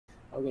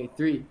Okay,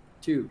 3,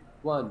 2,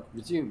 1,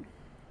 resume.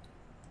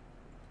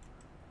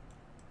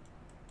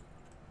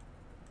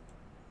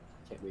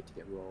 Can't wait to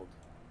get rolled.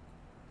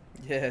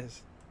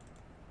 Yes.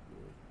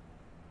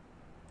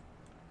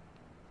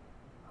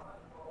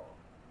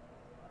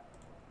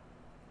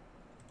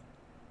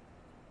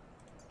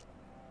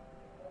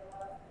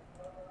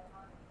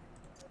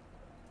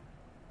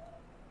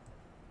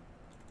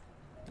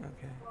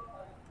 Okay.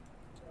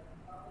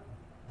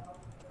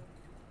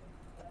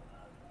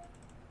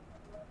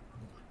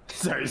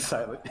 Sorry,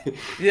 silent.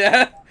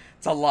 Yeah.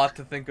 It's a lot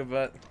to think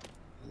about.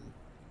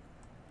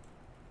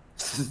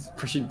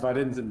 Pushing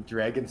buttons and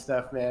dragging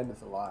stuff, man.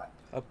 That's a lot.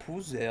 A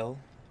puzzle.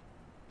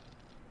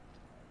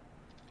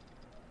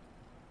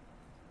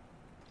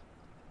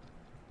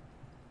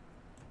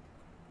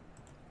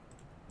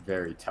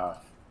 Very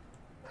tough.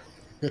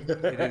 It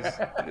is.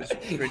 It is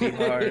pretty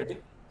hard.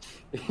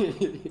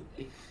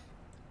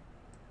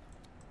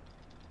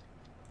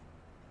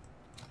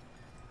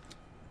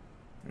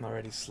 I'm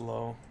already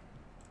slow.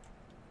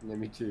 Yeah,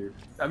 me too.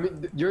 I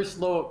mean, you're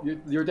slow.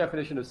 Your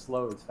definition of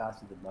slow is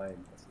faster than mine.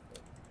 That's the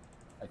thing.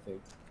 I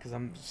think.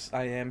 Cause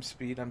I am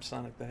speed. I'm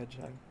Sonic the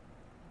Hedgehog.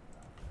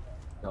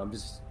 No, I'm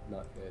just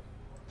not good.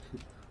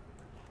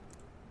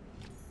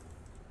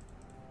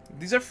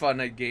 These are fun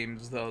at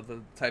games though.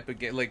 The type of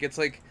game, like it's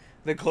like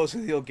the closer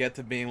you'll get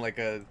to being like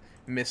a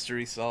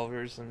mystery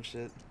solver or some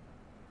shit.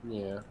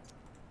 Yeah.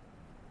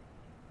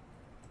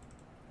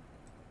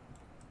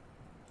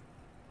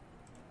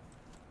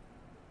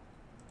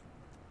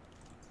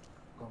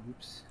 Oh,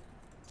 oops.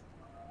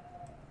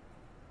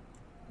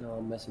 No,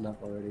 I'm messing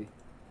up already.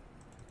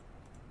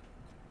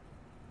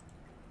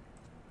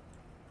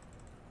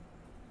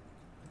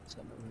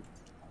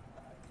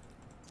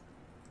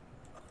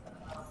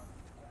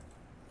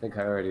 I think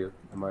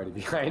I'm already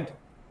behind.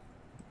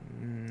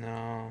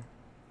 No,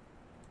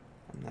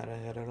 I'm not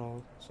ahead at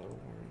all. So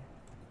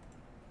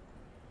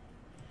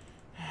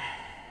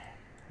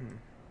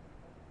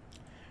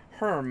don't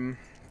worry.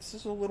 This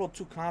is a little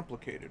too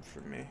complicated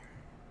for me.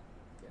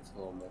 Yeah, it's a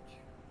little much.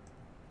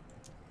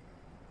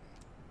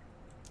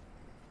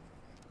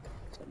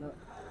 Is that not?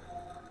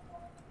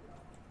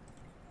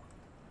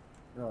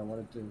 No, I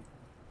wanted to.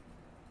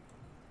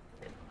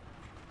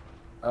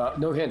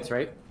 No hints,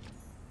 right?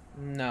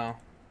 No.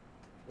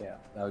 Yeah,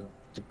 that would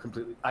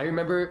completely. I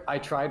remember I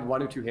tried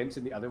 1 or 2 hints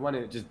in the other one,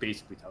 and it just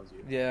basically tells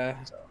you. Yeah.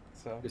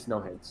 So just no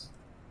hints.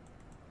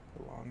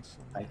 Belongs.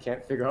 I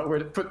can't figure out where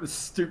to put the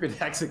stupid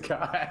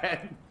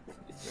hexagon.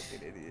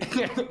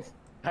 Idiot.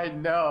 I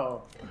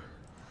know.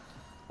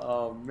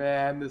 Oh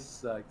man, this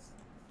sucks.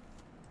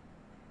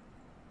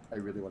 I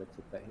really want to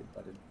click that hint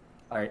button.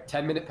 All right,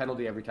 10-minute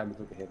penalty every time you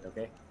click a hint.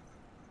 Okay.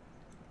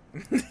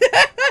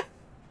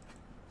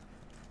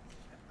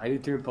 I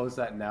need to impose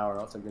that now, or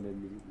else I'm gonna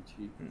immediately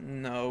cheat.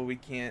 No, we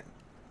can't.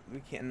 We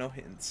can't. No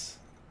hints.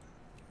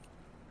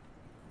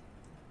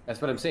 That's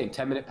what I'm saying.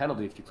 10-minute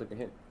penalty if you click a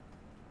hint.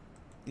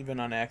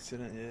 Even on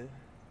accident, yeah.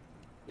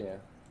 Yeah,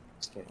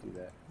 just can't do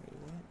that. Wait,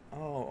 what?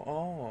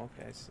 Oh,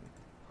 okay, I see.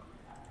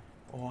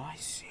 Oh, I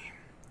see.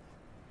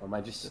 Or am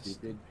I just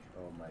stupid?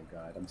 Oh my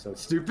god, I'm so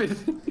stupid.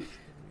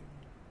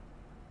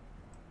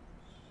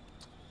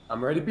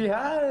 I'm already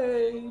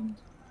behind.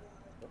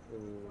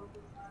 Uh-oh.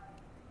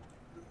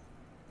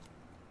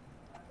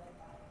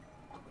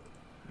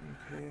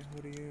 Okay,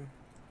 what are you?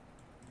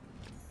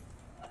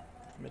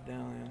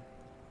 Medallion.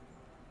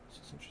 This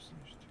is interesting.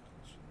 I should take a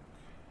closer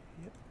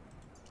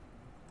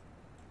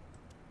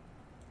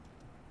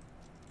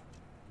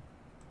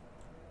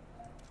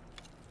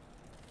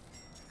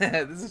look.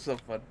 Yep. This is so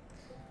fun.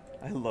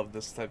 I love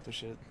this type of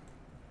shit.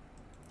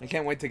 I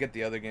can't wait to get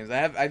the other games.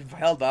 I've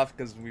held off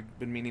because we've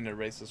been meaning to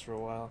race this for a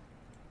while.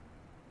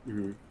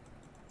 Mm-hmm.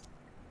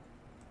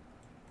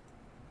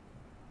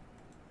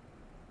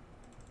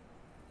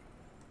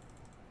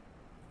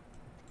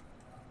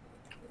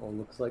 Oh,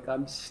 looks like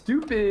I'm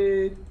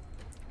stupid.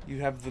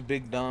 You have the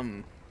big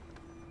dumb.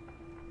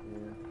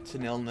 Yeah. It's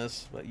an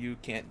illness, but you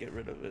can't get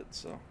rid of it,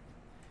 so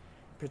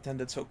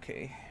pretend it's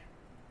okay.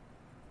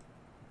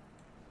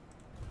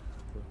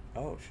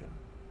 Oh shit.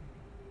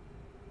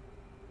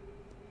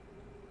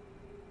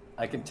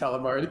 I can tell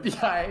I'm already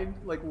behind,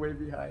 like way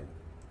behind.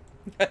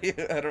 I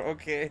don't,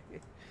 okay.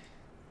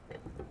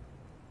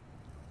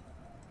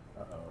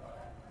 Uh-oh.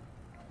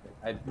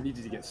 I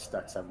needed to get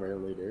stuck somewhere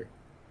later.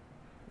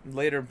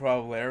 Later,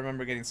 probably. I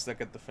remember getting stuck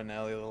at the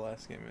finale of the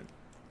last game. It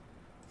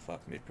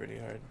fucked me pretty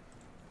hard.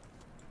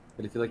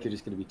 But I feel like you're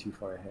just going to be too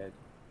far ahead.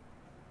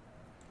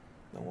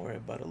 Don't worry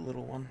about a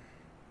little one.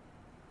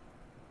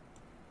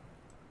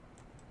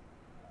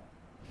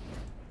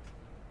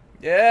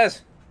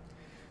 Yes!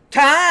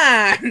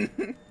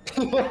 Time!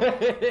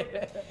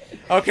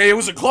 Okay, it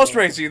was a close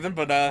race, Ethan,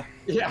 but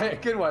yeah,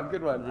 good one,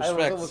 good one. I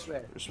was almost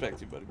there.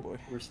 Respect you, buddy boy.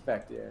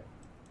 Respect, yeah.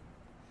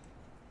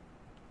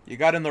 You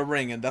got in the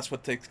ring, and that's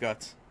what takes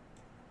guts.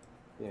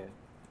 Yeah.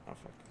 Oh,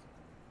 fuck.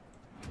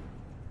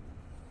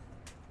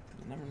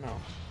 You never know.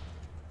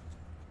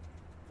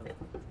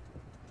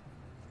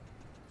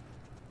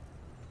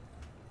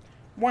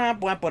 Womp,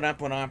 womp, womp,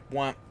 womp,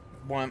 womp,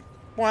 womp.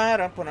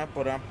 Okay,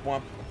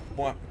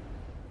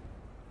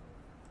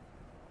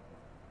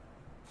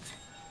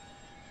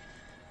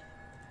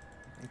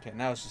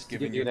 now it's just To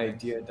giving give you you an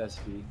things. idea,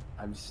 Dusty,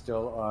 I'm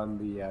still on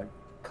the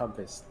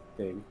compass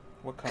thing.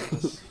 What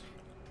compass?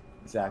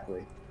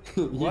 Exactly.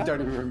 You What?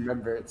 don't even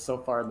remember. It's so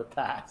far in the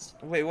past.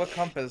 Wait, what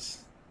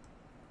compass?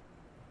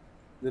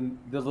 Then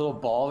the little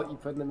ball that you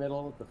put in the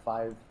middle with the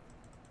 5.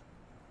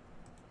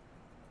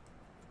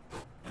 You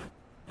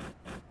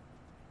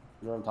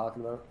know what I'm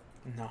talking about?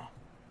 No.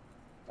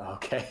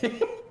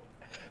 Okay.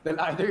 Then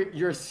either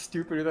you're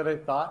stupider than I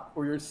thought,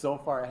 or you're so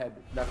far ahead.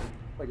 Nothing.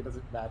 Like it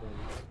doesn't matter.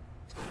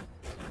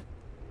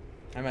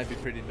 I might be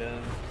pretty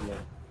dumb. Yeah.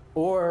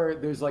 Or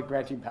there's like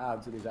branching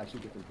paths, and there's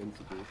actually different things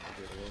to do.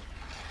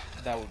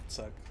 That would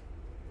suck.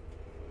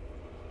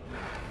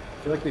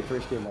 I feel like the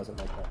first game wasn't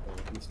like that though.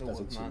 It It doesn't was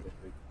seem not.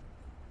 different.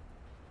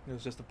 It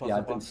was just a puzzle Yeah,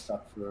 I've been box.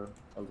 stuck for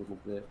a little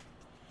bit.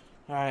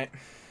 Alright.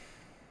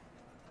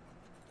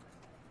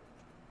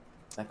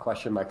 That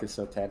question mark is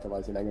so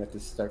tantalizing. I'm gonna have to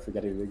start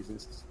forgetting it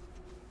exists.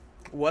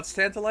 What's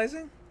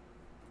tantalizing?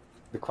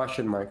 The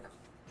question mark.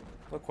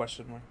 What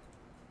question mark?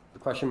 The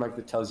question mark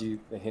that tells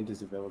you the hint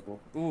is available.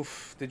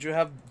 Oof. Did you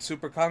have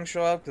Super Kong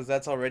show up? Because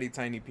that's already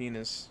Tiny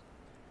Penis.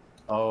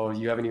 Oh,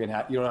 you haven't even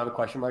had. You don't have a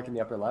question mark in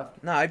the upper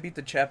left. No, I beat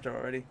the chapter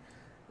already.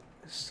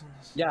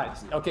 Yeah.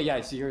 Okay.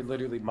 Yeah. So you're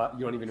literally. You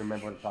don't even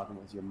remember what I'm talking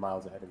about. So you're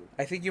miles ahead of me.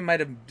 I think you might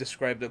have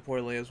described it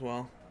poorly as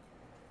well.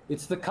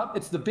 It's the cup.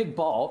 It's the big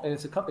ball, and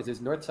it's a compass.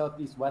 It's north, south,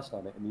 east, west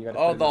on it, and you got to.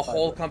 Oh, the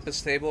whole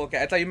compass table?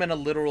 Okay, I thought you meant a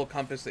literal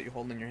compass that you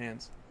hold in your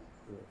hands.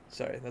 Yeah.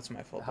 Sorry, that's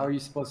my fault. How are you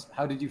supposed?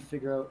 How did you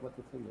figure out what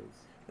the thing is?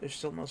 There's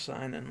still no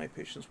sign, and my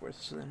patience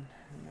worse than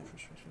my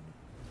frustration.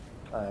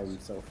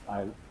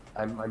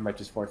 I might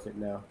just forfeit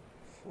now.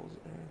 Fools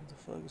are the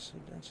fog is so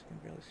dense you can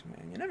barely see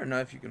man. You never know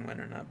if you can win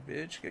or not,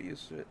 bitch. Get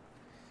used to it.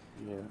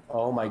 Yeah.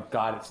 Oh my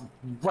god, it's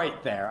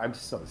right there. I'm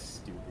so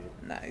stupid.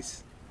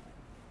 Nice.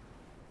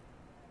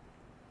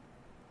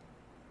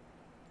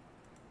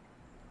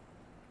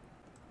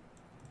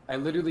 I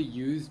literally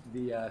used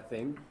the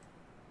thing,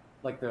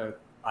 like the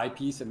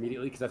eyepiece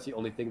immediately, because that's the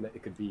only thing that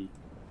it could be.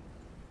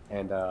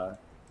 And yeah,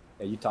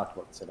 you talked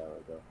about this an hour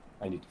ago.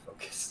 I need to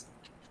focus.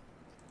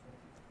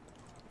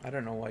 I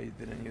don't know why you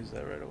didn't use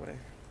that right away.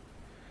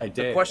 I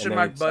did. The question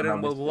mark it somehow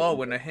button will missed it. glow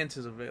when a hint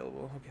is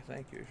available. Okay,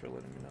 thank you for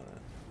letting me know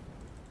that.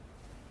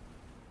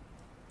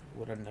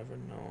 Would have never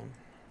known.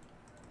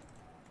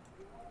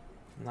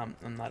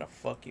 I'm not a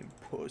fucking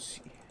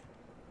pussy.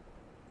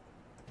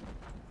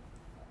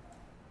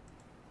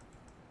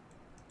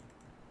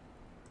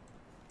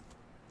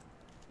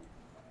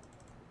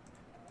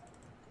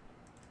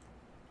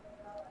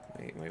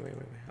 Wait.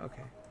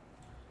 Okay.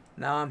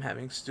 Now I'm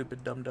having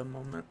stupid dum-dum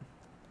moment.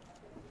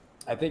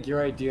 I think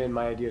your idea and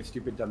my idea of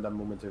stupid dum-dum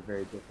moments are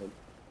very different.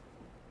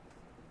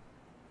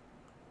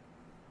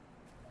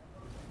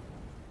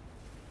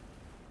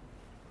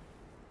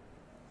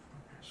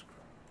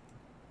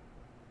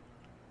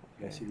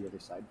 Can I see the other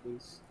side,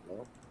 please?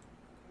 No?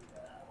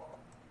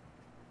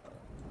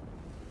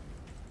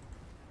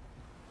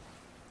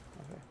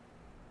 Okay.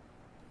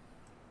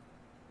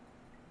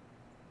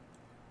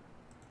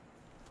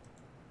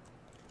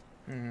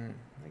 I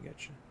get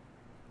you.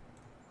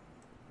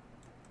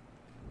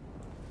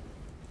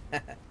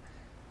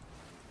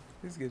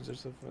 These games are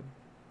so fun.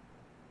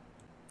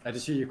 I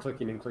just hear you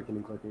clicking and clicking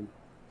and clicking.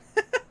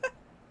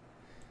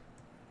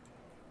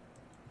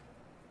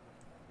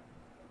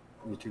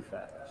 You're too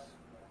fast.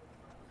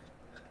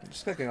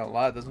 Just clicking a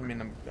lot doesn't mean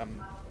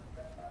I'm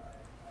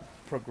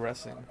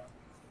progressing.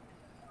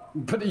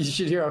 But you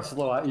should hear how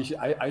slow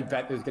I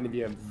bet there's going to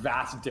be a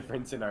vast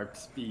difference in our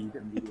speed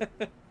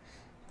immediately.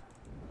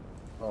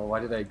 Oh,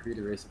 why did I agree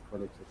to race a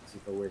point and click? This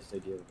is the worst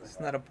idea ever. It's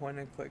not a point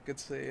and click,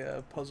 it's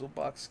a puzzle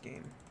box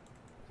game.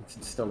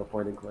 It's still a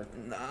point and click.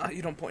 Nah,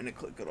 you don't point and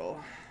click at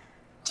all.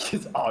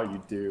 It's all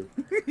you do.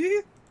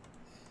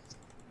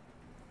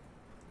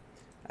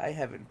 I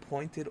haven't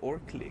pointed or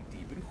clicked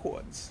even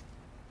once.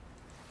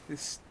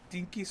 This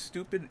stinky,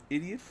 stupid,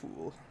 idiot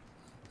fool.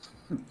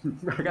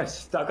 I got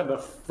stuck on the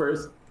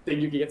first thing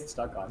you can get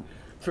stuck on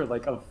for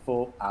like a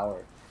full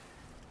hour.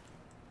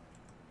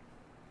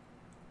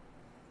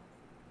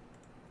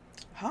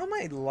 How am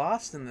I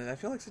lost in this? I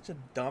feel like such a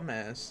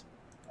dumbass.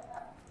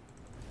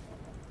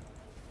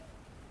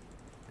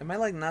 Am I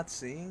like not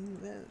seeing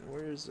that?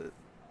 Where is it?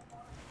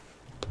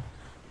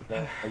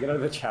 I get out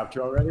of the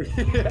chapter already.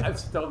 I'm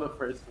still the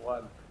first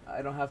one.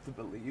 I don't have to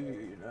believe you,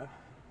 you know.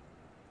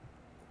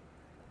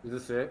 Is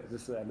this it? Is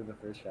this the end of the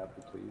first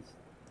chapter, please?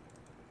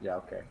 Yeah.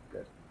 Okay.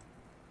 Good.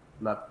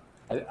 Not.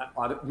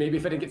 Maybe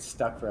if I didn't get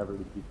stuck forever,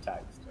 we'd be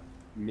tagged.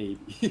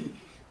 Maybe.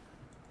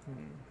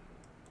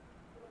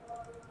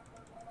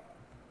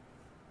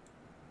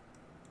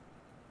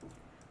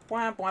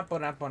 Womp womp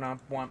womp womp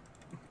womp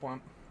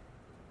womp.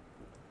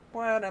 Womp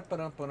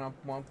womp womp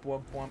womp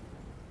womp womp.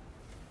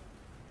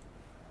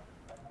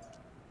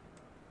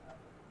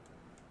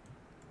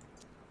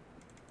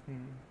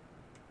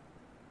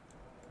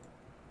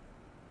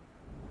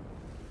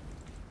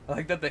 I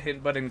like that the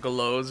hint button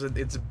glows and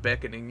it's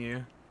beckoning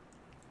you.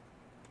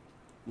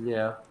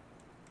 Yeah.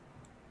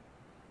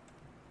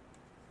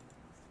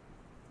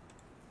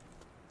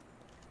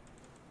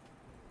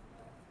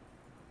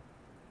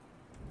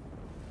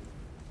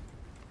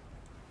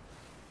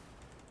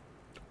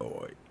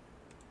 Oi.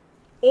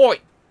 Oi!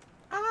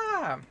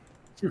 Ah!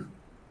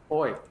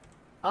 Oi.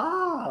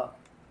 Ah!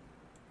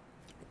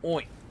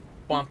 Oi.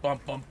 Bump,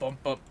 bump, bump,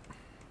 bump, bump.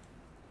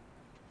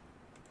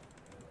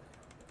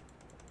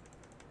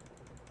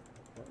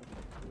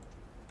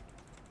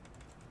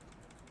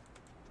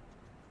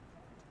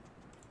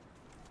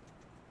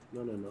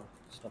 No, no, no.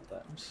 Stop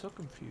that. I'm so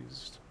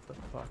confused. What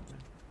the fuck,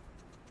 man?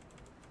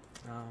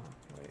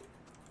 Oh, wait.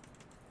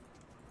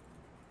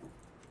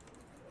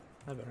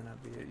 That better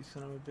not be it, you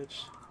son of a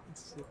bitch.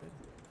 That's stupid.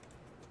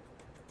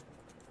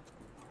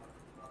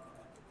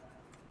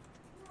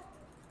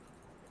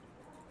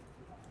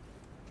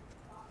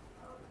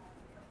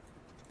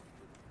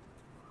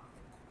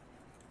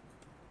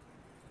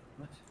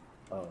 What?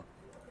 Oh.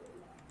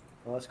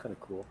 Well, that's kind of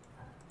cool.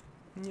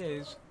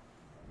 Yes.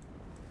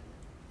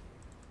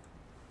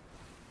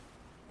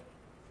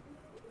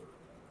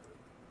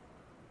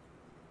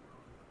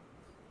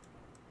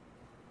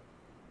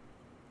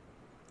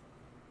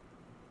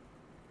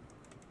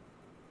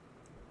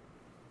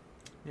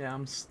 Yeah,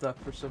 I'm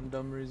stuck for some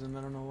dumb reason.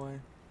 I don't know why.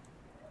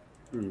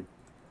 Hmm.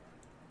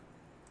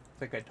 I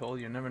think I told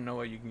you, never know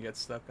what you can get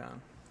stuck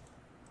on.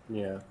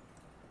 Yeah.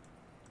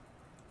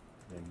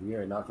 And we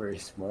are not very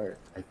smart,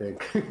 I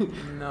think.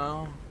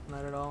 No,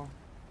 not at all.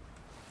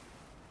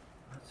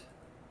 What?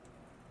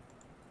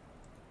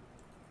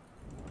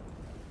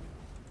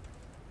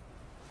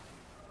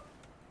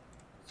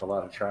 It's a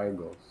lot of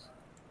triangles.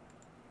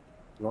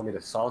 You want me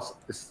to solve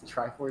this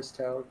Triforce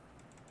town?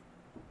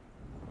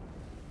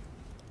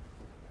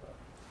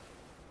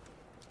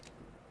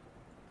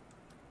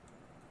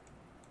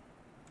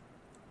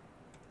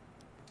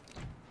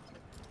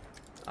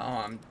 Oh,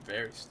 I'm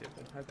very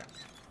stupid. Okay.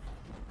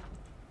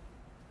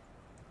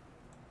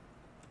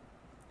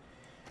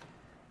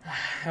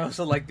 I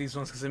also like these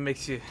ones because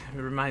it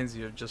reminds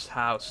you of just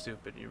how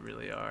stupid you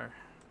really are.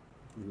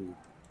 Mm-hmm.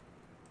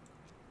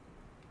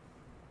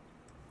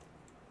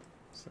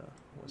 So,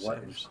 Wes What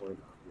is Anderson, going on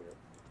here?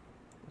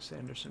 Wes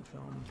Anderson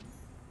film.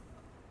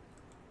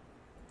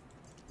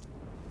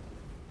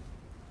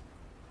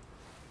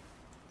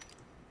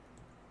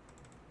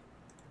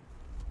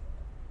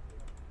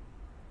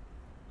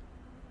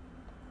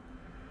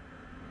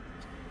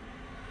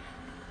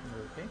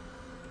 Okay.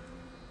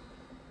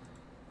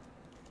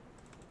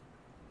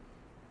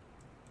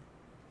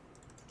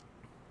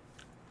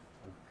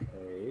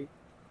 Okay.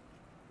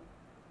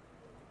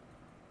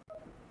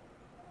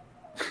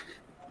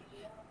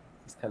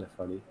 It's kind of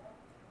funny.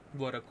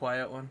 What a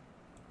quiet one.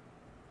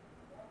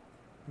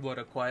 What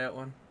a quiet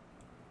one.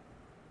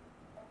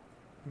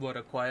 What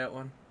a quiet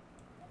one.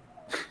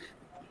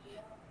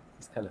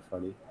 It's kind of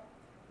funny.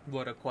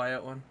 What a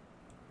quiet one.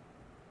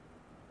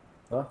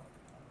 Huh?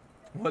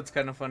 What's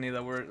kind of funny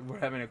that we're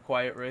having a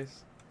quiet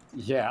race.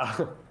 Yeah.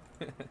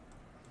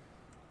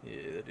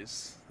 Yeah, that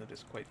is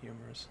quite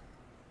humorous.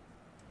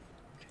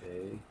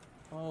 Okay.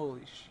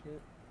 Holy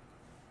shit.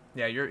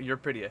 Yeah, you're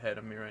pretty ahead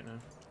of me right now.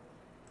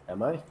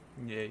 Am I?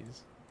 Yeah,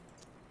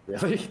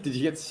 Really? Did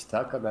you get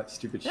stuck on that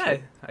stupid yeah.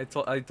 shit?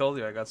 I told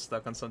you I got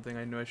stuck on something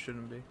I knew I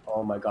shouldn't be.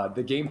 Oh my god.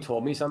 The game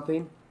told me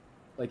something.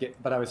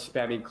 But I was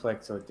spamming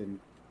click, so it didn't.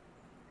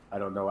 I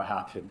don't know what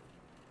happened.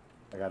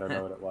 Like, I don't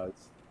know what it was.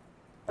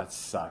 That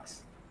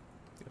sucks.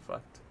 You're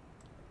fucked.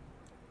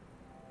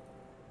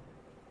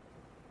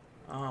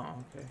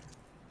 Oh, okay.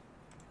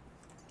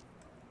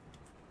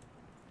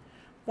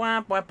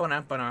 Womp womp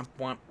womp womp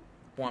womp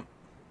womp.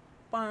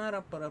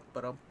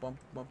 Ba-da-ba-da-ba-da-bump,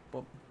 bump,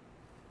 bump.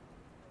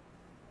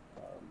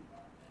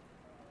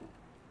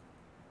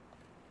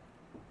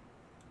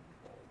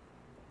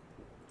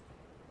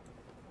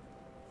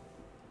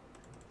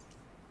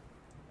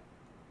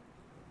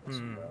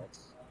 Somewhere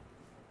else.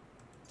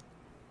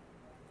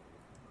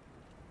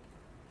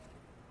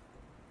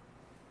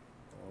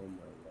 Oh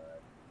my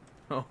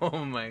god.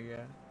 Oh my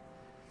god.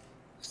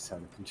 Just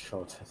trying to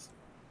control this.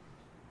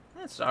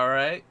 That's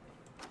alright.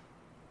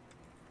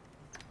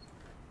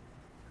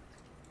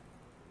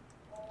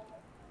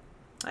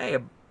 Hey,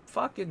 a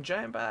fucking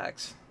giant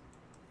box.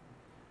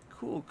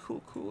 Cool,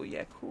 cool, cool.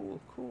 Yeah,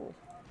 cool, cool.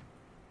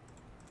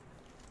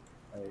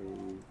 I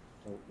don't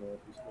know if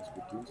you're supposed to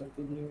be doing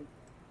something here.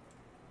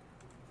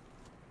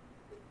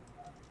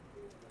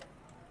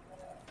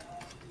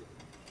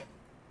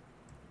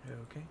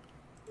 Okay.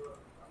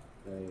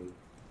 Hey,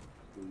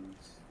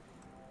 please.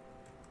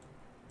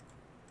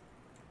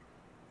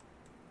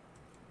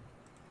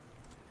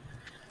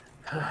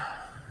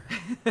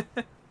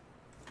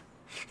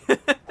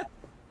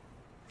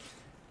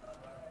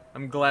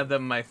 I'm glad that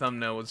my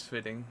thumbnail was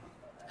fitting.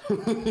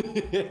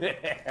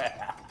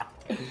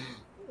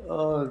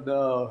 Oh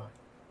no.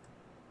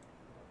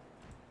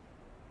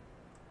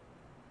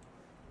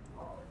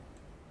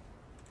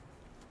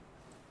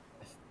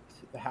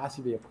 There has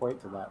to be a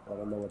point to that, but I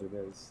don't know what it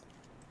is.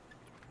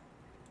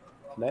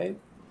 Can I,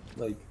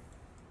 like...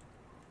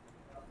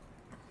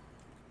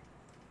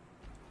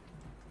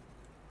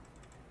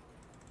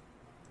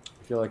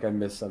 feel like I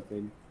missed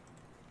something.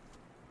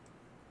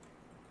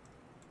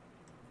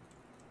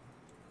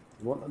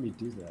 It won't let me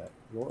do that.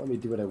 It won't let me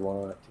do what I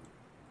want to.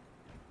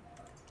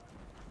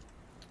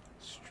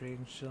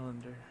 Strange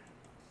cylinder.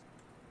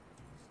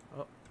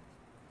 Oh.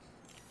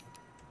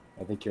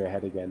 I think you're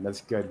ahead again.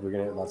 That's good. We're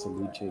gonna get lots of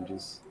lead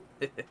changes.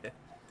 Neato.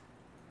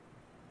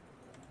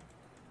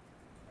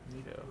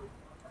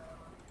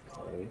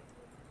 Okay.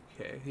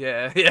 Okay.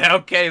 Yeah. Yeah.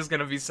 Okay is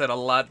gonna be said a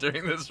lot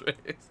during this race.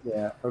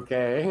 Yeah.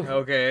 Okay.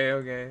 Okay.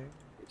 Okay.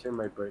 Turn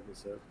my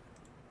brightness up.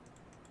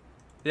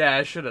 Yeah,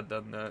 I should have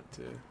done that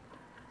too.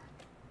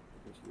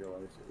 I just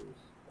realized it was.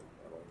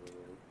 I don't know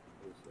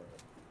what was that.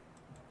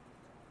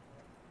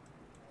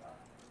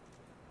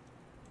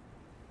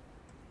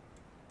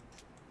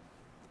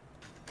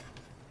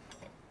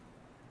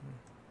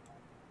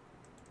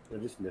 Did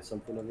I just miss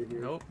something over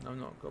here? Nope. No.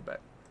 No. Go back.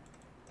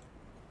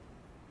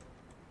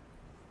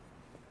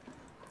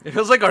 It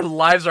feels like our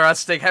lives are at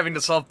stake having to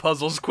solve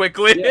puzzles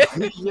quickly. Yeah.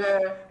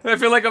 Yeah. I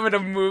feel like I'm in a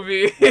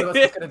movie. One of us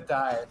is gonna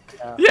die.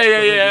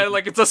 Yeah.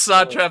 Like it's a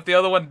saw trap. The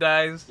other one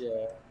dies. Yeah.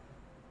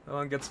 The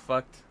one gets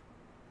fucked.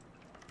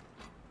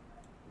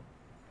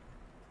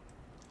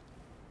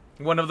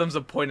 One of them's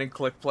a point and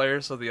click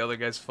player, so the other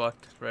guy's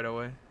fucked right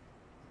away.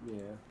 Yeah.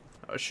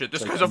 Oh shit,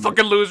 this Like guy's a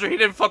fucking loser. He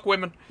didn't fuck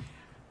women.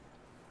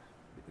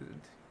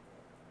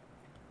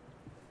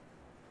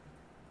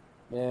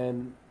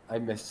 Man, I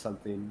missed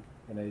something,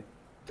 and I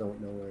don't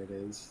know where it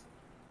is.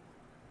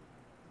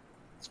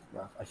 It's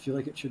rough. I feel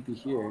like it should be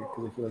here,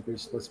 because I feel like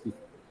there's supposed to be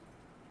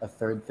a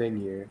third thing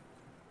here.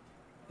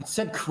 It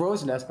said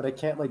crow's nest, but I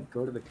can't, like,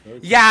 go to the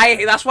crow's nest.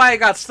 Yeah, that's why I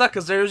got stuck,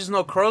 because there was just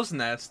no crow's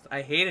nest.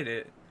 I hated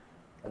it.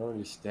 I don't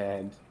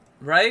understand.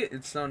 Right?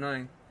 It's so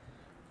annoying.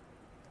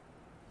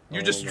 You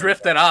Oh just my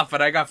drifted off,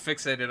 but I got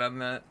fixated on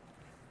that.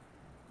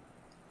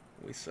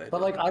 We said.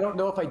 But, like, I don't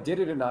know if I did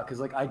it or not, because,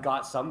 like, I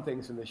got some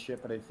things from this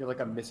ship, but I feel like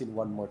I'm missing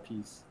one more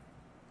piece.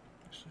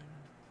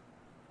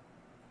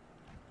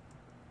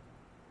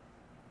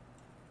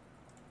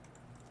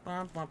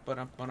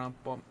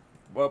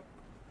 Whoop.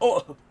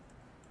 Oh!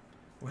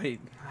 Wait,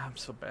 I'm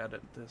so bad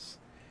at this.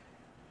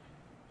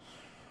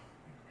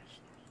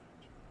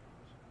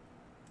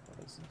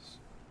 What is this?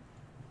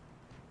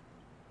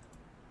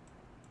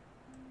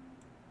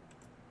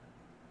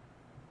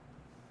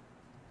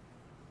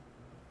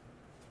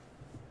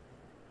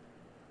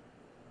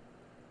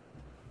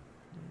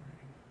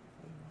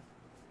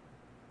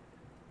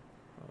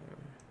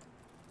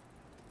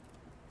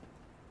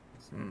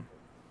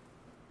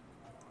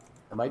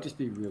 I might just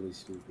be really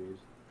stupid.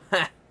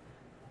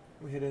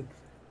 We hit it.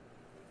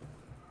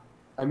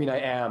 I mean, I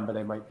am, but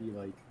I might be,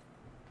 like,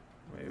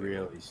 Wait,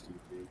 really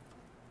stupid.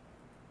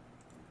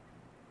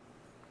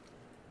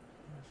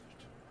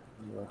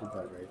 No, I did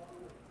that right.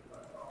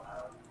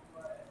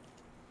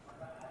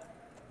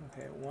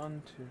 Okay,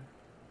 1, 2.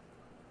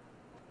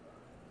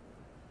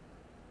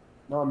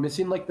 No, I'm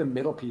missing, like, the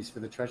middle piece for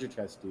the treasure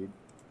chest, dude.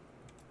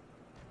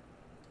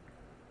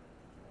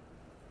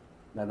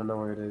 I don't know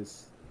where it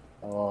is.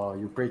 Oh,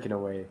 you're breaking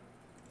away.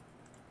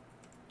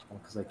 Oh,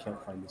 because I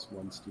can't find this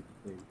one stupid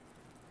thing.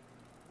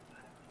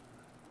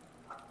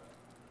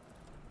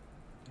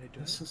 Did I do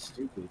That's so it?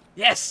 stupid.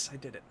 Yes, I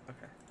did it.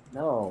 Okay.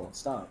 No,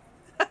 stop.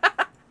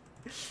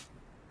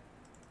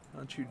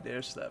 Don't you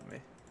dare stop me.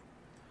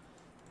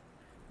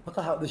 What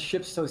the hell? This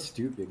ship's so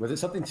stupid. Was it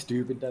something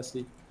stupid,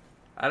 Dusty?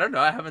 I don't know.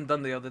 I haven't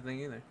done the other thing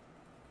either.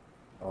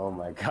 Oh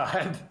my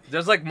god.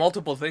 There's like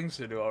multiple things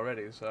to do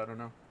already, so I don't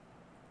know.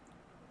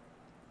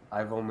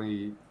 I've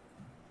only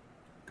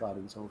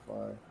gotten so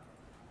far.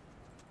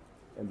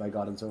 And by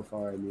gotten so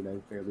far, I mean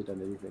I've barely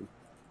done anything.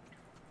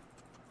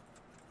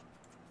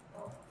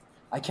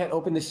 I can't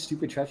open this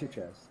stupid treasure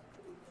chest.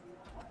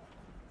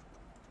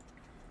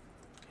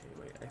 Okay,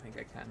 wait. I think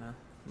I kind of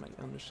might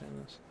understand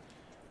this.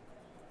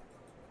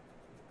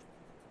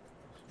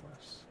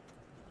 Plus.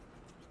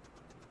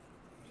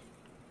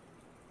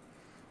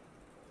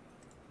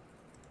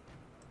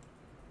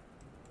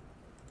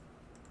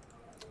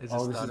 Is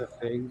Oh, this this is done? a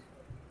thing?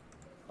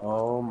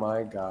 Oh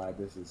my god,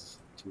 this is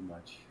too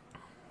much.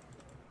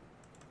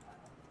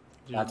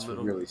 Your That's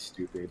little- really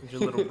stupid. Is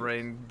your little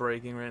brain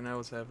breaking right now?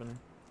 What's happening?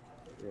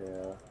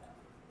 Yeah.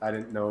 I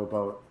didn't know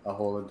about a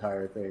whole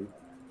entire thing.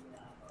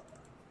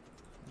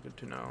 Good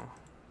to know.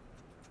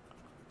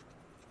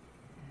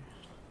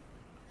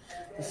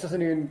 This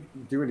doesn't even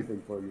do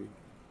anything for me.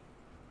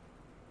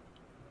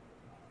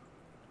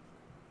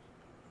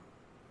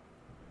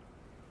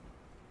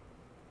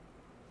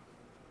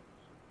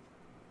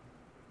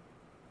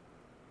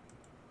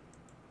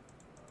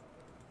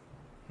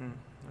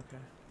 Okay.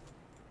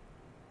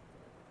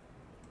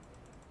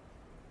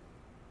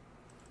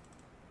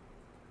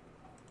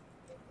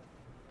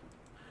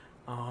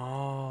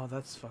 Oh,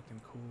 that's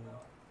fucking cool.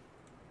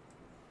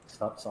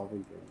 Stop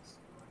solving things.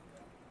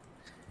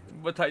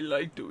 But I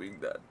like doing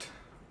that.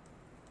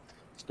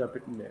 Stop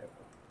it now.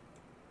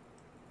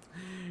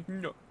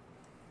 No.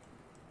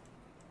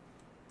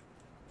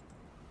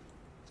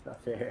 It's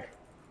not fair.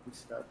 I'm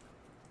stuck.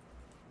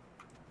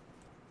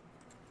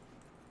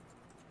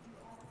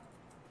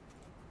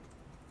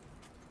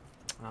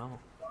 Oh,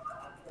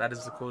 that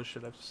is the coolest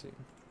shit I've seen.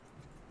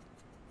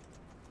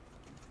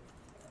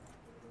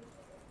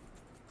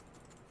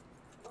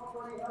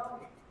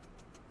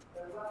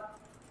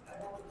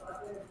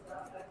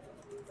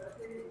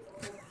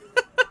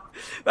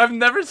 I've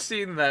never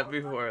seen that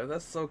before.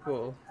 That's so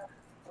cool.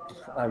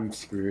 I'm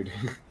screwed.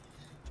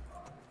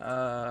 Do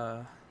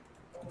I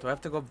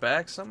have to go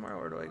back somewhere,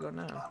 or do I go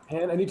now?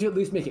 Man, I need to at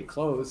least make it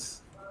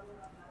close.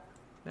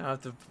 No, I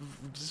have to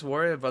just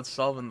worry about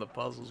solving the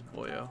puzzles,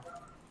 boyo.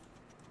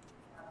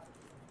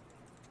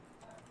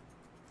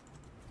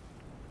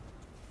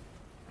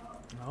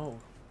 No.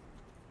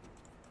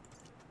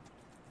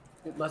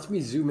 It lets me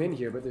zoom in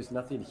here, but there's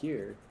nothing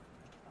here.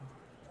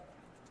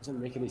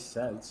 Doesn't make any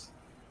sense.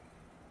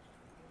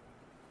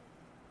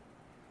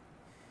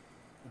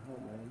 Oh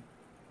man.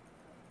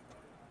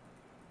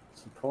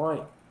 What's the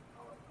point?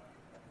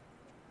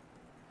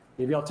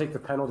 Maybe I'll take the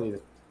penalty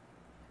to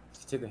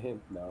take the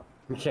hint. No,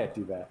 we can't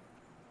do that.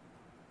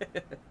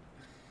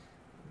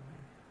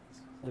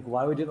 Like,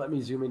 why would it let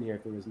me zoom in here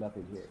if there was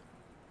nothing here?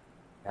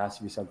 There has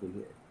to be something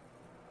here.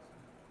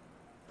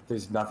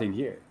 There's nothing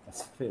here.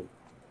 That's the thing.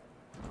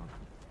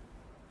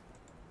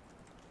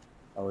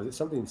 Oh, is it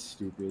something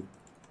stupid?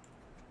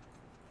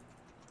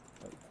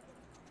 Like,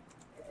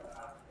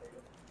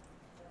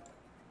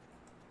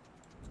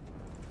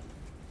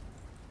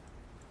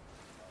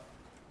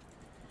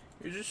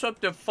 Is this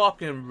something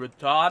fucking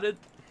retarded?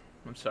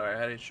 I'm sorry,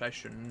 I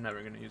should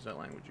never gonna use that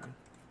language again.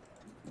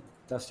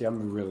 Dusty,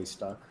 I'm really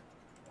stuck.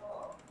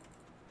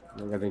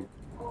 Like, I think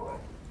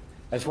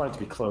I just want it to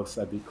be close.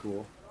 That'd be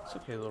cool. It's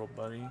okay, little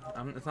buddy.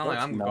 It's not No, like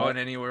it's I'm not. going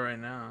anywhere right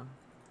now.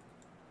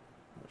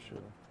 Oh, sure.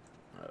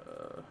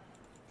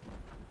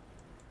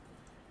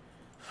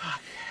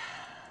 Fuck.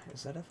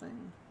 Is that a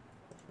thing?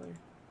 Hopefully.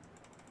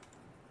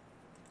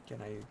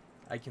 Can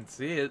I can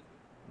see it,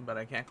 but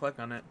I can't click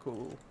on it.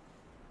 Cool.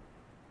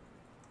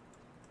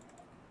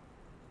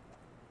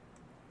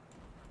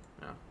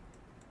 No.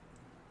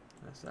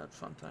 That's that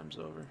fun time's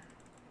over.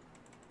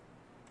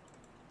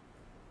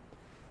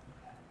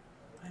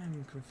 I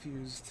am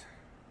confused.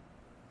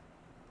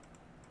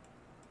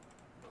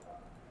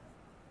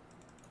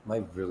 Am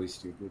I really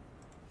stupid?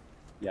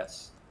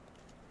 Yes.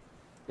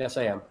 Yes,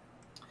 I am.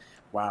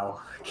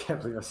 Wow. I can't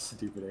believe how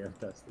stupid I am,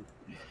 Dusty.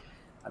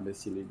 I'm a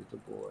silly little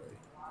boy.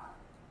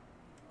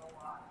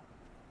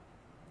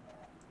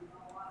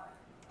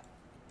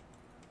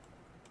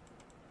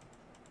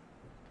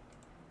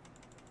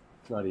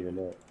 It's not even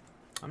it.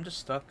 I'm just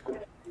stuck.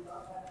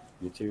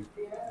 You too?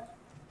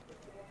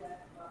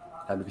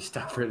 Time to be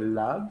stuck for a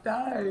long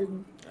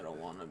time. I don't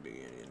want to be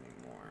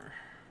anymore.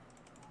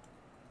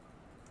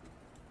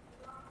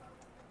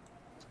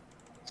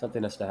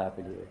 Something has to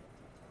happen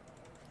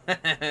here.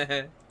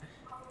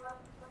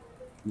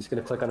 I'm just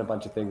gonna click on a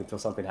bunch of things until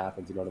something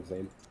happens, you know what I'm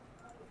saying?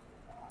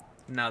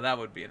 Now that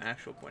would be an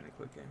actual point and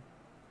click game.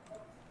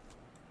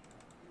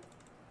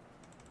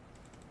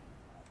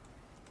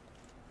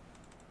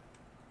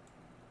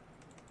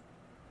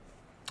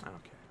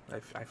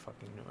 Okay, I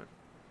fucking knew it.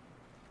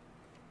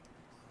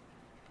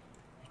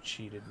 You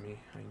cheated me.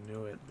 I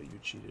knew it, but you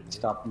cheated me.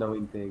 Stop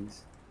knowing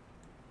things.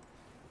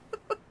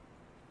 I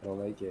don't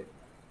like it.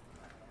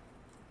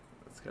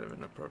 That's kind of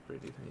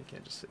inappropriate, Ethan. You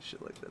can't just say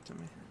shit like that to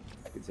me.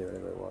 I can say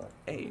whatever I want.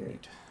 Hey, Okay.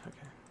 neat.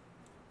 Okay.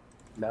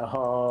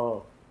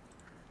 No.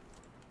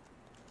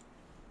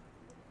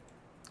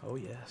 Oh,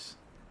 yes.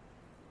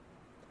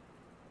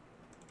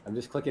 I'm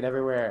just clicking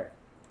everywhere.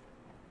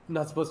 I'm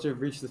not supposed to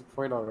have reached this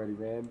point already,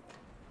 man.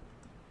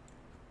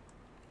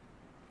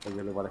 I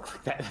really want to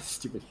click that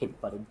stupid hint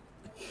button.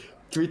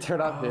 Can we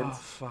turn off Oh, hints?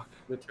 fuck.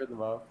 Can we turn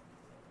them off?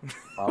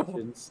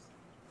 Options.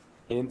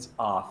 Hints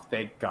off.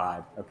 Thank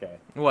God. Okay.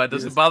 What,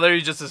 does it bother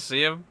you just to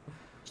see him?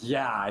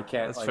 Yeah, I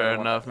can't. That's like, fair I don't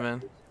want enough, that.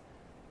 man.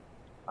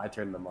 I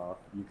turned them off.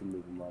 You can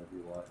leave them on if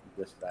you want.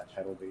 Just that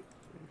penalty.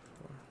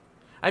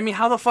 I mean,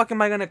 how the fuck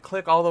am I gonna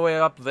click all the way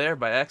up there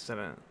by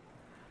accident?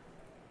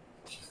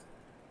 It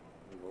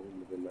wouldn't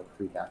have been a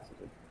freak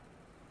accident.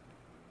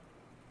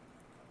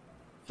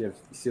 If you have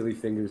silly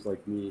fingers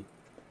like me.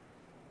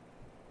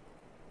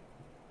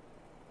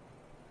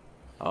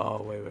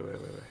 Oh, wait.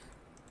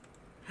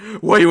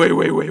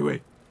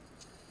 Wait.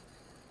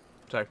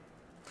 Sorry.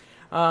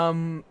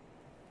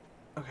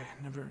 Okay,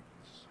 never. 2,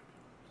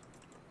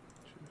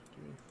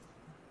 3.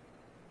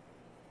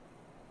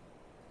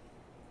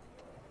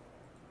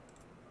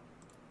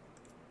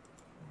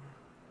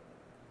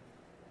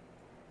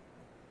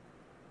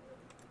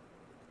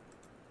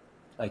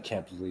 I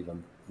can't believe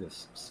I'm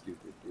this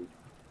stupid, dude.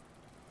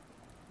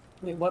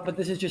 Wait, what? But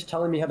this is just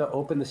telling me how to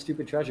open the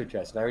stupid treasure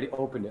chest, and I already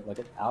opened it like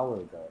an hour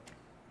ago.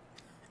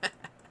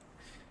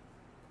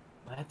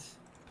 What?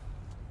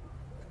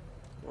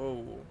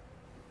 Whoa,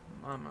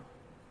 mama.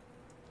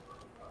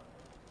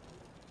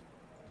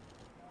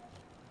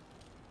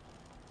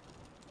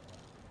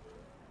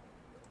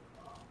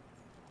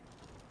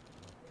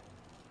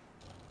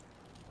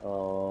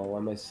 Oh, why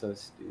am I so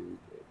stupid?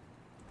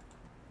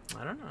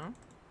 I don't know.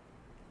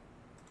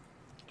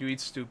 Do you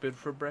eat stupid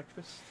for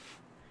breakfast?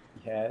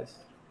 Yes.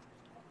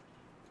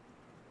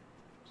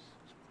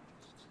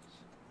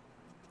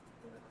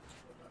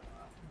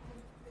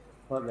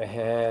 What,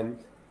 man?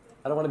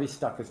 I don't want to be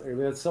stuck this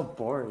early. That's so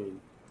boring.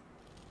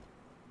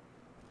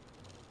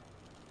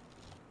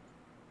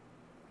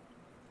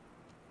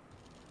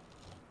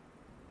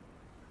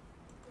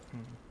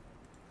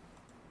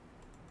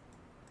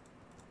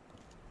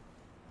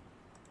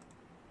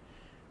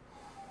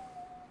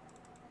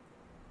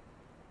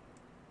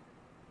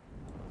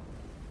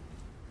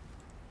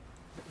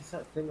 What is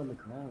that thing on the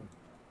ground?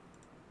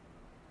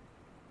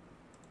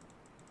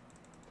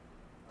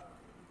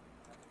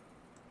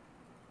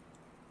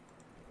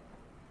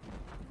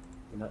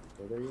 You're not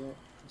there yet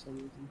for some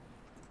reason?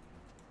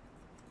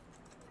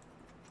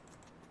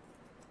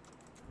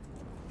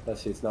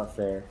 Let's see, it's not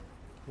fair.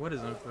 What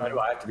is Why unfair? do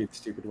I have to be the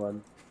stupid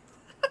one?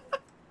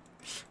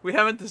 We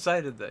haven't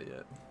decided that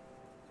yet.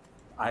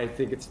 I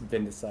think it's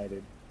been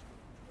decided.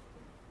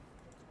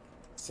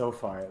 So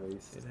far, at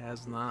least. It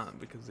has not,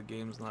 because the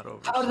game's not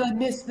over. How did I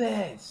miss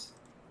this?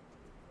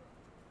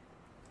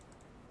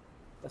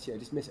 Let's see, I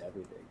just miss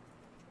everything.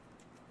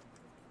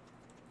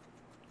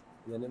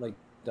 And then it, like,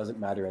 doesn't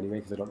matter anyway,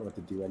 because I don't know what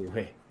to do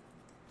anyway.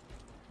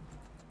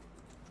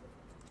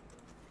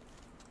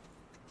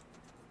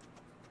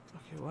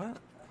 Okay, what?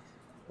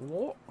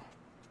 What?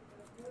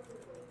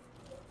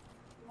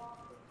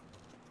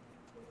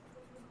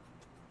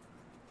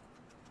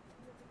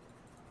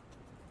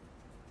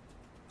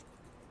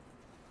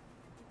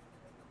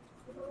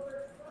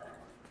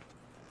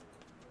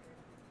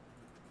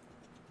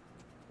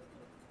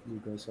 You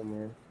go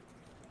somewhere.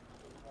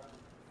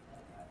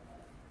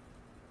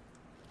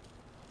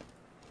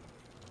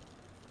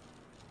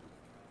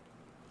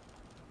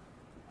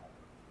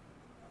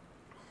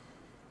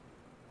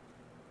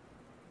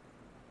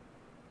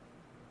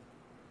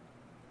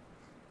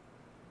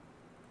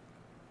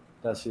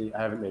 Let's see,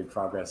 I haven't made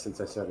progress since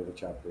I started the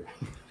chapter.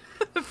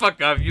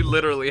 Fuck off, you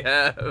literally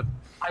have.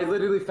 I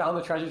literally found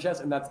the treasure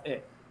chest and that's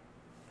it.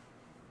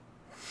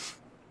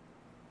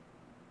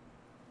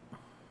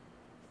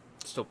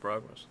 Still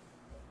progress.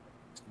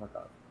 Fuck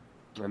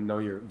off. I know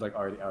you're like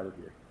already out of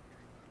here.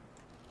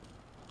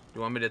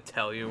 You want me to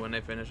tell you when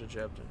I finish a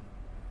chapter?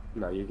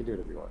 No, you can do it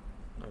if you want.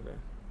 Okay.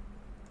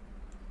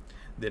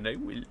 Then I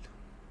will.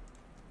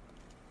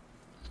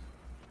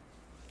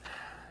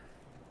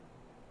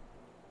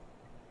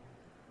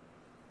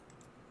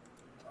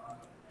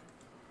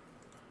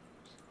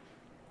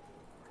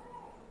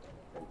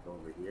 Like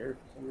over here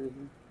for some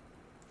reason.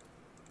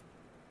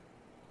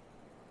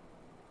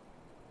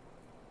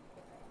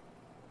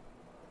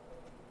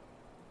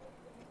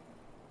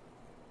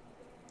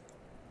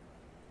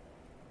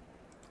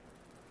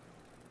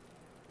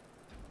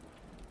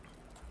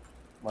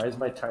 Why is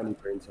my tiny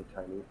brain so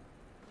tiny?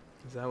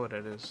 Is that what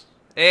it is?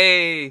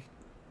 Hey!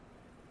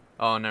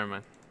 Oh, never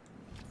mind.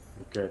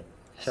 Good.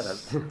 Shut up.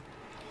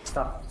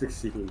 Stop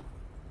succeeding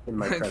in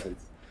my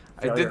presence.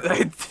 I did.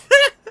 Failure.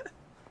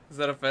 Is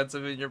that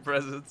offensive in your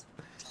presence?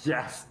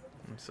 Yes.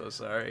 I'm so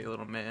sorry,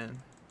 little man.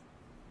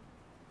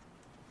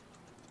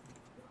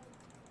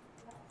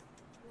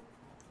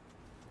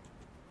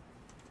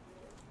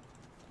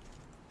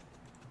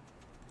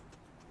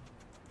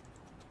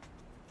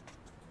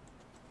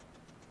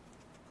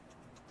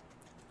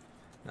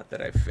 Not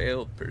that I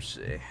failed per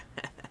se.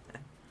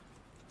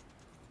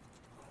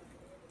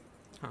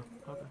 Huh,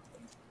 okay.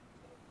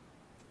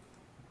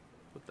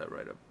 Put that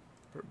right up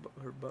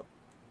her butt.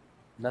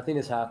 Nothing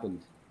has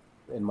happened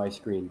in my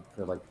screen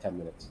for like 10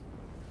 minutes.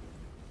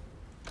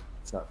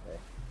 It's not fair.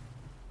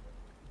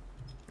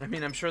 I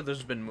mean, I'm sure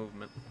there's been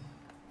movement.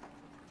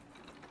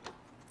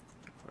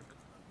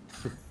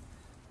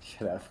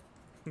 Shut up.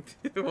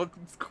 We'll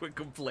quit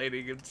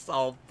complaining and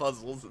solve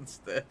puzzles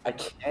instead. I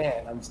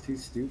can't. I'm too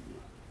stupid.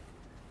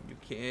 You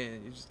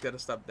can. You just gotta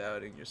stop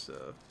doubting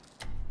yourself.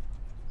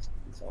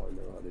 That's all I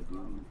know how to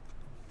do.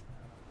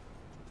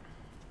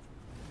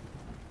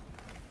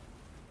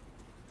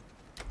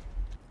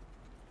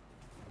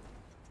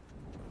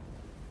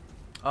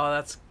 Oh,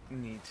 that's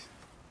neat.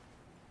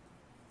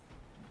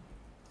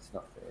 It's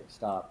not fair.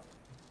 Stop.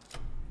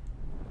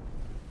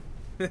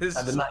 This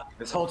I've been lying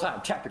this whole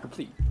time. Chapter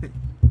complete.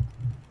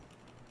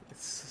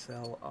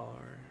 Cell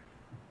R.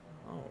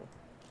 Oh.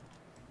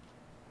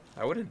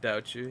 I wouldn't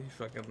doubt you, you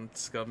fucking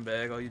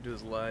scumbag. All you do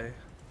is lie.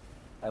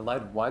 I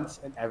lied once,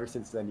 and ever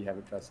since then you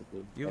haven't trusted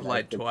me. You've And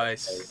lied I've been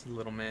twice,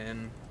 little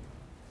man.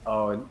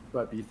 Oh, and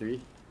what, B3?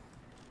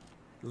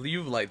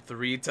 You've lied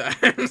 3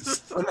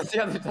 times. When was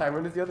the other time?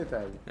 When was the other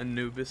time?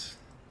 Anubis.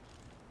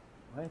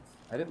 What?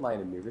 I didn't lie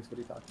in Anubis. What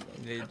are you talking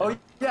about? Yeah, you Oh, did.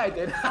 yeah, I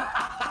did.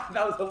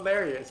 That was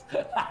hilarious.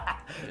 That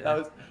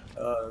was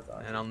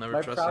awesome. And I'll never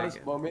my trust you proudest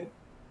again. moment.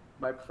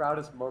 My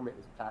proudest moment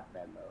is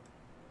Pac-Man, though.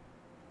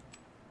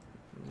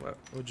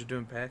 What'd you do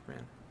in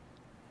Pac-Man?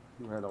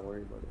 Don't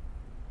worry about it.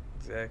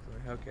 Exactly.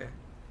 Okay.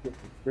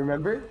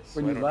 Remember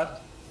when you Sweater.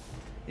 left?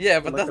 Yeah,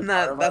 but Like that's the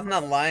power not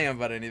button? lying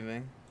about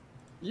anything.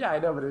 Yeah, I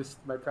know, but it was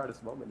my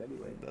proudest moment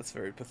anyway. That's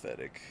very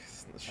pathetic.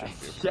 That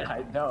shouldn't be a Yeah,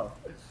 I know.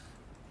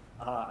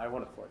 I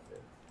want to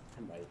forfeit.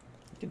 I might.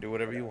 You can do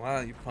whatever you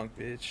want, you punk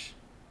bitch.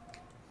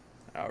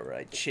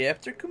 Alright,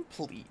 chapter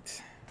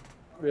complete.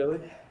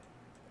 Really?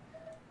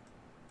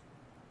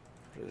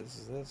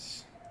 is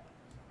this?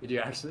 Did you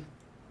actually?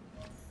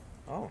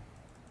 Oh.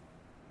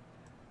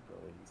 Bro,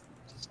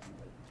 he's just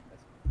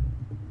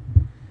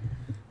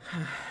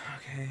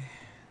Okay.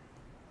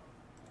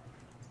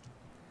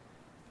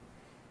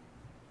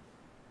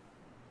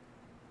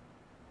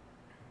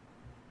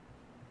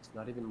 it's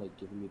not even like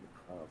giving me the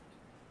prompt.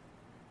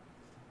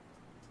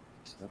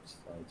 Accept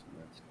slides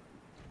master.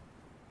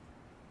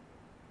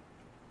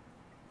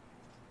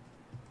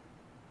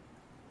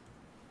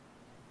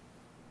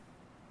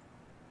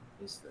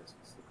 What is this?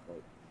 What's the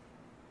quote?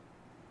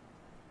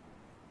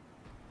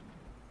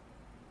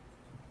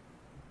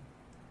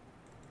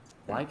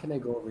 Why can I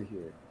go over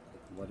here?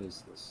 Like, what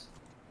is this?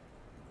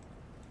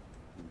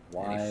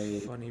 Why? Any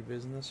funny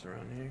business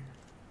around here?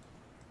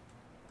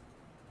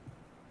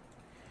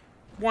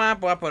 Womp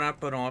womp womp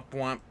womp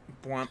womp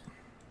womp.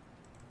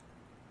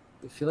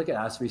 I feel like it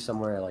asked me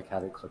somewhere I like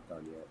haven't clicked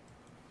on yet.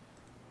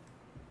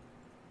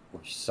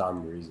 For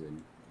some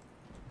reason.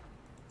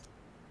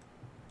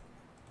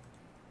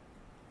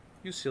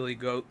 You silly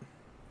goat.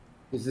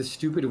 Is this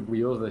stupid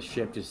wheel of the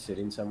ship just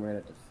sitting somewhere and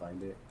I have to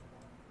find it?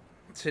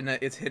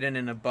 It's hidden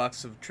in a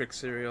box of trick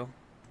cereal.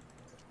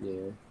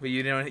 Yeah. But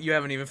you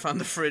haven't even found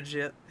the fridge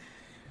yet.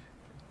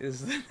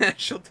 Is the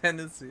natural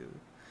tendency.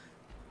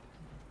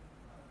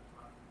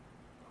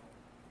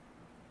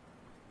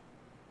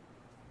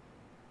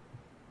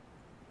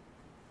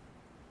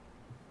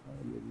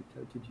 Maybe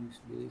try to juice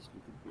me,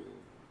 stupid wheel.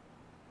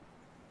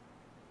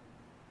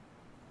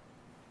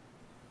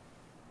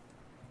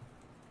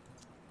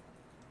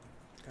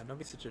 God, don't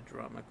be such a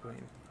drama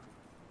queen.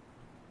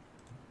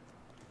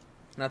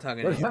 Not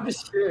talking What to if you. I'm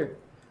just here?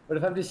 What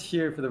if I'm just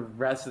here for the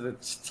rest of the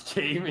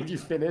game and you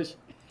finish?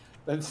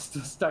 I'm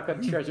still stuck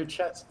on treasure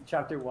chest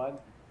chapter 1.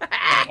 My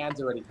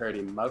hand's already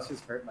hurting. Mouse has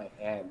hurt my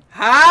hand.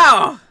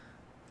 How?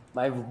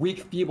 My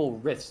weak, feeble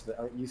wrists that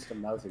aren't used to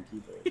mouse and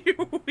keyboard.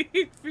 You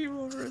weak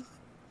feeble wrist.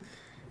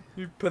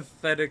 You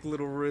pathetic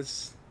little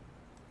wrists.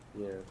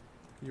 Yeah.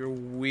 You're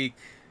weak.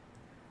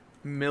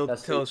 Milk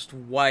That's toast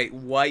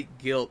white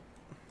guilt.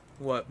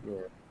 What?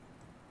 Yeah.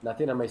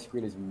 Nothing on my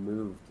screen has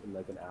moved in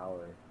like an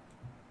hour.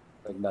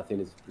 Like nothing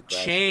has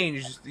progressed.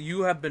 Changed.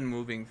 You have been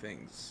moving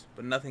things,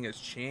 but nothing has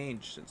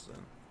changed since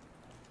then.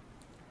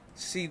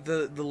 See,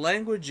 the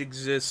language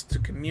exists to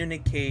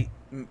communicate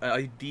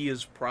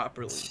ideas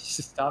properly.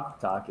 Stop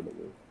talking to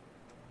me.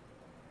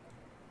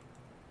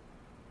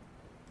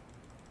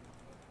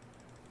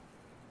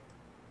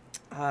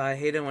 I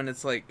hate it when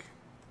it's like,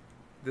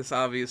 this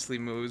obviously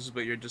moves,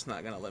 but you're just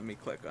not gonna let me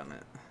click on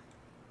it.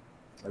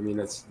 I mean,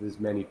 there's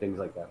many things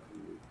like that for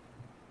you.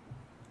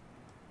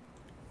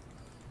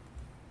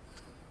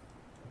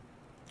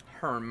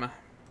 Herm.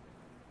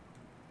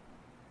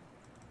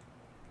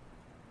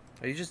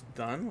 Are you just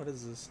done? What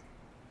is this?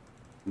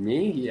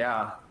 Me?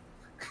 Yeah.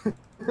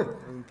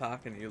 I'm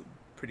talking to you,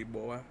 pretty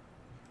boy.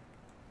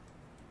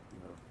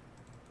 No.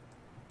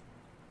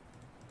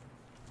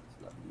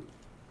 It's not me.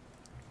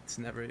 It's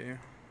never you.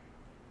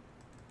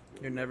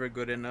 You're never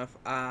good enough.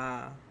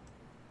 Ah.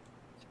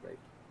 It's right.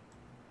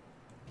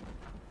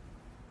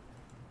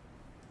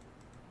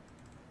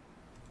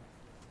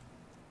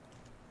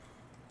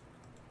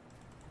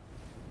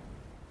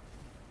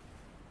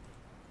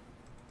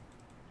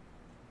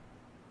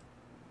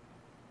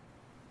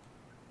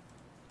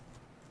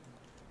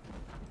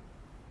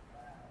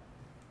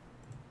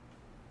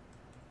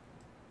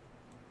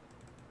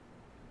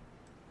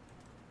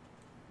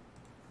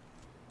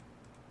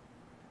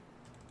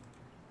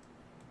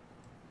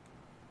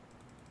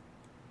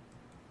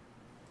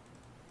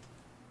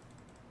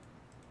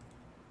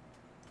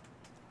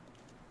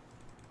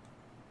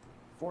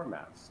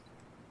 Foremast.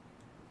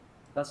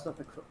 That's not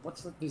the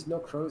what's the, there's no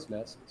crow's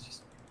nest. It's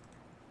just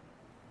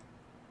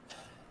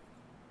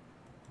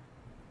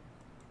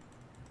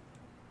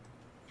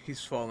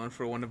He's fallen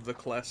for one of the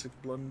classic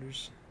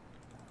blunders.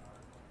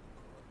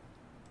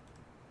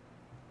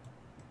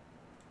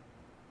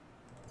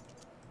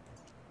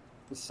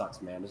 this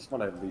sucks, man. I just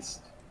want to at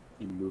least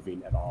be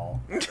moving at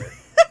all.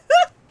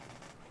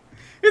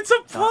 It's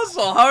a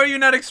puzzle. How are you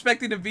not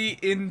expecting to be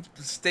in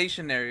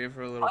stationary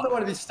for a little I bit? don't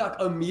want to be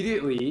stuck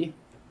immediately,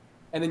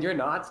 and then you're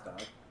not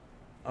stuck.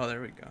 Oh,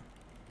 there we go.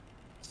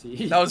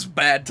 See? That was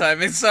bad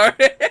timing. Sorry.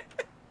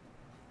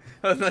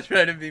 I was not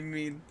trying to be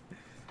mean.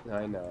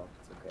 I know.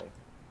 It's okay.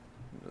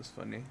 It was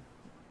funny.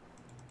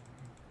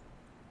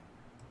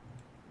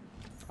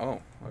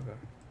 Oh, okay.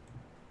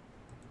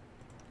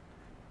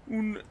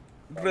 Un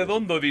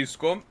redondo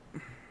disco.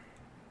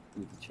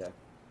 Need to check.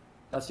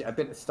 Actually, I've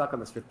been stuck on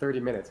this for 30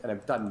 minutes and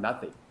I've done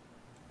nothing.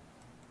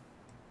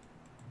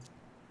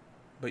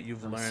 But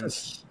you've I'm learned.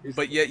 so useless.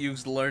 But yet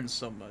you've learned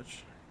so much.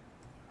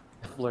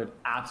 I've learned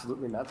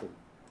absolutely nothing.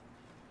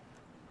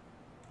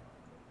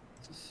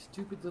 It's a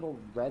stupid little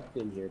red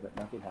thing here, but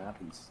nothing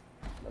happens.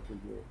 Nothing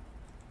here.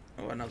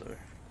 Oh, another.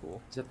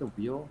 Cool. Is that the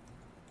wheel?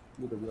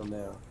 I need the wheel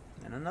now.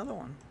 And another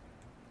one.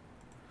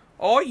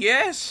 Oh,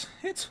 yes!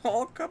 It's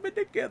all coming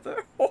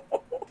together.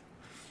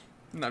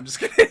 No, I'm just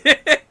kidding.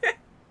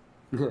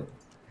 Okay.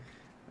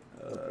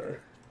 Do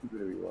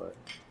whatever you want.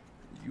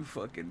 You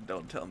fucking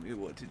don't tell me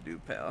what to do,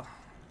 pal.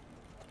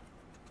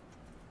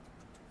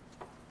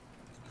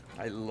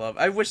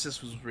 I wish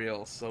this was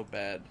real so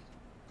bad.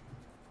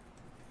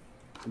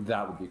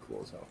 That would be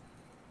cool as hell.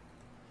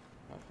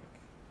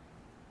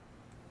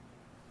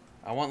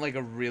 I want like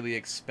a really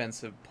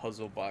expensive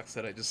puzzle box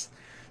that I just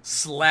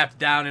slap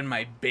down in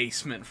my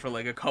basement for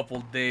like a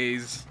couple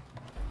days.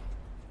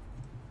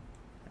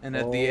 And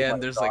at the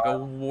end, there's like a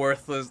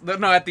worthless.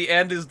 No, at the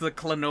end is the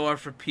Klonoa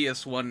for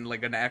PS1,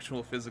 like an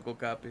actual physical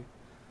copy.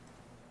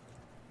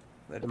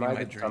 That'd be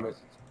my dream.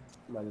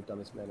 Am I the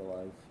dumbest man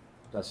alive?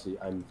 Dusty,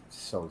 I'm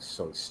so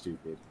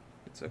stupid.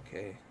 It's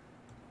okay.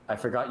 I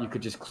forgot you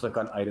could just click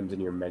on items in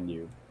your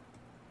menu.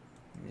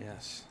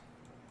 Yes.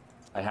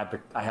 I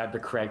had to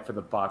crank for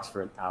the box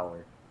for an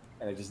hour,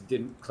 and I just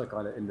didn't click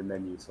on it in the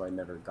menu, so I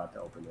never got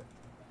to open it.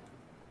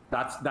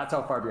 That's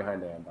how far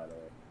behind I am, by the way.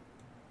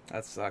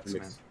 That sucks,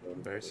 man.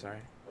 I'm very sorry.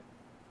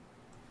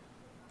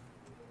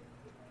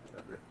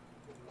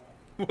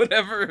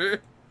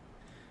 Whatever.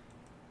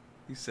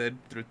 He said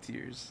through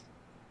tears.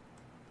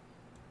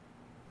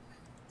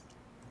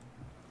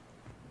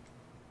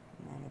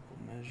 Canonical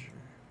measure.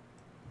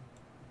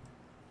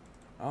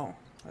 Oh,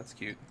 that's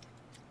cute.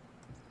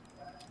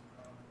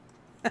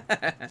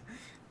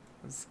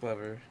 That's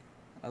clever.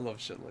 I love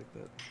shit like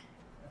that.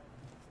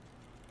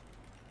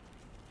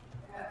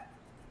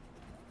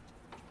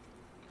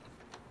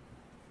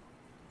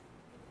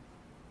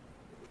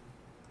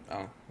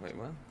 Oh, wait,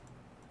 what?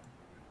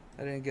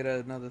 I didn't get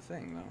another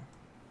thing, though.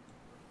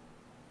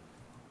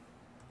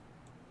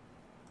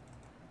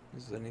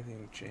 Has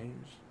anything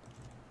changed?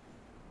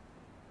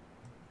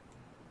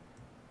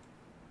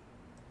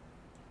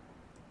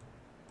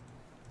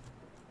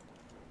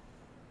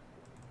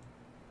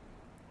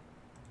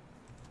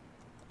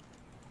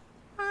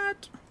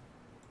 What?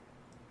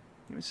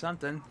 Give me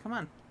something. Come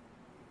on.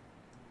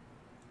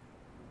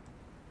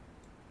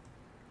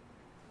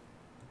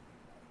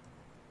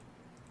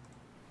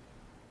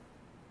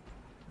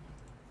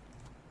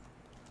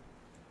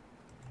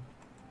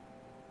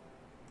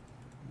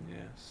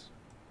 Yes.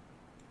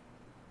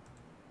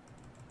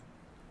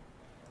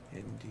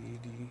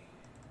 Indeedy.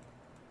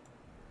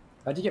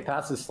 How'd you get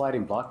past this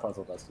sliding block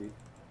puzzle, Dusty?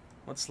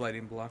 What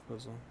sliding block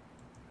puzzle?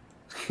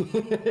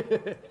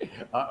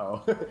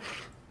 Uh-oh.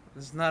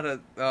 It's not a...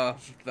 Oh,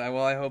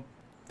 well, I hope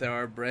there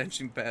are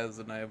branching paths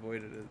and I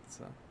avoided it,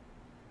 so...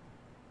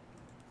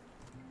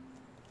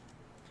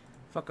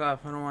 Fuck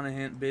off, I don't want a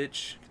hint,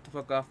 bitch. Get the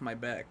fuck off my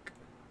back.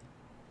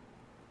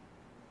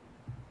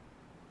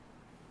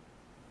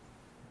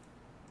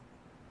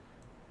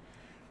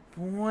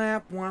 You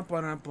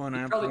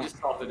probably just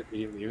solved it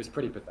immediately. It was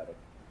pretty pathetic.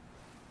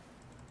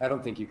 I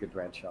don't think you could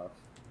branch off.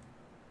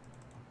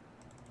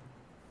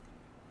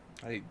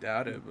 I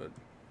doubt it, but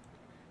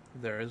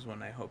if there is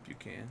one, I hope you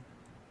can.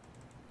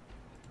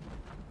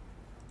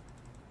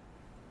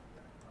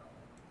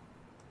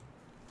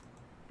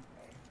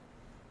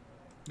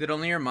 Did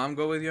only your mom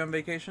go with you on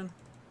vacation?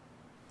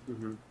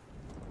 Mm-hmm.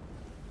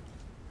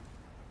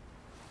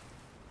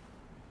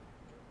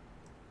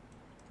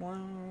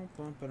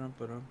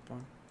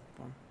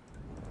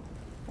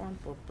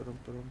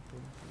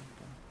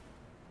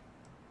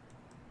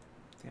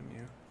 Damn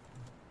you.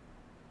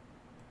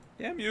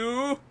 Damn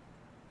you!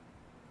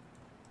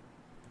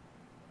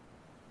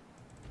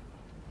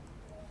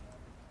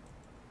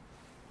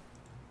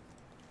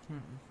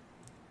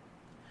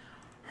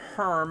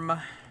 Herm.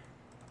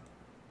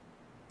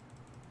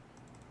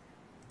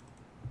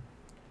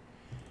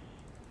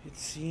 It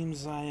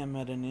seems I am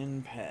at an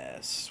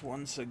impasse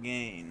once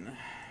again.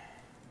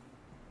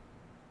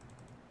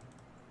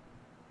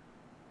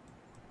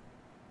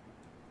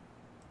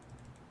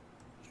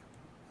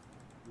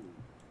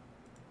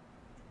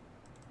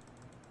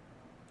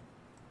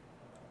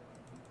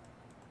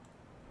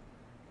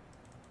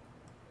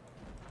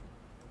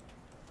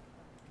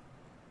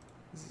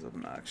 This is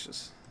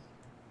obnoxious.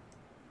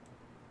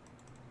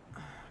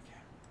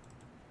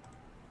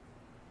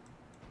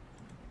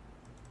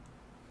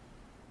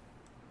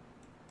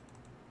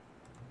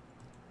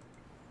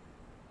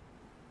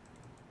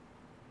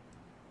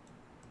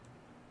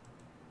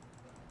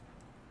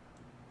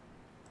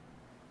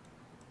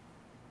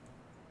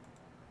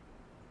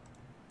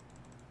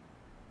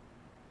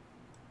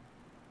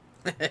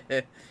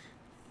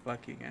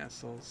 Fucking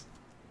assholes.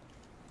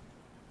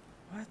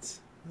 What?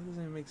 That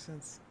doesn't even make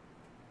sense.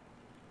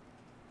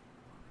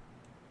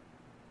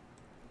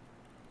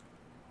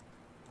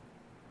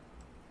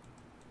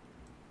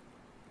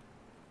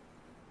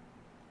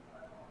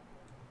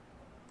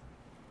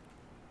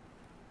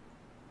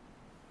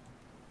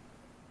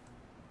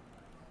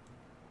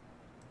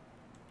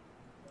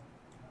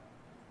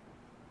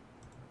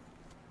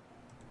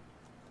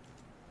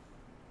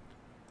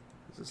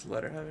 Does this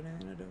letter have anything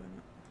to do with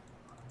it?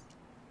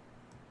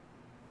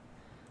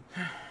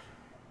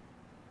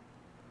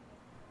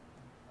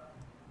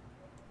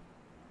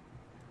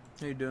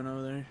 How you doing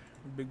over there,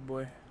 big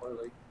boy?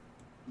 What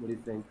do you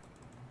think?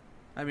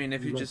 I mean,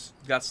 if you just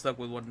got stuck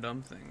with one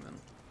dumb thing,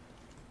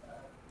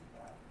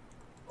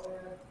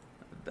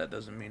 then that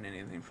doesn't mean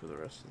anything for the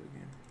rest of the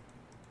game.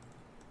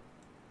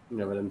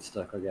 Yeah, but I'm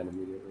stuck again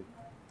immediately.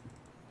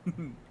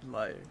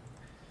 Liar.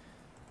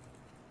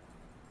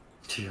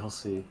 You'll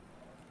see.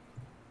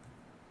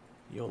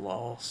 You'll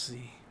all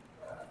see.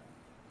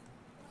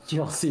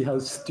 You'll see how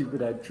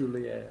stupid I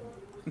truly am.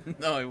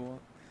 No, I won't.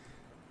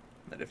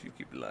 Not if you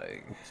keep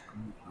lying.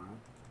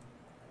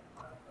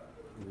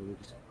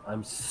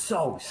 I'm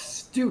so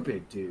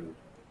stupid, dude.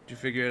 Did you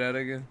figure it out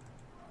again?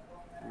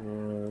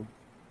 Yeah.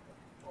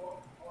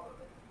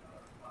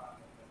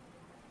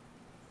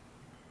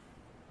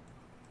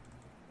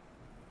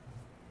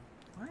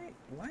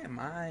 Why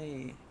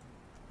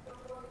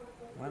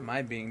am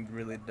I being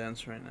really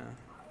dense right now?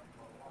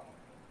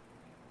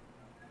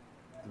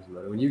 Doesn't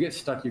matter. When you get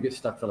stuck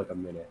for like a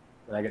minute.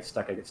 When I get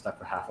stuck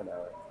for half an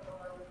hour.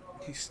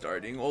 He's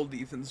starting. Old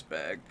Ethan's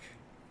back.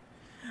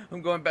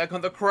 I'm going back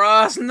on the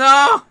cross.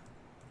 No!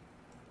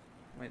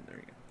 Wait, there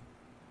we go.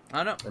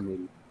 I know. I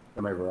mean,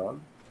 am I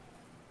wrong?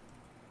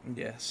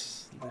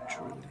 Yes,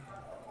 literally.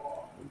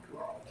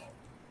 Incorrect.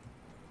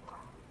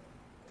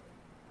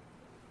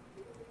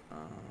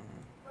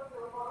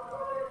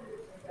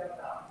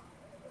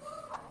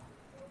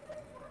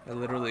 I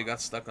literally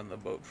got stuck on the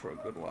boat for a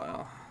good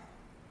while.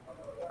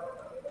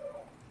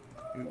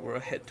 You were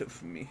ahead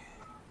of me.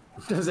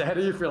 It was ahead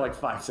of you for like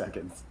 5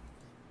 seconds.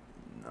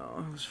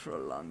 No, it was for a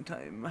long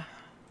time.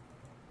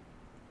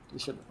 You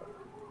should.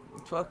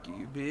 Fuck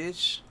you,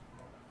 bitch.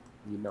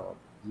 You know.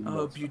 You I know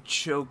hope you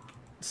choke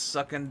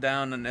sucking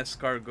down an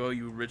escargot,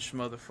 you rich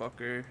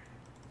motherfucker.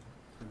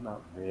 I'm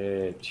not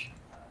rich.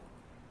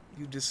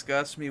 You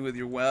disgust me with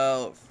your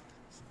wealth.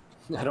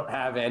 I don't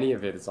have any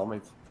of it. It's all my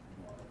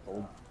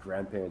old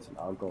grandparents and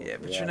uncles. Yeah,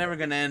 but you're never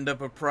gonna end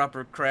up a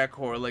proper crack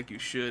whore like you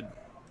should.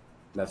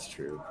 That's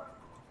true.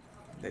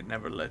 They'd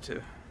never let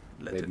it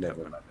They'd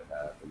never happen. let it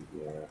happen.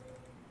 Yeah.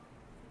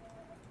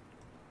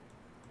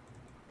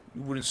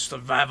 You wouldn't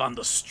survive on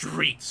the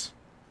streets.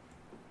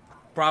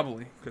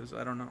 Probably, because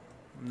I don't know.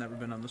 I've never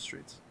been on the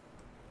streets.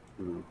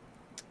 Mm.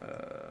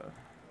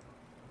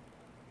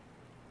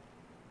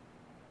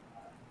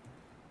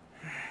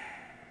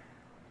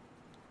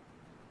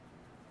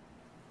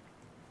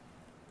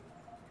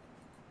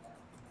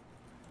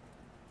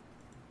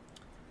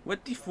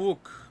 What the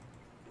fuck?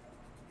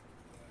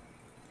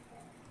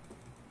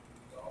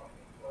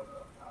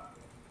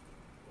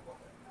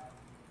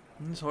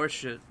 This is horse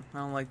shit. I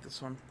don't like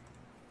this one.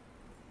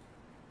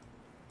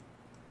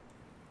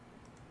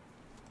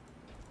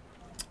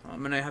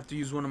 I'm gonna have to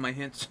use one of my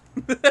hints.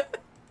 It's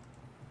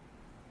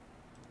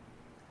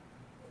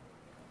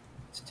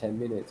 10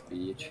 minutes,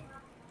 bitch.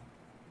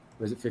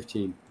 Or is it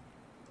 15?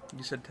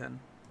 You said 10.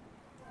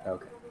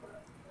 Okay.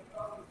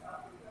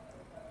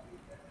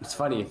 It's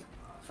funny if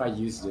I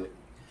used it.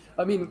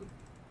 I mean,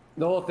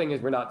 the whole thing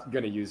is we're not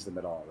gonna use them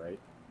at all, right?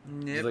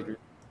 Yep. Like,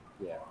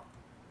 yeah.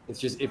 It's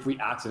just if we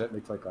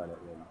accidentally click on it,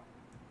 then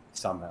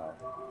somehow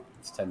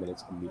it's 10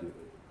 minutes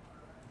immediately.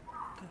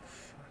 What the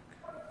fuck?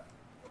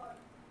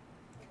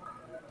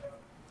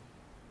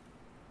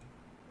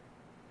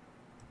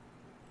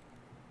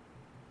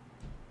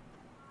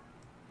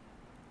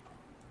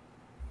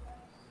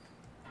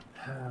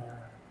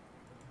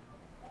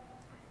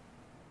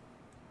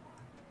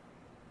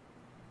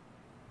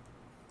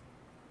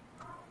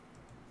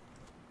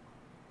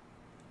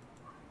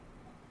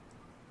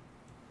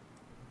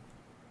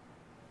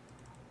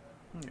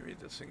 Let me read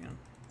this again.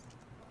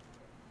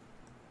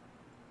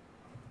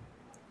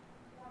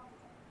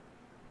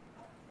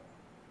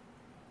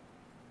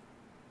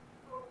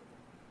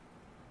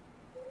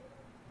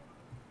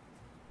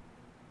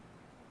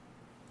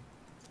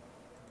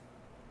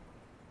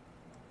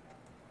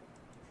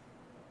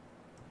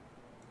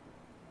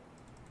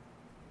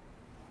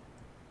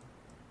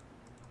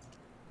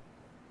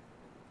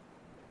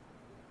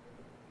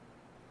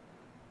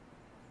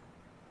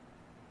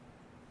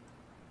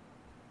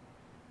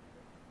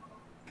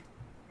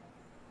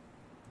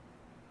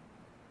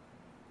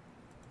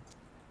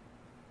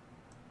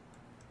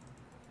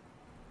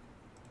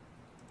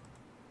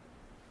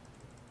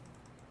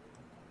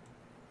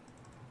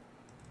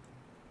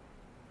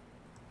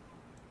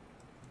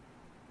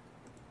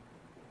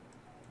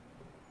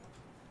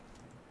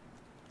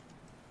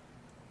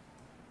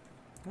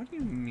 What do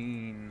you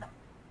mean?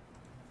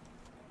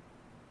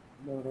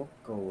 No, don't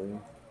go away.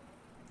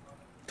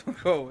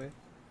 Don't go away.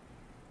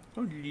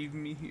 Don't leave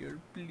me here,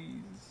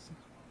 please.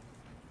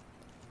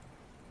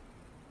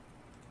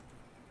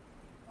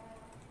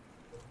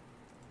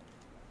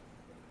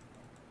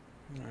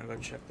 I'm gonna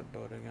go check the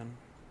boat again.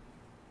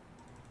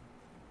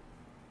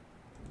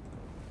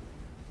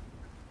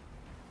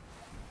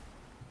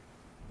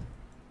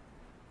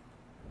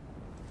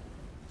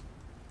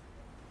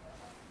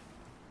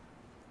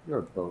 You're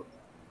a boat.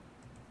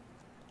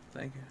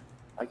 Thank you.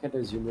 I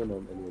can't zoom in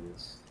on any of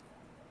this.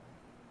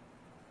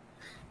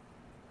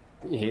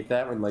 You hate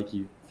that when like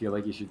you feel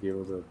like you should be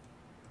able to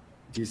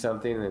do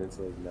something and then it's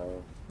like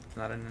no. It's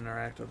not an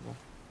interactable.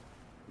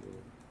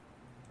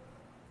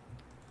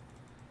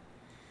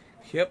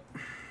 Yeah. Yep.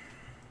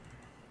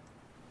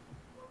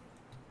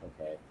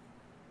 Okay.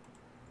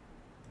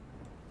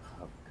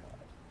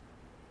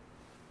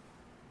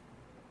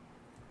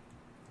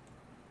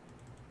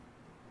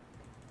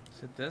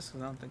 Is it this?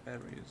 'Cause I don't think I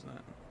ever used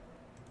that.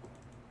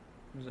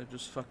 Or is that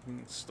just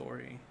fucking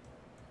story?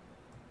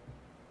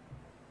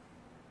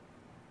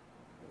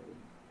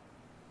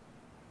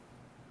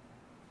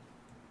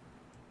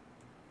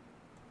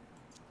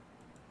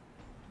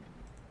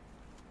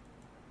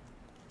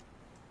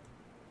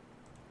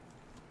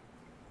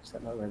 Is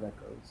that not where that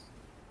goes?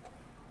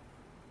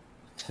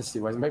 See,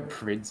 why is my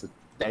brain so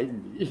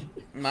tiny?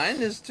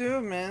 Mine is too,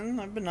 man.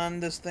 I've been on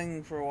this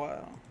thing for a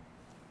while.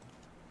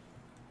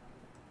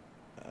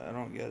 I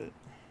don't get it.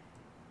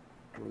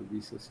 It would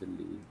be so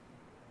silly.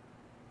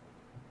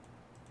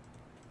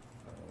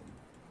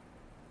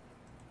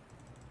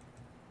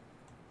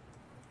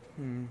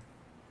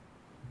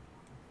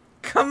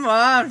 Come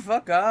on,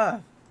 fuck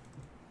off.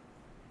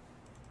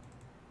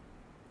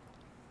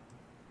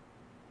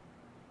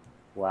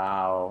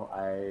 Wow,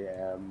 I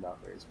am not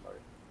very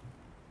smart.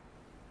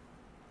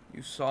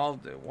 You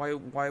solved it.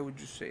 Why would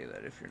you say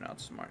that if you're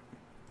not smart?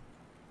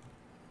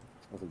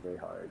 It wasn't very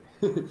hard.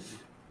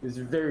 It was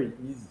very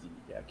easy,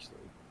 actually.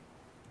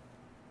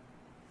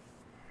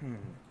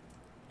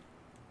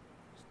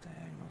 It's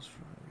diagonals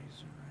for a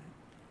reason, right?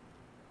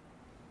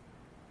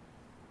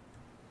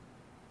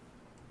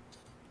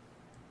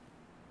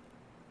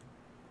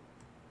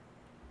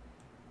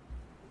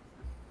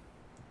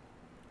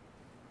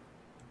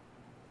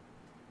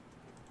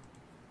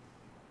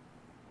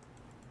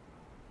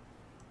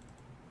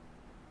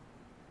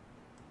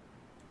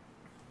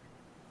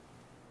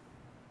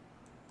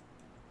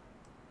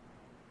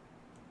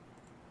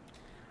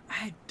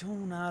 I do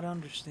not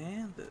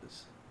understand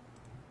this.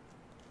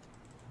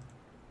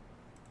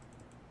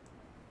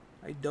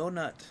 I do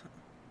not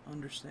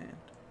understand.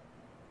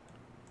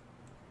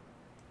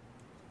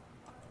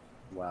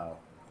 Wow.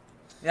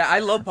 Yeah, I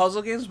love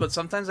puzzle games, but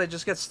sometimes I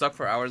just get stuck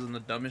for hours on the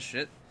dumbest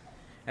shit.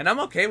 And I'm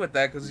okay with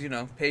that because, you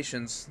know,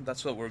 patience,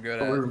 that's what we're good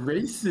But at. we're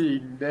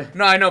racing.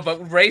 No, I know,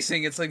 but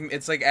racing, it's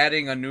like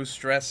adding a new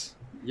stress.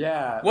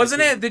 Yeah.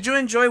 Wasn't like it? Did you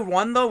enjoy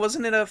one though?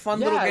 Wasn't it a fun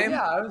little game?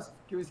 Yeah,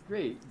 it was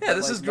great. Yeah, But,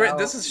 this like, is great. now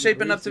This is with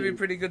shaping up to be racing,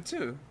 pretty good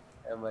too.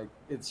 and like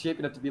it's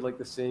shaping up to be like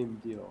the same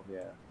deal. Yeah.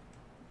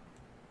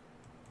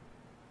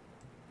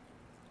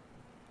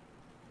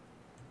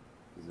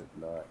 Is it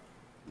not?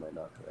 Am I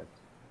not correct?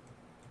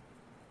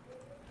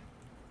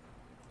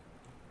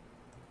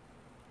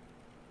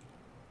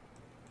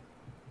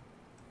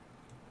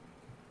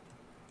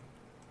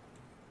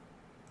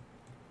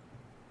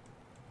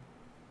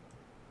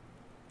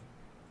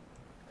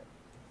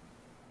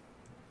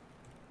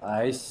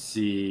 I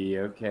see.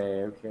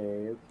 Okay.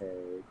 Clever.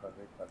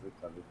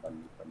 Funny.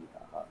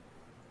 Haha.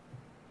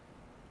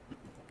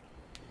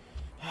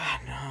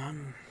 No,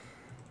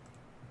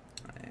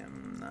 I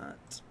am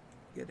not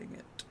getting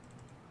it.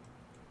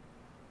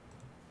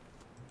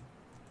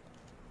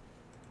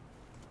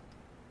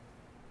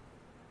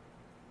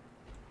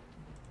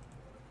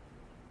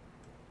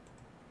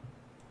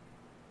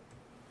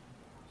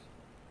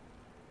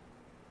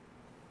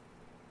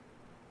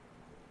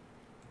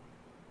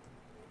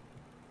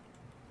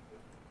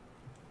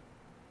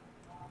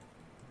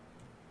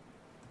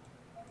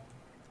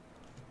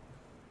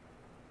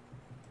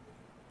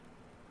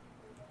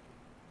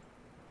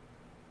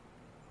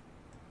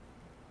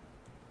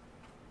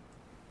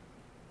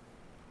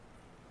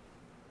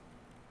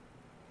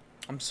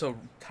 I'm so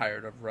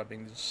tired of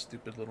rubbing these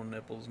stupid little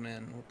nipples,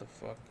 man. What the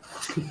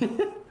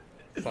fuck?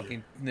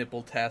 Fucking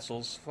nipple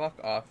tassels.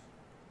 Fuck off.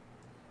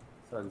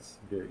 Sounds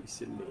very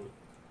silly.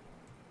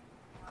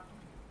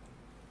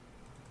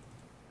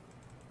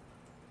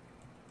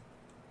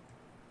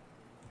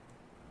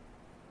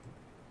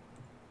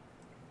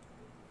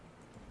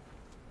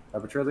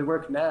 Arbitrarily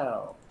work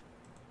now.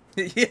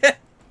 Yeah.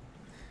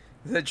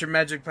 Is that your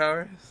magic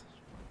powers?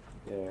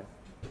 Yeah.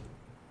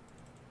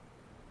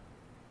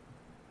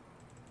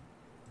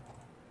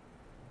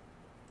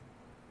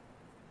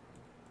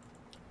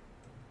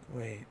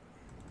 Wait.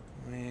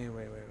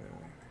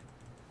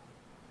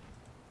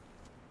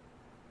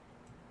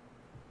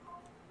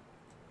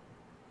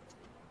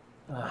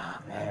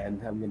 Ah,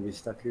 man, I'm gonna be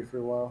stuck here for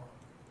a while.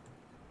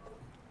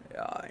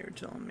 Yeah, you're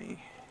telling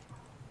me.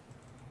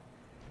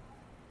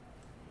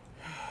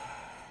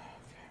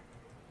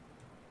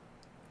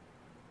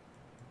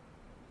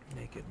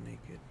 Okay.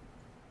 Naked.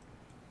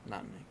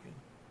 Not naked.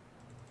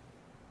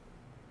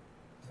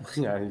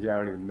 Yeah, I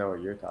don't even know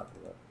what you're talking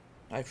about.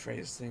 I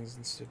phrase things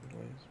in stupid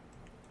ways.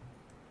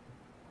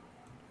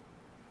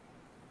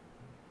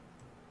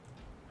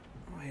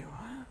 Wait,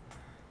 what?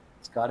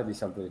 It's got to be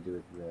something to do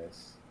with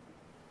this.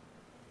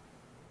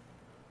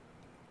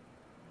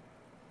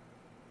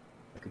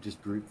 I could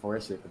just brute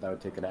force it, but that would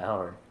take an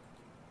hour.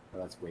 Oh,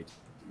 that's way too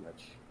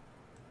much.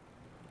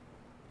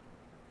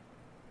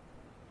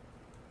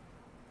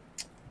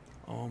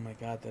 Oh my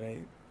god,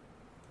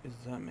 does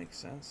that make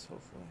sense?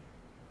 Hopefully.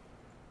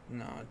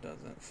 No, it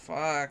doesn't.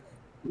 Fuck.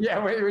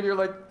 Yeah, when you're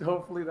like,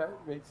 hopefully that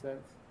makes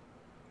sense.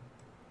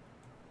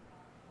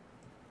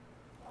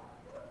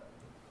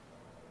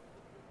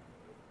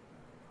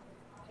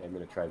 Okay, I'm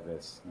gonna try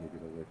this. Maybe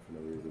it'll work for no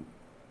reason.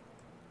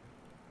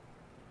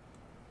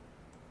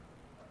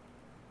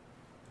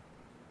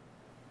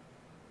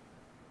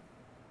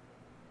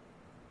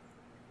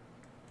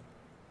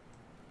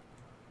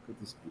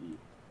 this be?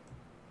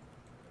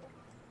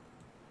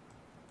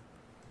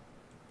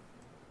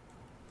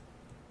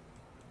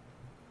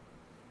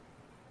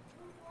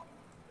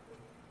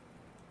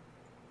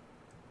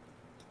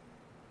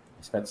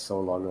 I spent so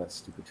long on that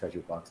stupid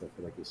treasure box. I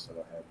feel like you're so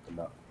ahead, but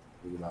not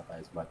maybe not by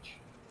as much.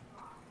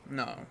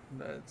 No,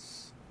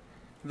 that's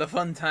the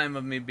fun time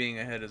of me being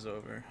ahead is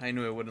over. I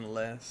knew it wouldn't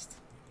last.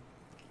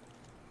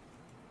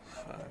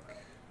 Fuck.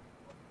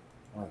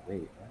 Oh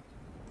wait, what?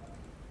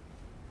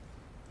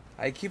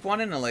 I keep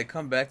wanting to like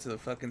come back to the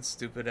fucking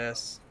stupid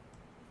ass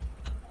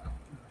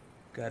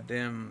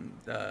goddamn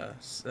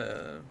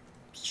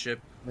ship.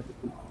 Look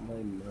at my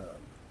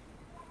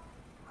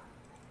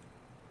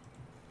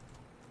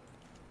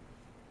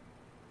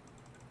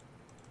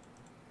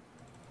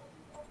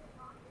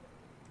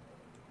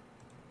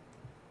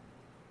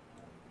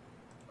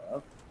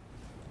up.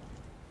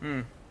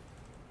 Hmm.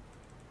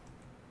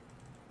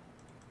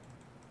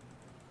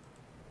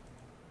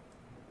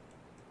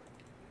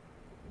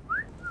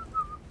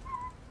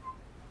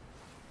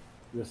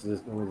 This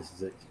is no, this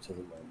is it. It doesn't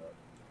line up.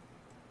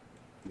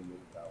 Let me move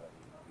that one.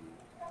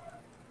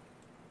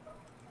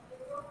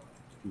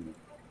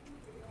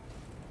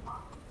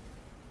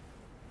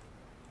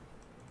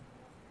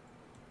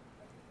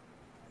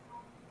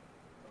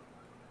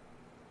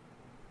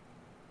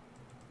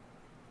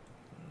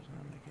 That does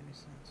not make any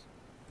sense.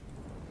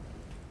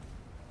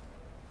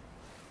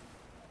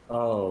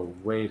 Oh,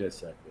 wait a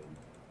second.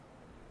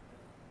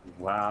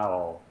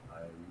 Wow.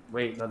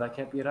 Wait, no, that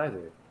can't be it either.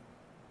 It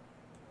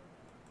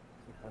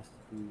has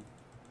to be.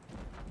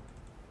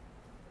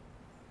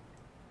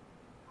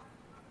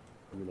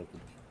 I mean, I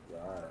could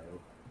try.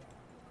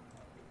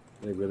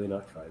 Did I really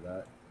not try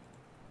that?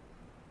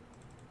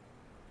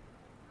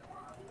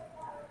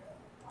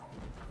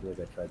 I feel like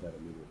I tried that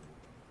immediately.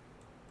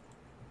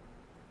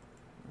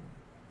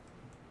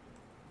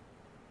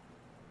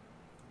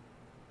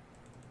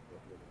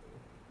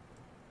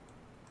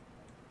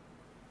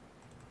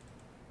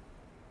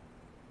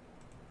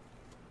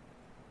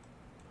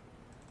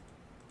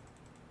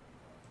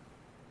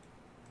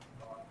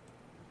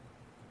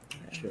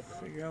 Shit.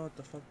 Figure out what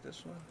the fuck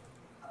this was.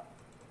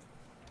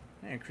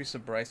 Hey, increase the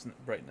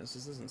brightness.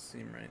 This doesn't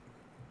seem right.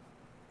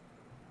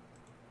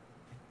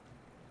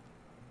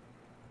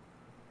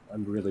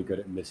 I'm really good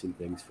at missing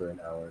things for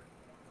an hour.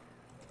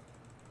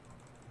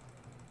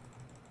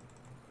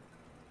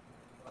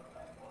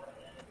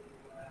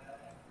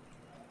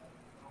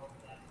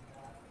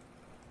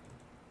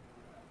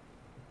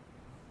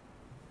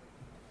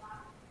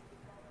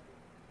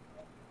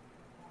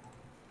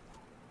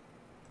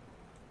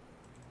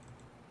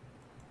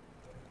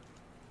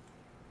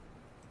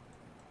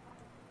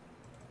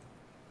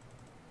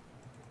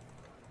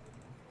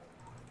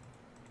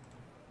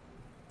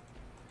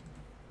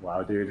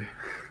 Wow, dude.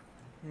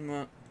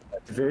 What?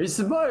 That's very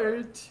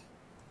smart.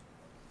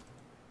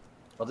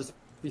 I'll just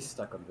be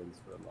stuck on things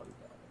for a long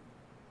time.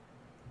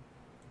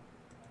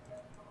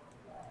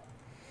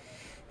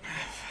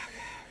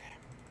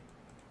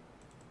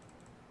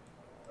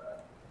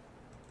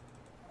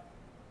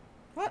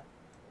 What?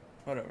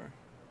 Whatever.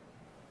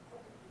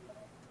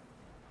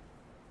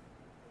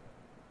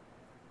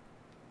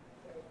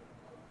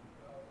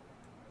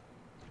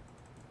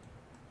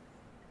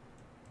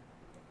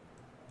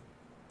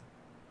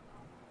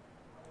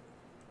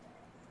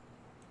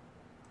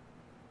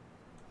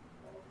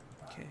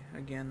 Okay,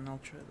 again, I'll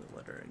try the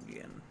letter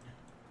again.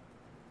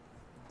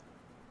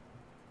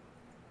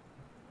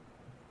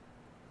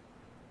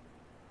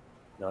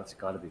 No, it's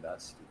got to be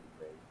that stupid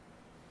thing.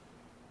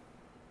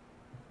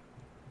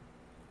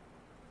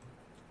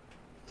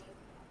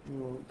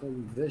 Well,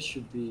 then this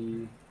should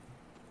be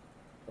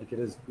like it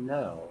is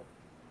now.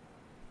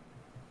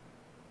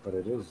 But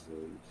it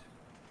isn't.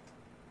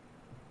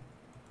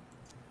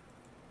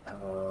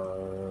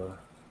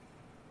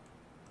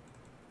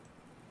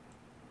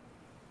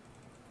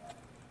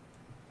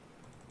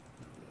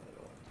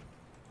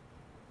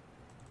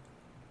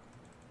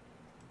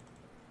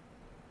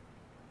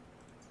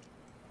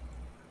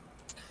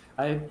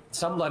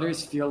 Some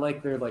letters feel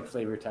like they're like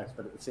flavor text,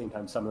 but at the same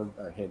time, some of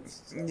them are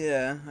hints. So.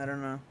 Yeah, I don't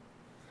know.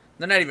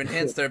 They're not even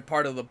hints. They're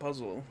part of the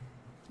puzzle.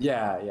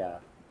 Yeah, yeah.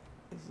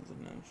 This is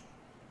enough.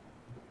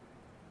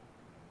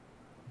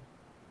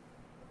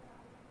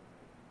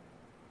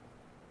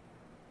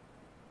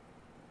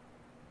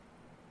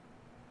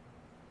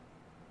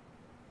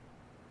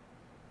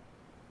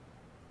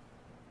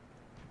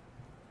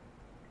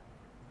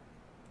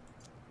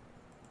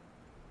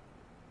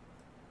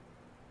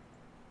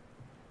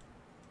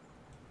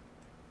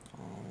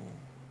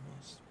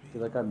 I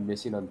feel like I'm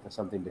missing on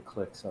something to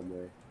click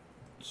somewhere.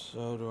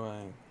 So do I.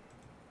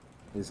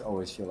 I just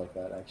always feel like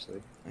that,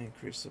 actually. I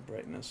increased the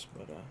brightness,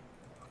 but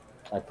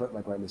I put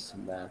my brightness to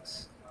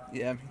max.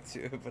 yeah, me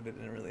too. But it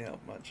didn't really help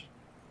much.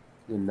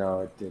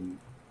 No, it didn't.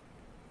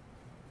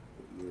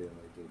 It really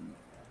didn't.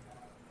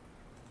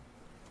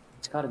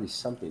 It's got to be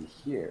something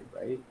here,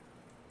 right?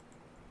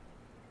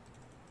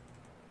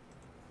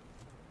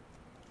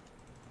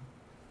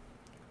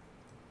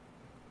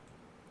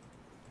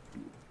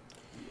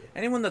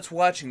 Anyone that's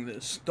watching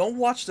this, don't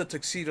watch The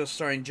Tuxedo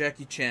starring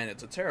Jackie Chan.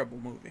 It's a terrible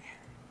movie.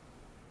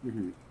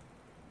 Mm-hmm.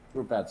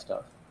 Or bad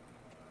stuff.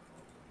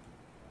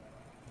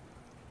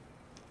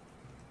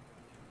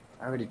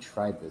 I already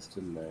tried this,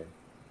 didn't I?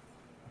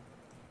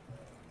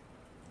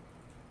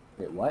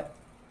 Wait, what?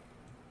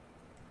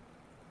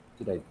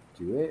 Did I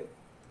do it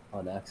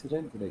on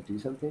accident? Did I do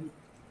something?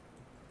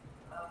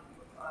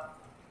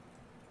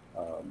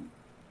 Um,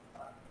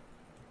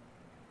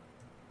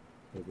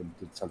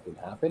 did something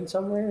happen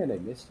somewhere and I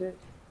missed it?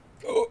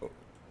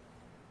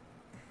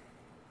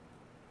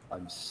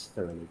 I'm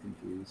thoroughly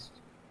confused.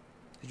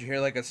 Did you hear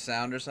like a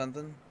sound or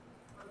something?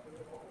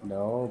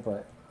 No,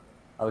 but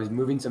I was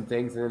moving some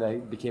things and then I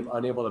became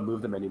unable to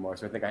move them anymore.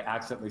 So I think I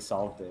accidentally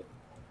solved it,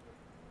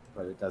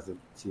 but it doesn't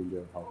seem to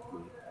have helped me.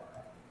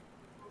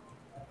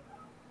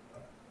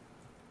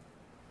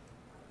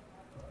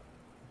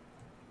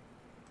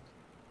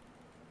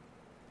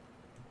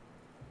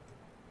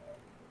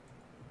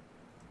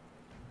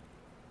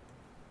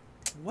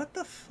 What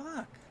the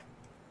fuck?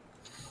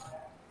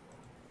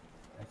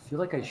 I feel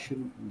like I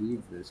shouldn't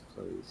leave this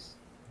place.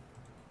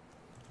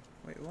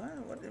 Wait, what?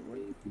 What?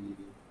 Maybe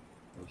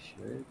I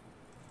should.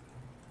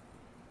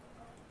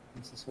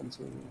 What's this one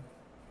saying?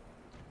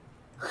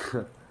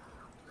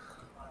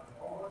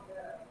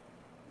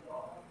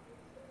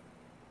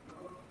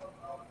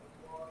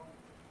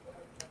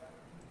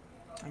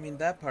 I mean,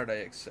 that part I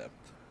accept,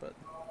 but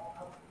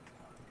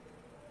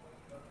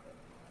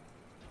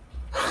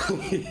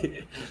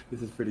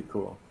This is pretty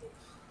cool.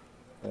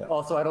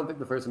 Also, I don't think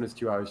the first one is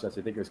 2 hours just.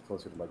 I think it was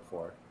closer to like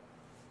 4.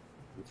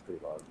 It's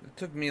pretty long. it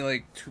took me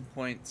like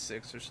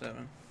 2.6 or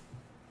 7.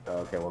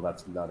 Okay, well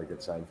that's not a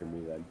good sign for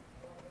me then.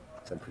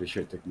 'Cause I'm pretty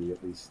sure it took me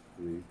at least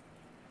 3.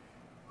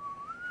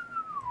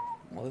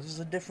 Well, this is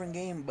a different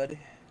game, buddy.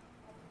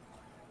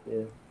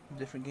 Yeah.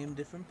 Different game,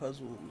 different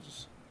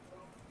puzzles.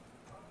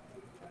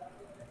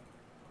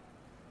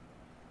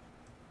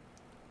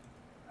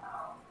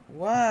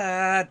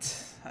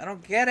 What? I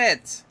don't get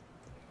it.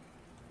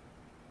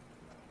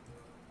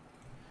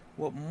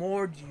 What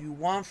more do you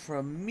want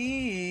from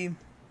me? You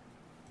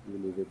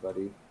neither,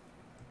 buddy.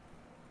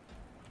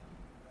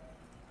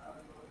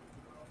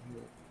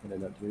 Can I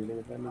not do anything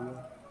with that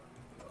anymore?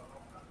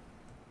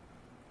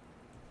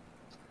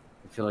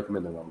 I feel like I'm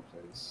in the wrong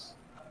place.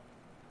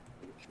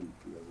 It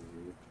shouldn't be over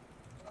here.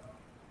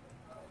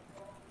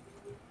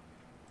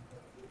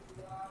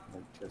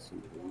 Like, just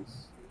in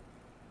case.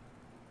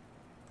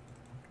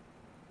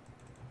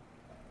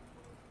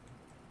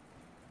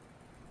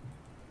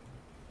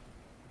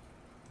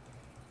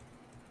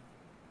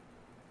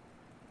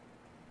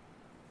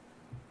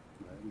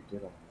 I already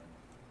did all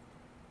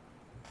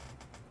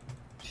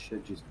that.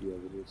 Should just be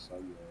over here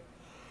somewhere.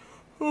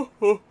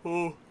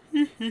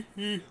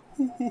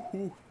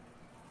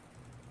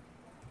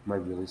 Am I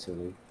really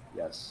silly?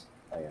 Yes,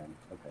 I am.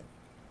 Okay.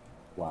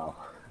 Wow.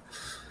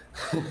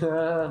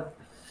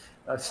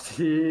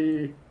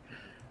 Rusty.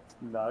 It's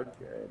not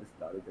good. It's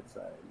not a good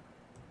sign.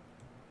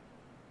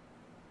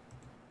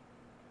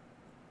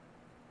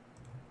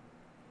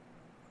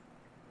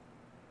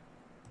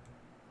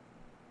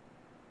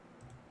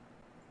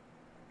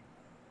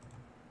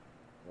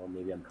 Well,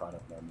 maybe I'm caught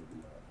up now,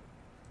 maybe not.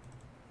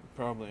 You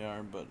probably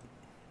are, but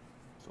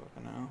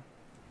fucking hell.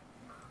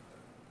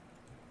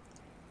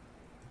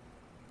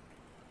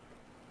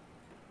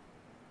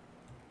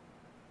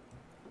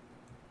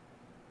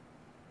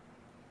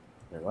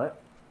 Wait,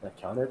 what? That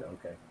counted?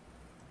 Okay.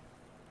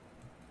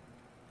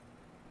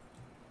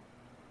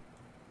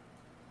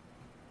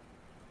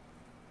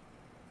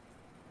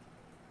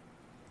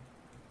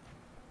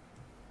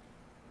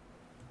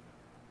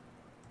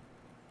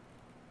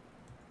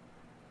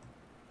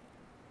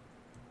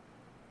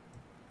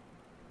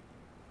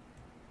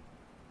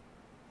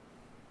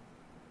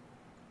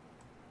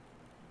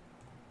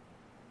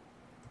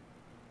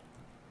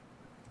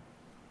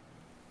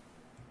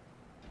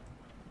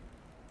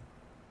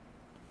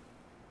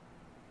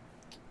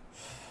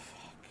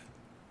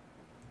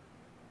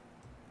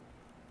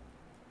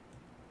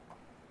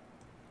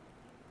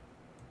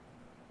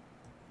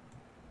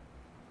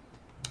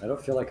 I don't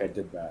feel like I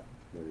did that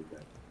very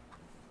good.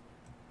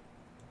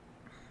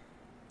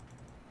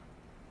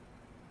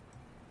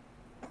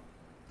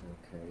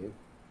 Okay.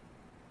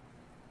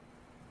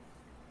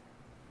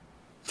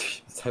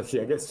 So, see,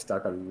 I get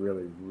stuck on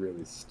really,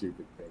 really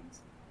stupid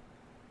things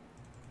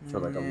for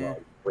like a long,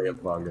 way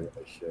longer than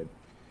I should.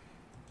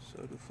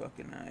 So do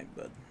fucking I,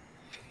 bud.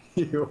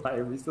 Why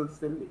are we so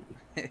silly?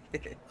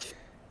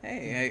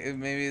 Hey,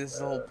 maybe this is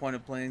the whole point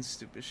of playing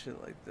stupid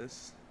shit like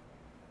this.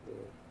 Yeah.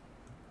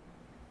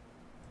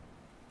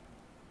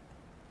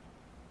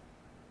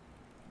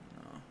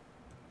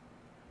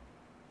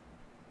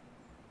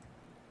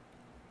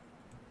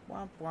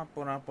 Womp womp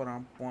womp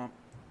womp womp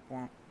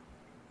womp.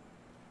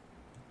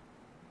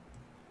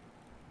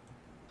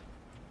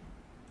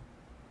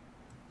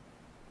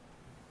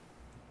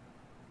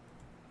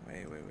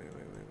 Wait.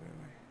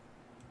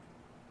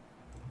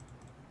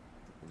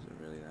 Is it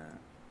really that?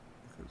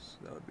 Because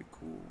that would be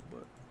cool,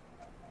 but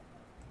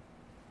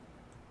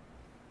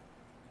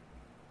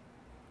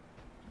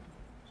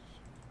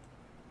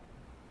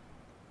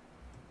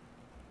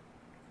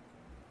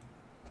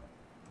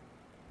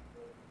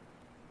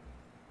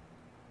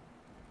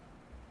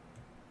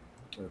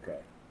Okay.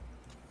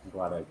 I'm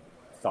glad I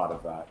thought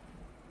of that.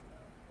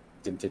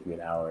 It didn't take me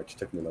an hour. It just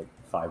took me like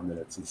 5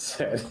 minutes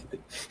instead.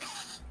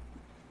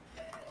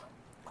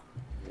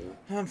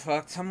 I'm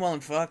fucked. I'm well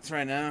and fucked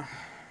right now.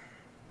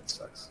 That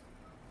sucks.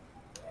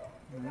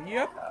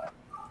 Yep.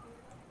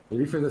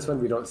 Maybe for this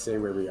one we don't say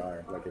where we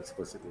are like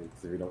explicitly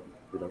because we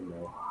don't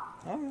know.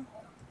 Oh,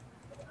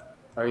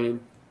 I mean,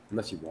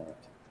 unless you want.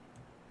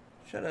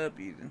 shut up,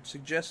 Ethan.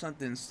 Suggest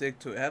something, stick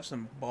to it. Have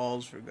some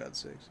balls, for God's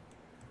sakes.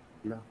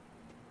 No.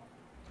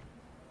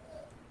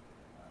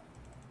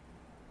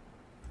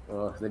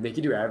 They make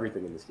you do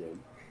everything in this game.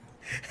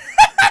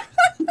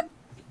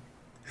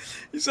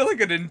 You sound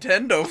like a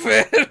Nintendo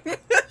fan.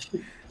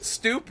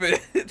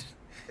 Stupid.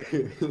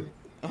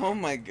 Oh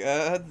my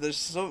God. There's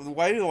so.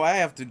 Why do I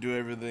have to do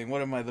everything?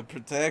 What am I, the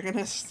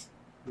protagonist?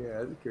 Yeah,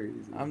 that's crazy.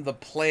 I'm the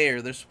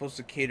player. They're supposed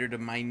to cater to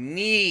my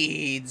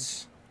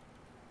needs.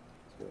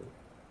 So,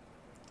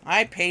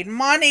 I paid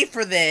money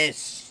for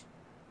this.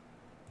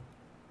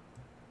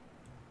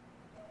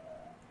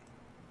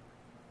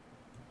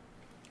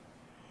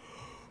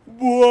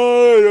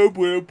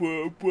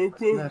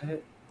 not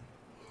it.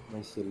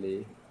 My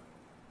silly.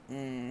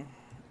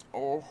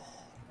 Oh.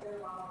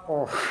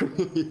 Oh.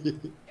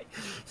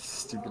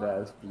 Stupid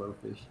ass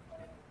blowfish.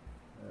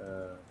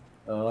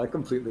 Oh, I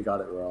completely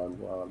got it wrong.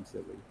 Wow, I'm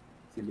silly.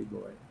 Silly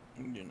boy.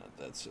 You're not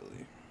that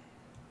silly.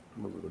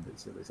 I'm a little bit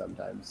silly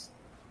sometimes.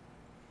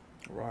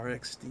 Raw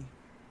XD.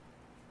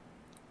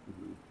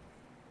 Mm-hmm.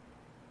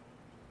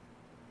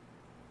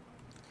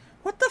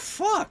 What the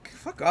fuck?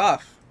 Fuck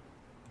off.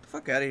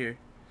 Fuck out of here.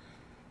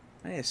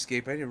 I need to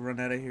escape. I need to run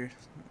out of here.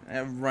 I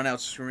have to run out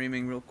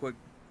screaming real quick.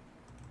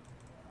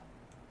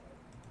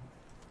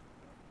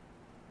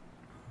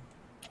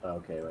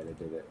 Okay, wait, I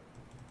did it.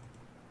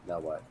 Now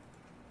what?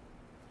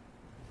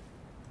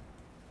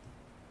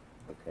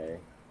 Okay.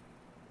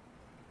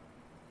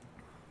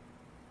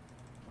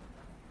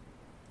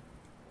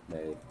 May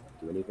I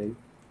do anything?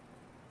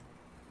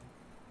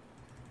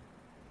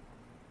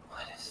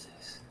 What is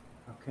this?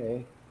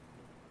 Okay.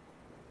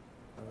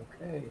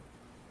 Okay.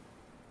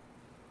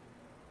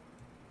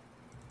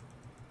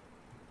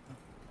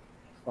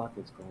 What the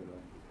fuck is going on?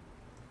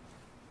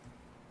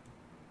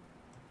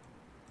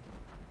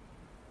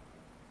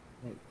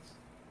 Thanks.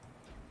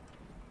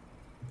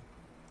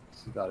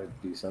 You gotta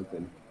do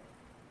something.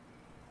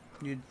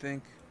 You'd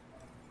think.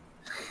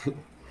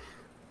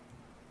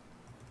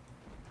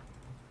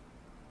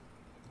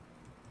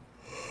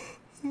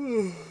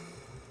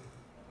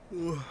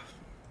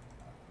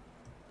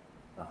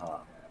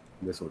 Aha.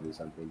 This will do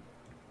something.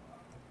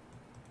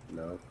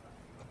 No.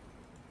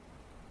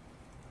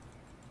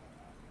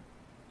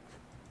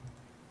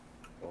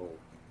 Oh.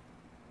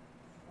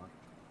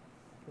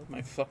 Put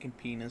my fucking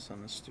penis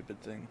on this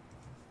stupid thing.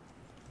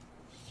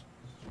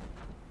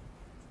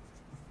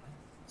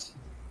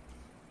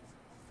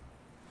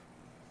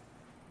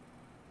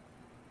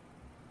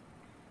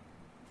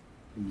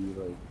 Can you,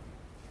 like,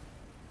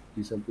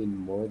 do something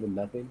more than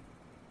nothing?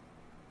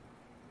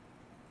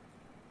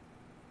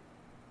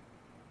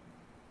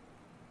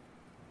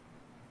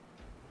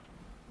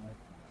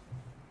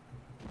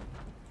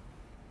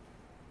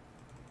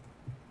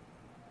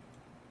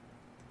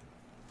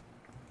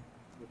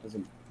 It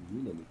doesn't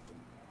mean anything.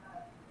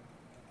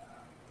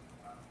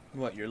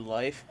 What, your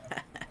life?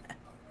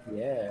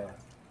 Yeah.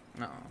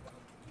 No.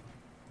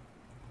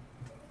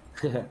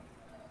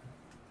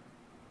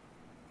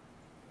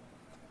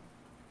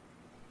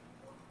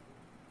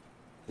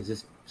 Is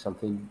this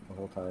something the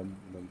whole time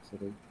when I'm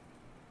sitting?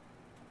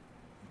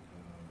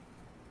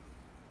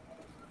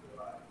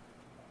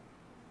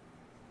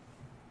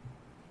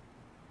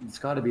 It's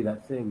got to be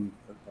that thing,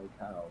 but like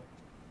how?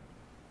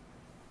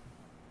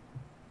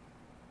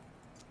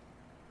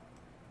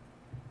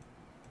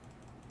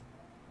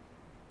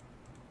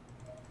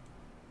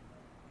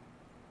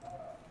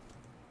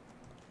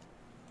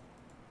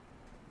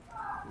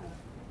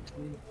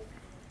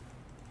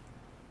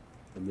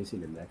 I'm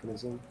missing a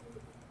mechanism.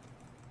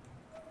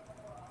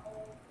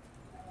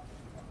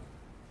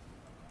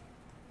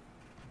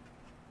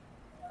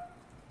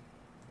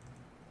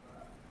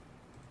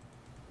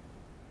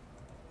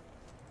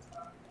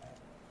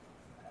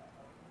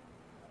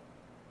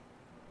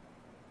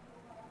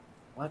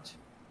 What?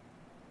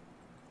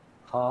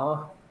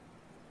 Huh?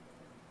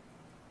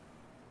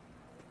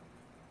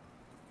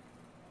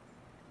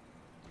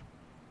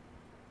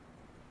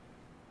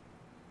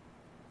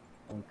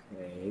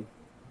 Okay.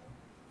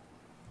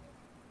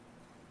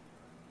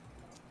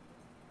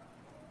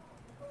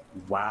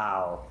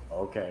 Wow.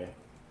 Okay.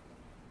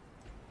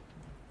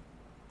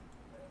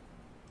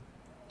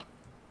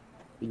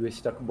 You a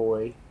stuck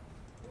boy?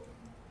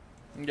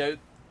 No.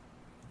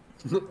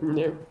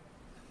 No.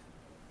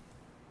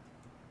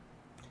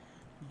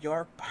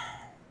 Yarp.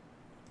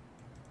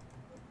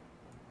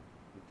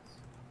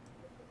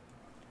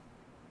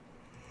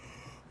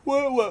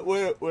 What?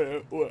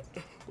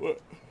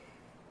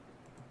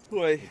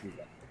 Wait.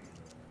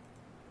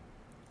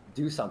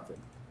 Do something.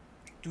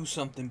 Do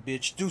something,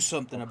 bitch. Do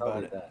something How about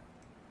is it. that?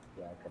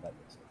 Yeah, okay, that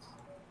makes sense.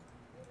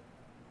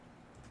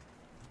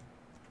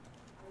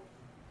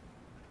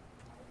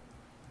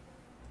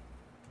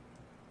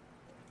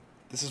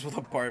 This is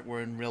the part where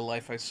in real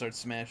life I start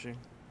smashing.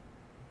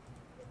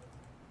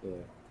 Yeah.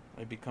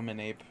 I become an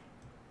ape.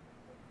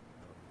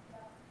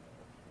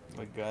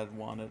 Like God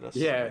wanted us.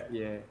 Yeah,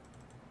 yeah.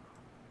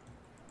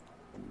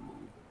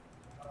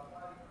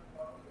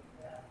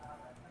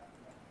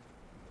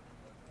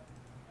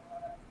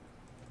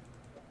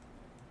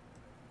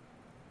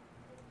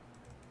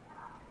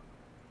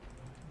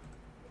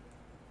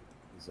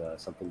 Is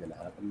something gonna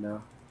happen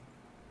now?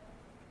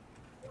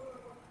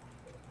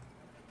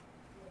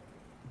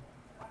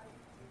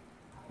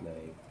 Can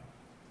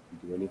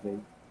I do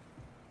anything?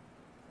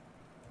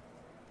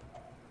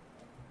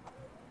 I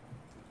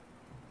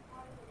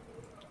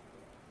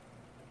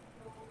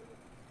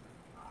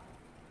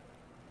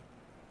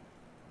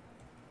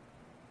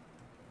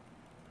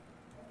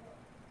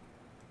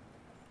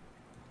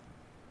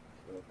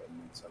feel like I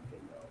need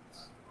something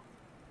else.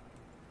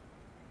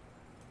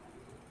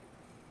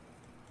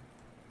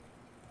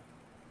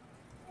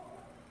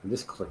 I'm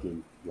just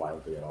clicking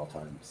wildly at all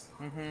times.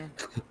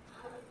 Mm-hmm.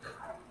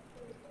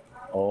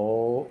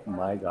 Oh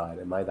my god,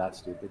 am I that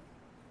stupid?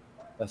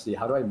 Let's see,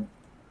 how do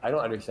I don't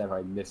understand how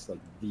I miss like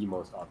the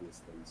most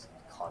obvious things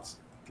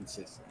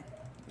consistently.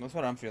 That's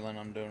what I'm feeling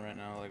I'm doing right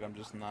now. Like I'm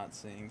just not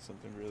seeing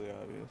something really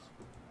obvious.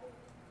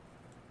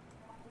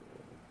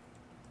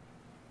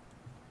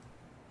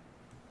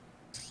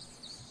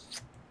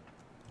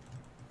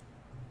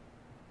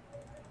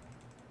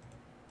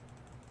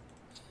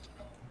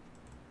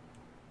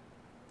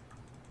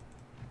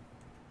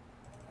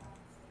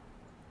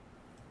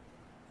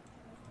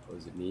 Oh,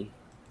 is it me?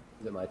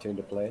 Is it my turn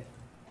to play?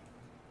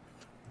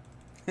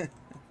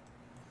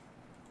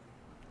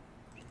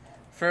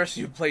 First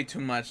you play too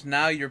much,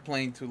 now you're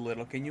playing too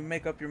little. Can you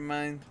make up your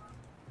mind?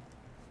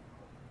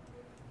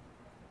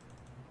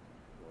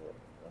 Oh,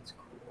 that's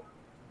cool.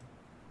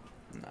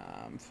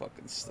 Nah, I'm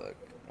fucking stuck.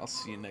 I'll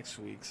see you next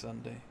week,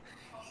 Sunday.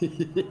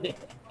 Shit.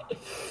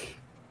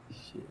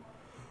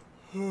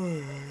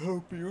 I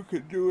hope you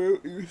can do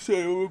it, you son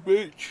of a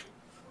bitch.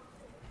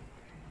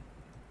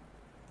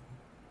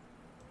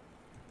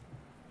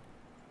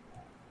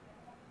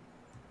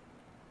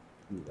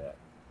 Do that.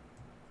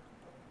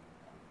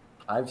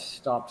 I've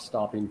stopped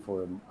stopping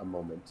for a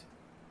moment.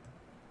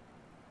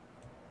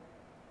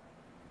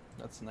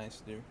 That's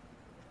nice, dude.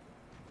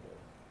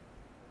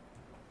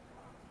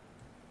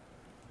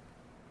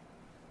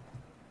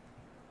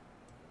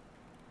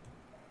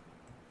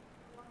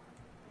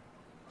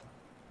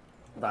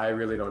 But I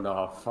really don't know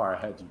how far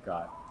ahead you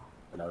got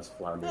when I was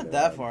floundering. Not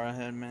that around. far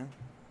ahead, man.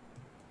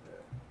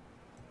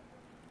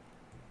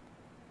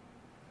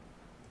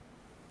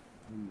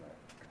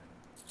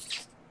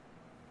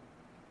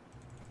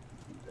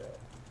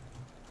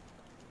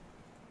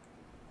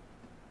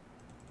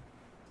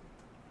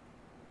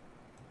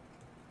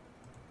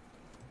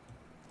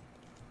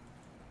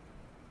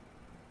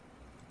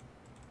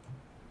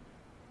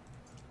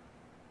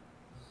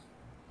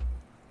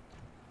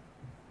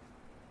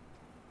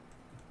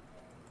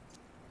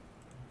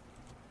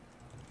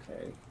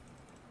 Okay.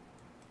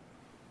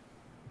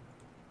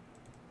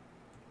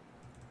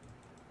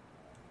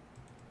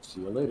 See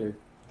you later.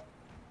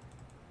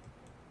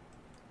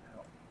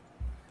 Ow.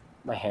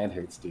 My hand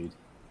hurts, dude.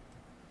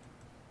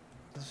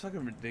 That's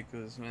fucking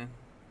ridiculous, man.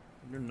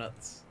 You're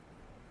nuts.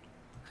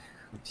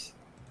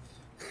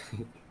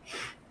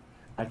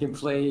 I can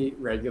play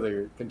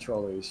regular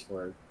controllers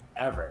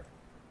forever.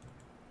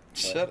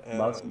 Shut up.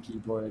 Mouse and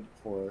keyboard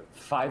for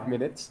 5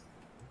 minutes.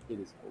 It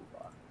is over.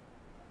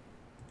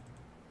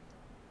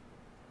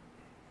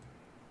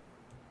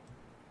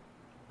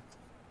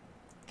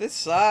 This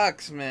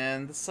sucks,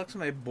 man. This sucks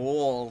my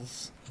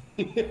balls.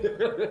 Oh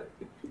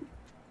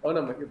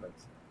no, my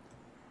earbuds.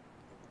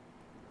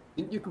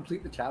 Didn't you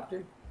complete the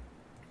chapter?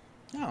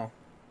 No.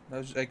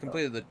 I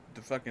completed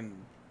the fucking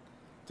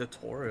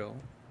tutorial.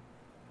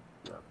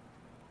 No.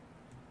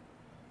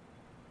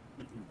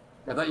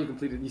 I thought you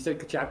completed. You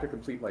said chapter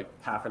complete like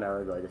half an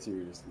hour ago. I guess you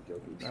were just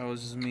joking. I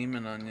was just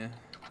memeing on you.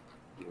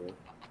 Yeah.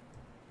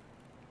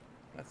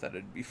 I thought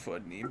it'd be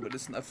funny, but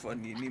it's not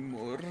funny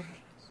anymore.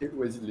 It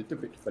was a little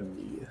bit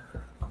funny.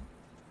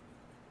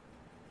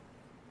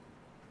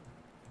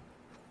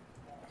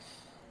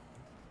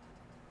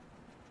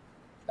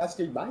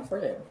 Dusty, my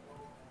friend.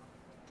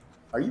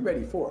 Are you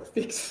ready for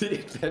Fix the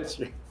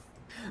Adventure?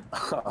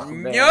 Oh,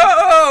 man.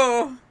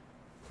 Yo!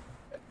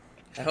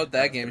 I hope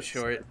that game's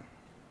short.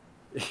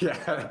 Yeah,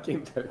 that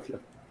game better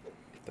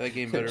That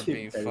game better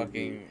be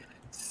fucking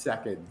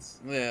seconds.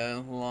 yeah,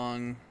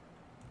 long.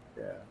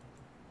 Yeah.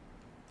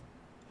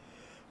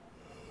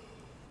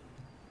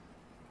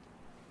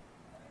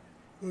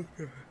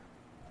 Okay.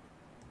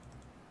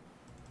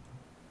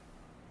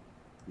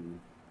 Hmm.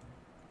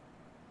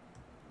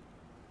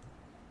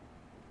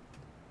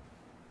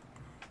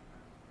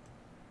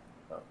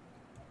 Oh.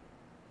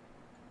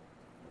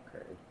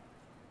 Okay.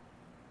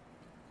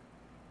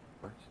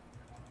 What?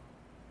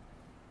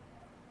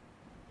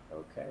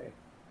 Okay.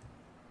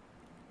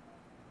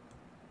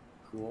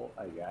 Cool,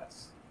 I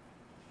guess.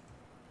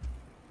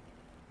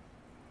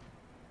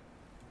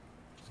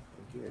 Just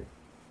go here.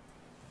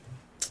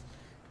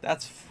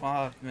 That's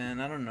fucked, man.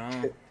 I don't know.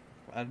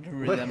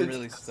 What I'm is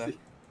really stuck.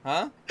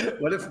 Huh?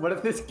 what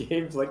if this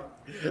game's like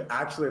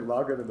actually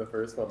longer than the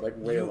first one, like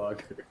way You.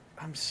 longer?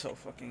 I'm so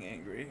fucking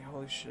angry.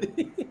 Holy shit.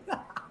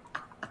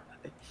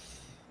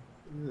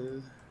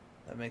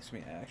 That makes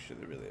me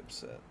actually really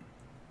upset.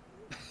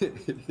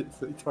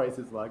 It's like twice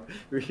as long.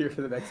 We're here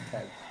for the next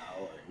 10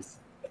 hours.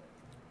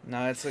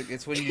 No, it's like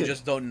it's when you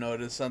just don't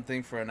notice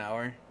something for an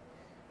hour.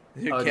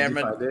 Your Oh, did you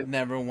camera find it?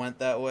 never went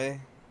that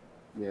way.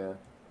 Yeah.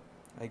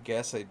 I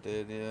guess I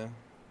did, yeah.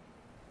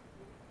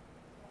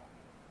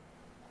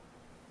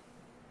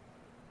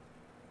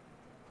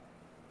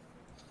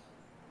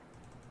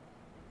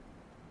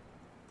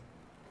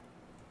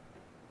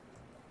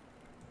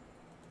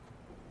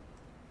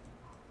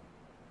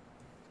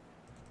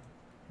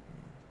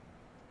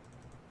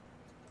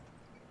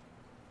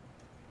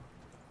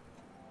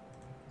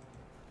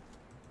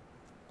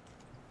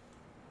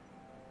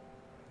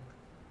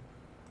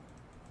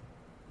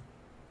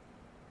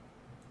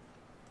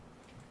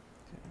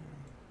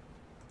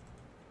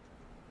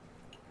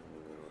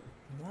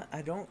 What?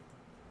 I don't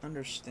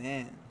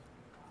understand.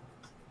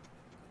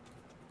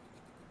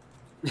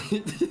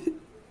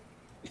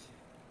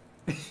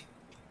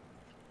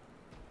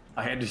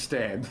 I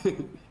understand.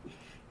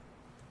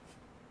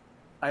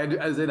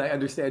 As in, I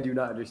understand you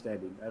not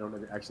understanding. I don't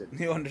actually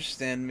You understand.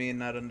 understand me and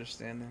not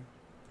understanding?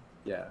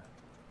 Yeah.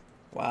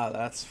 Wow,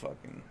 that's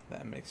fucking.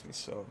 That makes me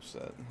so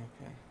upset.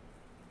 Okay.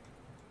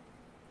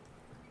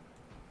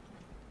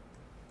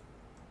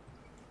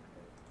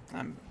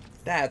 I'm.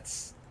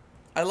 That's.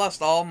 I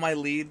lost all my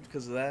lead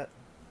because of that.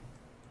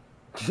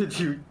 Did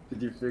you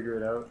figure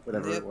it out?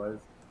 Whatever it Yep. was.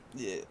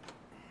 Yeah.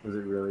 Was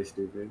it really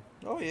stupid?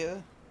 Oh, yeah.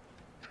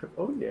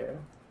 Oh yeah.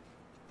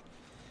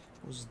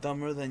 It was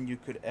dumber than you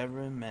could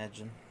ever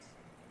imagine.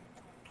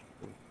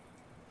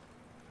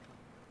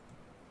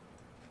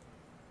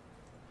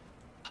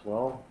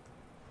 Well,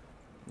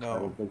 I No.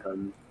 don't think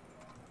I'm.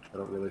 I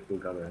don't really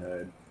think I'm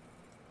ahead.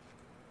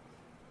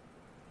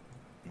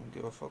 I don't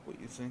give a fuck what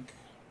you think.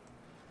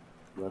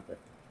 Okay.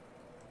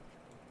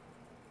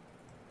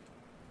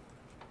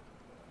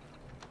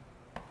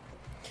 I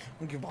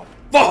don't give a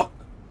fuck!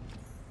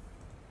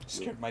 Yeah.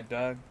 Scared my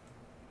dog.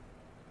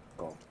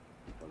 Oh.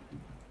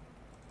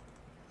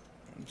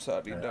 I'm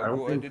sorry, I dog.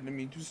 don't I think. didn't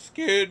mean to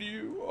scare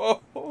you.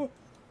 Oh,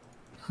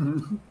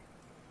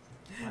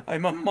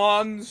 I'm a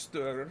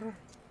monster.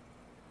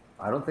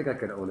 I don't think I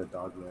could own a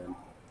dog, man.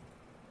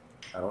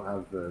 I don't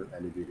have the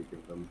energy to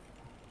give them.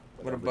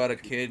 What Whatever. about a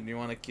kid? You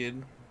want a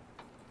kid?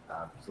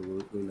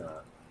 Absolutely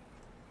not.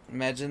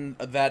 Imagine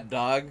that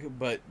dog,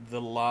 but the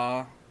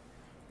law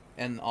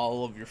and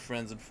all of your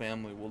friends and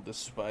family will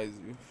despise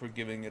you for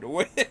giving it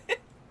away.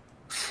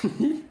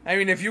 I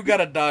mean, if you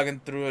got a dog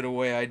and threw it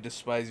away, I'd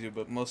despise you,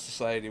 but most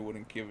society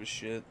wouldn't give a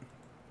shit.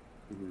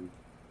 Mhm.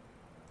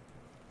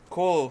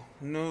 Cool.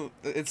 No,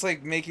 it's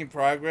like making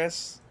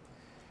progress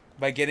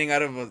by getting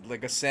out of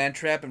a sand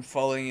trap and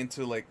falling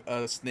into like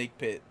a snake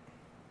pit.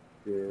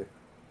 Yeah.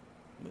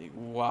 Like,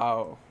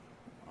 wow,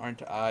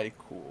 aren't I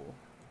cool?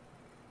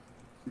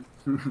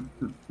 You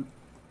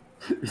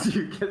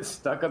get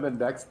stuck on the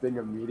next thing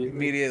immediately.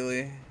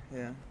 Immediately,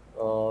 yeah.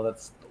 Oh,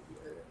 that's the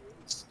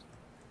worst.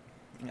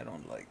 I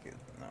don't like it.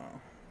 No.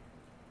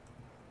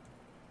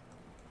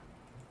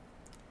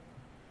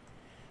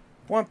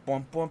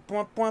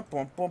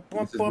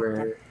 This is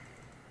where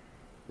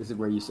this is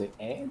where you say,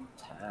 and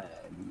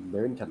time,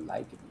 learn to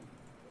like me.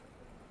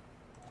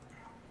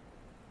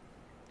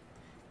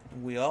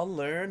 We all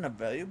learn a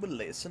valuable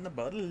lesson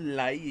about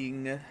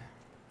lying.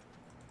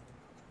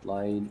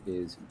 Lying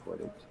is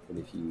important, and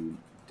if you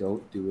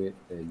don't do it,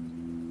 then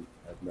you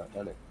have not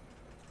done it.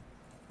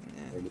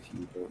 Yeah. And if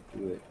you don't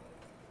do it,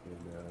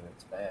 then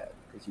it's bad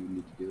because you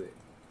need to do it.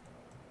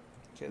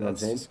 Okay, You know what I'm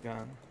that's saying? just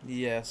gone.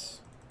 Yes.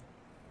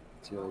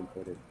 It's really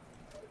important.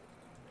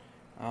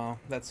 Oh,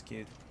 that's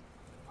cute.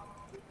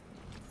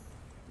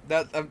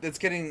 That it's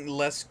getting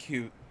less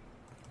cute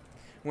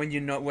when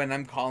you know when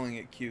I'm calling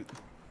it cute.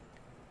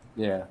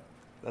 Yeah.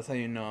 That's how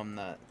you know I'm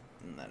not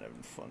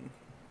having fun.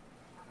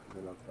 And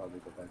then I'll probably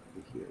go back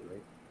to here,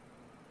 right?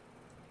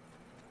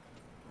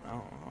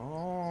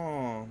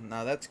 Oh,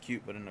 now that's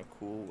cute, but in a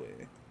cool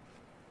way.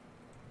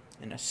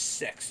 In a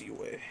sexy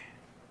way.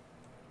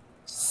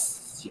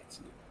 Yes.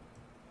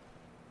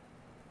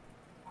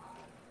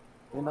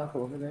 You're not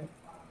over there.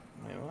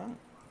 Wait, what?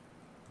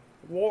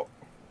 What?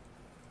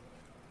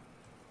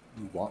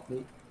 You want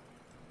me?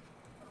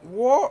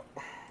 What?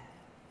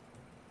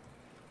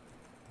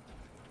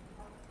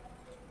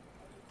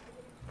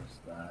 What's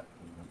that?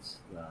 And what's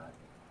that?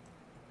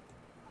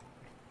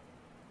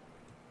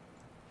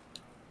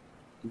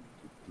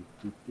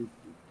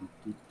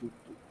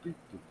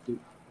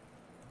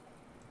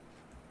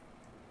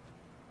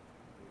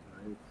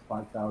 Alright,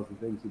 5,000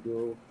 things to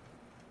do.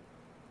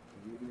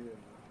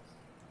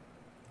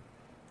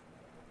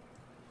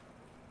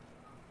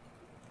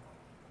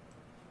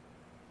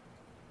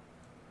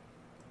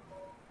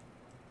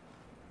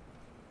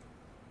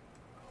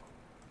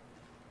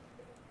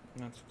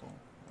 That's cool.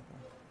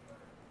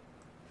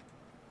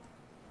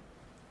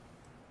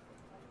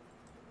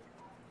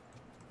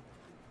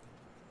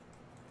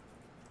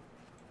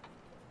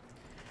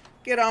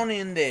 Get on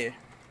in there.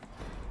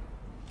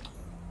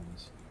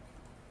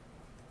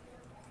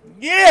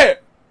 Yeah!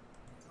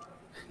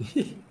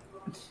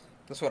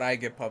 That's what I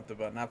get pumped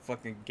about, not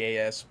fucking gay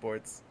ass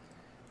sports.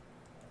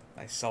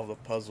 I solve the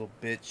puzzle,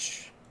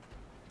 bitch.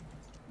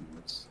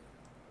 Let's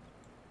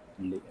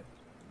live.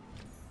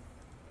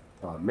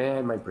 Oh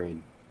man, my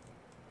brain.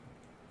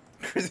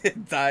 Because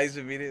it dies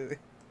immediately.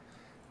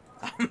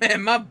 Oh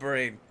man, my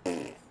brain.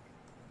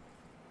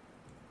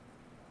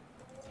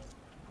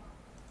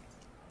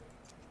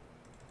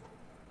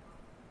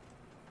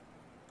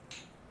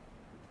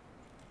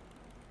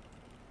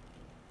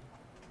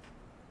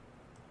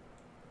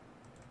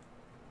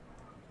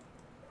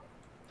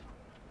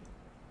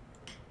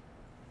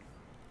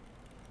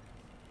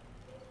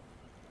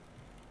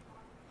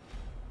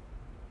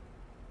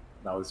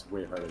 That was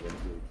way harder than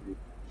me.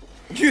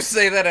 You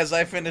say that as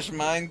I finish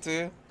mine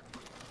too?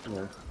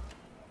 Yeah.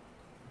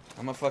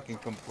 I'm a fucking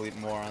complete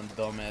moron,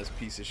 dumbass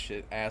piece of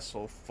shit,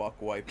 asshole,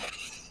 fuckwipe.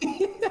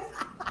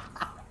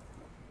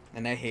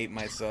 And I hate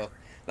myself.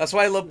 That's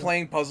why I love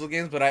playing puzzle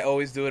games, but I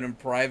always do it in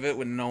private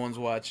when no one's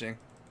watching.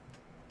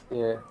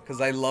 Yeah. Because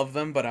I love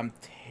them, but I'm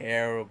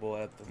terrible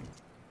at them.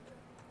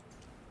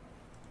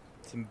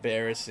 It's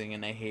embarrassing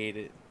and I hate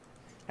it.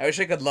 I wish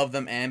I could love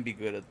them and be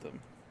good at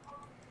them.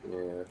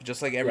 Yeah.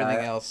 Just like everything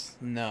else.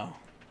 No.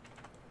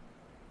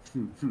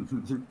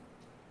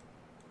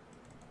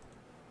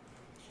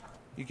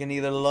 You can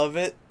either love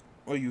it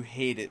or you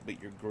hate it,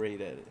 but you're great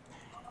at it.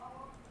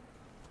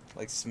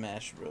 Like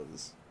Smash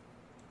Bros.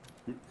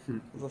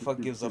 Who the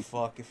fuck gives a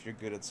fuck if you're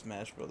good at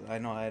Smash Bros? I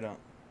know I don't.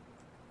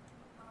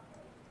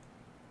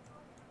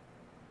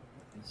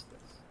 What is this?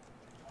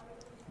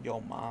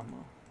 Yo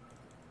mama.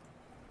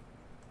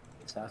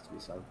 This has to be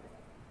something.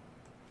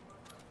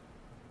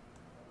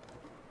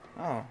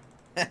 Oh.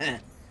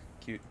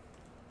 Cute.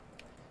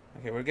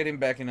 Okay, we're getting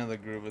back into the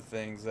groove of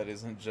things that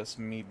isn't just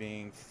me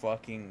being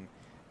fucking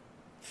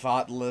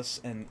thoughtless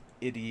and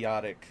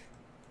idiotic.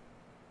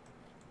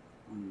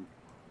 Mm.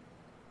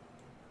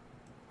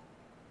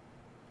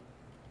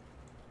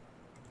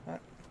 What?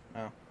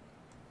 Oh.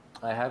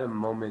 I had a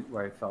moment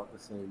where I felt the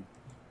same.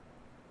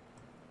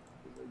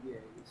 Like,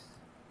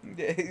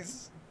 yes.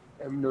 Yes.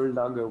 I'm no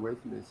longer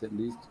worthless, at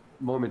least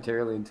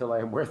momentarily, until I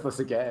am worthless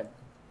again.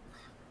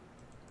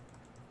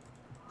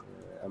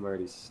 I'm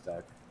already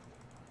stuck.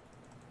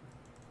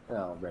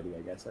 Already,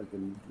 I guess. I've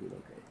been doing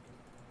okay.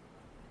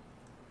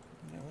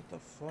 Yeah, what the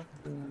fuck?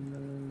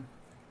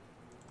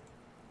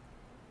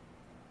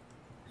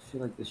 I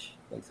feel like this,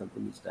 like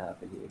something needs to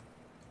happen here.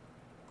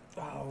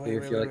 Oh, Do wait, you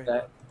wait, feel wait, like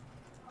wait.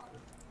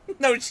 that?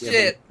 No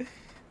shit!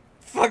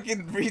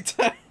 Fucking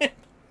retard.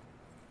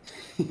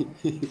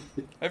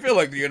 I feel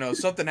like, you know,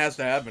 something has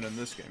to happen in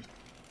this game.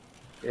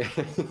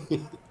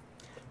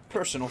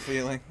 Personal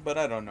feeling, but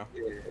I don't know.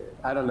 Yeah,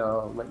 I don't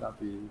know. It might not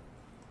be.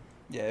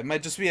 Yeah, it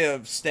might just be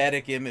a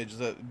static image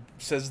that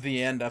says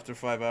the end after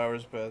 5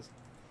 hours pass.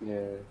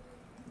 Yeah.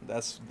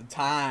 That's the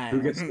time.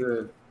 Who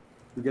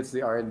gets the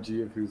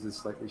RNG of who's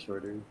just slightly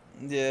shorter?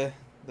 Yeah,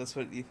 that's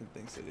what Ethan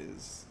thinks it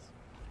is.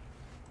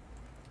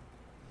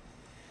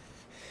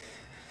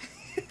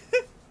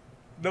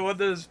 No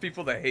wonder there's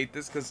people that hate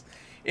this, because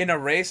in a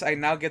race, I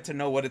now get to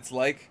know what it's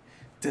like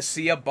to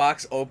see a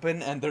box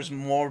open and there's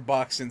more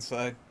box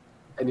inside.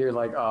 And you're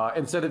like,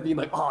 instead of being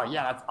like, oh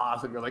yeah, that's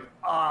awesome, you're like,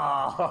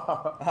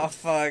 oh. Oh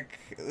fuck,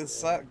 this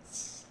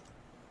sucks.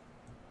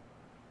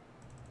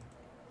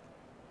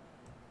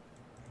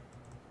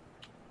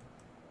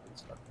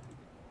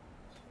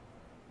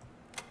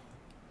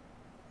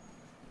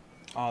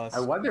 Oh, that's... I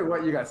wonder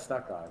what you got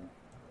stuck on.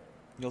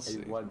 You'll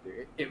see. I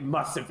wonder. It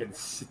must have been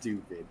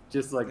stupid,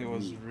 just like it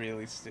was me.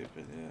 really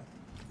stupid, yeah.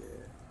 Yeah.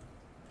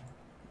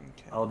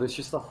 Okay. Oh, there's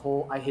just a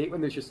whole. I hate when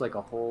there's just like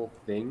a whole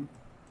thing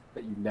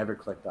that you never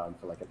clicked on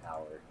for like an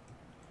hour.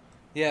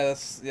 Yeah,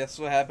 that's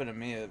what happened to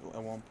me at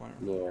one point.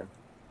 Yeah.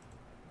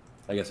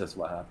 I guess that's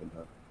what happened,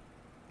 huh?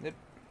 Yep.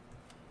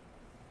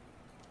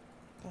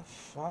 The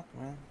fuck,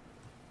 man.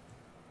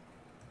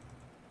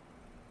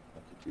 I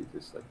have to do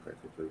this like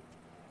perfectly.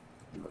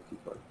 Monkey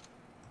fun.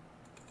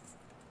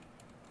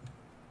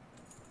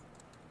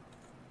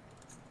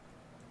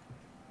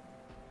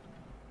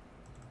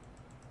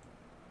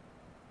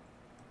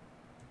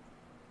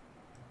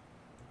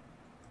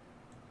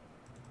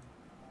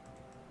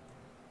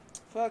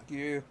 Fuck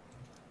you.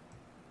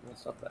 No,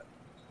 stop that.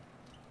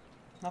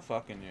 Not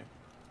fucking you.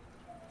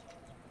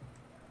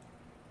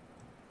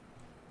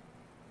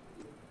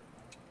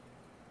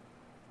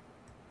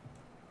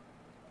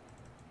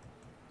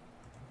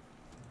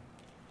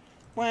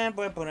 Do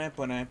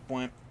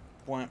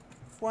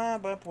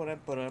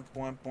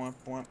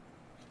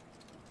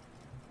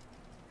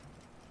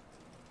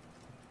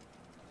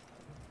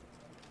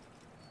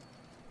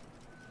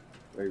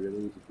I really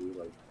need to do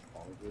like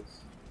all of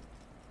this?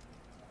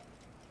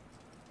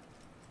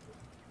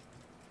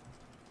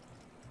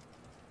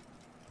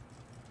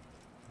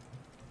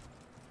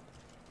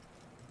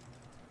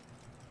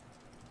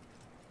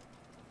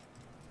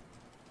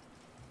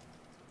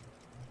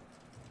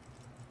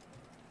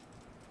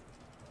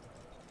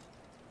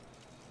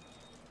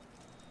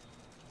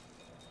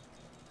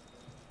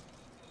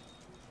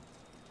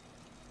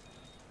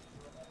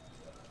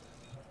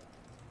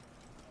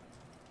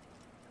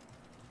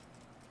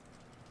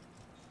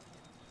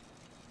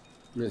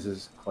 This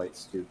is quite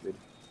stupid.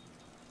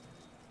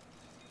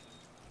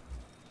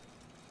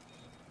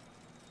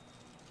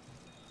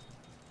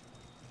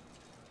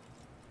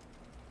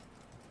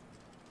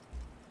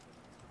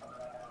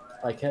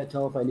 I can't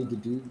tell if I need to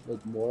do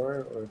like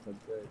more or if I'm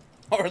good.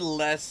 Or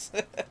less.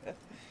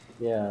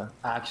 Yeah,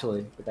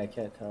 actually, but I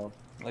can't tell.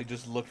 Like,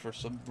 just look for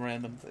some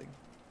random thing.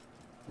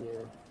 Yeah.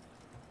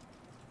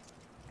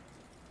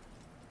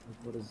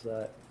 Like, what is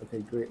that? Okay,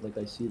 great. Like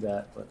I see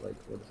that, but like,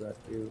 what does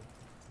that do?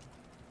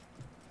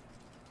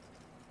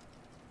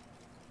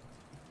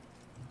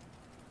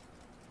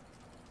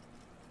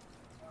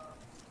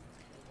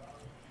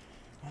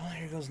 Well,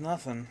 here goes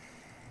nothing.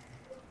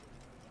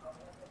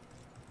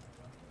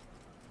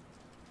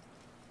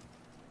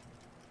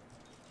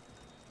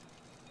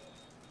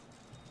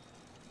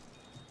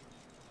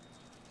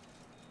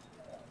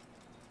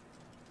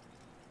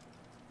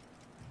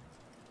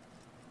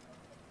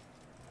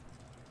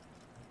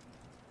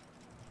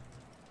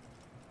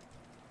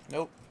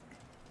 Nope.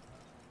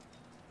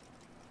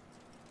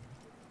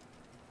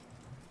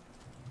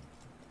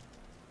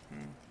 I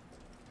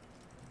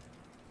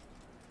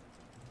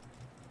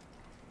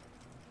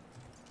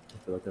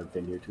feel like I've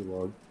been here too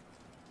long.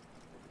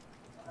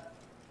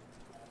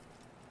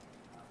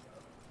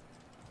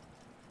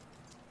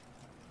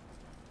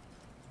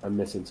 I'm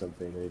missing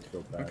something. I need to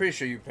go back. I'm pretty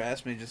sure you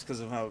passed me just because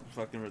of how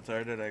fucking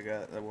retarded I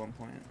got at one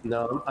point.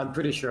 No, I'm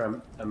pretty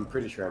sure I'm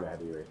pretty sure I'm ahead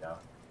of you right now.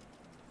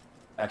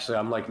 Actually,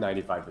 I'm like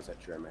 95%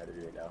 sure I'm ahead of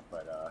you right now,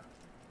 but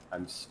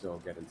I'm still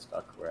getting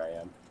stuck where I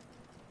am.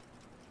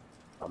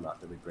 I'm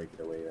not really breaking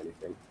away or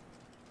anything.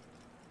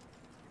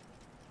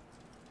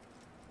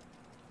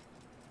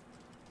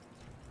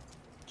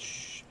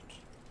 Shit.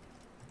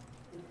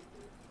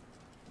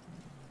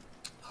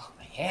 Oh,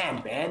 my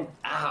hand, man!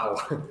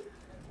 Ow!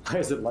 Why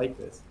is it like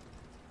this?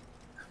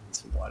 Need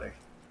some water.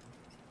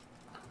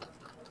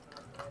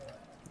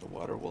 The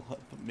water will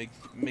help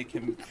make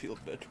him feel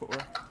better.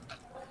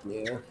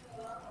 Yeah.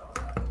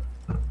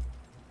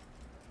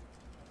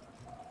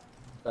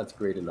 That's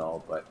great and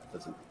all, but it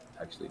doesn't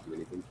actually do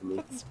anything for me.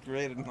 That's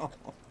great and all.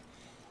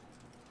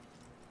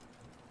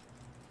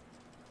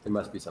 There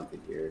must be something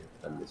here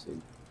I'm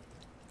missing.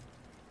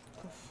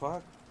 What the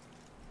fuck?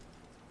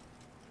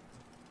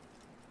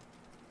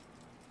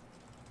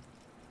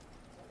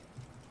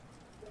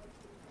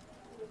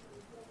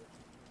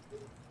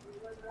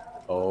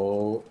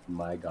 Oh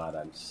my god,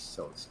 I'm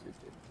so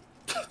stupid.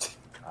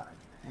 God.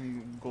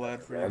 I'm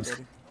glad for you,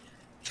 buddy.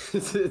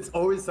 It's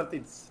always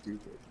something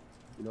stupid.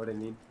 You know what I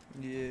mean?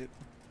 Yeah.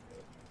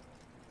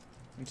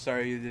 I'm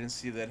sorry you didn't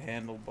see that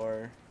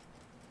handlebar.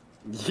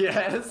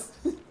 Yes!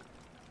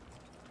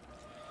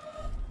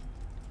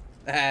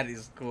 That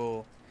is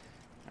cool.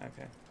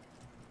 Okay.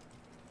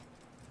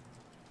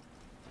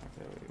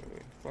 Okay,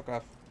 wait. Fuck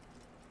off.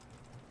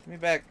 Give me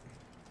back.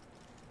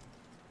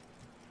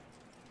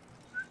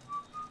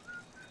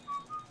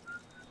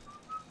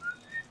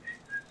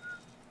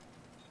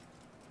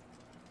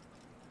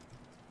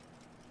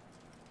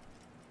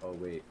 Oh,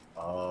 wait.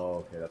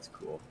 Oh, okay, that's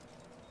cool.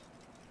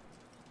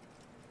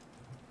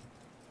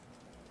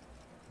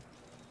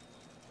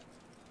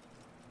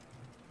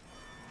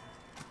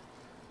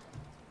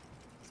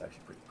 It's actually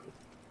pretty cool.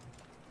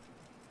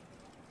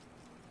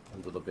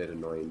 A little bit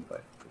annoying,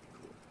 but pretty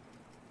cool.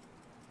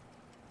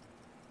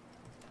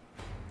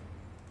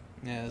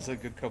 Yeah, there's a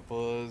good couple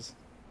of those.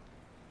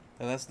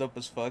 And that's dope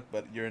as fuck,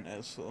 but you're an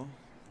asshole.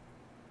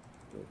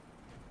 Yeah.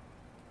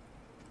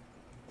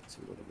 It's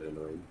a little bit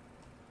annoying.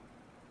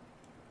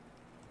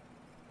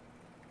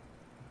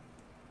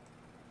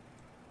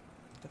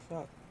 The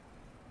fuck?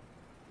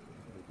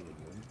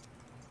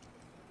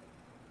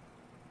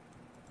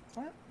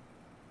 What?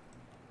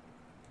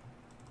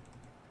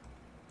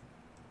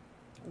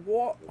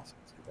 What?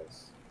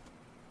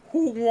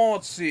 Who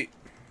wants it?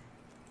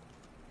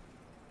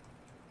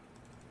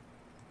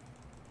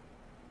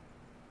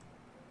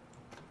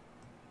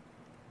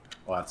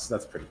 Well,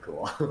 that's pretty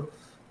cool.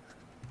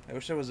 I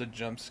wish there was a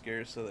jump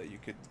scare so that you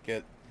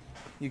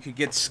could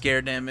get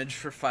scare damage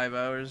for 5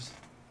 hours.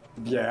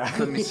 Yeah.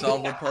 Let me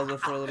solve a puzzle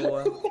for a little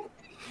while.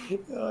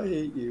 Oh, I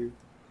hate you.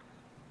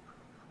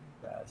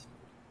 Bastard.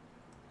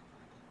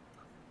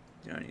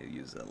 You don't need to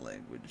use that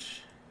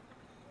language.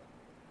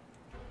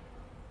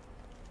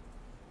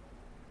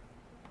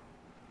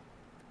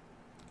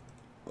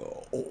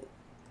 Oh,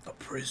 a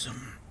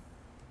prism.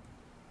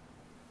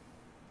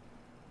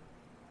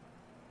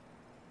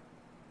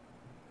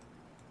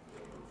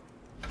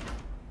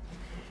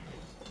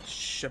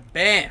 Shabam!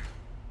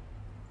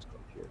 Let's go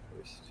here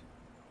first.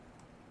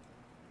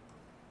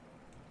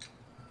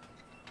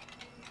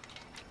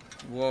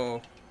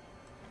 Whoa.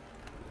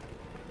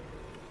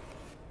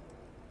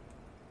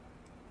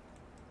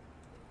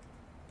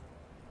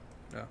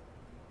 No,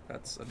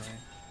 that's annoying.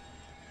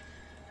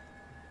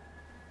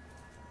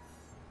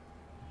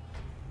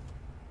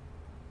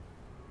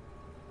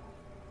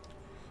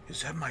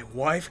 Is that my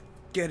wife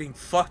getting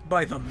fucked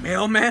by the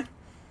mailman?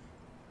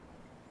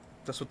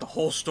 That's what the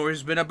whole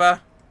story's been about?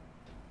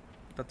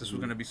 Thought this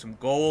was gonna be some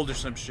gold or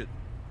some shit.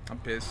 I'm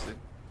pissed.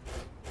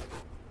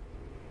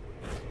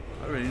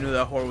 already knew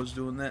that whore was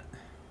doing that.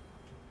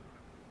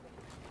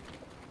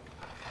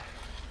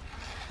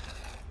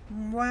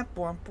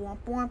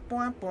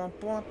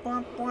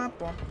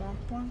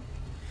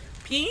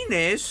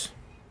 Penis.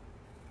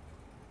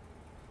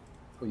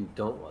 Oh, you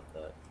don't want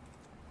that.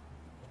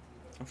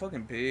 I'm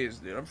fucking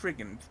pissed, dude. I'm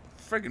freaking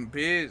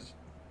pissed.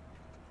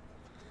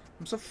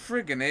 I'm so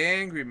freaking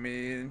angry,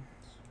 man.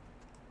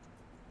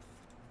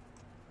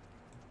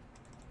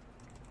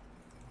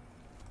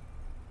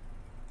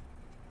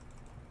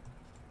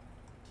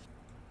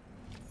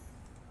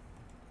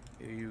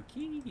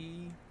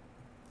 Yuki.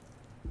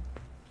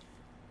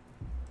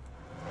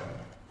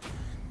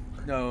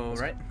 No,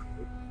 right? Okay.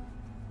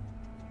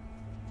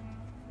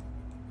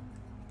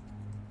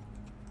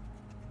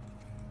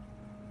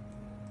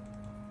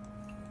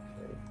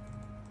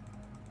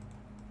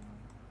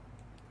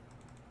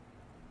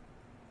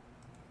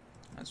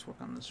 Let's work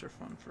on this for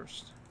fun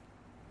first.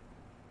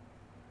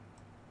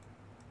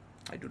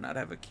 I do not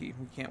have a key.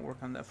 We can't work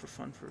on that for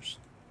fun first.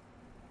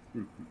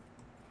 Mm-hmm.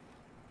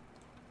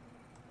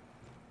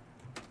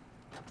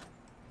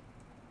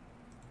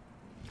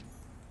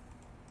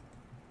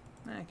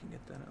 I can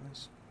get that at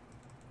least.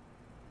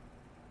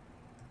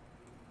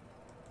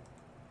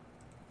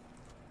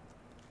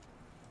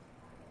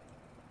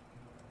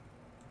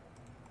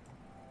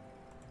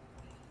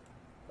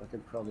 I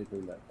could probably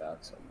bring that back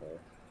somewhere.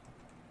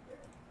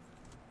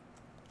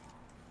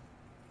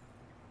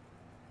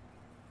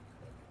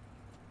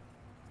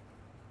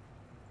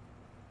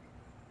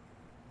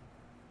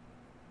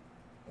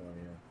 Oh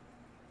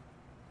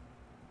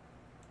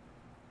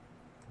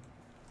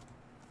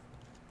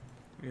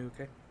yeah. You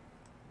okay?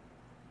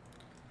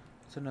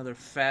 It's another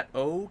fat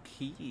O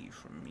key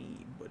from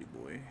me, buddy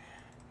boy.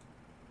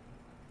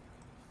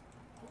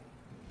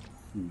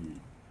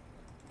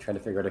 Trying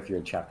to figure out if you're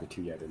in chapter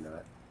 2 yet or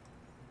not.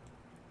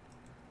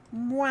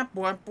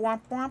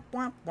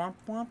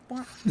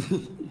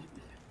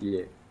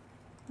 Yeah.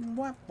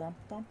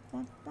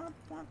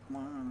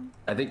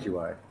 I think you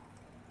are.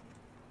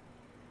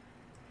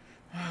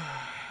 Why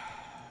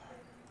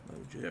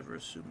would you ever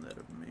assume that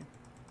of me?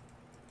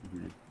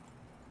 Mm-hmm.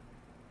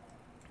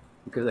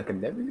 Because I can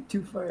never get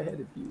too far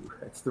ahead of you.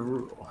 That's the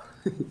rule.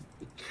 You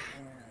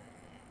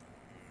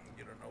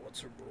don't know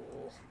what's a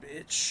rule,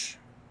 bitch.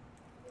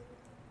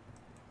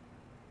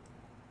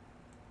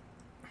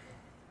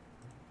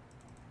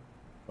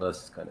 Well,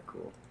 this is kind of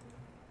cool.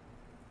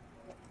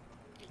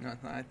 No,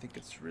 I think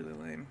it's really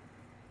lame.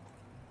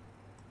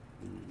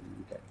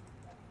 Okay.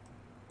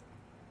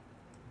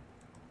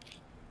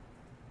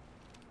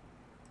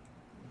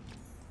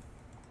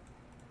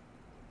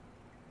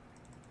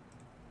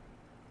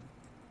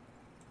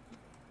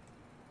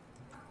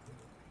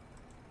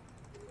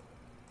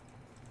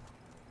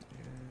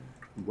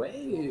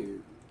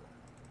 Wait.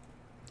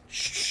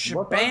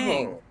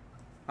 Shebang!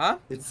 Huh?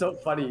 It's so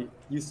funny.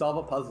 You solve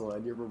a puzzle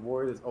and your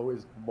reward is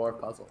always more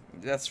puzzle.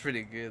 That's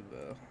pretty good,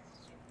 though.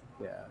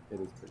 Yeah,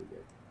 it is pretty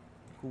good.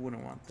 Who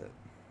wouldn't want that?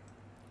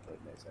 But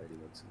nice, I already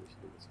know the solution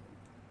to this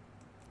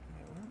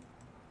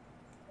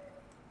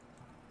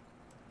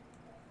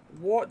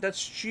one. What?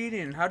 That's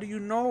cheating. How do you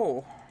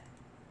know?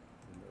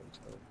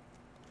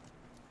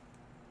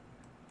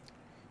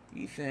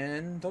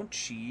 Ethan, don't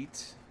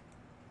cheat.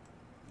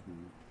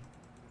 Mm-hmm.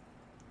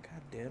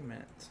 God damn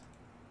it.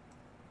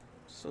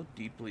 I'm so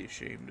deeply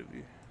ashamed of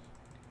you.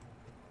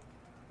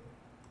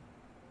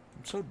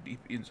 I'm so deep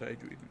inside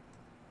you, Ethan.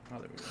 Oh,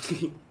 there we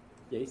go.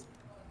 Yes.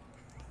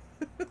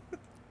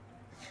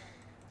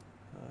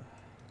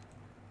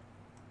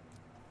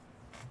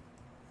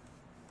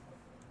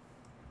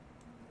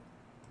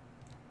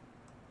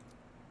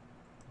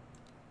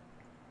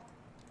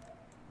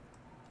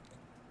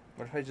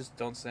 What if I just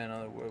don't say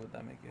another word? Would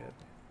that make you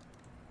happy?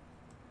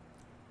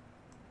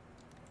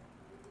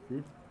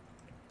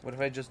 What if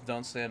I just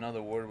don't say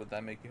another word? Would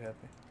that make you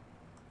happy?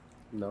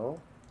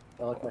 No.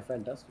 I like my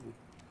friend Dusty.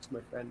 It's my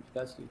friend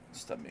Dusty.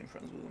 Stop being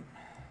friends with him.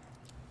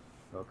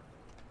 Okay.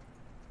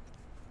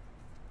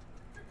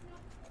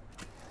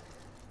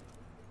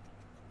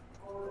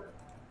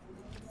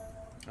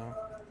 Oh.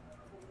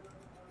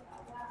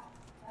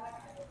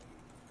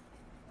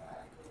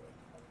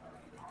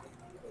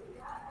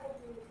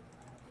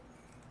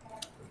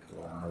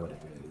 Cool, I know what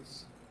it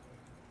is.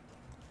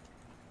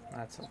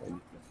 That's That's okay.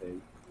 what I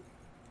think.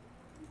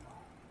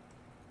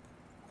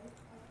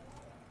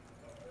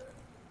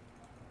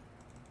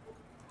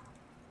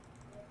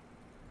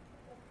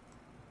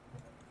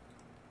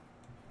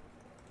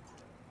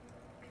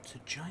 It's a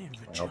giant I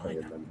hope I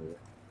vagina. remember it.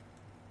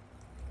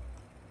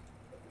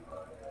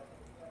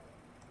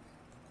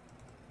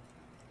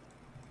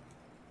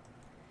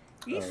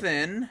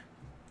 Ethan!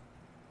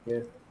 Yeah.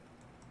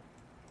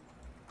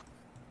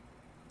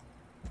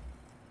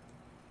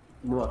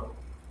 What?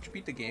 Did you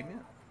beat the game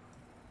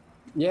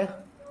yet? Yeah.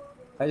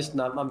 I'm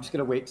just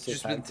gonna wait.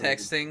 Just been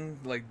texting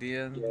like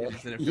Dian. Yeah. You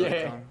just didn't feel like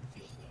Yeah. telling?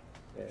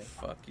 Yeah.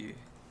 Fuck you.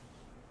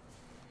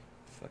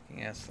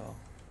 Fucking asshole.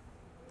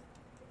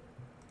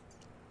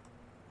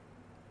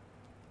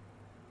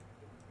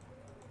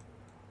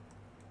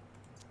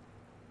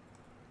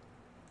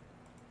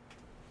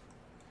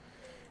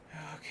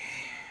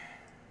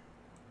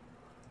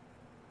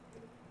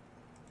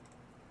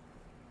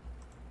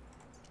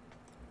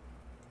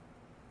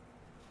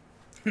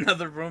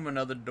 Another room,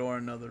 another door,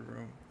 another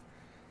room.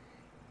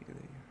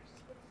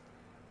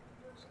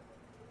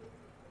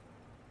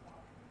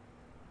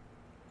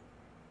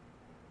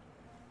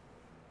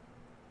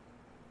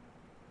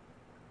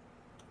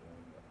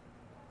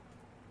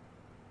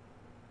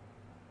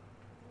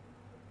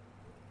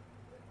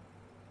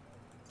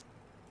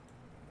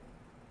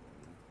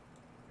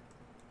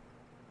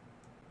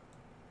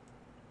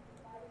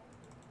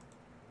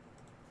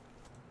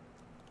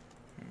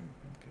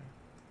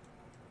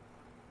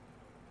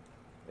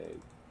 Hey,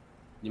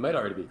 you might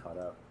already be caught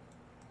up.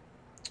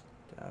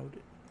 Doubt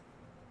it.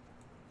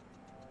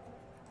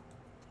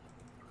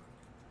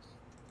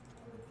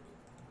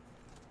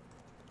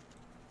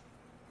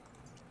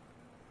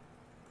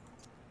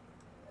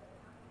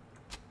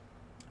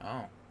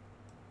 Oh.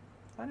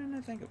 Why didn't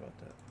I think about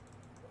that?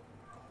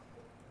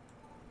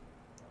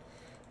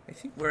 I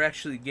think we're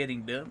actually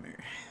getting dumber.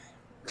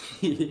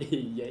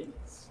 Yikes.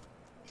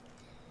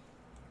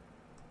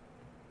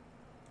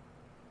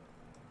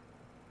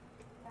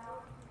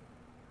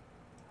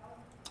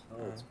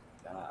 Oh, it's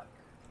back.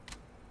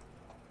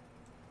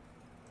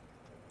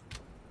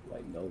 I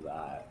know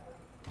that.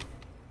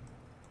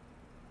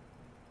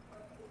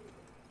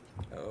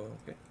 Oh,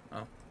 okay.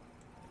 Oh.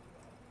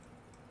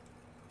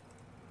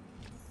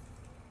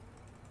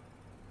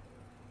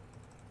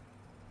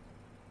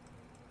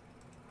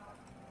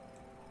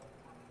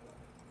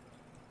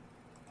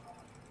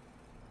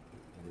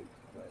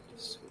 I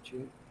just switch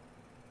it.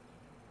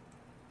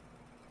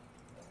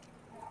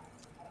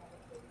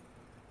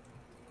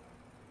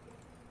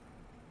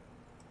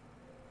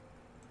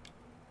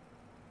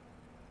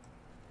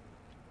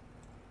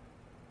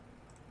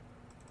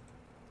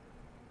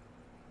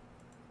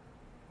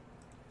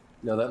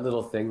 No, that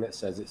little thing that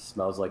says it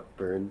smells like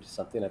burned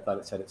something. I thought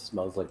it said it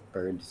smells like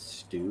burned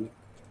stew.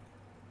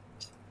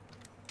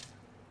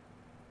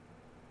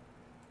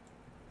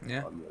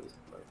 Yeah.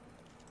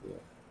 Yeah.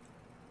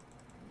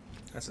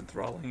 That's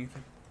enthralling,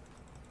 Ethan.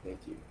 Thank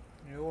you.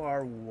 You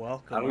are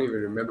welcome. I don't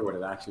even remember what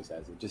it actually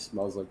says. It just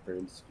smells like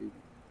burned stew.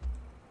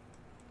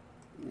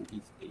 Ooh,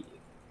 he's eating.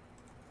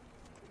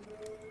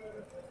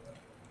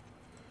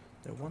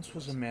 There once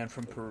was a man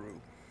from Peru.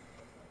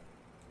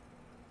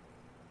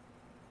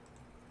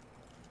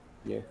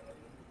 Yeah.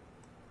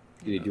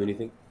 Did he do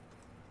anything?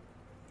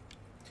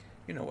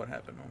 You know what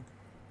happened to him.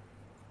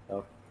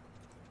 Oh.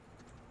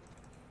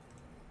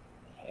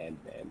 And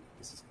man,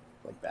 this is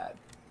like bad.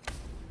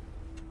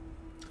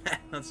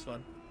 That's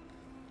fun.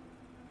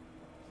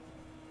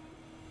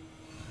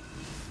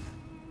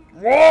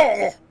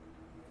 Whoa!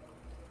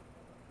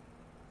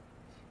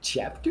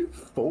 Chapter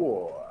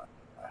 4.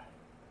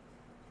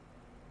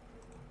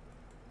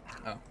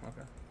 Oh,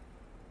 okay.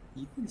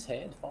 Ethan's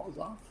hand falls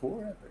off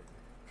forever.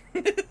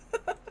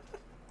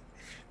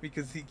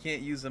 Because he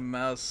can't use a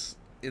mouse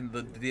in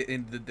the day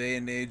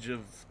and age of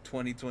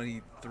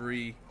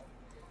 2023.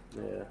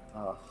 Yeah.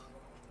 Oh.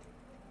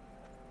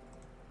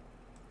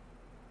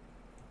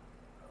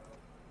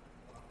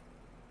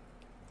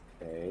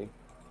 Okay.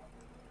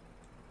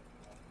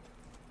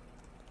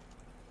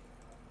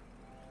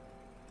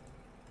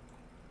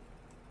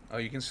 Oh,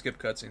 you can skip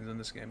cutscenes in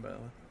this game, by the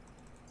way.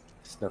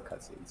 There's no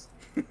cutscenes.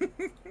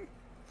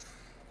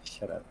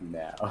 Shut up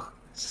now.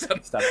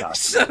 Stop talking.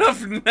 Shut up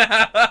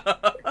now.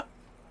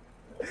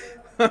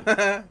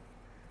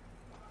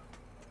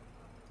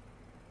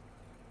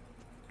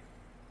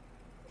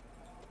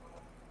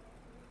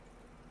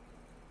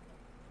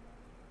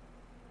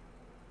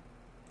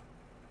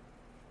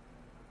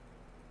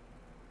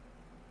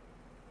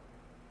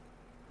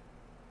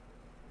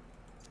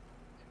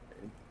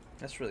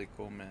 That's really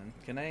cool, man.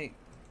 Can I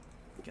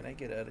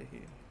get out of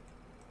here?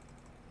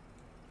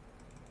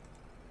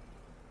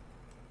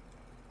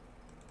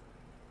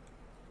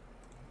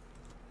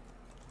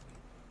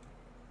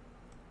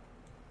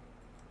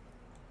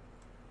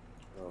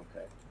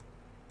 Okay.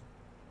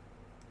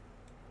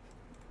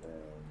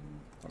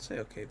 I'll say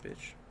okay,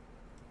 bitch.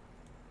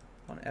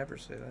 Don't ever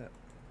say that.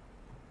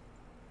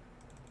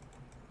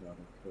 Not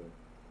okay.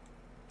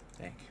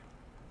 Thank you.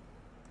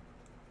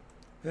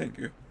 Thank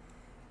you.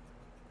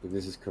 If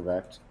this is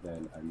correct,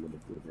 then I'm going to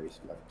be very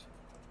smart.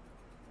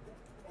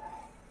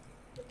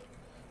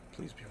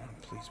 Please be wrong.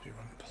 Please be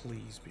wrong.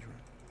 Please be wrong.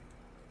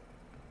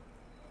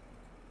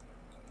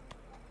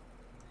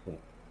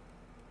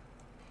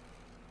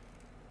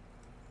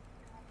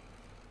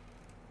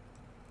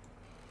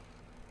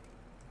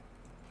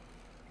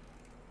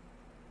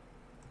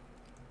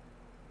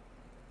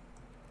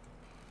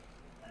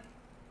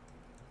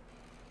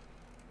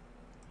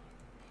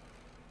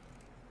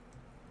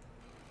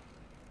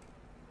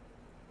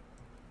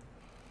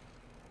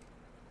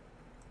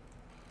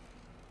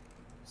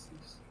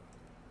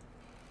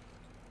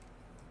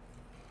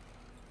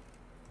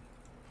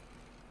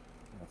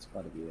 That's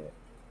got to be it.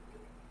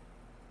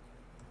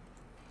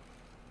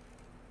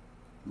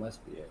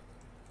 Must be it.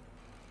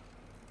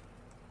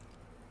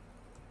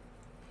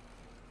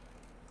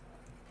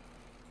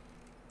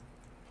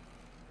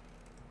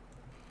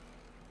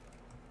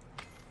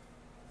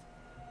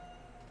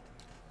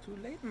 Too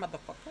late,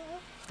 motherfucker.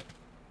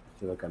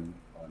 feel like I'm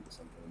onto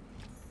something.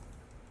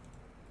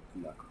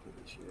 I'm not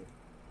completely sure.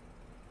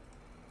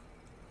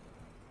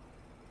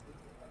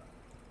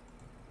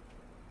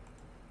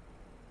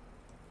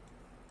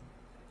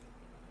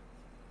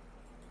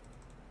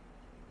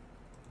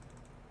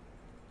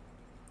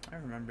 I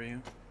remember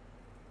you.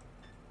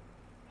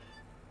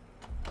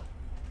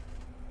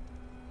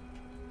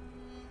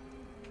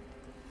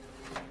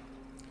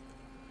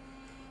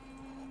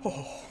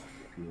 Oh.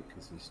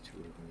 Because there's two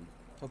of them.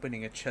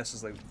 Opening a chest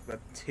is like a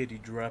titty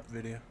drop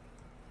video.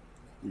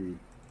 Mm.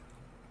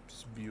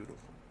 Just beautiful.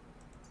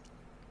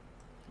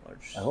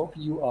 Large. I hope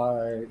you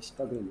are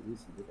struggling at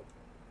least a little.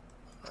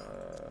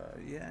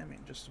 Yeah, I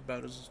mean, just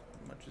about as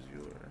much as you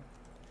were.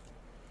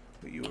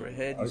 But you were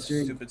ahead, you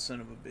doing, stupid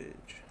son of a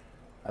bitch.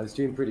 I was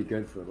doing pretty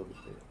good for a little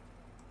bit.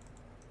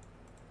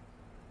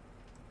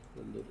 A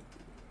little bit.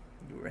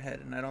 You were ahead,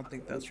 and I don't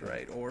think that's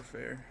right or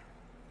fair.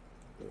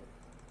 Yeah.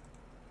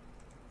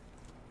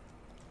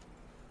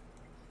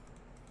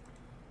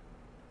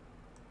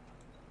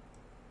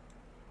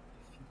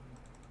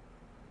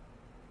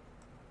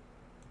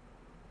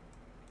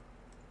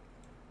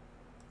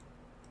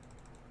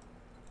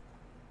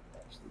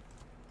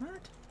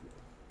 What?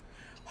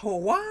 Oh,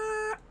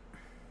 what?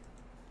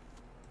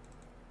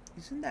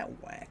 Isn't that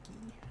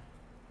wacky?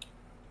 I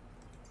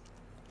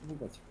think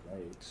that's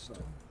right. So,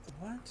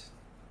 what?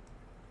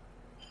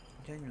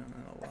 Genuinely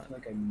don't know I what. feel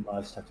like I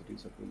must have to do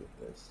something with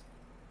this.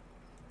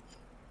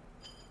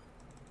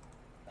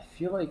 I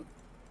feel like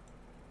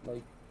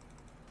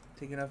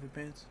Taking off your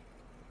pants?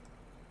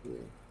 yeah.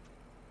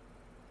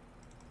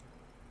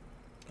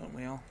 Don't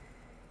we all?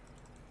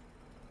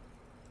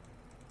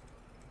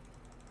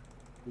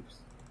 Oops.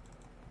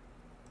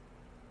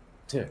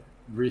 To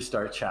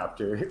restart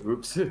chapter.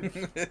 Oops.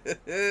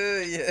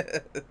 Yeah.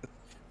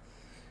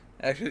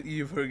 Actually,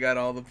 you forgot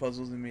all the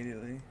puzzles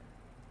immediately.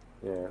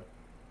 Yeah.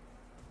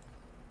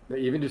 No,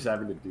 even just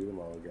having to do them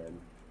all again.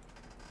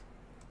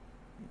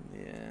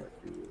 Yeah.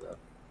 Might be rough.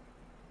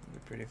 It'd be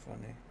pretty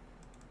funny.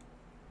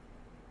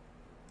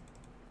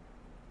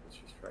 Let's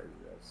just try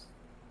this.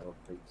 I don't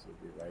think this will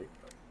be right,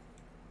 but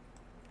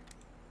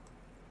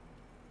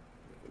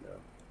you never know.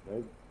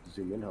 Can I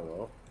zoom in?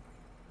 Hello?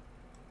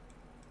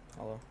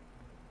 Hello?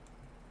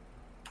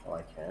 Oh,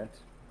 I can't.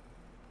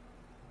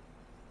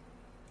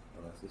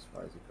 Oh, that's as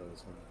far as it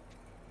goes, huh?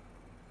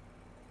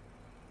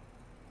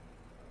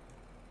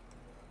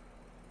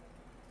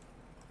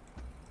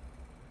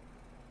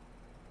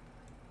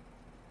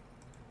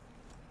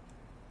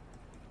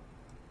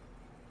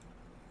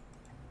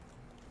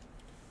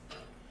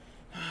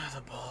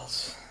 The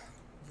balls.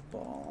 The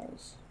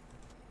balls.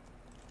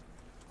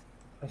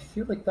 I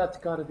feel like that's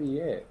gotta be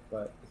it,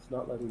 but it's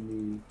not letting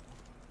me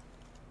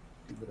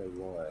do what I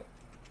want.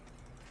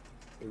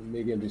 Or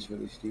maybe I'm just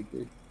really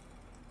stupid.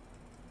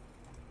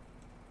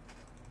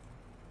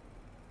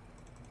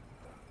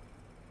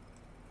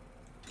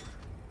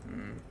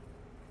 Hmm.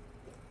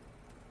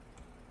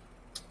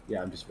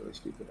 Yeah, I'm just really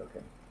stupid,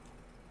 okay.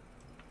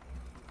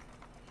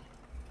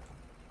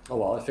 Oh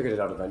well, I figured it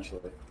out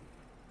eventually.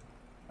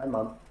 Hi,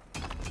 Mom.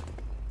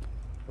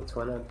 What's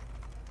going on?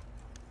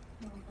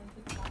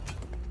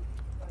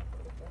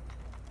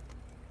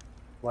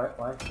 Why?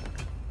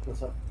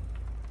 What's up?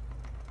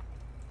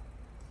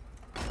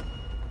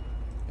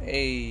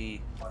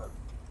 Hey.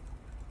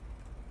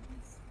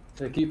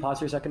 So can you pause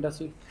for a second,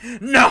 Dusty?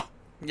 No!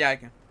 Yeah, I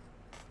can.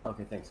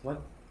 Okay, thanks. What?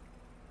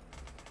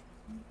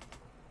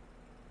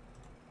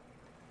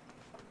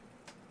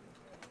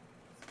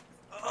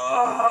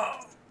 Oh!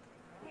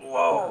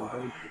 Whoa!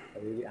 I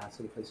really asked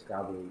him to play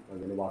Scrabble, and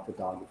I'm gonna walk the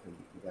dog with him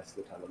the rest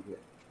of the time I'm here.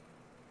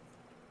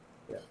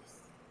 Yeah.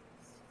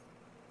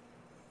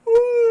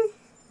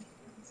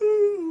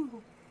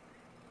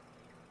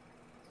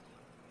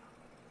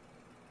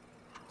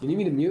 Do you need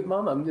me to mute,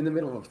 Mom? I'm in the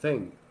middle of a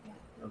thing.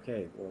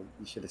 Okay, well,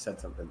 you should have said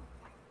something.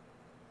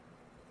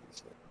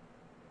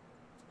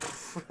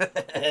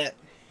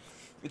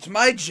 It's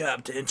my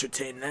job to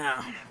entertain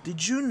now.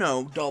 Did you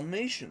know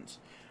Dalmatians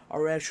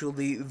are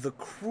actually the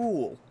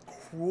cruel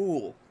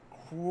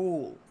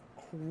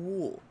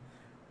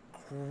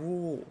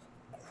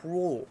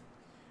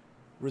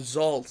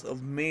result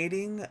of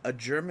mating a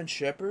German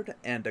Shepherd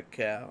and a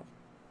cow?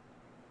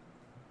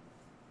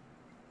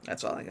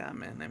 That's all I got,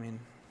 man. I mean,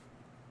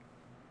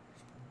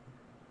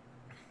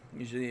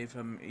 usually if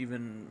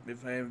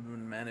I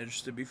haven't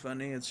managed to be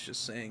funny, it's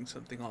just saying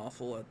something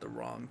awful at the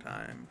wrong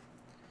time.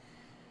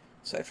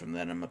 Aside from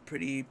that, I'm a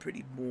pretty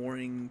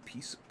boring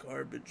piece of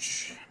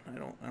garbage. I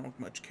don't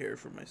much care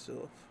for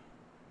myself.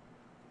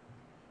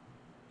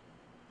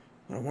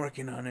 But I'm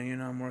working on it,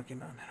 I'm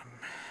working on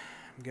it.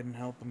 I'm getting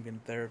help, I'm getting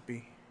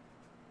therapy.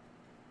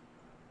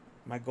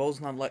 My goal's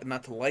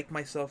not to like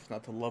myself,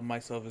 not to love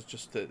myself, it's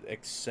just to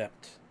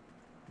accept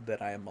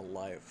that I am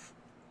alive.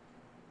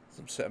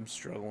 I'm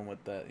struggling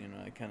with that,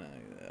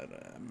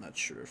 I'm not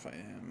sure if I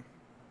am.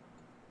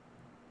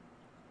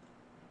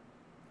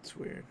 It's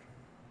weird.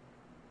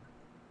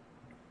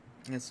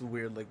 It's a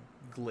weird, like,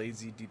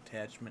 glazy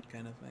detachment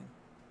kind of thing.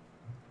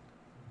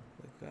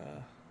 Like,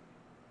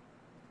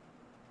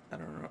 I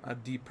don't know, a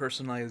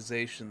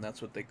depersonalization.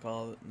 That's what they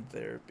call it in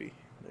therapy.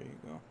 There you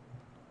go.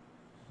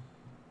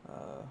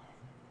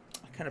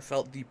 I kind of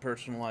felt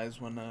depersonalized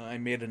when I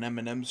made an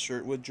Eminem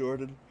shirt with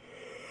Jordan.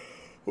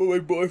 Well, my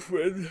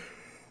boyfriend.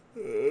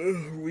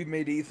 We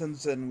made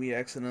Ethan's and we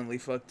accidentally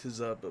fucked his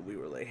up, but we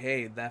were like,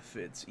 hey, that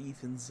fits.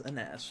 Ethan's an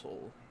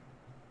asshole.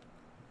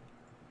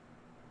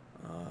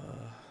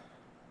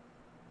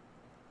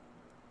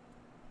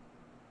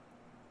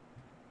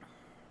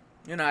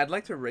 You know, I'd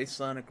like to race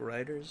Sonic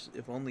Riders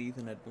if only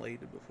Ethan had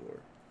played it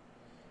before.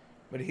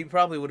 But he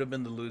probably would have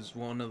been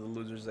one of the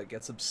losers that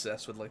gets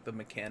obsessed with like the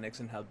mechanics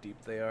and how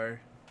deep they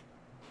are.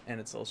 And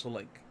it's also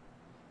like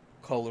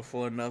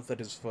colorful enough that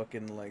his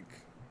fucking like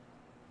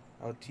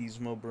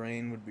autismo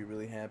brain would be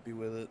really happy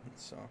with it.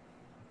 So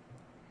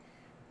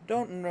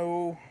don't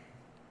know.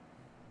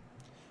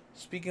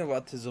 Speaking of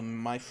autism,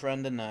 my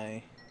friend and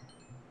I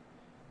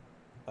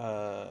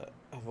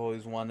have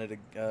always wanted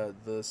the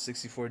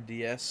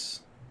 64DS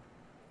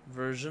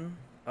version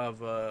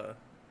of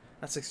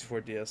not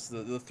 64DS,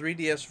 the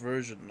 3DS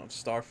version of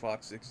Star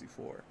Fox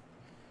 64.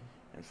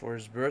 And for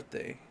his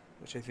birthday,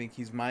 which I think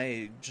he's my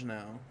age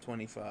now,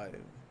 25.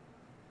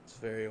 It's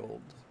very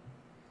old.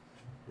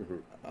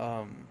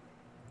 Mm-hmm.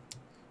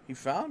 He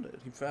found it.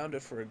 He found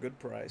it for a good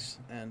price,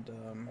 and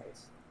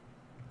Nice.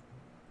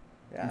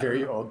 yeah.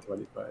 Very old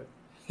 25.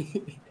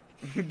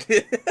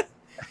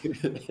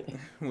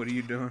 What are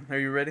you doing? Are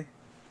you ready?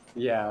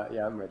 Yeah,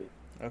 I'm ready.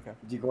 Okay.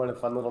 Did you go on a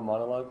fun little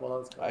monologue while I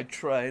was I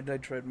gone?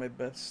 tried my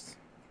best.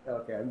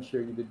 Okay, I'm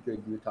sure you did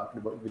good. You were talking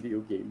about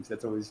video games.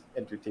 That's always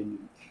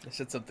entertaining. I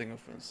said something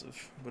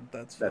offensive, but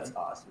that's That's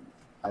fine. awesome.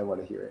 I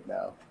want to hear it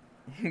now.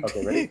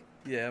 Okay, ready?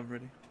 Yeah, I'm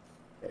ready.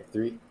 Okay,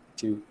 3,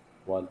 2,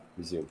 1,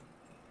 resume.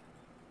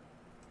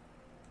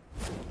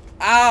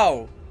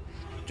 Ow!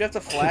 Did you have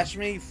to flash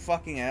me, you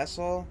fucking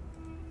asshole?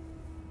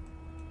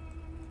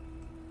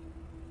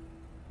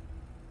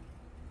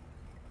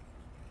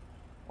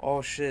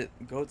 Oh shit,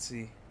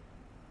 Goatsy.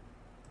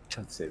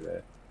 Don't say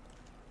that.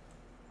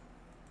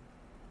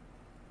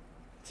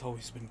 It's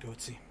always been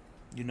Goatsy.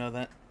 You know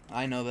that.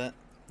 I know that.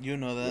 You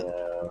know that.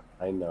 Yeah,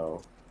 I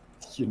know.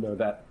 You know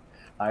that.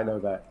 I know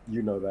that.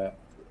 You know that.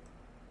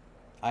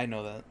 I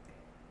know that.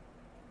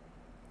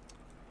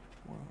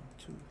 1,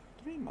 2,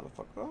 3,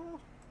 motherfucker.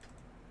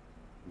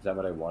 Is that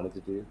what I wanted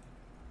to do?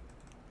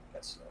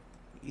 Yes, so.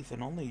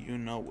 Ethan, only you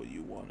know what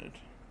you wanted.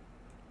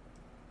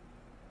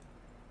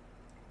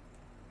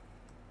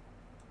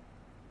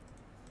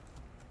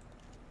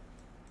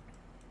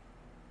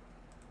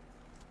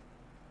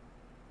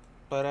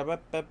 Pero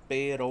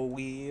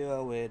we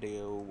with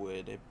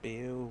it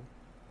bill.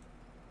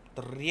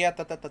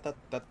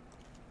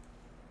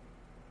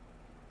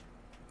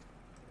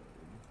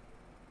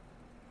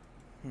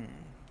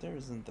 There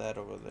isn't that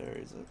over there,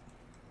 is it?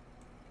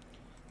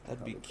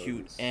 That'd be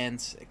cute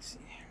and sexy.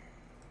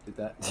 Did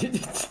that?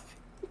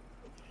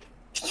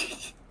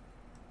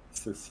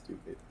 So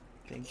stupid.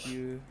 Thank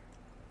you.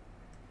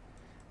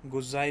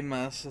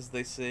 Gozaimasu, as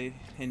they say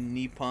in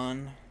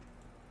Nippon.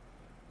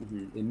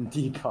 In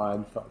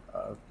Deepon, fuck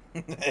off.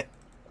 Oh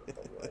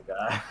my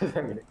god, I'm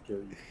gonna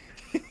kill you.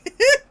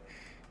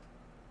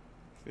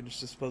 Finish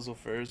this puzzle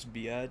first,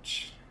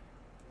 biatch.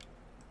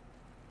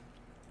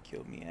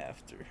 Kill me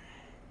after.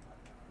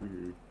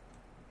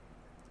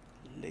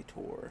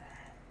 Later.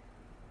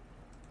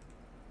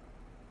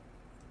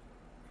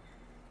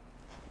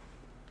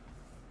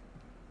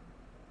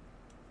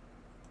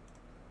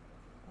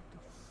 What the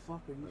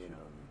fuck are you showing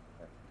me?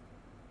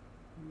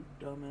 You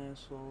dumb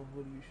asshole,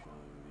 what are you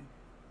showing me?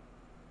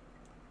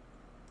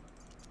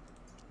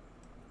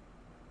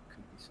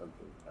 Could be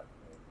something happening.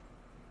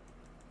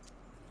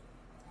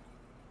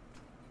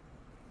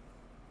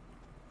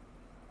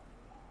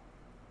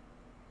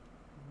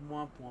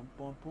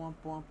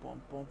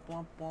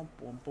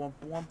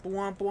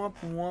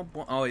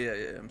 Oh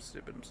yeah, I'm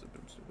stupid. I'm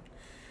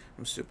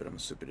a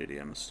stupid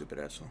idiot. I'm a stupid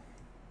asshole.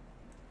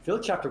 I feel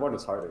like chapter 1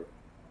 was harder.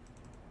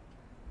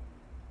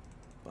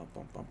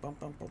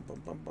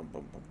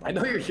 I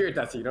know you're here,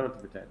 Dusty. You don't have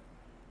to pretend.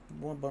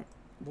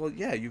 Well,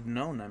 yeah, you've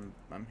known I'm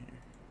here.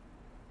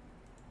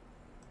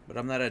 But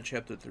I'm not at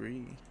chapter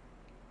 3.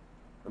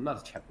 I'm not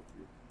at chapter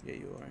 3. Yeah,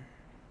 you are.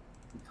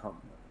 Come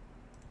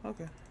on.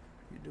 Okay.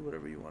 You do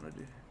whatever you want to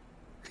do.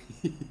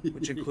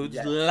 Which includes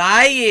yes.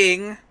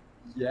 Lying!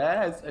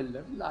 Yes, I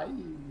love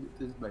lying.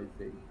 It is my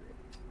favorite.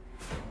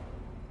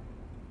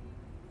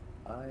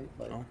 I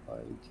like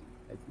lying to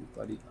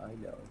everybody I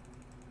know.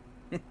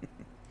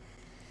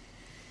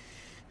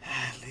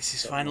 At least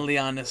he's finally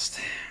honest.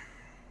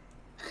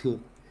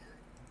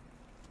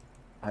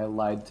 I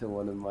lied to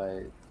one of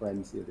my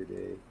friends the other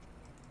day,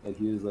 and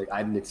he was like,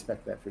 I didn't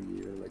expect that from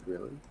you. I'm like,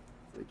 really?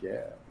 Like,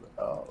 yeah. I'm like,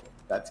 oh,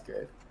 that's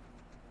good.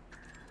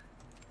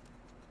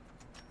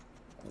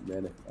 Oh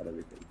man, I forgot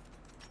everything.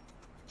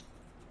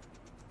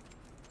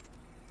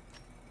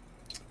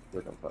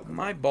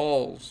 My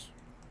balls.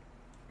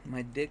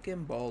 My dick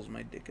and balls,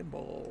 my dick and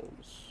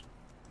balls.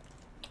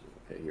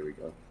 Okay, here we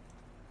go.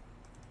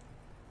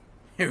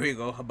 Here we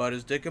go, about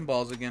his dick and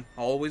balls again.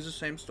 Always the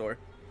same story.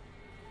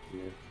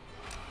 Yeah.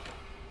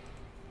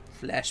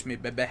 Flash me,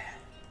 baby.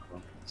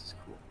 Oh, this is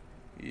cool.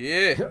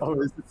 Yeah. Oh,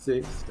 it's the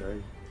same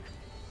story.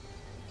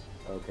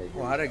 Okay.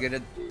 Well, how did I get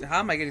it? How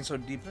am I getting so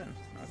deep in?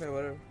 Okay,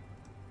 whatever.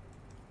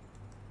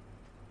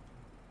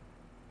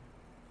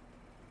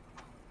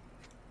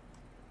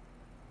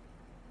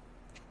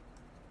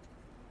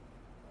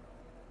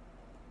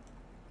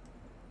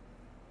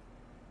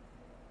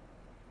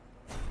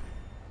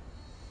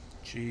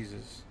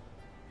 Jesus.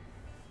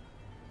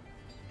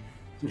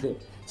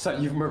 So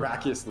you've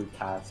miraculously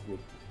passed me.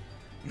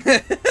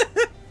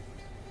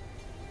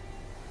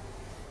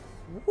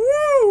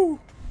 Woo!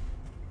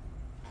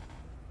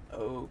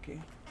 Okay.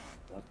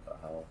 What the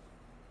hell?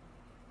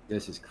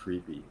 This is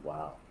creepy.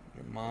 Wow.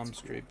 Your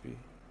mom's creepy.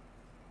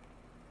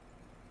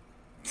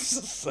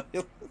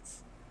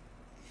 Silence.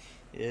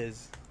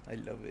 Yes, I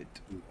love it.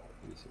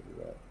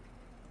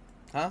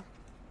 Huh?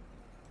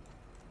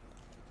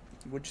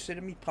 What'd you say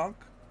to me, punk?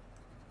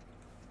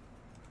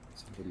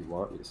 What do you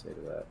want me to say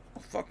to that?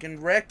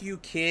 Fucking wreck you,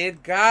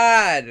 kid.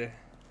 God.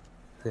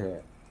 Yeah.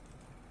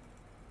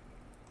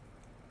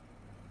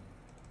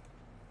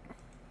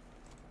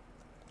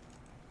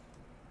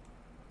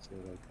 So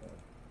like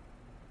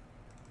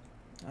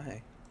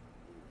Hey.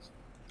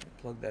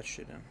 Plug that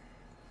shit in.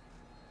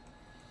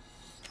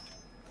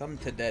 Come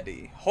to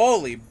daddy.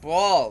 Holy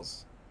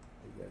balls!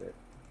 I get it.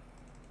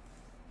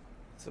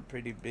 It's a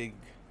pretty big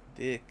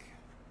dick.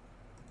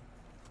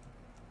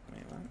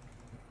 Wait, what?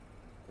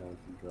 Down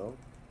can go? Or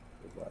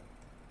what?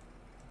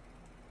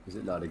 Is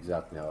it not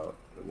exactly how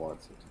it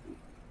wants it to be?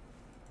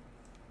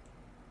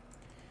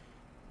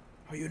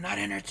 Are you not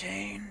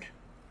entertained?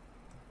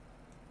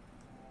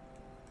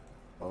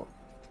 Oh.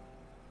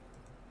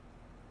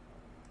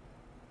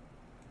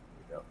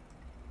 There we go.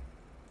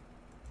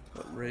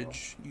 What,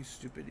 Ridge, you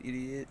stupid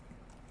idiot.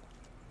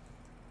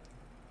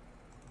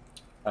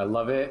 I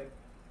love it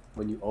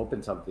when you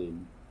open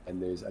something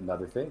and there's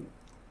another thing.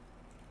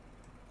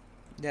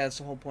 Yeah, that's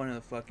the whole point of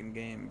the fucking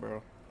game,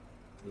 bro.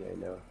 Yeah, I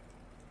know.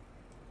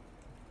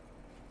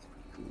 It's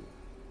cool.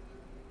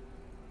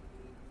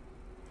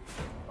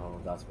 Oh,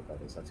 that's what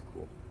that is. That's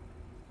cool.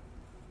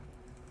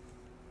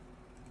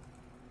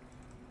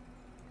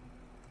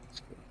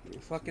 Let's go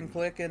here. Fucking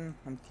clicking.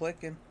 I'm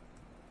clicking.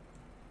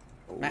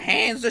 Oh. My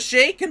hands are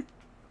shaking.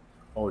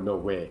 Oh, no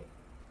way.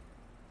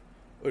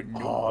 Oh, no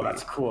Oh, way.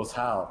 that's cool as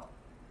hell.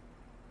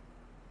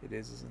 It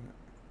is, isn't it?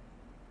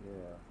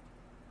 Yeah.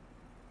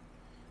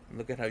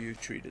 Look at how you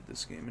treated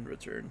this game in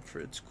return for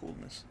its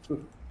coolness.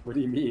 What do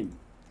you mean?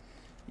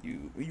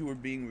 You were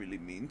being really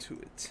mean to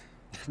it.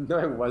 No,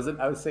 I wasn't.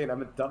 I was saying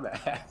I'm a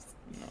dumbass.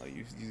 No,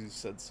 you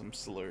said some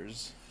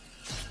slurs.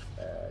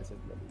 I said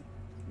many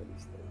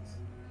things. That's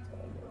all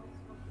I know.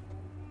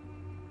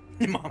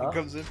 Your mom Huh?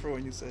 comes in for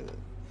when you say that.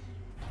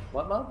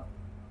 What, Mom?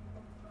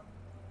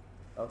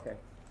 Okay.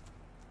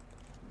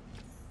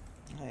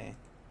 Hey.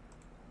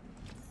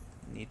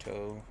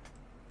 Nito.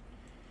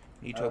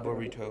 Nito I don't know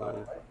burrito. what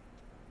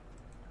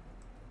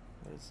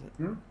What is it?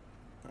 Hmm?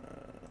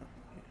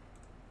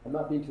 I'm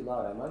not being too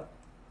loud, am I?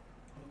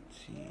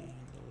 See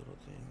the little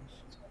things.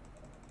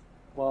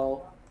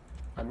 Well,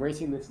 I'm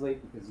racing this late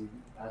because you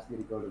asked me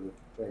to go to the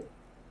thing.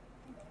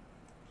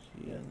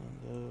 See and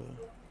then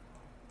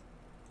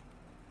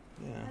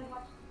the. Yeah.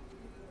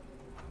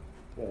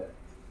 Yeah.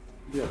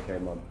 Be okay,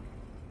 Mom.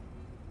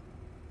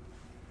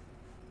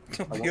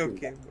 You'll I be won't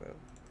be okay, bro.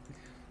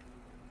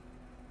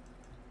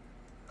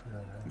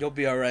 You'll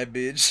be alright,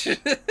 bitch.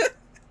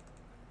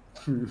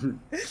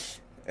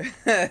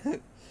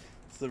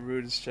 It's the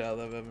rudest child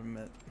I've ever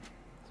met.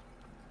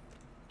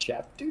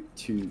 Chapter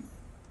 2.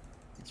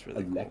 It's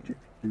really Electric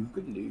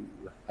Boogaloo.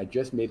 I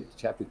just made it to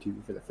Chapter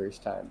 2 for the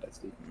first time,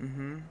 Dusty. cool.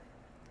 Mm-hmm.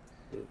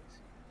 It's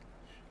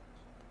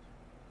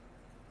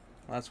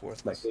Well, that's my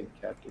worthless. favorite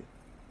chapter.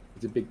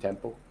 It's a big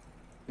temple.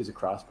 There's a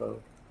crossbow.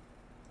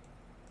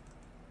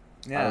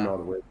 I don't Yeah. know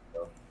the words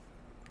though.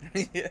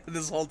 Yeah.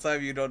 This whole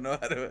time you don't know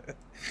how to.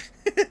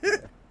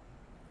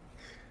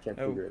 Can't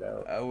I- figure it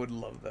out. I would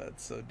love that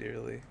so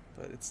dearly,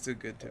 but it's too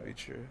good to be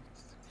true.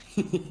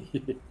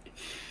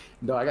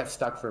 No, I got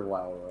stuck for a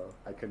while though.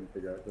 I couldn't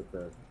figure out what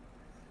the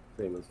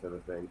thing was for the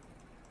thing.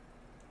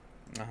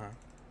 Uh huh.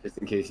 Just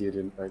in case you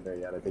didn't aren't there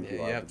yet, I think Yeah,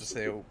 you are. you have to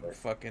say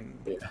fucking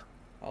Yeah.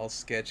 all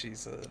sketchy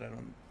so that I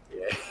don't.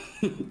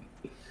 Yeah.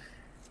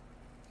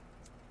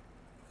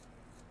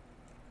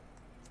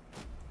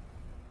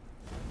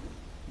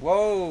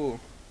 Whoa.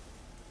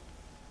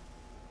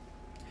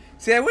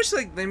 See, I wish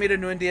like they made a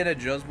new Indiana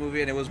Jones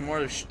movie and it was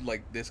more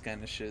like this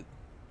kind of shit,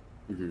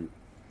 hmm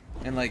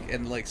and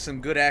like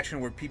some good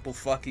action where people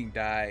fucking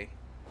die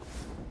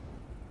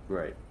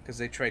Right. because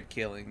they tried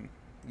killing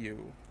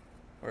you,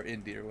 or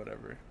Indy or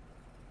whatever.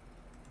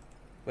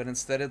 But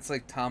instead, it's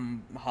like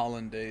Tom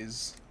Holland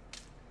days.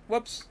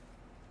 Whoops.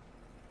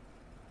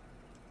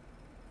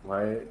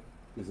 Why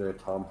is there a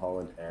Tom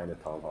Holland and a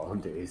Tom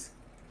Holland days?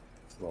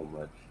 So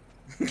much.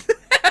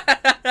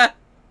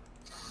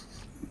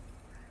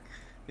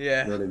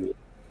 Yeah, You know what I mean?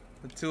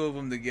 the two of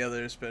them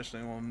together,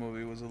 especially in one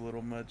movie, was a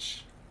little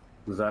much.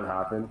 Does that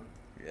happen?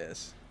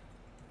 Yes.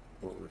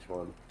 Which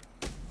one?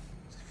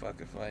 Fuck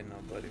if I know,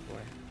 buddy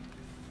boy.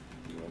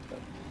 You like that?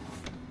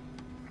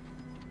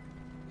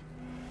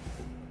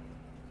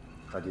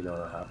 How do you know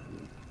that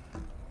happened?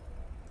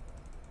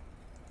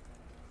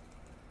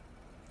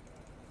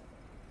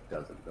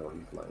 Doesn't know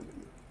he's lying to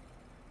me.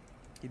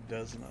 He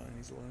does know, and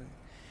he's lying.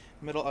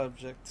 Middle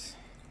object.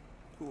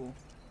 Cool.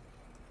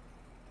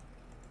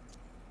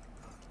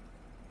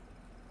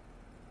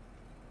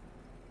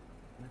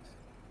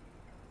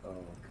 Oh,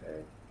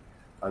 okay.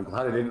 I'm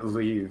glad I didn't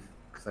leave,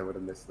 because I would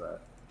have missed that.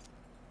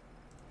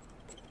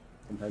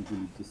 Sometimes you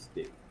need to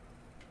stay.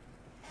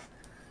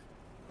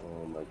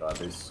 Oh my god,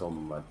 there's so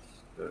much.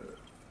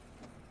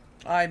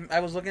 I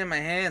was looking at my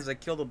hands. I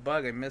killed a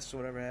bug. I missed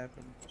whatever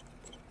happened.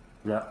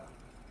 Yeah.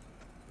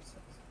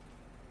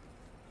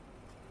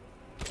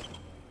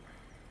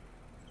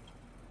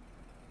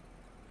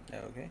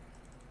 Okay.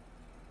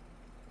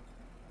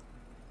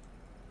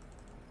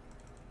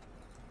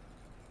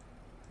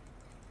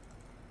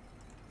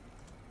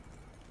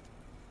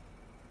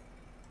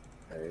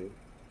 Okay.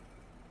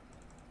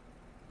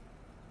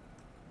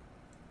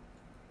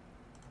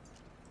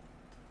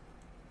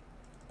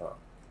 Oh.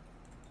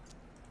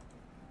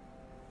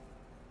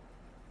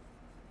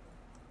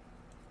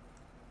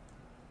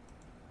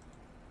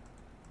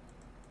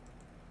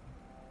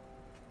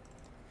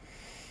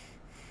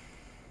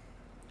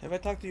 Have I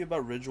talked to you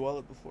about Ridge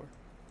Wallet before?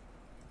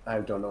 I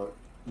don't know.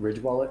 Ridge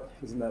Wallet?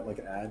 Isn't that like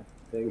an ad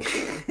thing?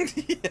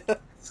 Yeah.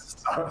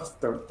 Don't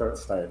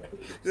start.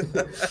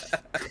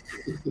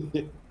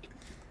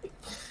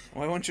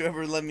 Why won't you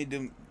ever let me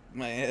do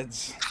my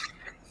ads?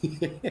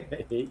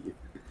 I hate you.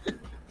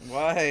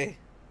 Why?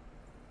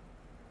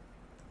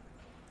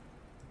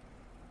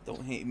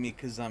 Don't hate me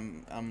because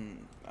I'm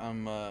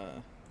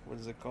what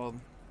is it called?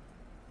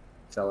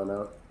 Selling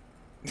out.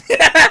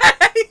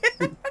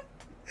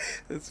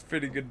 That's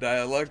pretty good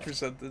dialogue for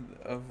something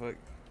of like.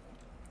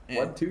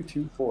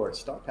 1224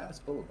 Star Pass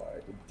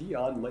Boulevard,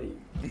 Dion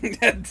Lane.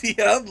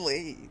 Dion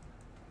Lane.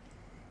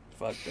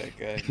 Fuck that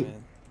guy,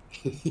 man.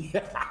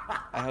 Yeah.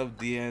 I hope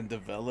Dion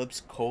develops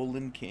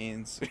colon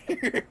cancer.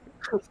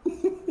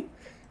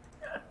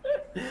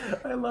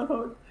 I love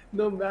how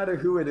no matter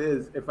who it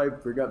is, if I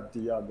bring up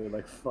Dion, they're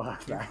like,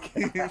 fuck that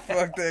guy.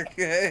 Fuck that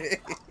guy.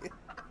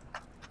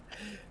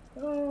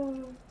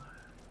 Oh,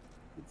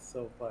 it's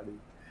so funny.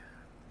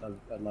 I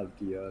love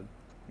Dion.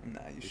 Nah,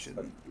 you It's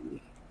shouldn't.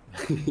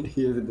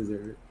 he doesn't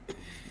deserve it.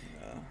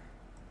 No.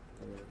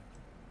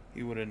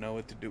 He wouldn't know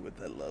what to do with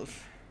that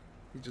love.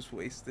 He just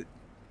wasted.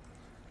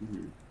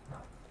 Mm-hmm.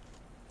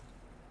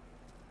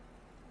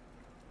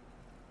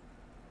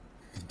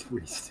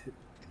 Wasted.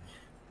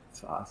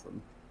 It's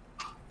awesome.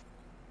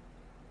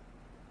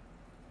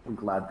 I'm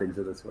glad things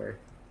are this way.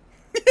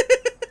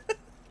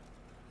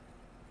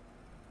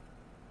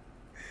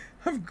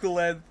 I'm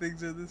glad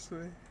things are this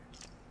way.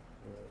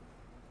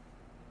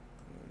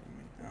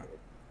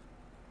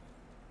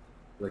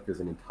 Like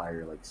there's an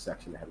entire like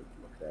section I haven't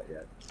looked at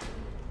yet.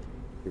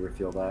 You ever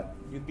feel that?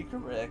 You'd be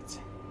correct.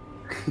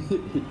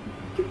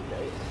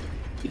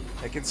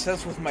 I can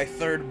sense with my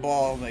third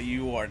ball that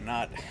you are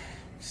not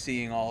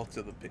seeing all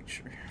to the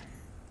picture.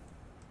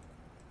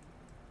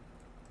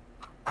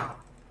 Wait,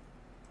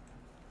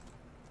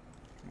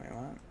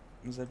 what?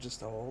 Was that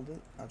just to hold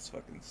it? That's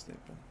fucking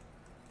stupid.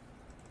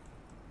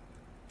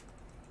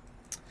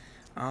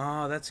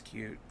 Oh, that's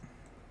cute.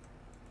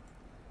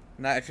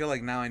 Now I feel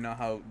like now I know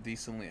how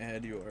decently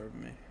ahead you are of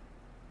me.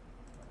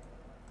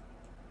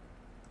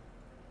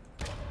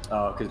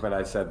 Oh, because when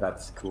I said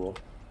that's cool.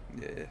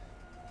 Yeah. Yeah.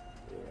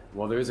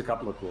 Well, there is a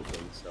couple of cool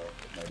things, so it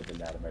might have been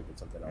that, it might have been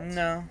something else.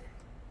 No.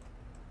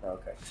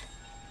 Okay.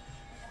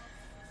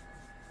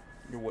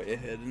 You're way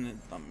ahead in it.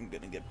 I'm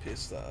gonna get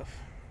pissed off.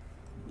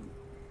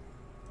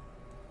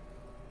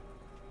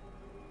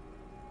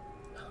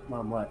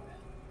 Mom, what?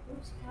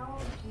 Which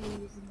towel do you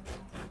use in the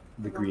bathroom?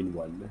 The green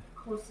one.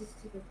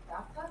 Closest to the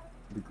bathtub?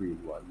 The green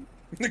one.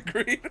 The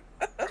green.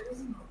 There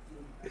isn't no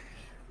blue.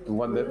 The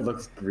one that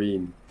looks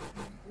green.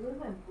 Blue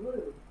and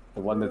blue. The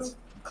one that's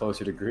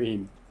closer to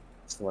green.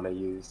 It's the one I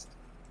used.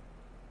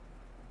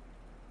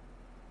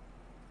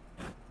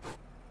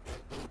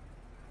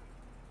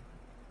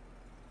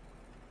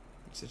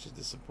 Such a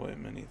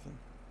disappointment, Ethan.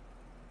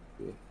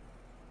 Yeah.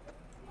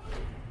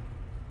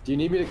 Do you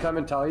need me to come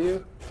and tell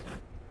you?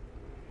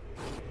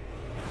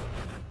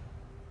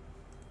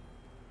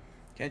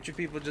 Can't you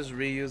people just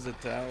reuse the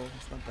towel?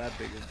 It's not that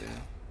big a deal.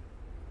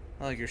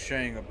 Not like you're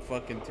sharing a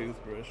fucking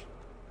toothbrush.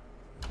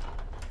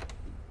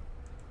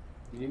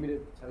 You need me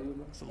to tell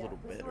you? It's a little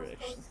This better, one's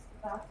actually. closest to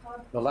the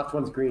bathtub. The left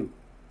one's green.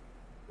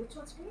 Which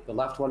one's green? The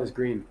left one is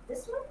green.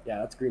 This one? Yeah,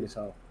 that's green as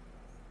hell.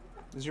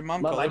 Is your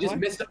mom Mom, I just colorblind?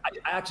 missed. I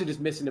actually just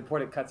missed an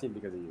important cutscene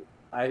because of you.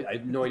 I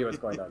have no idea what's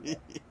going on.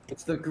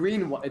 It's the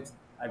green one.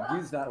 I've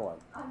used that one.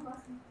 I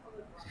mustn't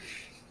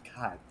colorblind.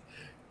 God,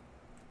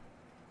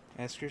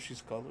 Ask her if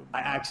she's colorblind. I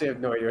actually have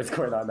no idea what's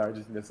going on now. I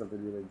just missed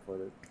something really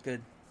important.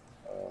 Good.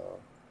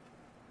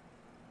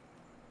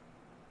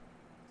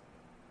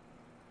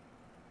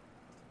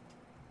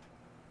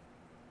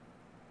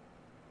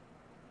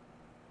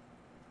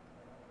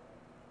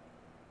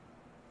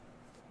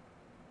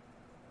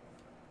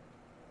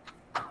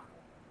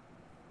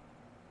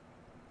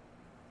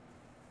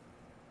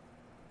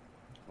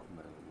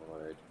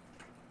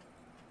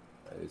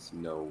 There's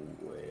no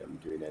way I'm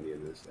doing any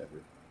of this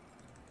ever.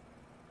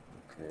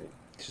 Okay.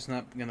 It's just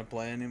not gonna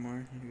play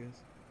anymore, I guess.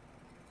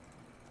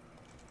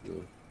 Yeah.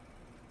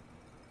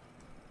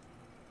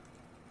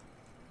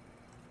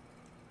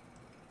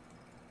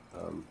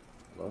 Hello?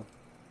 What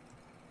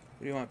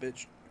do you want,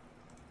 bitch?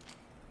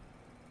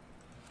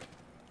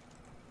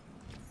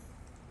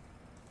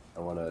 I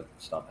want to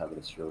stop having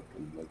a stroke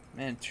and like.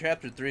 Man,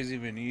 chapter 3 is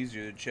even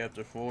easier than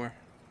chapter 4.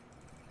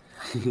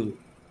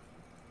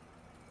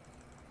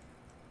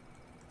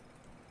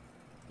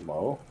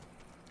 Mo?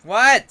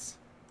 What?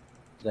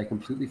 Did I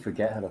completely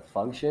forget how to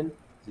function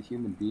as a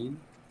human being?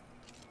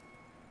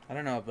 I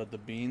don't know about the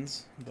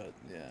beans, but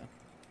yeah.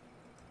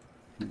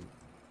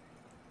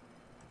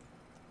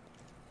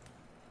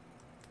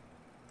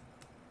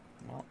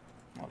 Well,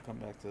 I'll come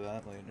back to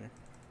that later.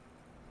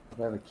 If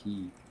I have a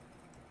key.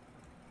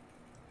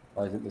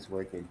 Why isn't this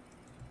working?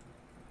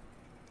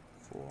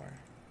 4.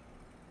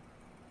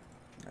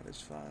 That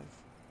is 5.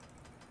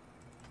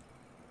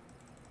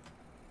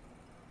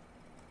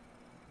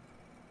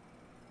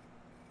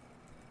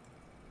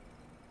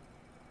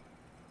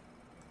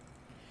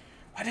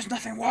 Why does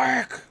nothing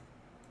work?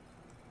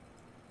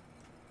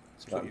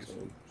 That's what I'm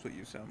saying. That's what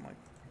you sound like.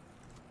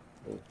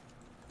 Yeah.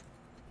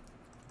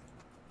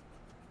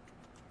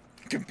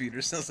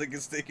 Computer sounds like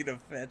it's taking a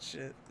fat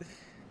shit.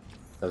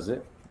 Does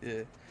it?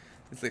 Yeah.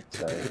 It's like...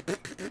 Sorry.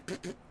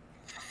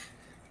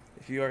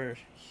 If you are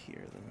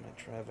here, then my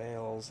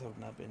travails have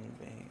not been in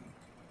vain.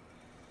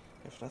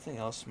 If nothing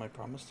else, my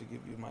promise to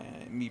give you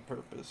me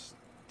purpose.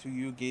 To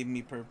you gave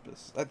me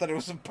purpose. I thought it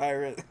was a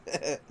pirate.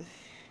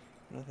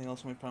 Nothing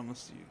else, my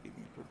promise to you gave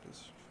me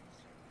purpose.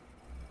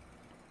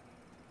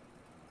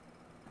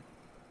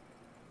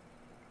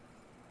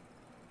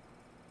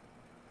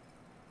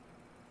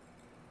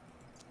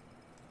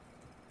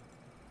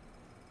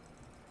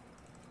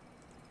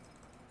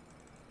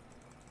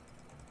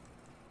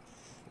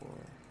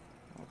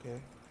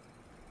 Okay.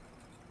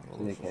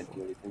 And I can't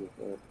do anything with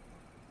that.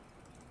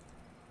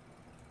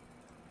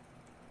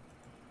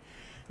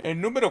 El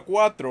número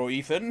 4,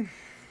 Ethan.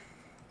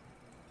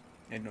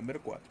 El número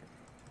 4.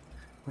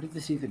 What did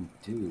this even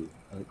do?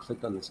 I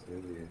clicked on this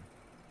earlier.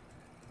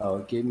 Oh,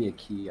 it gave me a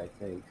key, I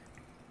think.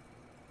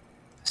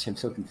 I'm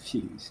so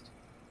confused.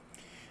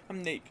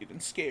 I'm naked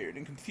and scared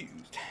and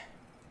confused.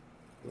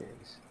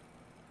 Yes.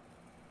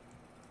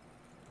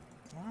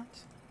 What?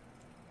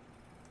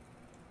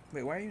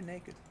 Wait, why are you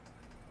naked?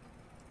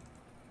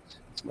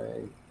 It's my.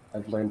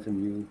 I've learned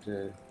from you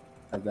to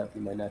have that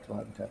be my natural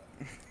habitat.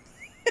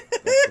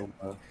 You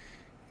know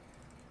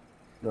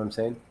what I'm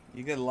saying?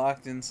 You get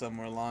locked in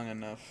somewhere long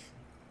enough.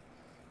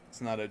 It's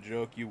not a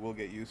joke. You will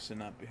get used to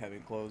not having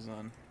clothes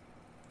on.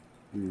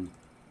 Hmm.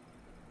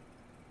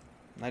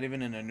 Not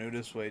even in a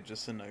nudist way,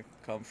 just in a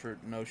comfort,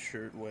 no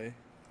shirt way.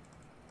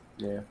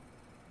 Yeah.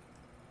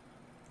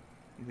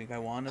 You think I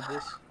wanted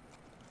this?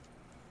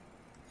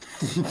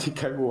 You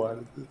think I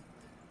wanted this?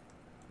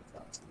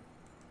 That's awesome.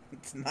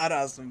 It's not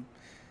awesome.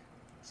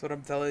 That's what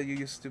I'm telling you,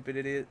 you stupid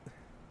idiot.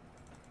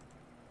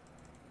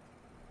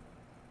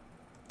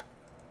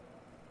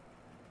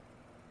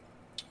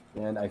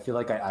 And I feel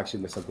like I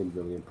actually missed something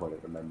really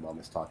important when my mom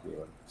was talking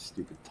about a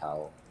stupid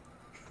towel.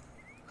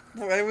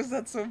 Why was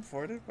that so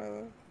important, by the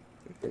way?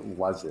 It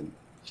wasn't.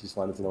 She just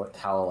wanted to know what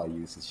towel I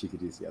used so she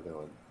could use the other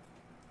one.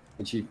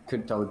 And she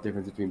couldn't tell the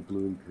difference between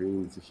blue and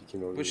green, so she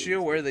came over. Was she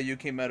aware that you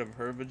came out of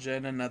her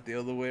vagina, not the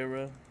other way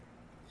around?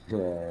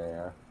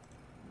 Yeah.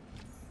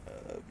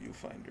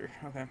 Viewfinder.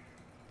 Okay.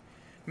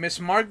 Miss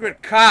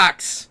Margaret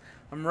Cox,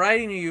 I'm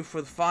writing to you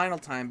for the final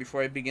time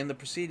before I begin the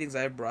proceedings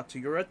I have brought to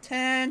your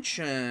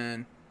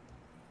attention.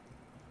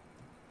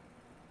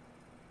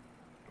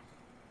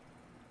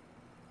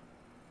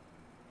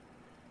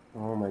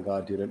 Oh my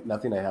god, dude.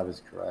 Nothing I have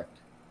is correct.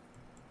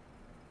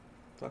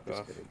 Fuck Just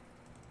off. kidding.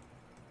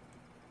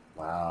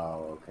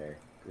 Wow, okay.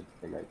 Good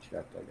thing I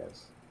checked, I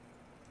guess.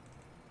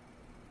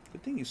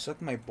 Good thing you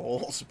sucked my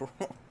balls, bro.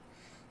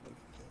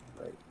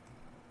 Right.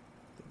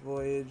 The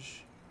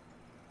voyage.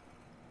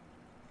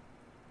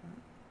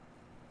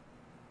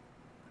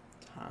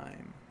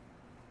 Time.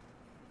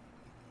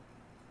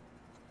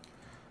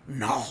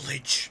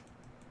 Knowledge.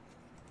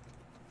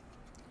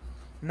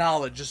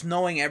 Knowledge. Just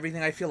knowing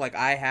everything. I feel like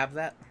I have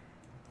that.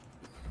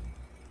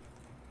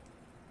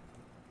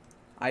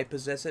 I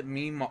possess it.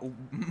 Me,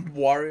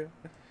 Wario.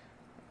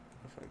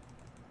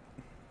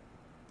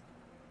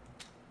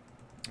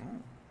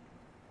 Oh.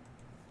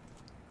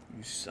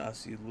 You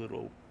saucy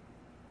little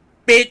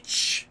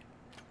bitch.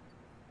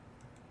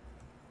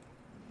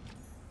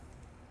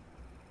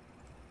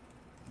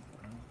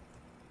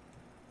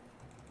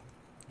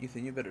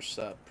 Ethan, you better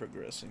stop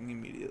progressing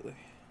immediately.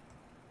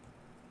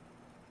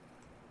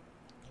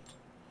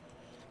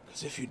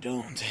 Because if you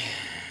don't,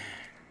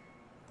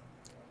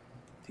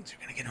 things are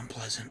going to get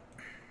unpleasant.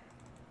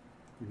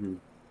 Mm-hmm.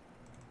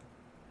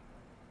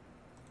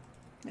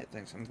 Yeah,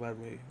 thanks. I'm glad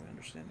we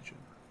understand each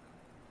other.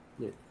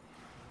 Yeah.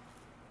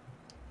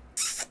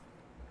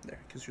 There,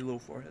 kiss your little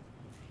forehead.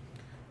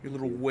 Your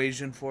little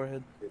Asian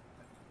forehead.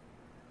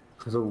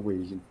 Because of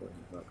Asian for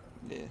him. Okay.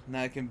 Yeah,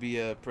 now I can be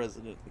a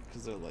president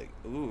because they're like,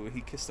 ooh,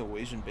 he kissed a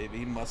Asian baby.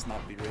 He must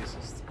not be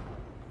racist.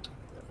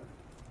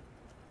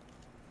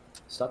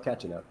 Stop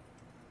catching up.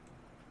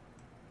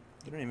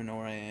 You don't even know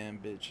where I am,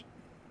 bitch.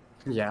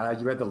 Yeah,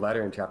 you read the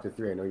letter in chapter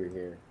 3. I know you're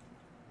here.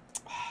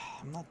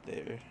 I'm not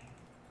there.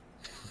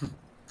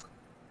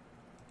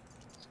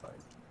 It's fine.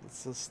 That's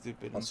so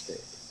stupid I'll and stay.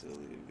 silly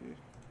of you.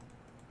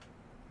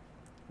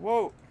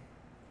 Whoa!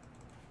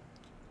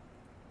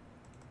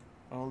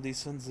 All these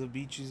sons of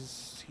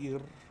beaches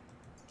here.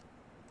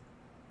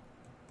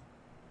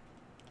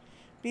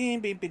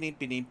 Beep beep beep beep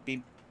beep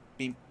beep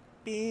beep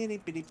beep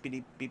beep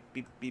beep beep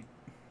beep beep.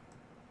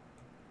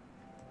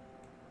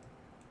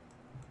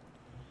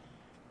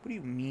 What do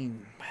you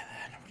mean by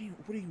that?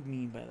 What do you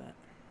mean by that?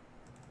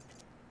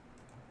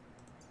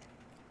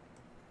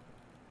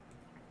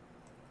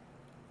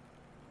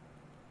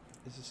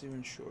 Is this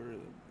even shorter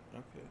than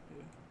okay,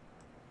 yeah.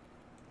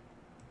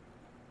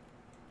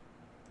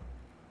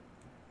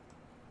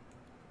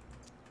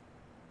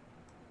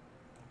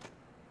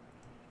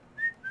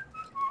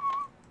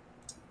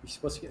 You're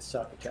supposed to get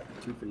stuck at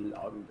chapter 2 for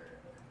longer.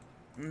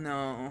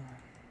 No.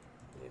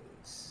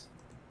 Yes.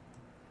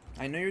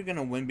 I know you're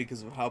gonna win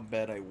because of how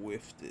bad I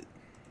whiffed it.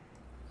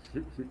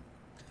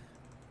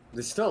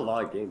 There's still a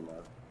lot of game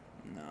left.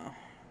 No.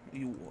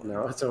 You won.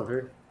 No, it's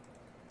over.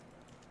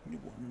 You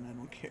won and I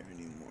don't care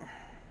anymore.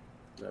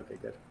 Okay,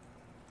 good.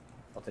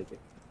 I'll take it.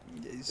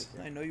 Yes,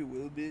 Okay. I know you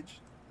will, bitch.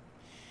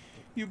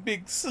 You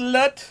big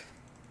slut!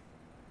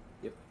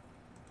 Yep.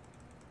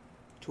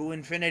 To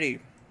infinity.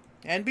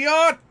 And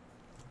beyond!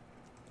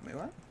 Wait,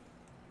 what?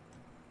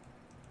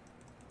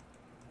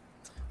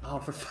 Oh,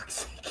 for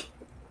fuck's sake.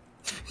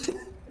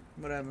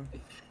 What happened?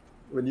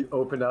 When you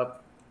open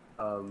up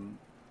a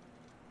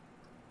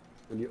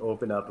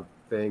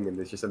thing and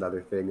there's just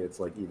another thing, it's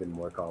like even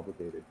more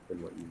complicated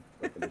than what you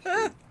like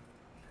initially.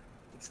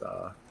 It's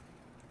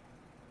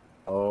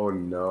oh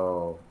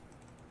no,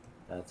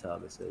 that's how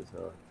this is,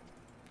 huh?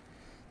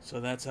 So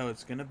that's how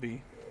it's gonna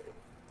be.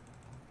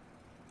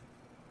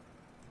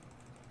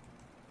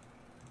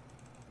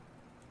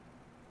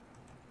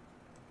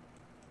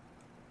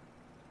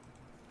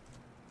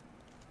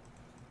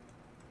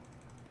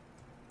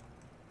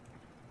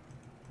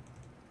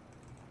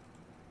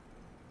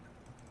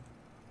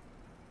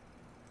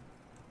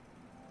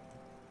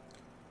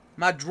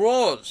 My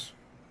drawers!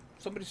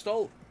 Somebody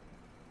stole it.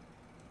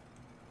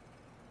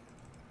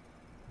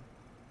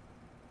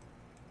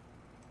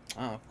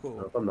 Oh, I cool.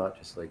 hope I'm not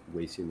just like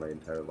wasting my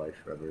entire life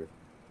forever.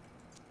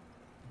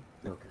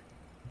 Okay.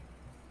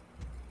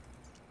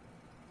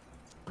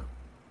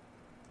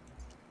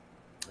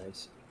 I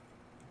see.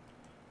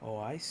 Oh,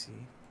 I see.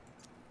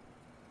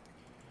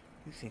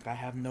 You think I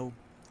have no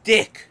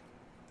dick?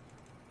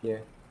 Yeah.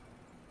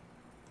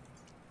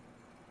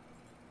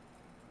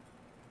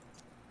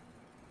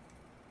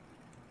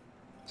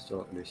 Still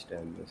don't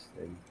understand this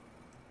thing.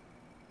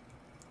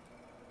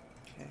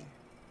 Okay.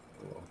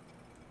 Oh, well.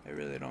 I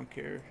really don't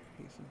care,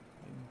 Ethan.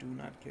 I do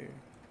not care.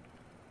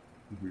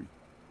 Mhm.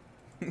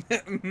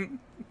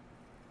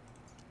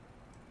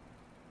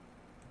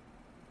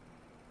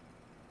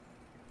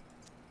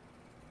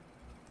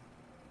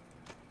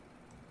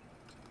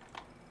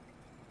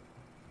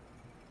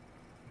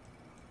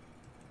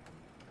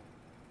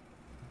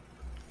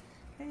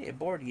 Hey, a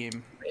board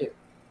game. Hey.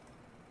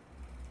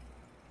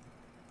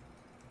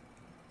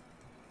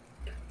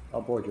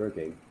 I'll board your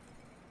game.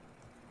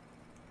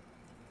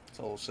 It's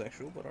a little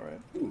sexual, but alright.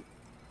 Ooh.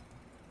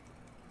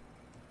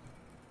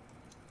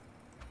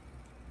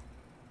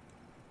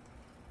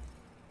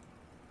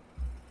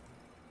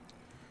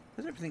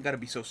 Why's everything gotta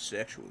be so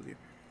sexual with you?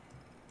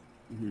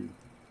 Mm-hmm.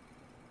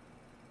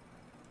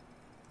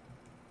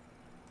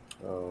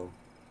 Oh.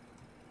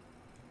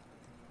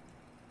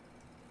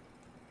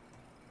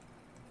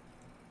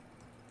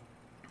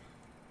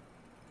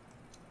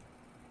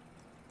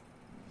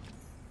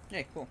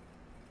 Hey, cool.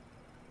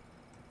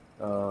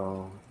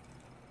 Oh.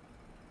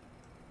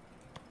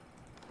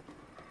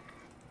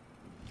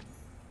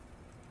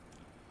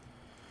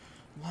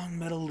 Long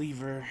metal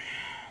lever.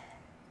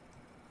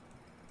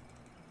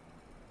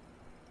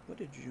 What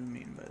did you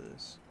mean by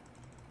this?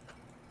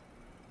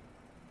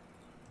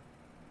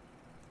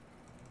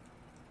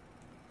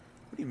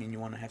 What do you mean you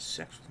want to have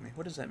sex with me?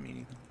 What does that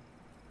mean, Ethan?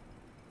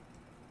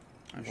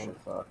 I Oh, want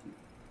to fuck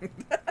you.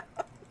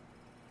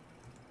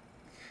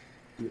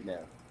 Do it now.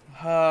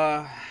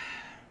 sure.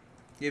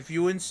 If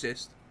you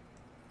insist.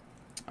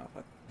 Oh,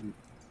 fuck.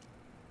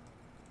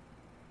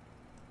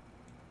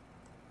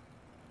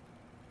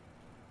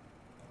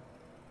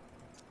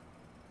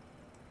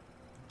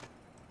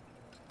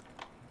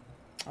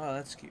 Oh,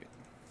 that's cute.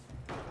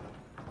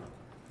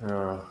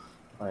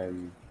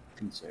 I'm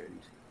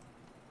concerned.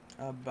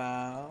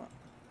 About...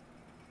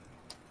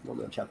 Well,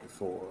 no, chapter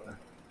 4.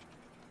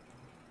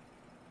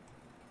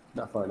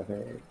 Not far enough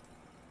ahead.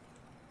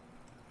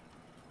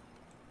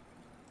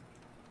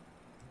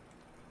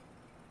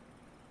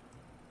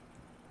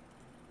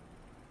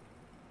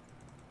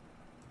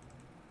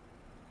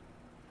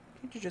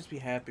 Can't you just be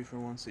happy for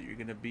once that you're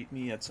gonna beat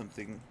me at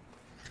something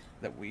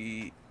that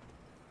we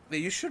Yeah,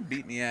 you should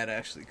beat me at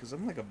actually, because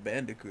I'm like a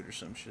bandicoot or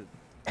some shit.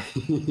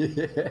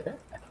 I'm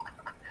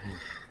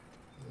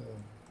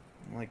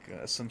like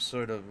some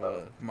sort of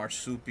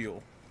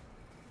marsupial.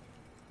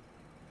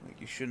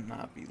 Like, you should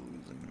not be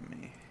losing to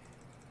me.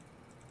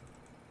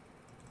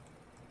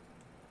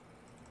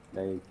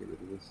 Now you get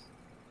rid of this.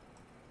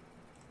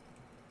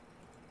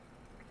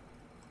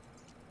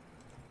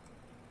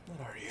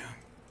 What are you?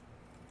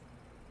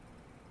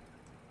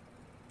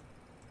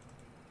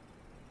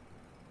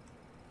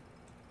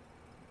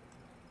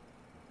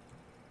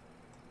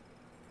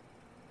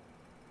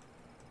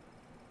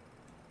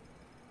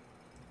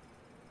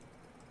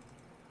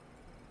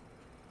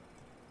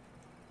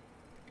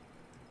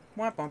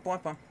 Bwah, bwah,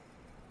 bwah.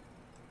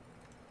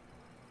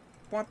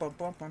 Bwah, bwah,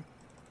 bwah, bwah.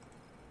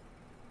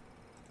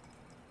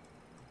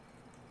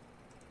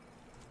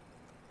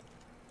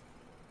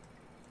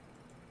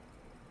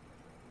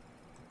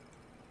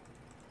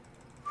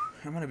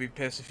 I'm gonna be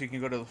pissed if you can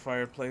go to the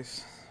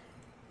fireplace.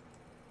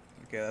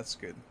 Okay, that's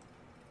good.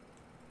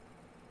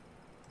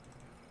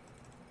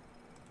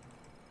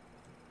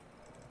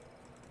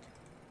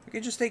 You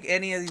can just take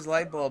any of these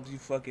light bulbs, you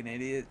fucking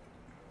idiot.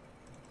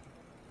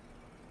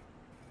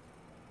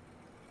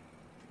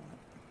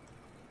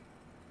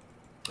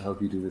 I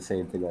hope you do the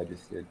same thing I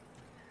just did.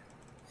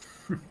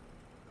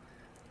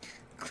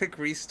 Click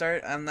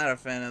restart? I'm not a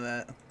fan of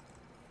that.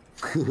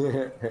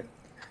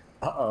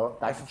 Uh-oh,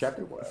 back to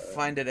chapter 1. I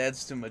find it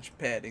adds too much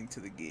padding to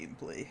the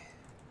gameplay.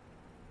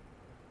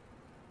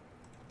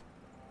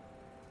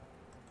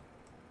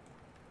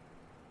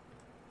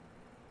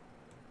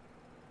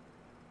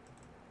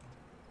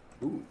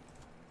 Ooh.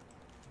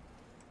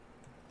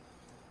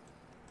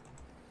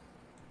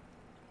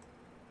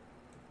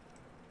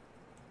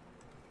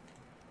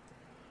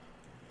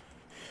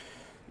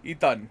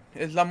 Ethan,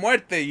 es la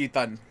muerte,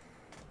 Ethan.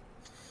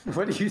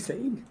 What are you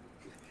saying?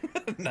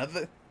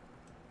 Nothing.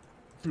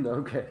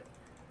 Okay.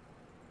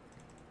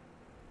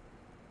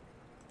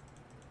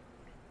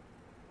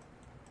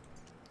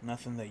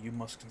 Nothing that you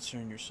must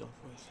concern yourself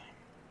with.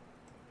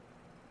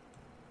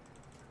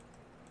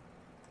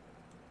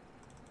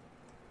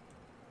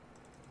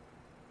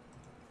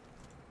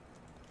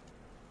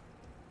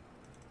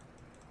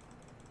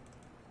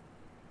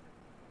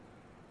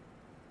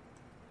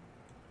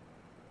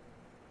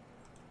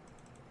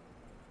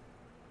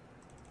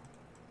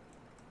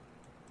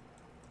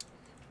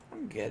 I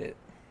don't get it.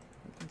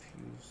 I'm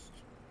confused.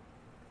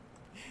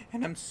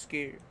 And I'm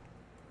scared.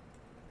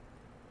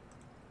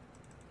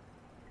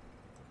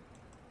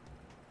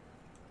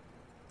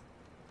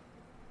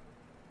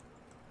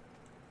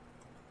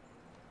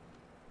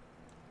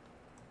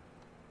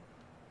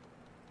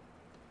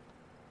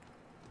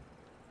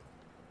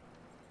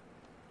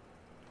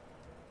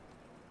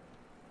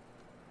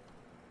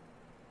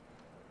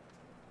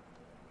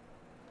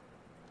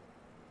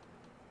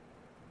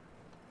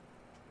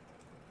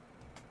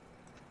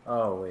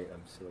 Oh, wait,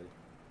 I'm silly.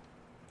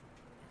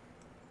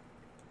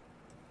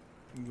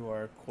 You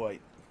are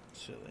quite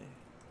silly.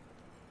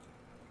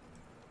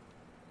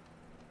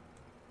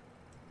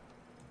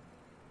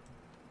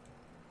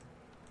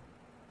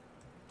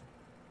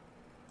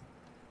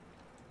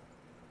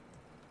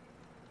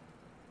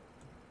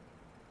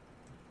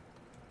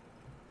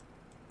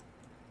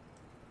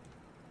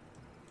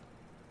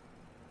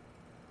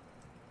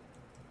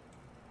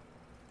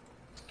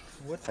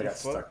 What I the got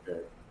fuck? stuck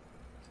there.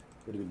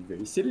 Would have been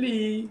very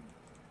silly.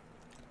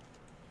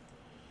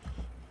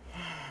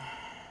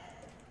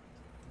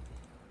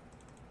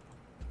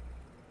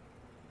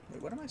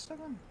 Wait, what am I stuck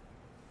on?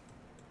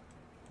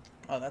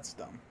 Oh, that's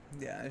dumb.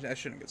 Yeah, I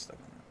shouldn't get stuck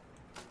on that.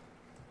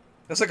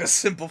 That's like a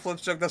simple flip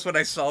stroke. That's when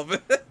I solve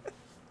it.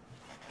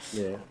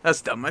 Yeah.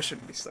 That's dumb. I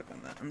shouldn't be stuck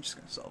on that. I'm just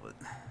gonna solve it.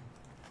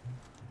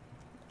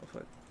 Oh,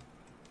 fuck.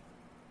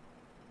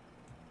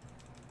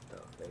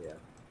 Okay, yeah.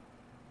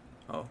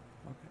 Oh, okay.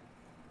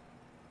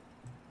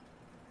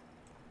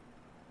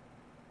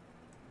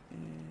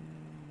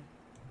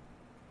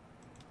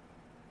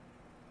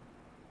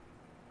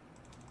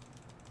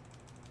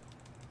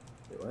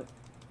 Wait, what?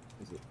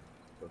 Is it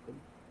broken?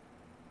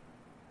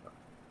 Oh,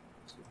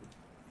 stupid.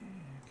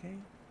 Okay.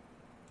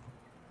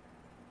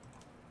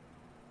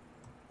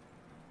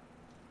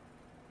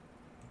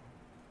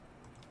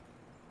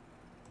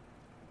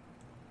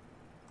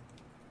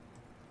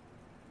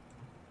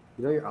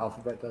 You know your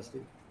alphabet,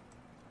 Dusty?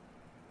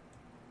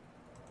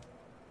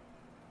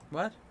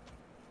 What?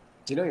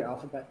 Do you know your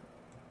alphabet?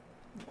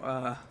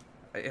 I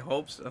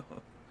hope so.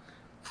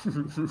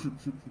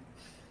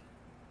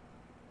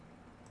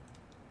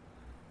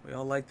 We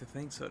all like to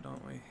think so,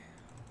 don't we?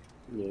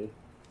 Yeah.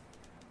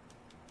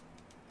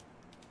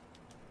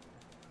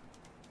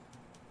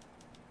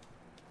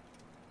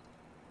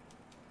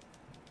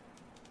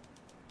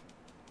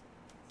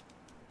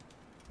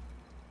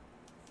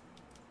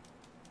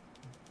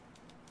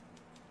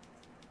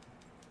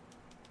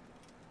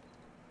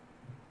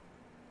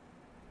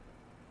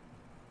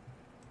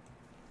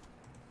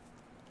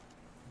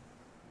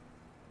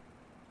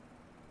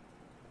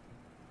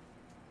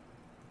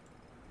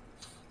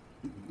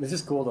 This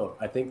is cool though.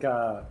 I think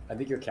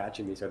you're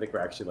catching me, so I think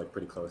we're actually like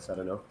pretty close. I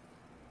don't know.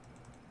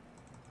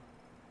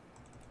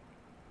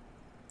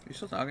 You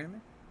still talking to me?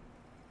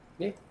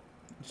 Yeah.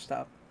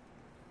 Stop.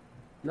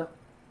 No.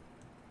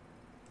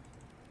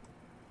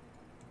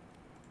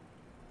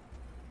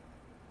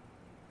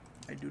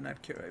 I do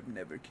not care. I've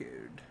never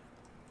cared.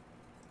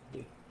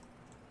 Yeah.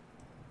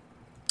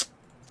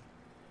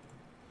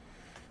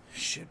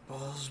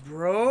 Shitballs,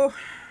 bro.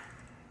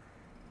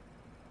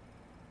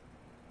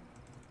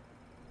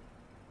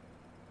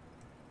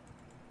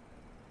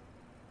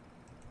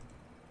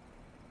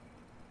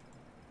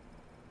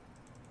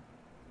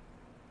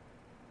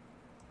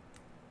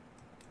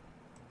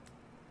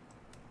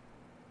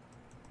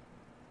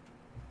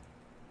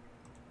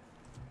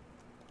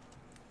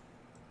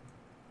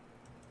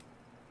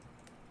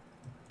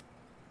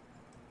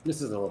 This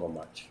is a little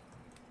much.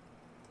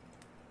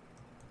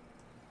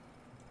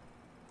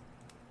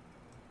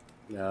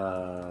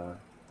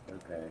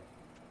 Okay.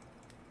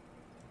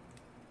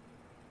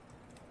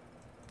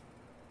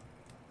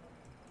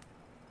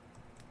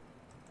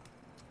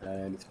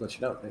 And it's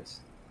glitching out, nice.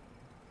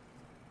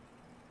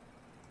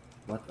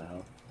 What the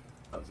hell?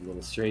 That was a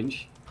little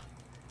strange.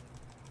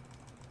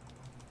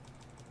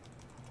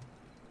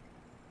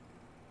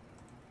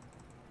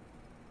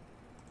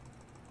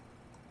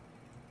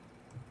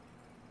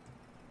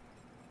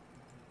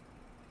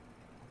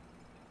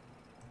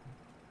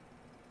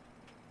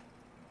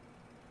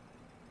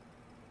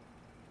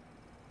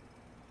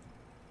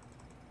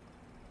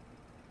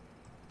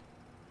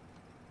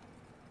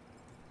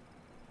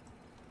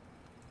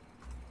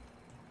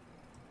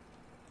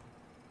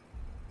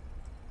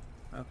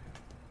 Okay.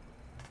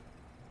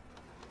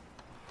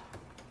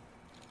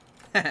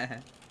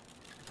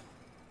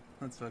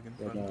 That's fucking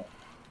But, funny.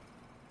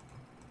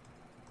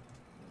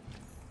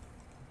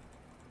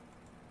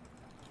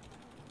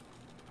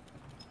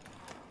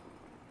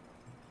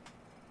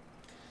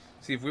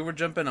 See, if we were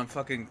jumping on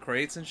fucking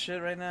crates and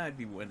shit right now, I'd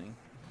be winning.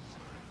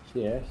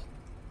 yes.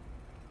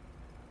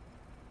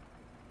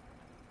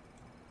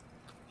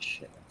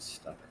 Shit, I'm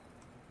stuck.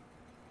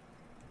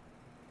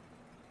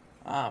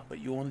 Ah, but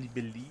you only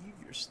believe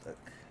you're stuck.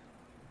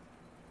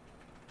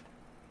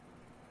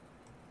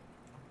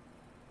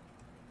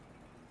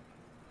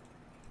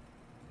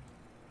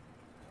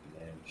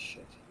 Man,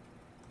 shit.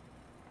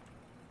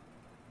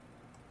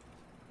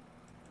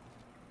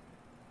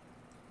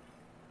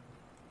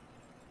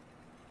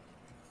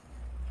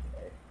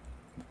 Okay.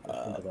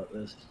 Let's think about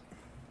this.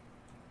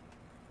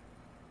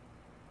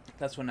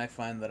 That's when I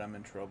find that I'm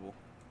in trouble.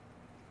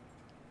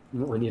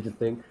 We need to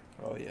think.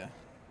 Oh, yeah.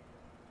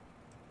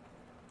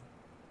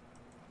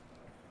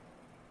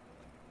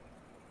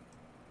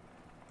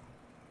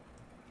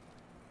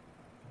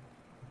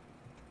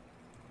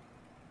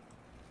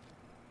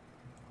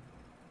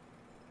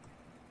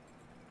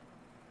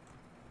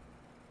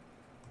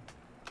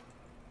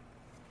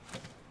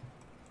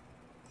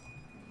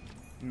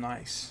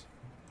 Nice.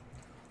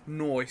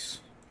 Nice.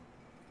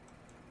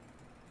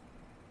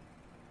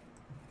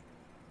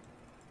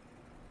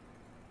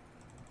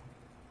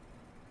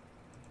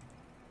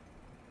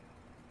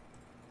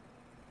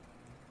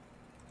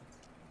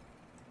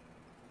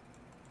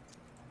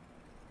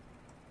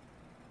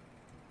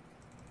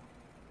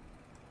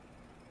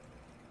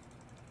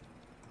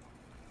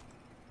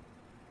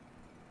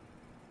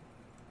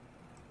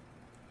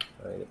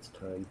 Alright, it's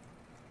time.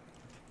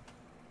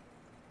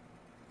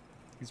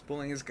 He's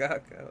pulling his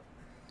cock out.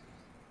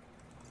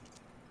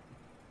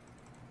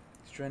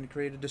 He's trying to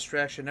create a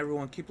distraction.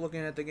 Everyone, keep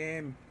looking at the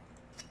game.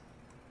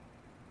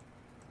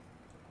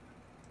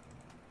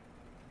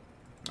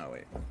 Oh,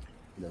 wait.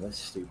 No, that's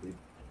stupid.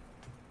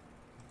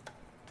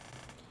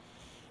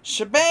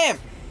 Shabam!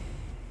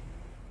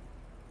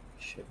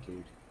 Shit,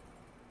 dude.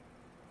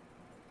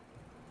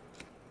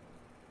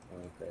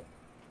 Okay.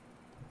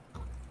 I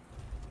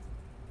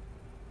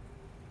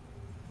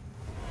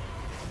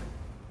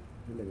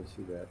never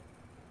see that.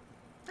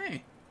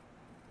 Hey.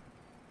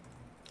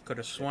 Could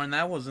have sworn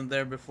that wasn't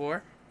there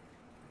before.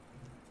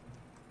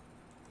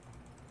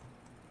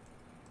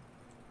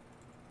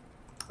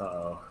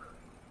 Uh-oh.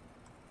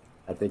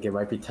 I think it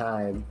might be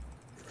time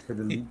for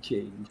the lead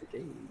change.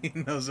 Okay. He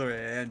knows where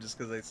I am just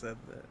because I said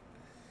that.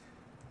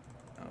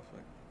 Oh,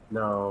 fuck.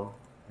 No,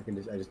 I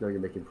just know you're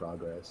making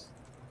progress.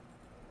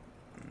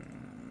 No.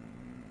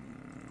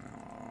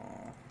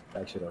 I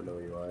actually don't know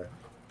where you are.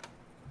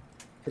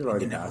 Could have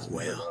already You never passed me.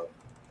 will.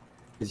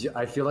 Because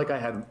I feel like I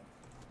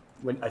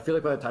feel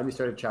like by the time you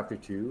started chapter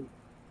 2,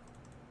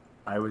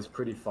 I was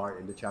pretty far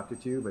into chapter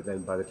 2, but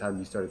then by the time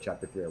you started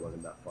chapter 3, I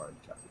wasn't that far into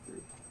chapter 3.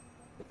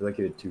 I feel like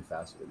you did 2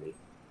 faster than me.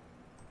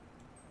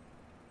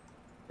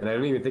 And I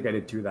don't even think I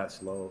did 2 that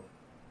slow.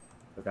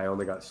 Like, I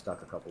only got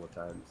stuck a couple of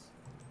times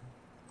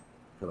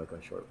for like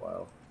a short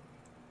while.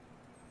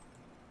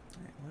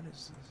 Wait, what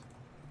is this?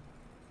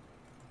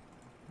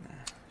 Nah.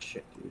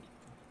 Shit, dude.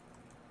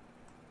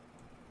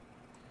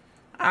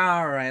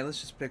 Alright, let's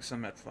just pick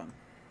some at fun.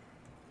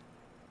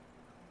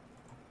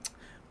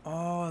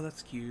 Oh,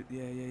 that's cute.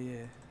 Yeah, yeah,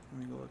 yeah. Let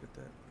me go look at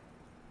that.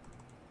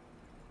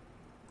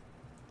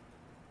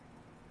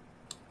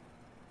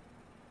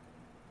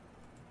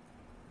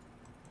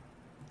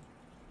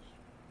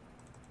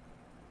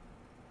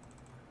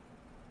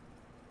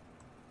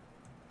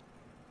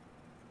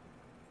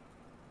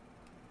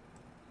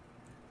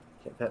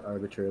 that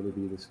arbitrarily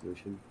be the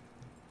solution?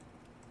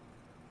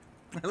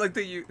 I like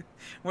that you.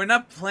 We're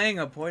not playing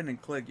a point and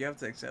click. You have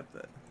to accept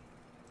that.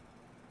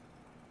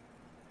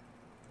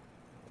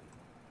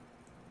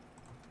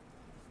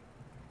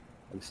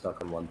 I'm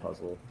stuck on one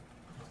puzzle.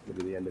 It's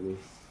gonna be the end of me.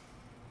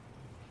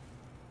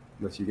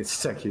 Unless you get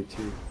stuck here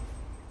too.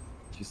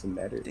 It's just a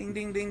matter. Ding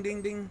ding ding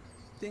ding ding,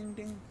 ding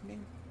ding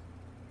ding.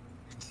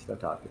 Stop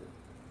talking.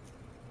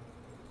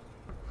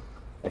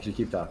 Actually,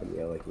 keep talking to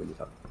me. I like when you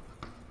talk.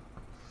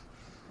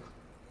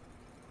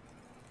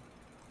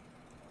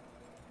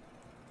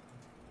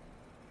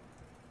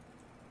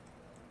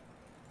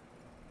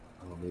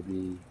 Oh,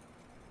 maybe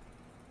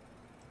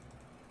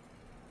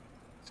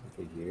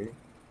something here.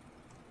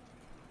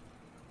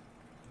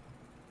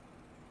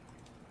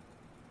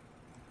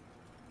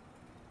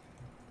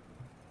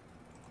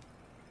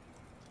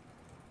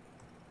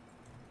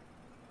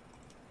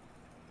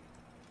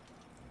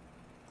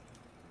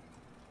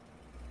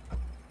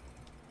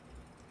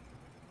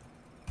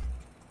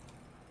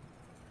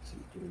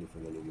 Doesn't do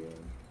anything anymore.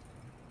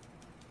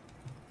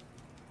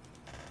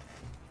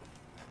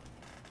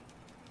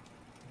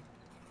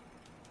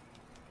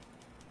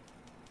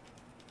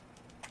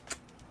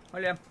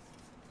 Hola.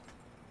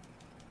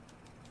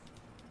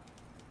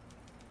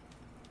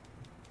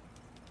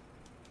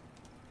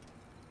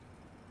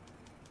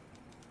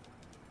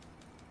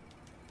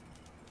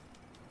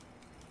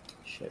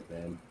 Shit,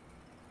 man.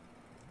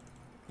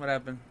 What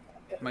happened?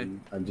 My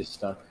I'm just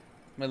stuck.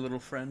 my little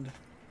friend.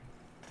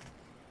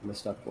 I'm a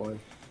stuck boy.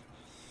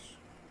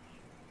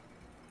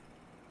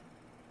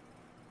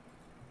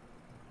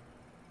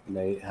 And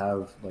I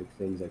have like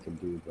things I can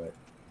do, but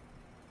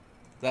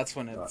That's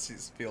when it Not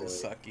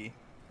feels really. sucky.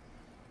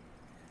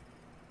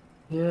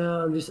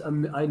 yeah,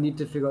 I need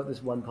to figure out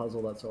this one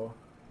puzzle. That's all.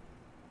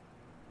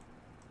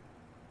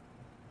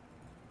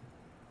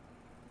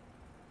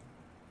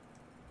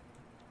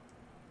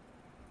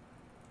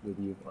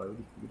 Maybe you've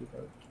already figured it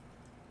out.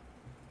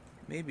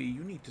 Maybe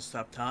you need to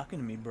stop talking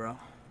to me, bro.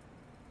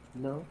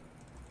 No,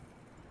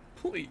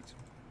 Please.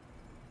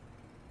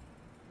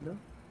 no.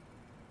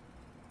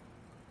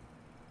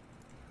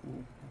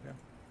 Ooh, okay.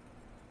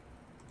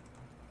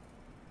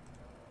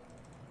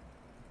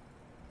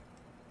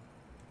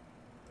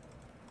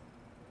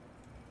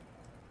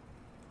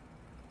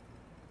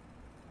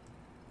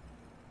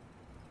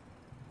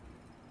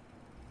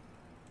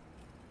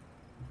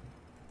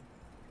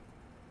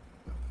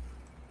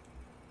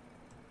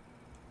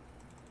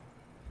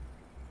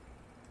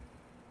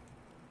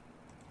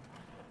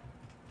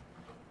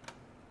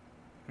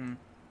 Hmm.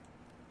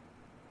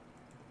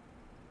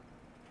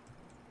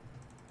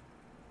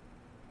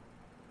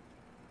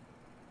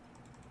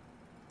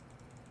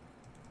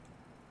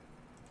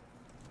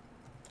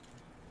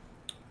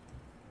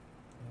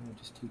 Oh,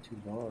 just too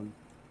long.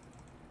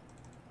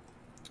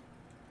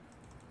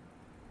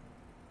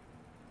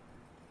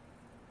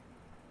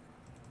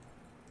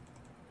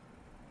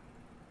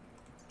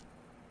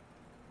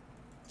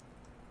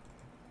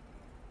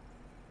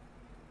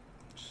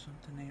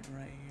 Something ain't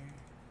right here.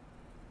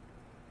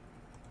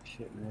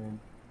 Shit, man.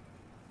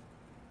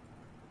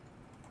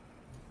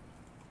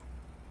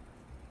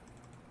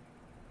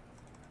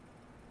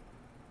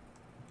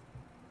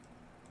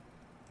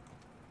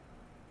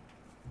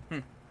 Hmm.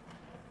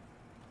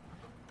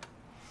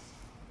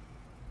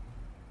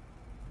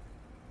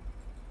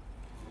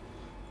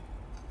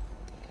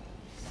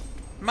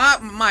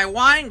 My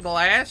wine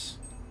glass.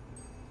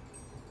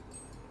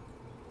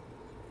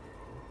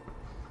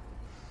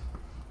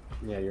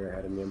 Yeah, you're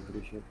ahead of me. I'm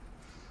pretty sure.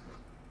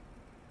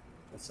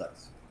 That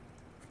sucks.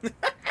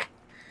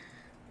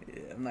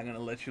 Yeah, I'm not gonna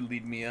let you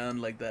lead me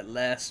on like that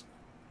last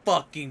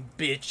fucking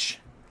bitch.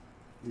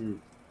 Mm.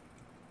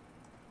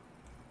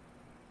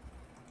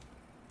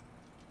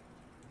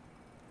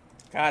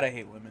 God, I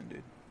hate women,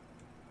 dude.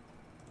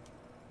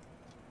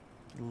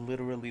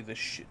 Literally the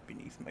shit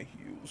beneath my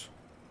heels.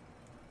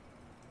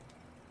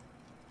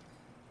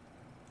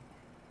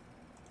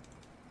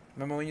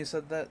 Remember when you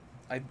said that?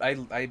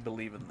 I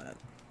believe in that.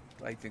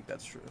 I think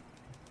that's true.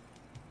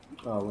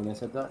 Oh, when I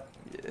said that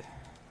Yeah.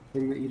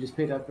 thing that you just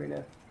made up right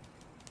now.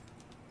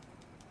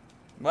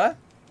 What?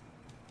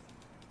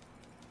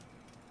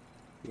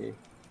 Yeah.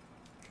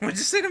 What'd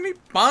you say to me,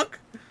 punk?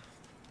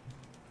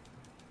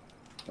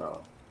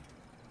 Oh.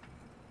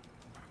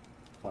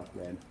 Fuck,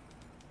 man.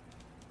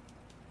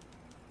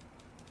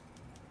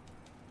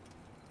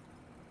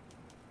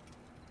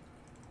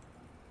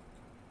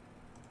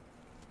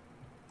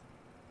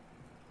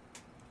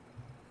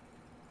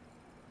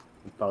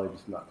 I'm probably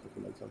just not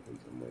clicking on something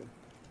somewhere.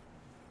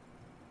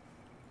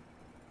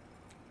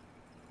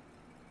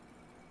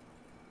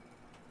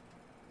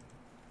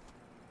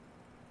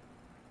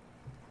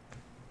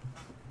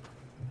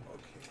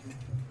 Okay.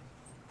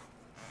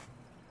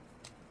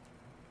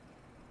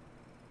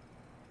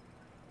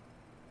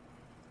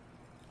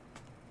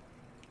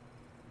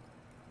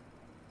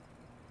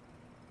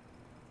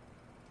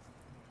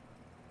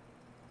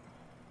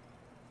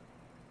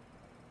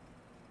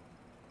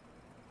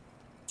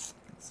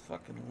 It's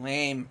fucking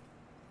lame.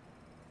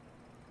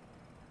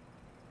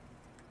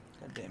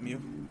 God damn it. Damn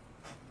you.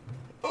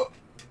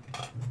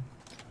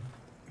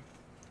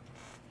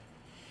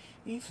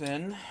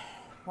 Ethan,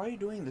 why are you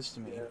doing this to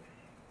me?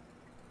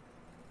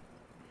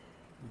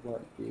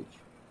 What, bitch?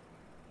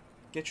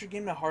 Get your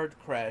game to hard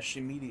crash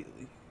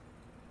immediately.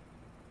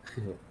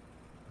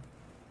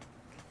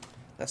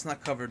 That's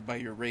not covered by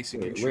your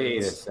racing Wait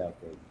insurance. a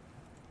second.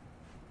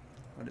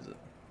 What is it?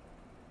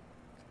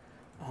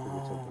 Figured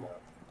something Oh,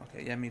 out.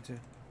 okay, yeah, me too.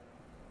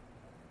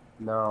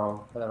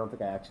 No, but I don't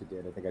think I actually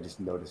did. I think I just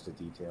noticed a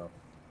detail.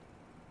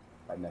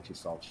 I didn't actually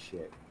solve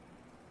shit.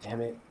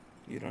 Damn it.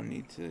 You don't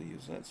need to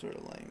use that sort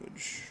of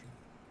language.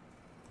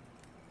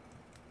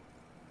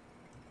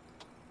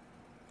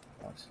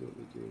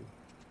 Absolutely do.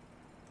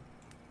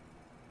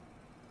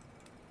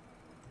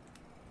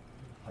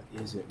 What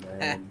is it,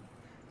 man?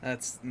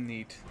 That's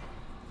neat.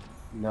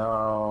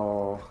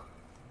 No.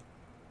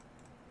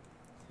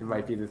 It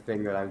might be the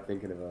thing that I'm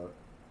thinking about.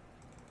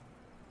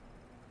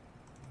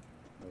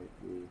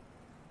 Might be.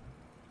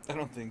 I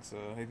don't think so.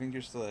 I think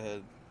you're still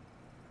ahead.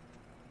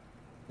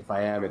 If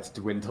I am, it's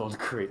dwindled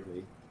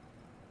greatly.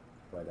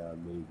 But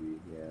maybe,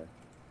 yeah.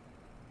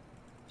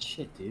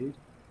 Shit, dude.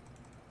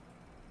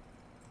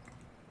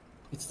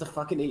 It's the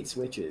fucking 8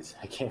 switches.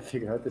 I can't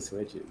figure out the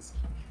switches.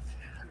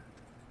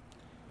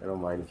 I don't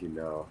mind if you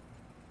know.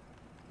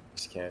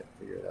 Just can't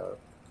figure it out.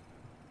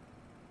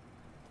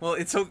 Well,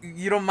 it's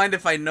you don't mind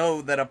if I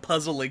know that a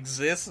puzzle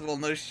exists? Well,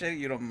 no shit,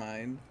 you don't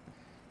mind.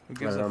 Who I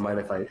gives a don't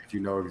mind fuck? if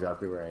you know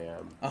exactly where I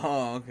am.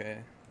 Oh, okay.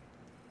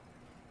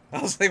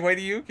 I was like, why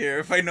do you care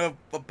if I know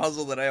a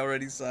puzzle that I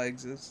already saw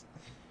exist?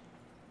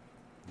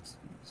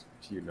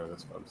 You know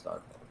that's what I'm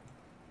talking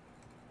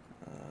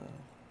about.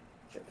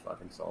 Can't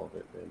fucking solve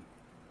it, man.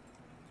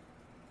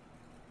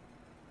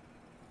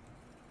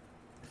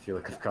 I feel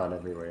like I've gone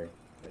everywhere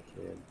I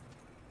can.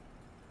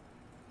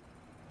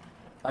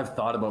 I've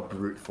thought about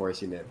brute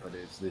forcing it, but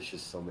there's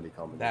just so many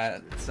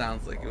combinations. That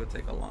sounds like it would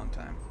take a long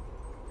time.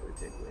 It would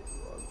take way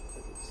too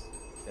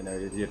long.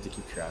 And you have to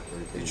keep track of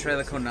everything. Did you try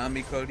the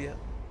Konami code yet?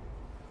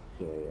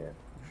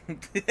 Yeah.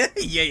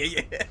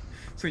 yeah.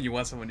 So you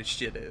want someone to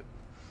shit it.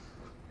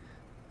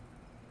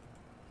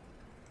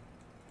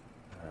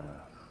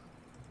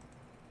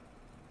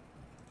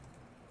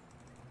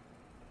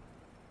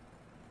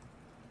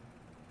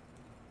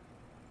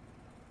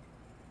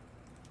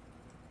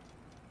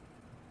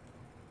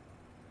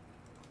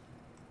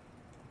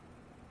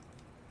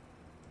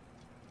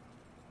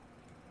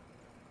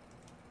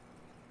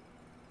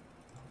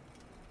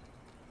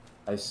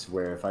 I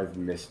swear, if I've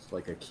missed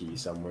like a key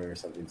somewhere or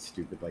something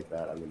stupid like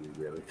that, I'm gonna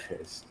be really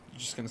pissed. You're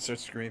just gonna start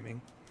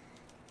screaming.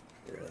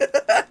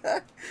 Yeah.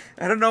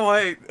 I don't know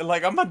why.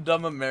 Like, I'm a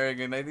dumb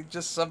American. I think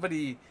just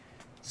somebody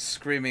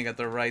screaming at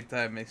the right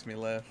time makes me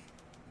laugh.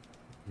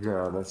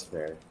 No, that's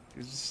fair.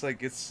 It's just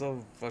like, it's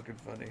so fucking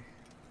funny.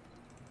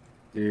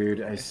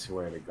 Dude, I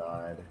swear to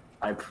God,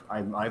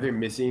 I'm either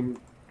missing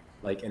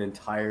like an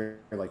entire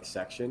like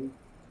section,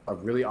 a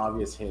really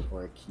obvious hint,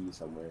 or a key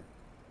somewhere.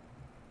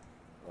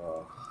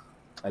 Oh,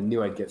 I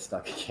knew I'd get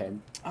stuck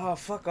again. Oh,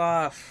 fuck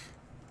off.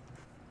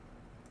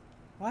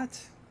 What?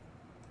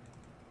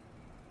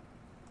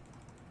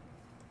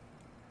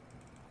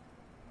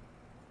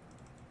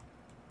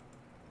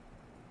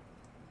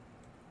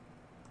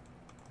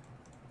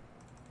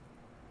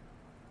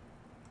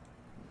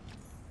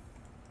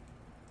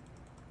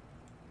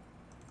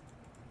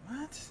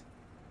 What?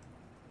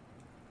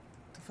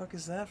 The fuck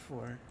is that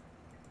for?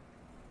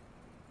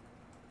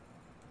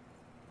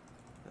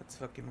 That's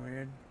fucking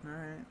weird.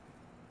 Alright.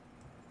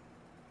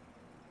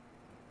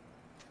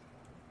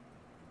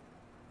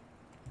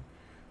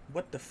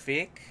 What the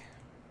fuck?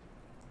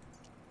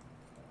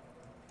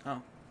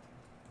 Oh.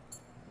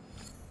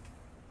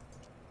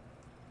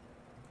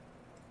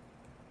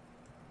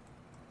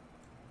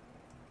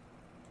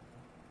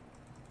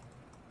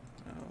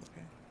 Oh,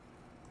 okay.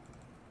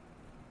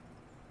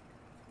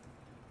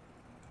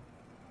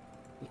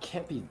 It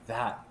can't be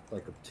that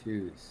like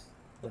obtuse.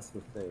 That's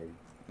the thing.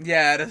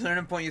 Yeah, at a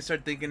certain point you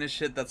start thinking of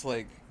shit that's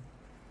like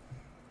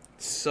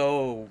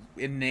so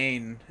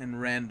inane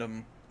and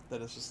random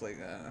that it's just like,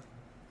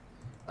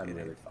 I'm It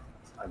really ain't- fucked.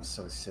 I'm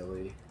so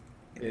silly.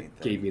 it It ain't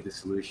that. gave me the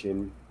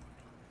solution.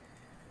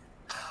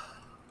 Oh,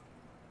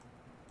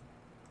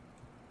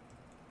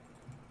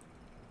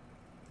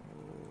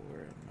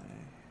 where am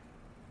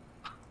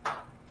I?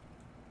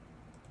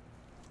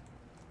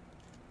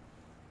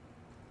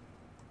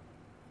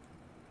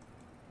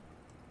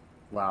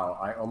 Wow,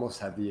 I almost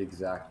had the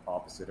exact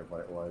opposite of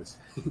what it was.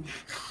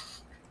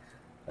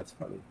 That's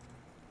funny.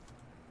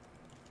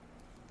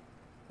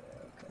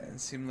 Yeah, okay. Doesn't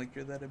seem like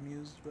you're that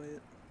amused by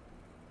it.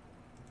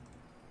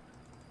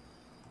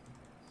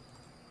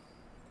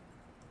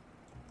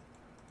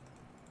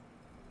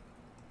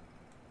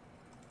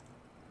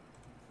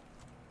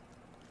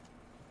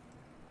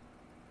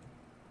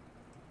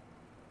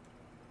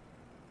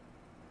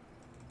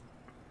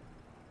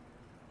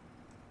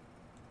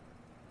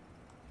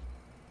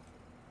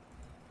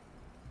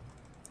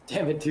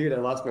 Damn it, dude! I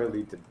lost my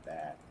lead to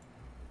that.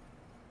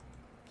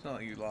 It's not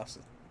like you lost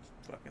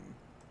a fucking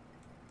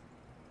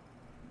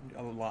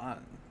a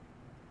lot.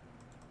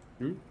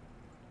 Hmm?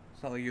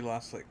 It's not like you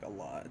lost like a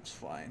lot. It's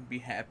fine. Be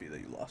happy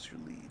that you lost your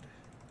lead.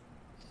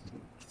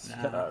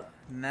 Shut Now, up.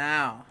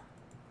 now,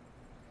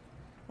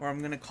 or I'm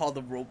gonna call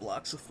the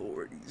Roblox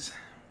authorities.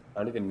 I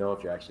don't even know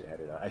if you're actually ahead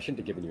or not. I shouldn't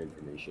have given you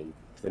information.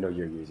 'Cause I know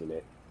you're using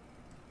it.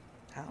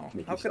 How?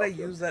 Make How could I yourself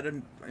feel- use that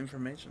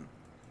information?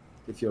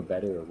 To feel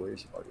better or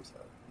worse about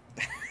yourself.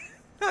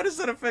 How does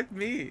that affect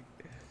me?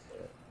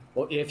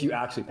 Well, if you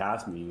actually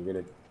pass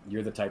me,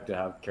 you're the type to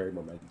have carry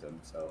momentum.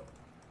 So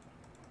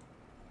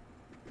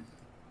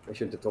I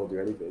shouldn't have told you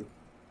anything.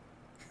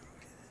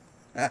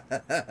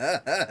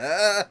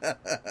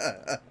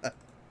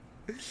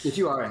 If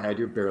you are ahead,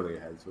 you're barely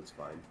ahead, so it's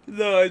fine.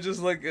 No, I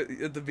just like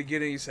at the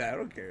beginning you said I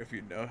don't care if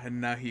you know, and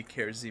now he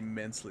cares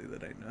immensely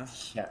that I know.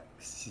 Yeah,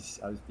 'cause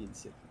I was being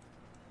sick.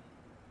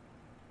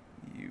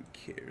 You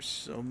care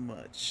so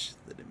much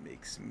that it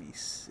makes me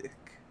sick.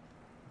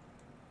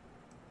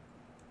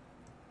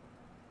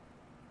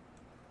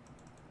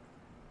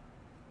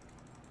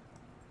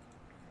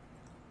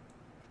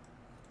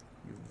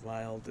 You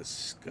vile,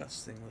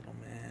 disgusting little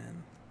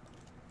man.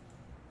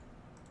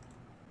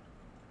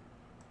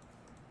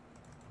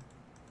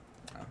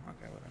 Oh,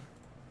 okay, whatever.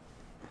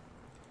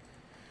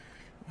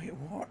 Wait,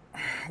 what?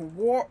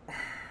 What?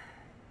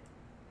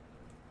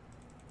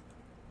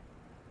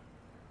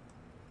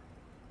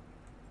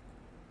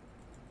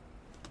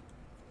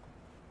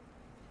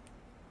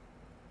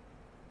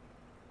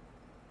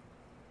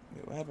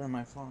 Wait, what happened to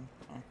my phone?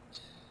 Oh.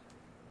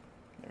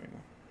 There we go.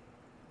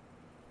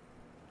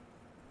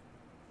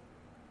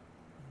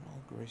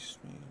 All grace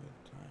me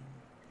with time.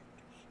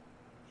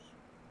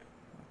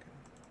 Okay.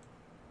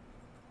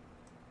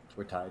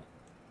 We're tied.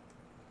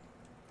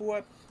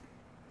 What?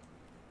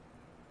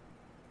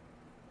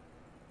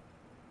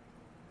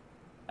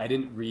 I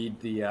didn't read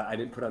the. I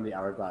didn't put on the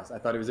hourglass. I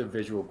thought it was a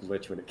visual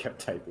glitch when it kept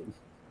typing.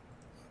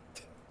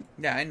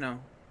 Yeah, I know.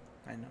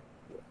 I know.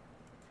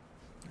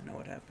 I know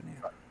what happened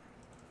here.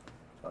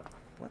 Fuck.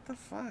 What the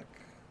fuck?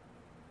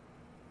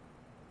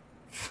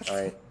 All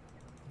right.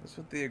 What's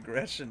with the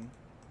aggression?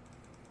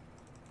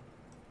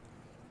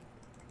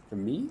 For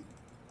me,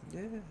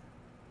 Yeah.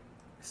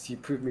 you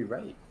proved me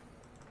right.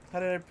 How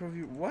did I prove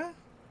you? What?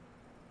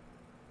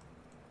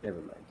 Never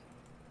mind.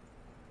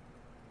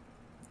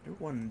 You're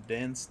one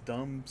dense,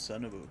 dumb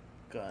son of a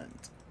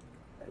cunt.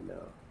 I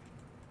know.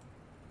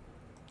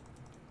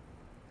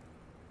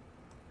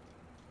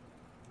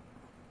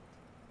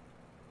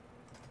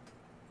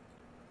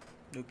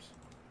 Oops.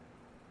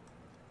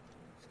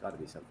 There's got to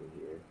be something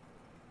here.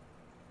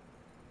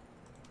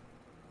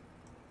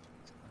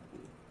 It's gotta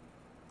be.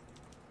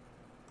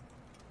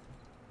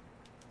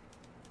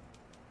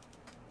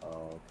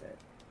 Oh, okay.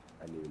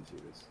 I knew you'd do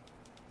this.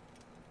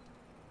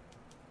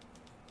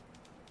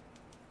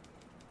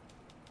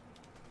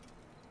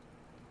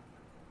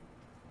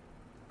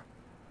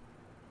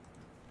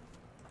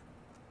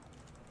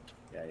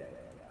 Yeah.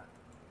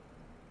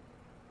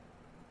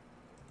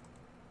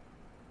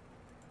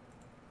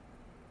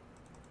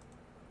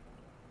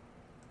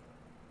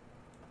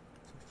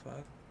 The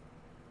fuck?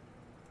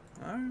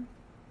 Alright.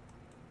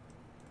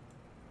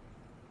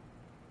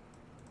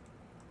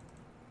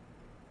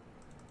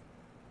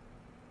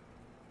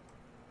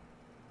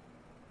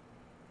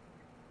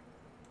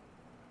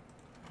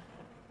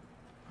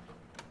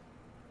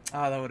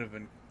 Ah, that would have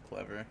been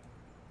clever.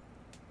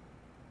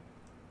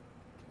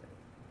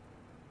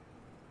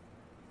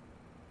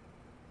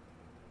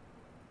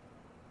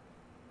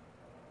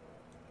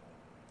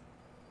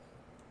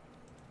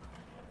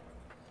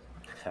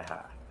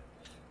 Haha.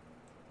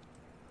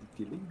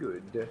 Feeling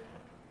good. Good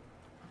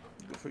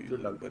for you, Good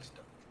little luck, buddy.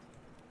 stuff.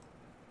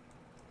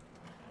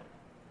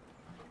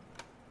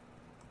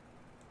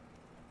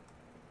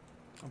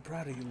 I'm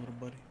proud of you, little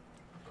buddy.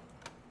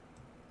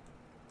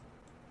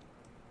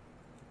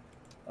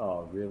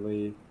 Oh,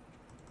 really?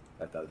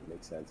 That doesn't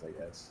make sense, I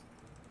guess.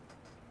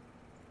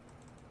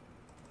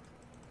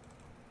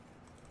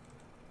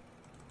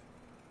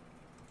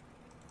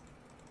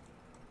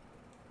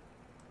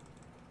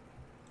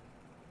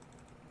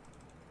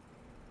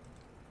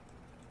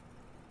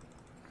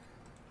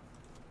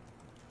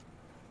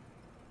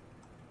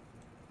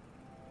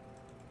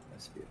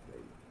 Must be a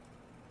thing.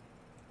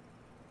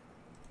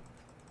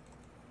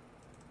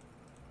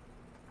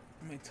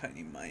 My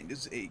tiny mind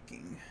is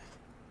aching.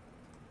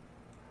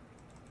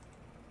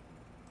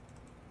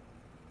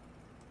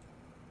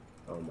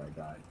 Oh my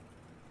god.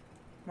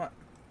 What?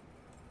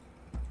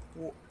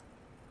 Wha-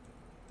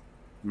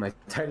 My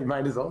tiny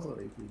mind is also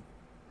aching.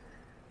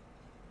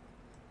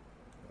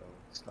 Oh,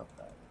 stop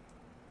that.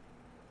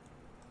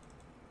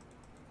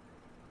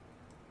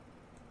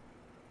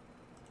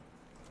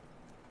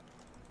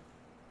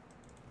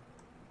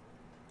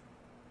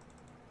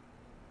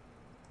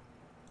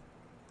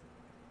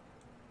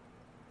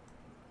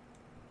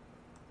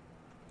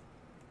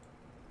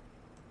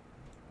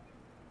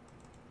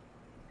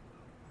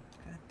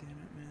 God damn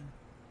it, man.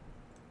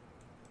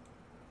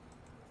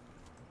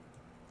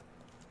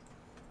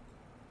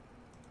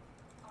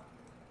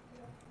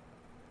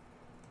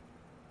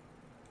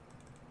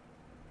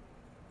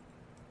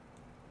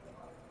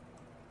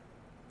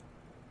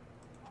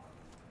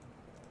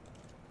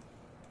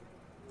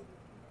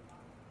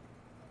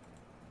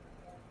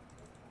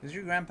 Is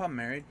your grandpa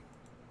married?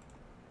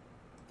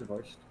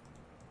 Divorced.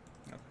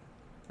 Okay,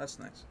 that's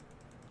nice.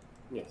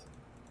 Yes.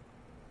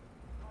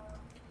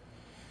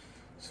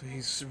 So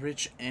he's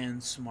rich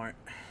and smart.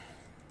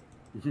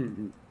 I didn't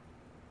do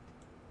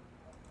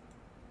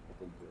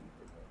anything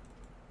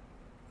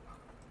wrong.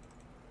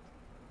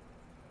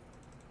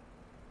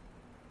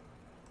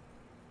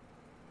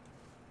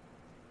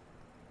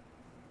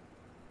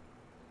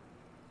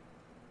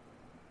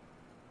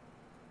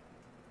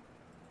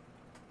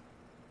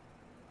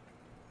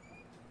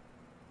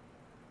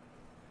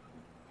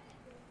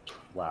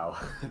 Wow,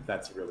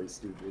 that's really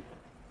stupid.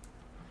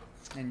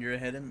 And you're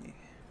ahead of me.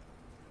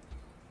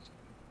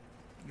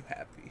 You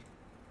happy?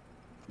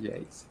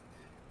 Yes.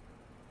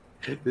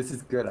 This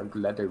is good. I'm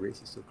glad the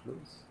race is so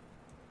close.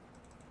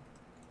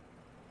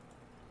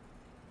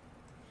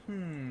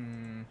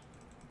 Hmm.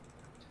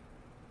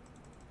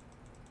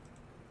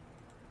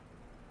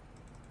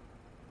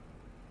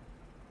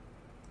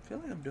 I feel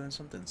like I'm doing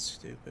something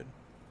stupid.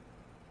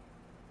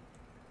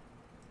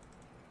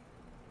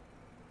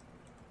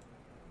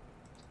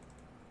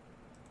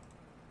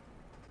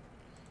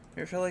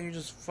 You ever feel like you're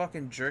just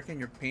fucking jerking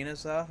your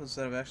penis off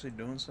instead of actually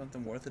doing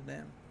something worth a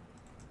damn?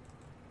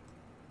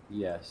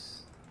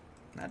 Yes.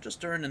 Not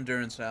just during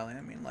Endurance Valley,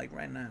 I mean like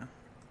right now.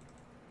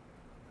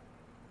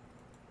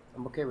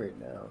 I'm okay right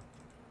now.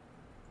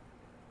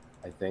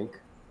 I think.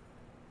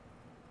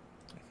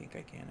 I think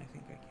I can, I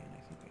think I can,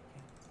 I think I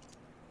can.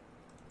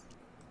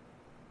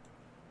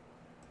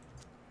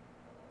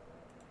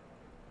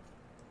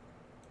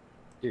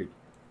 Dude,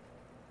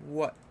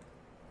 What?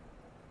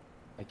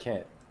 I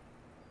can't.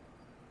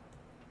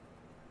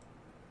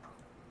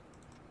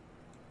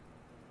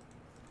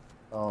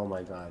 Oh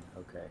my god.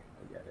 Okay,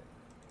 I get it.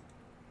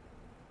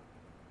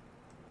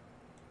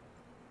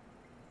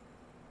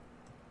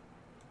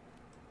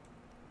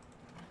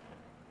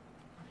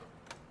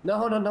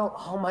 No, no, no.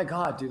 Oh my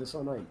god, dude, that's so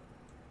annoying.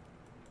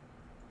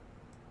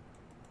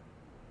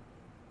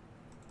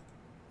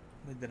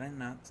 Wait, did I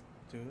not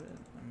do it?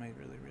 Am I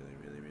really, really,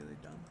 really, really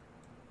dumb?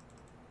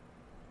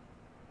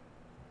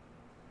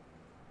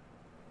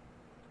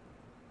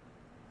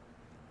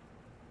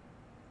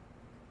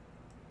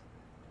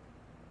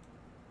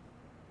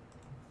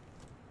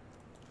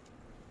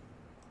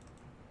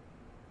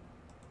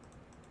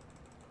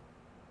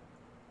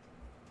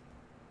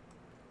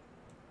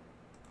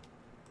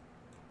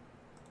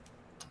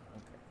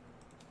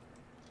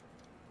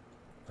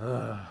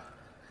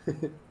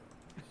 Okay.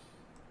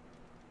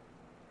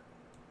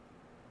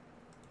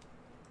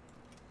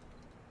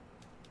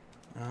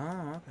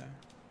 Oh, okay.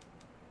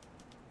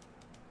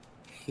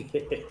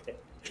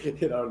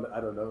 I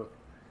don't know.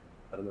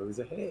 I don't know who's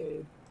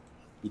ahead.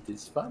 It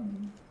is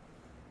fun.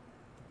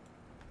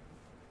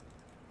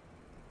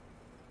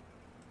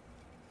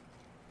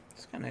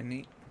 It's kind of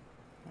neat.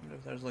 I wonder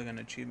if there's like an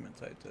achievement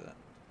tied to that.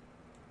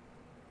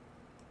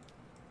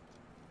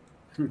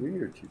 You and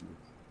your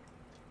achievements.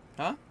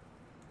 Huh?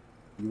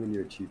 You and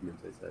your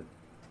achievements, I said.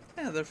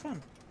 Yeah, they're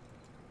fun.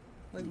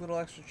 Like little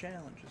extra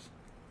challenges.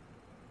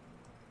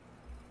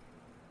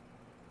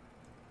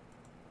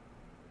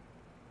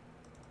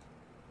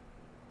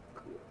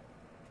 Cool.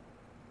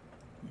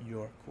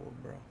 You're cool,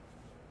 bro.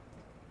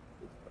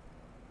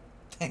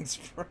 Thanks,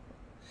 bro.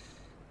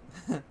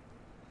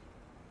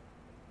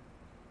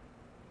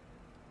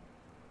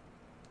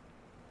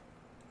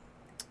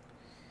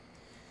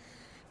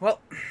 Well,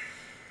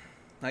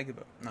 I give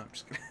up. No, I'm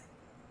just kidding.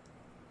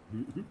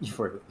 You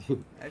forfeit.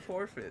 I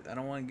forfeit. I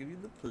don't want to give you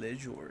the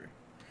pleasure.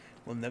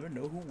 We'll never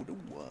know who would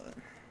have won.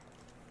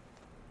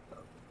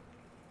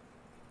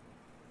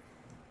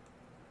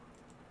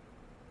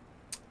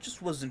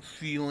 Just wasn't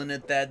feeling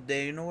it that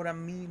day, you know what I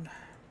mean?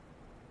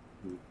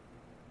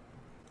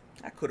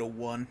 I could have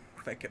won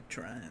if I kept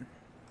trying.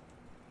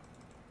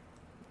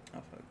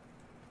 Oh, fuck.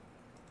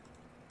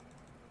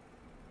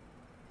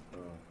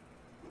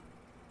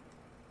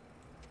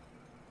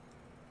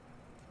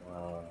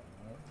 Wow.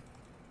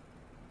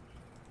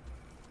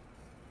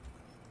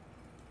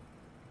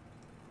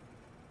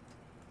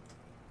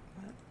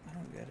 What? I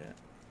don't get it.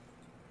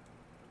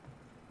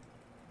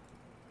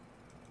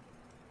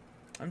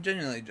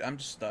 I'm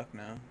just stuck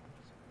now.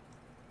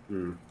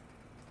 Hmm.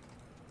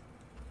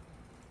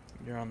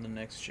 You're on the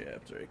next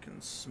chapter. I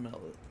can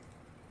smell it.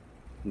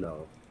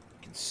 No.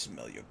 I can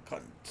smell your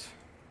cunt.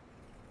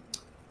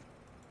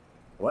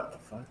 What the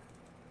fuck?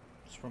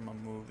 It's from a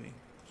movie.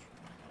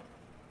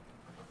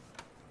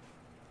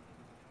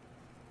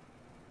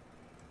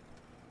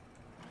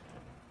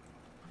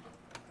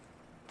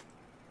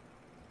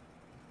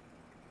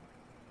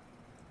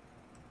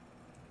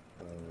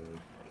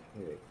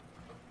 Okay.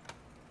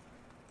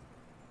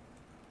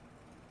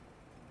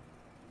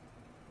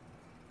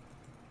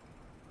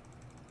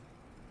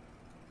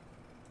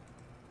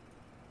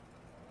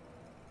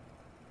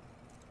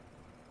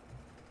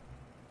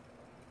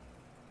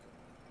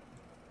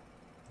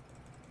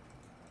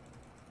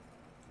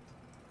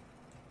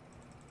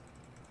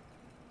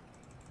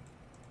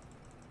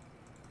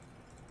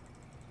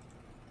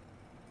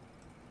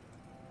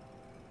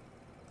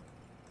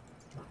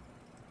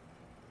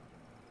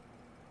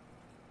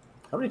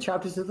 How many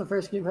chapters does the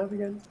first game have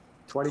again?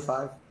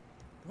 25?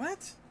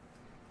 What?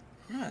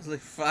 No, it's like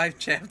 5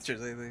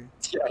 chapters, I think.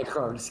 Yeah, I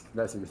know, I'm just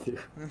messing with you.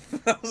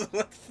 I was like,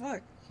 what the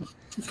fuck?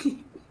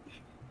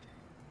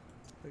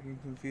 Fucking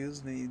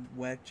confused, need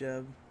whack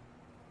job.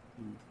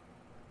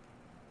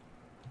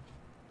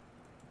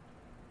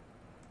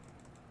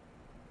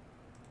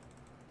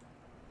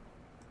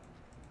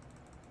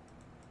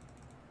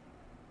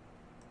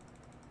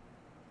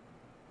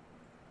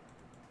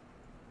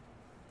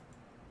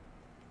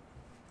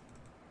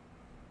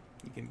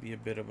 You can be a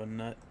bit of a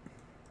nut.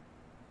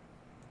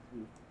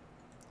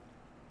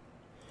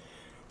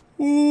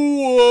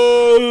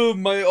 Ooh,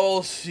 my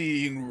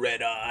all-seeing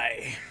red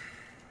eye.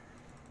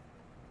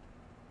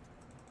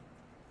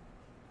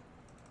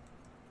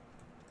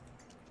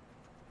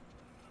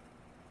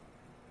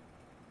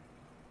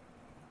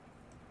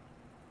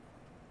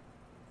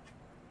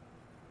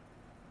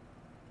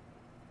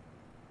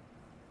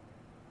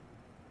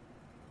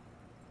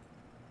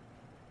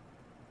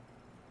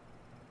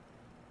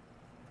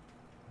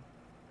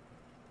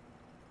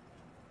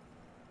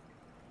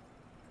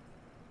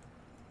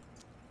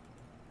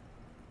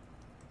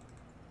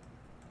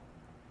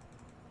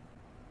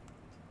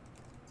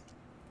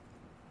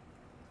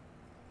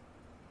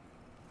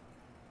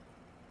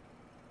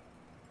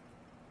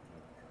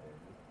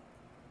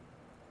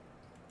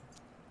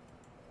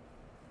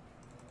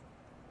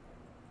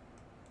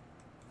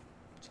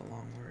 It's a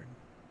long word.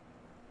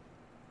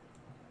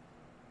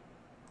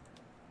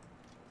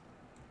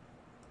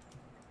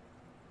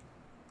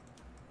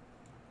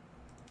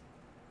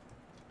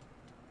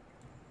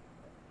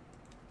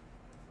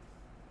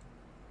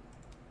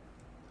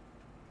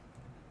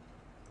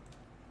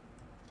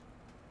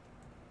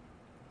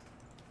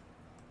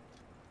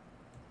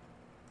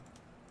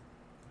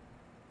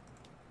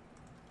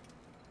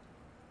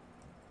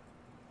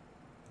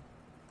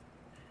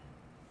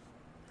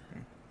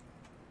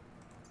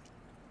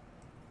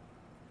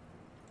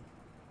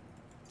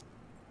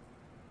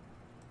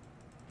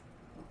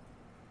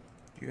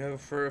 Do you have a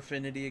Fur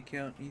Affinity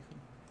account, Ethan?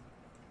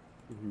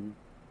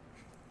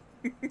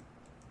 Mm-hmm.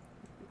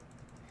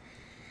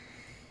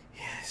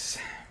 Yes.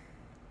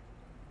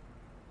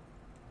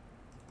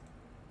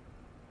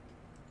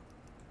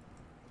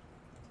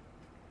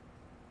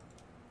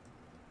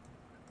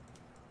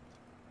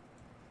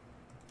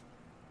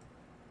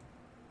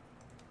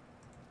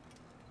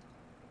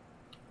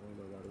 Oh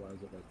my god, why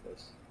is it like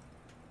this?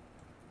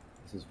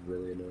 This is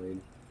really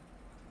annoying.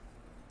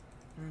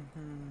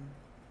 Mm-hmm.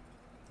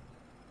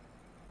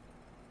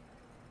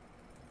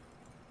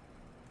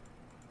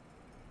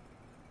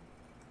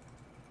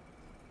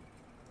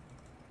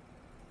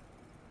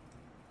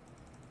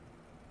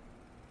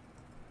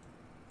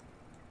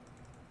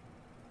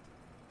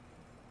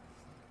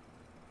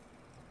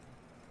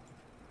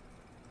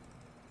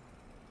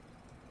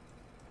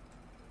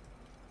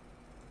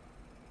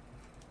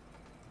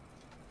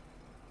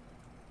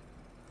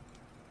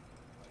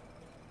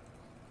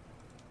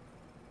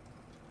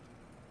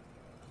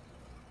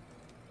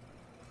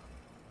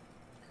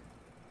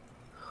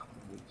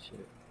 Holy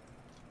shit.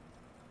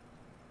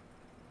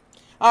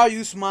 Are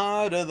you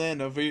smarter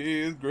than a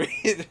 5th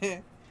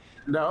grader?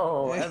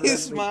 No, Are you evidently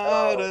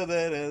smarter no.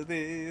 than a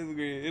 5th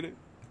grader?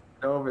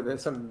 No, over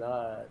this I'm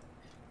not.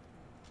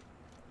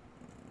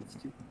 It's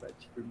too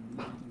much for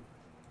me.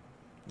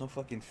 No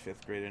fucking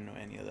 5th grader know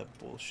any of that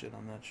bullshit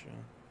on that show.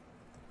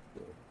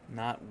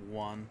 Not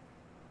one.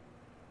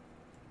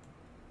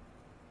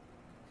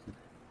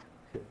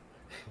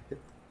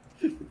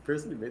 The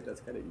person who made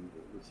that's kind of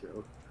evil in the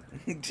show.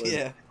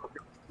 Yeah.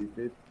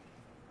 Stupid.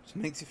 Just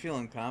makes you feel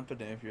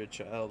incompetent if you're a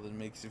child, and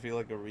makes you feel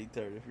like a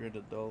retard if you're an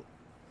adult.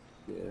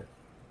 Yeah.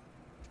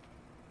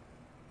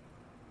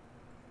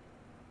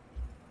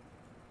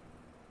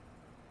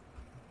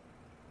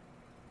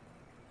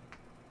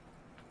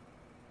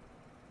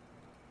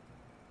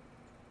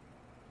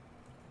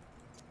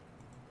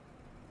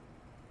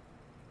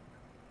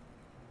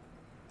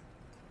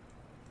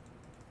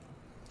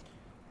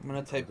 I'm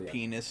gonna type Yeah.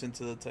 penis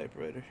into the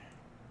typewriter.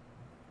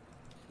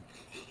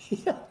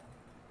 Yeah.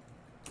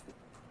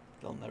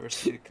 They'll never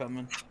see it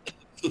coming.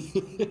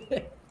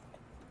 They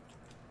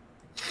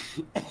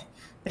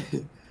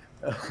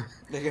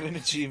get an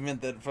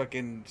achievement that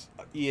fucking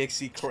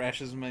EXE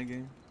crashes my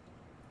game.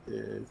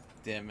 Yes.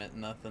 Damn it,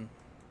 nothing.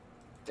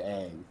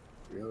 Dang.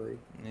 Really?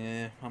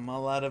 Yeah, I'm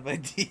all out of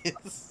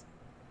ideas.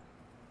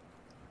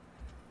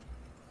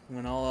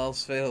 When all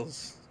else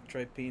fails,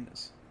 try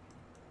penis.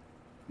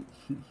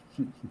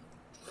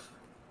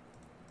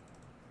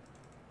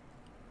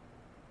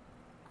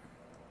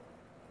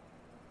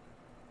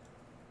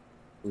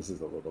 This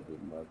is a little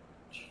bit much.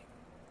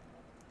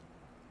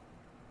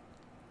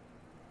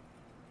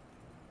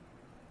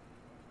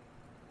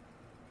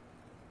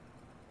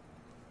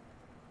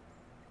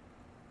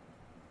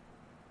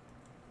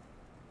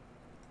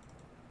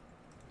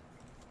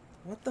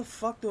 What the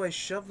fuck do I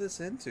shove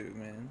this into,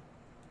 man?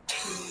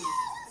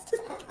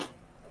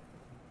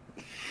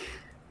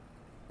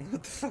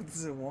 What the fuck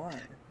does it want?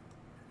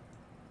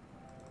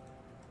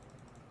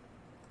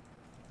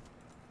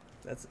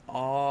 That's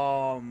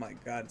oh my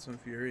god, it's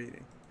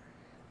infuriating.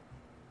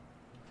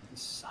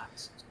 This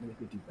sucks. It's gonna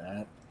make me do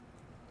that.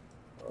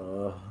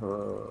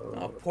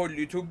 Our poor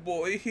little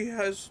boy, he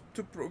has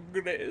to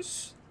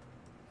progress.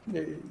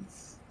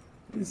 Yes.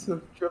 He's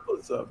so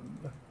troublesome.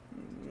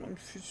 I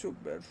feel so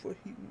bad for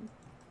him.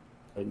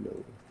 I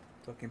know.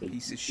 Fucking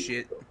piece of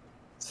shit.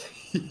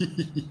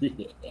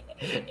 Like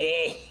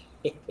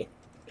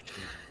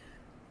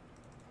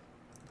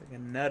a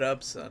nut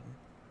up, son.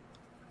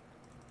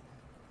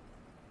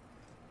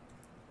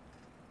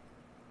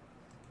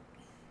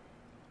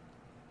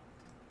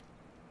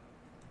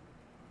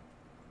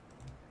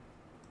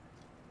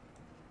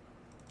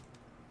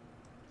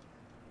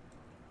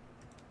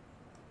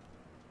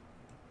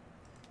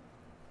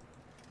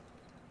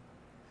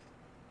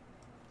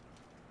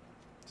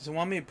 Does it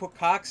want me to put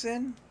cocks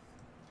in?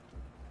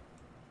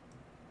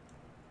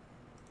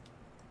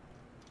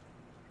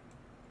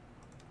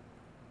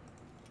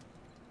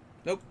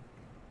 Nope.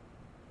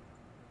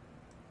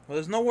 Well,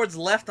 there's no words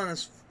left on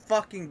this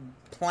fucking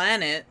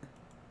planet.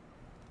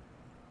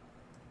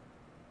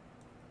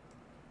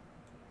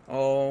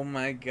 Oh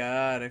my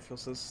god, I feel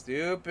so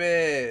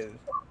stupid.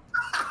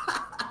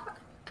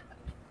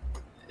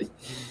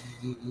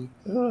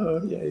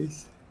 Oh,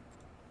 yes.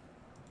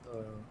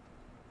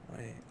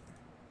 Wait.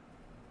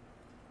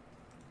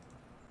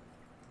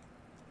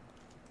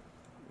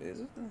 Is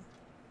it?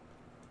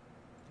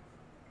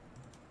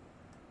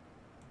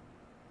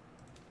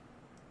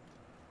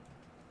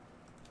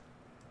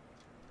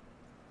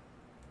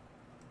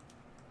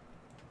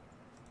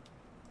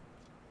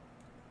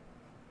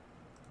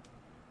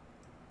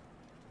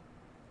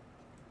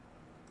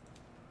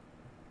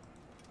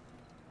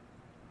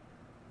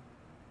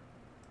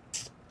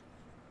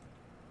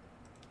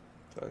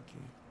 Fuck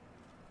you.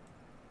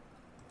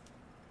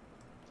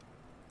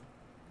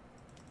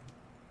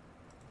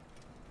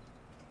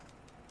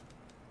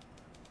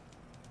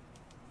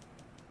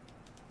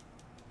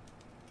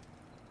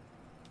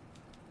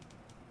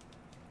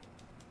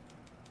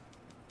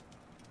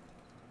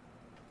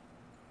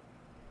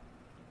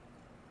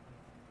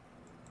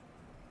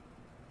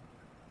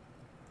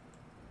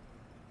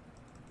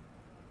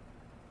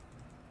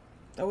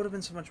 That would have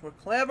been so much more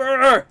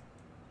clever.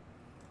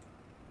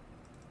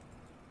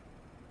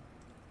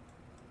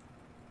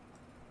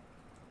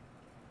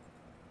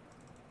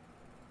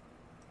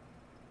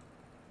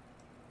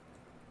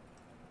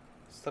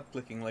 Stop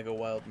clicking like a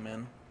wild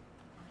man.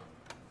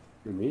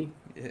 For me?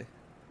 Yeah,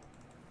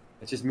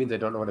 It just means I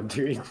don't know what I'm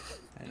doing.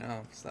 I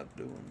know. Stop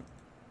doing it.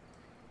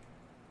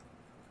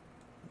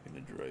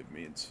 You're gonna drive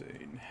me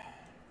insane.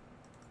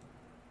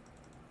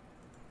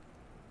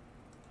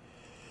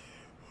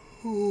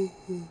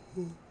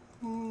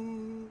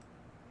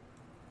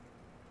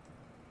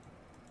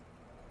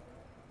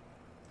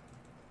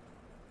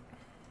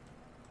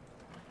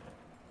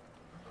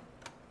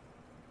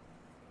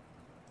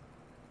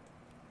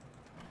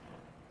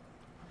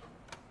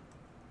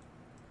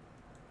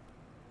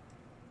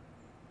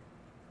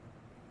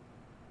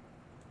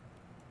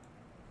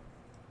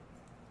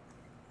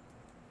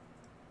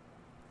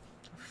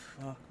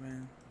 Fuck,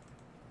 man.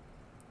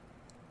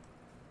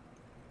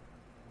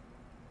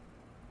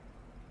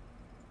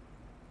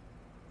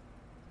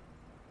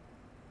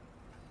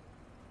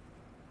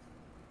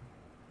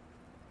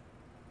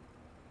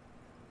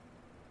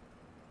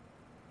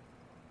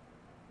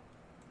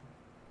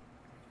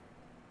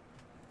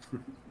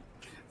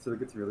 So it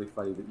gets really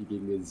funny that you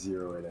gave me a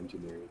 0 in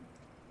engineering.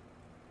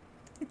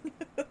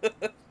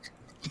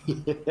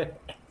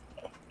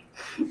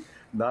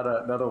 Not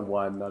a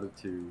 1, not a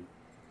 2.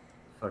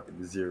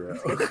 Fucking 0.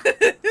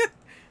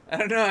 I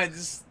don't know.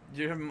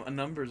 You're a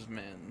numbers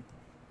man.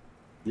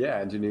 Yeah,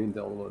 engineering's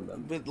all about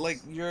numbers. But like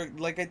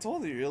like I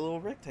told you, you're a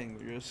little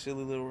rectangle. You're a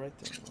silly little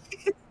rectangle.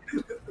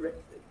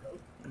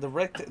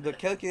 The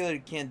calculator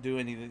can't do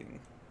anything.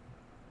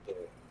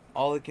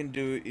 All it can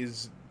do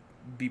is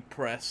be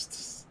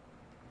pressed.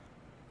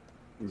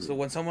 So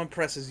when someone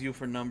presses you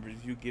for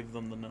numbers, you give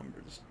them the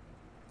numbers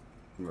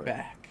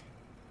back.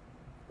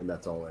 And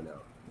that's all I know.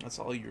 That's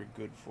all you're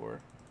good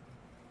for.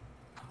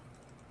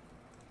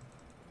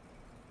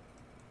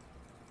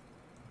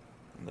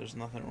 And there's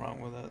nothing wrong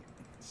with that,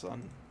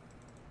 son.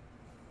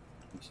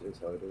 It shows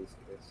how it is,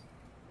 I guess.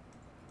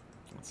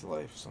 It's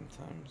life.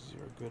 Sometimes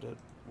you're good at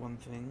one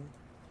thing,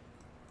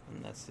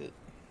 and that's it.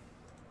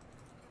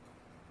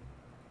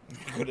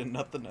 You're good at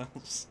nothing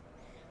else.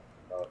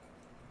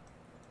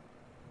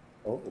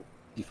 Oh, did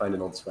you find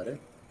an old sweater?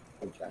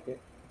 Old jacket?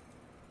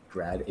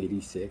 Grad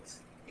 86.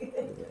 Yeah,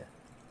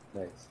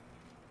 nice.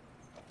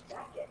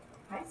 Jacket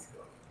from high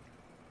school.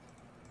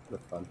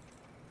 That's fun.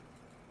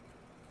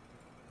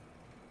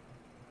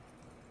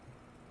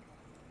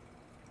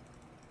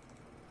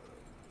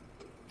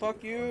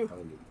 Fuck you.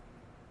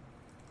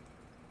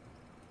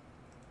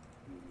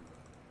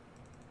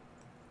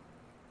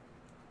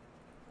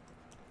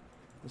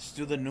 Let's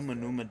do the Numa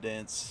Numa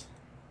dance.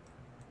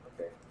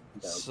 Okay.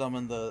 Down.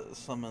 Summon the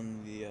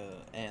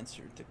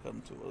answer to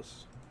come to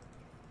us.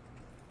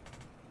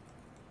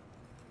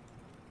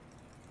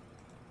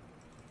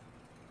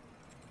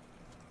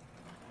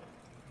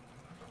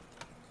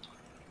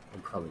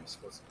 Probably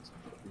supposed to be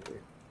something over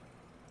here.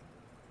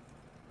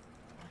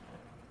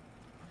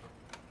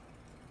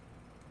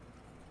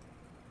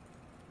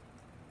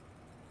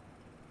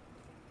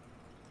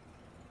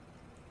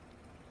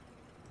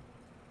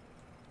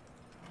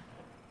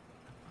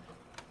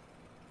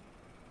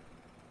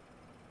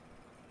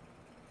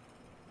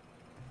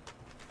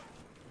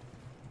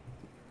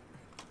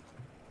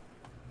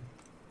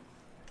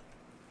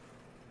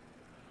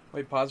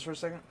 Wait, pause for a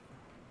second.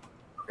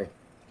 Okay.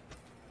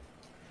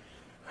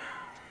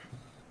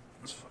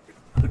 Let's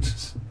fucking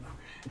just...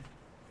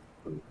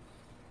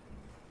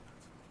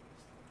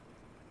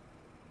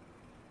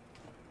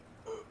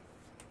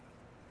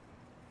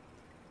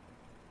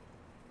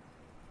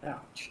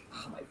 Ouch.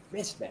 Oh, my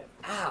wrist, man.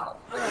 Ow.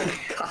 Oh,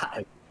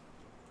 God.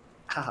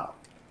 Ow.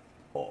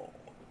 Oh.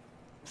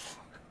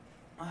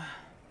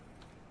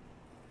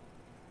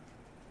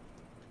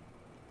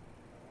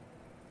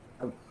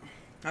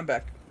 I'm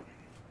back.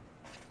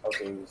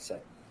 Okay,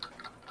 set.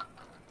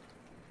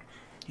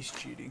 He's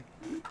cheating.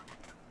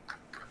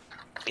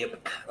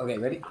 Yep. Okay,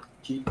 ready?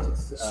 Keep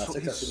 6 up to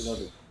the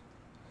loading.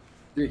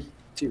 3,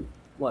 2,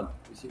 1.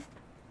 Receive.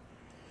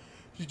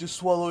 You just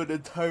swallowed an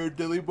entire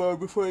dilly bar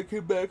before I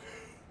came back.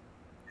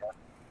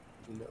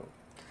 You know.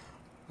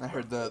 I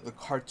heard the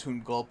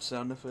cartoon gulp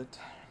sound effect.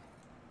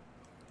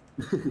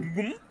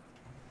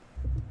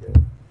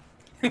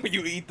 When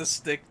you eat the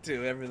stick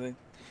too, everything.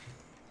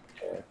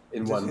 Yeah.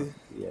 In one.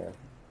 Yeah.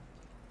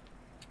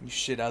 You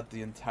shit out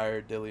the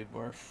entire dilly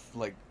bar,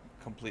 like,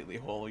 completely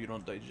whole. You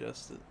don't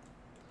digest it.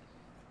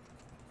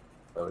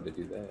 Why would I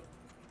do that?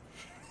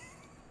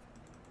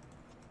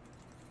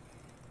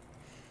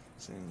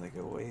 Seems like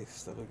a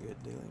waste of a good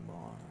dilly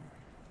bar.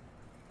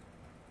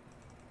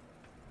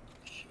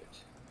 Shit.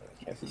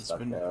 I can't be Ethan's stuck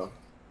been- now.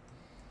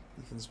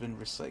 Ethan's been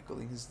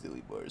recycling his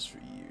dilly bars for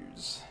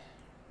years.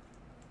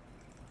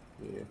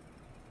 Yeah.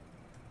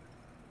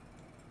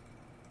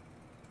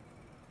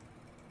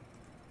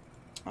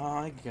 Oh,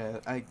 I get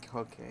it.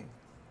 Okay.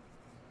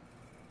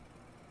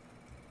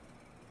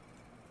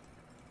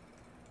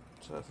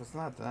 So if it's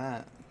not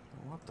that,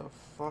 what the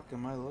fuck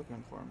am I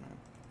looking for, man?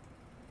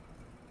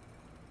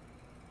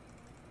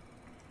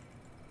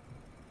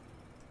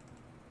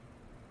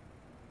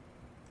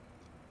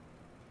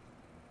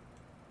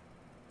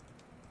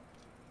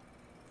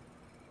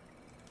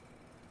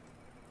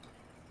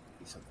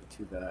 Be something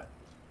to that.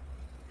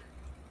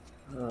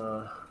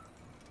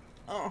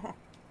 Oh.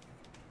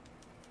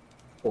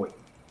 Oi.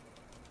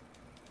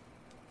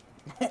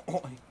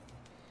 Oi.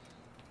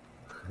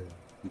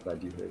 I'm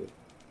glad you heard it.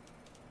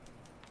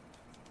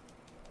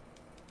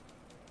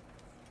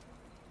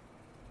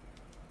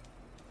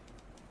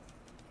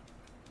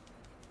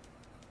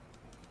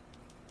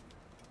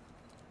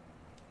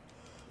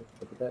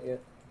 Look at that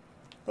yet?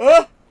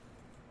 Ah!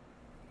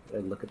 Did I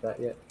look at that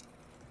yet?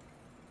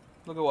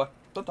 Look at what?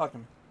 Don't talk to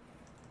me.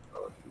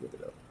 Oh, look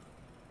it up.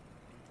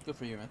 Good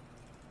for you, man.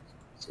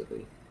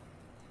 Silly.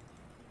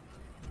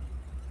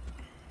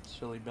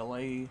 Silly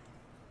Billy.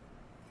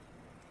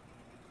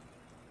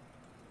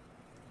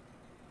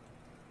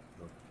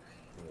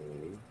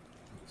 Okay.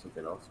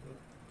 Something else, man.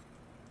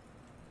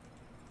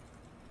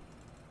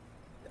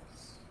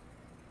 Yes.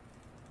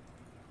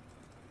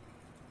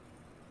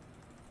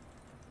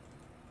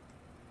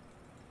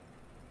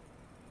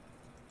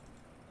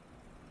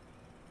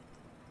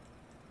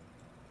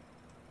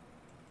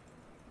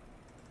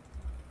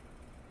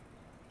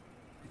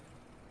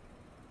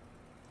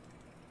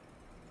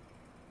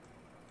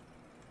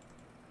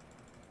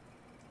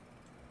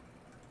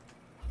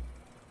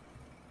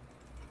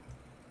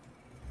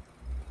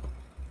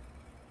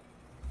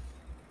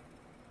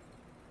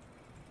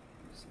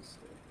 This is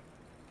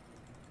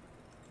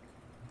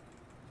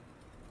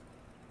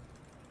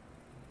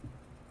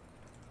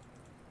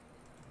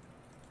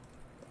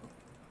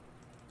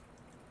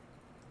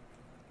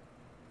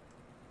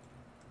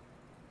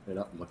Did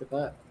I not look at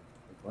that?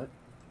 Like, what?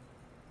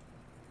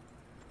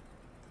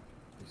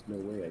 There's no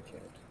way I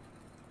can't.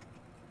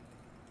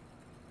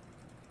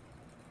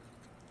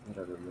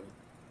 Whatever, man.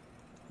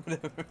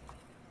 Whatever.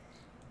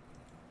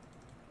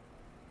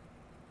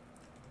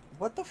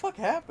 What the fuck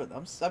happened?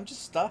 I'm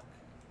just stuck.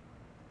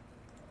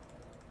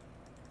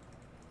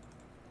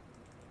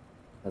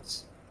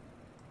 That's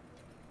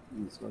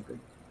not good.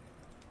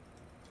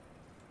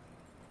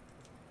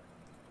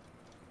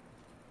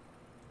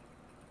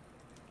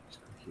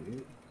 Just go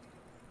here.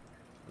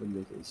 Wouldn't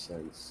make any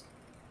sense.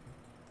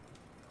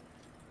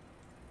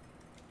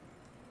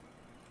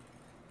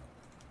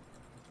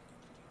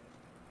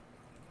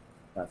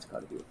 That's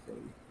got to be a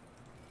thing.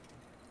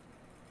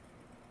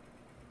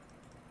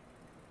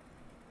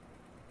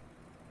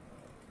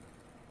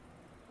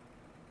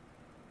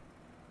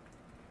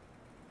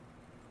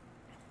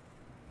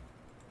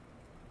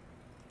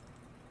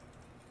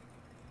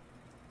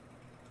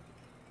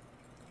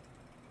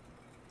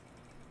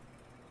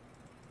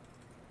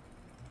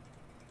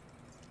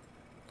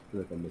 I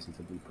feel like I'm missing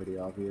something pretty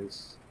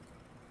obvious.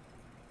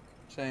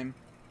 Same.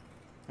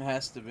 It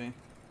has to be.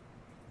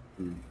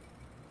 Hmm.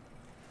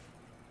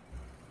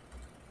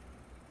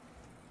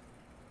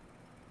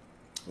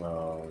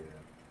 Oh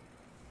yeah.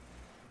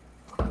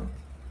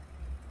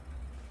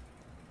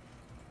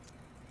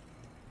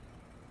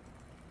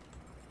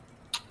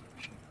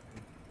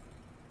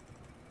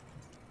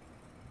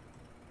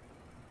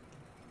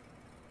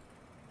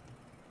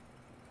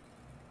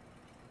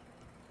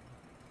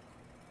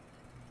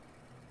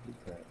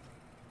 Okay.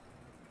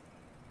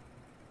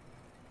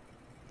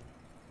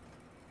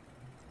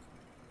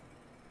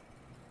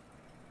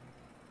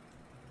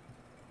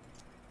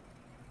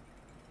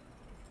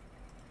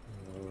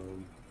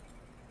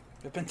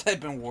 I've been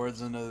typing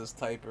words into this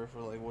typer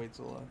for like way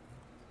too long.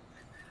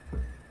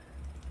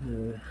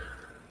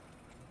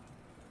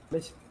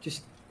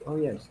 Just oh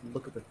yeah, just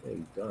look at the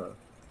thing. Duh.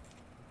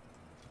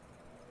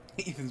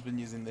 Ethan's been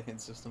using the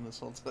hint system this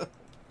whole time.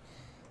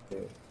 Yeah.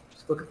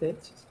 Just look at the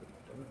hint system.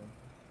 Duh.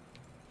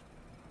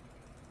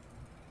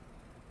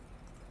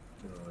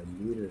 No, I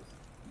need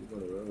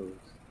one of those.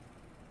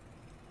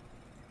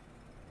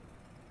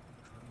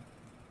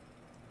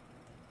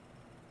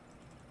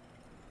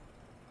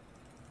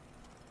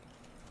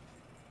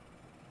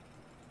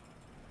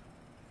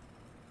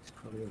 It's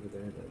probably over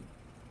there then.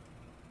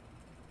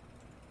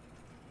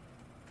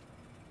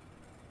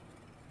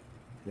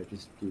 Yeah,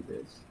 just do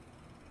this.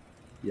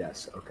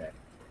 Yes, okay.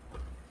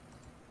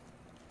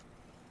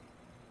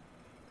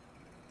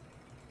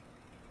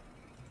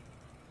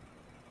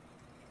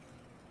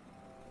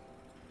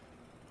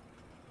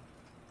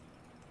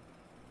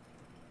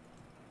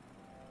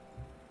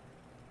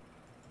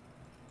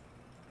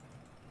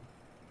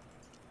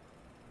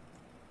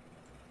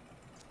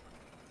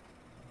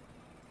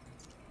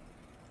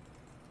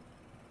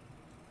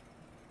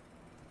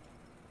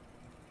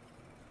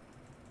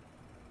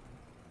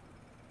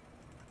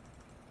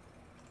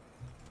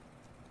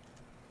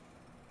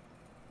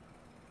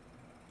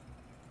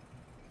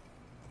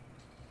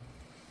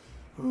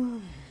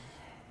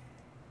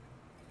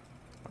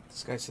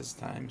 This guy says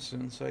time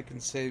soon, so I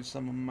can save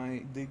some of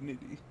my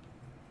dignity.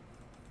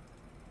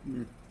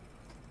 Hmm.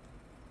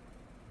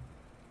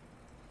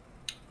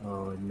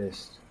 Oh, I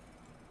missed.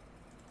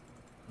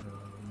 Okay.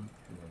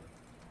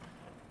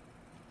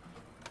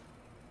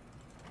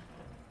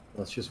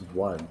 That's just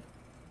one.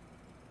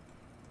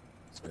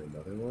 Is there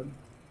another one?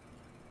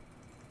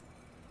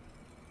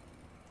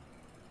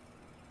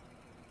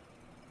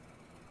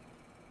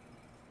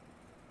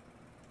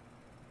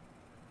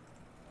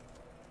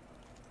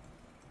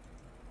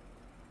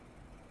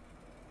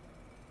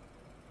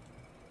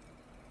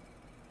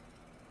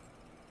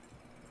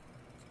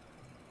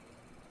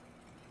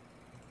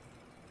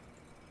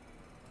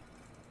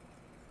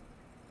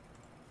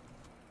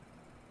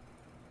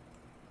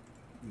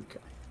 Okay.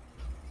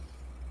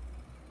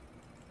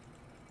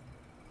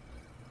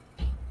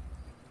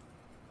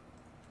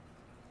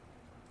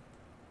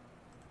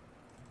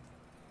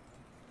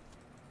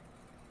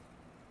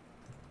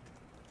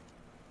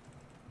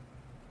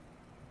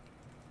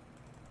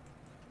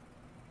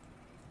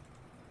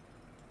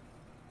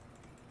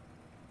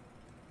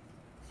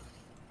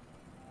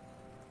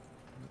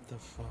 What the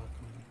fuck,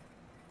 man?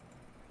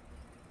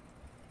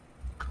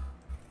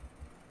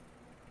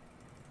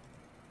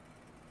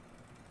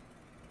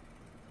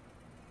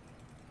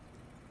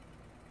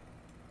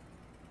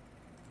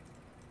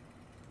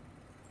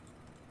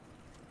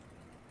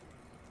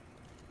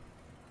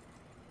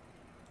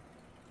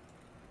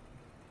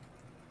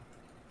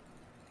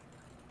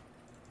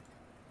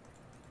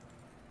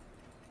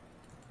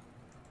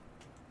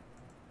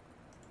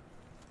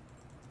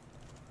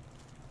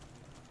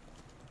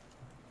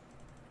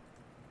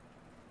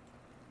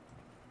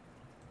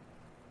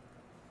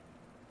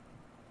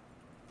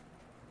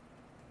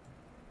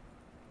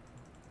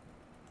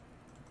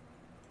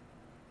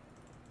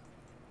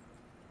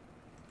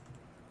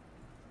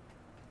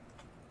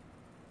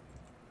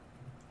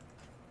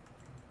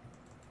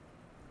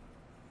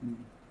 Hmm.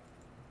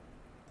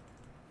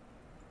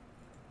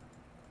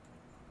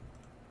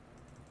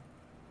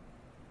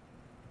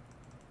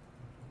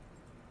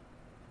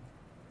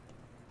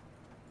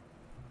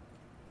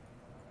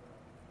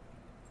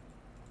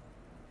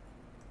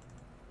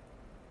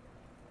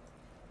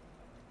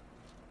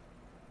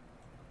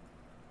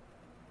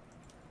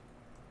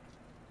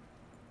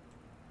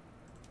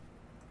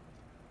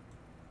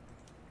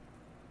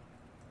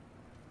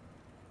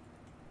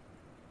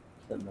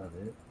 Is that not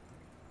it?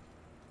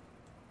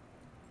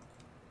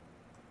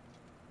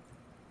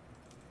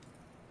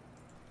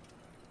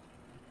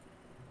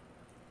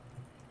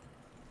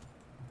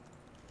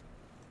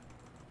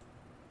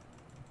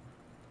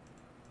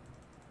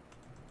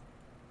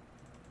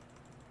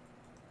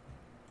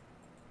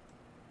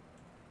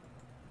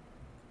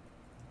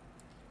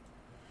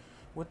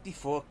 What the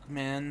fuck,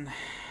 man?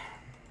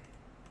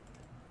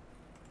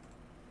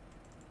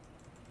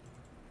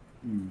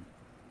 Hmm.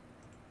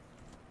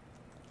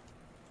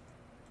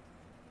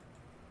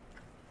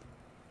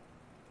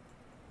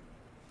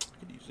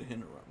 Could use a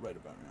hint right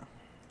about now.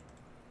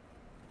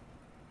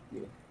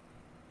 Yeah.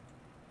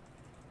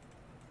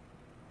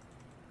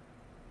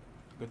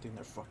 Good thing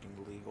they're fucking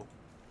legal.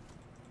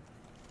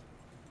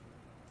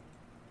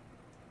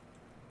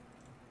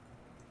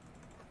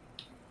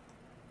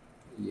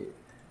 Yeah.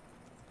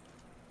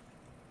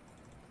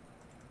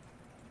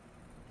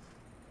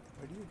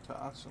 Why do you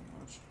talk so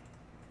much?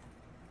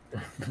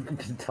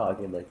 Been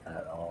talking like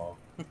that all.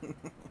 I'm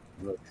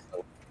like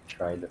so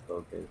trying to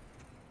focus.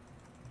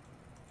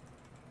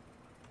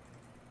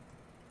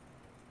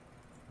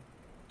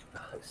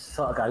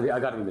 Suck. I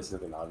gotta be missing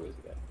something obvious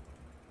again.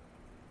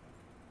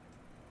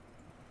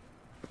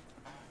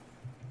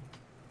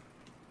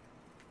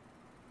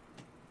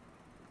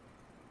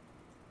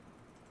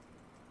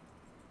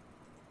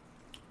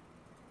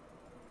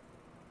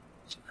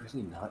 Is the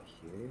person not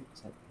here?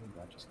 Is that can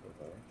not just go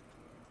there?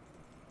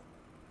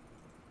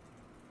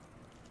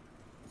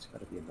 It's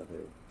gotta be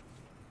another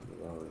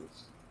one of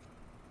those.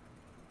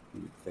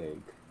 You'd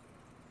think.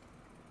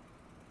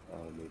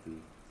 Oh,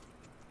 maybe.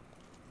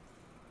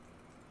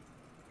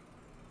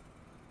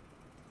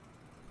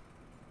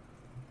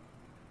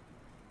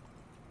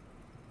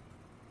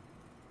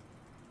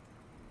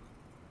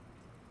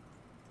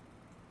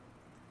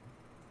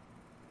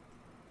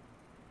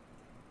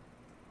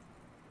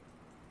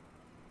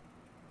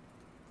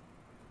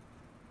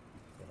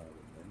 Can I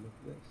remember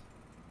this?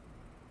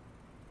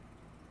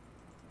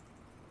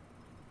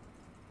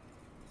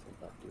 I'm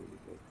not doing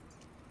anything.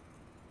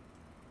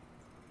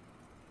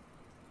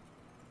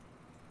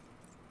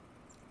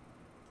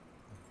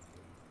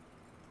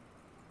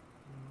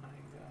 Oh my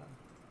god.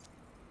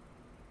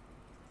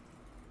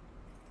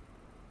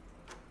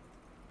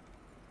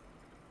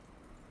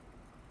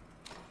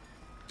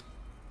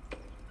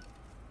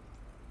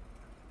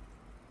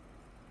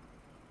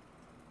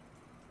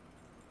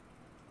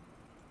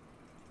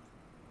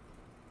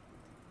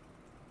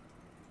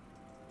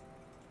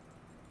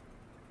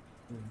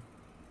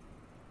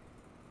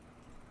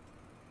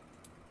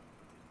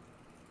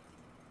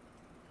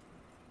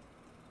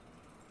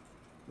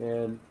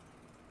 Man,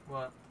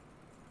 What?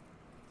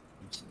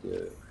 I'm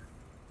stuck.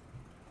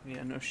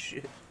 Yeah, no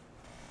shit.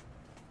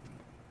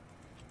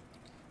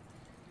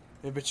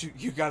 Yeah, but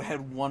you got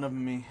ahead one of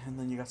me, and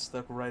then you got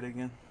stuck right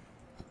again.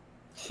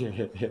 It's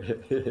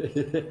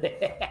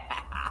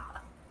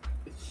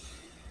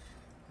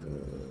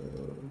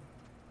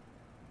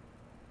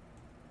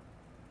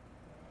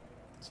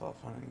all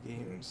fun and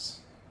games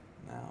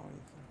now,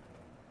 Ethan.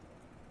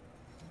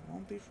 It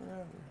won't be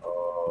forever.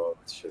 Oh,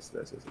 it's just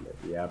this, isn't it?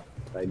 Yep.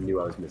 I knew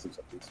I was missing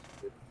something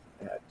stupid.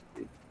 It had to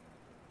be.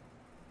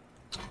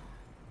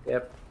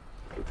 Yep.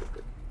 Good, good,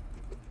 good.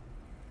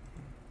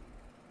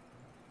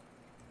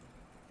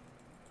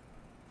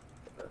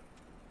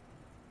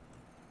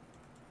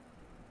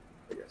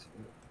 I guess.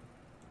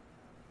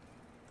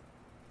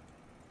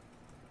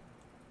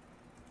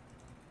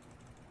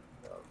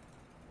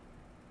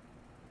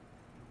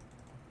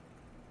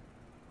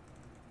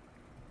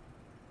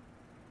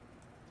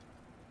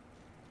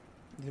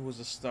 It was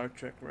a Star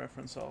Trek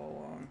reference all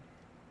along.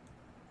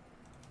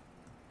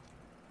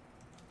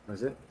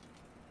 Was it?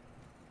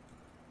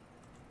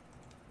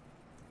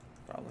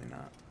 Probably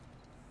not.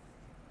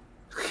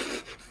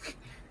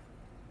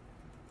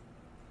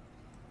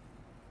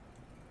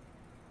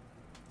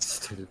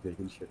 Started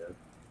making shit up.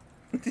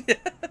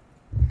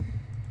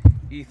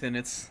 Ethan,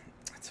 it's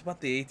about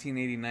the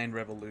 1889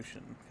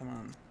 revolution.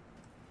 Come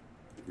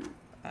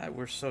on.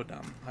 We're so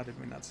dumb. How did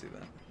we not see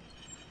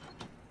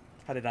that?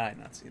 How did I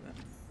not see that?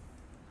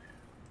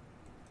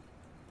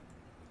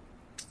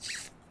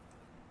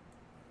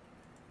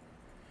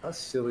 How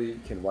silly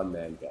can one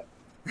man get?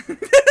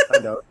 I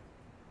know.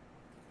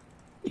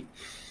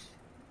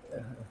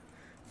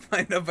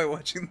 Find out by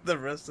watching the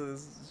rest of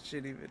this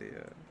shitty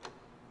video.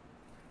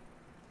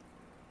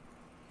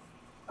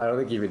 I don't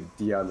think even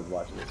Dion was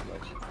watching this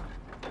much.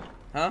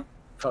 Huh?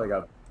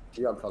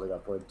 Dion probably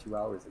got bored 2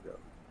 hours ago.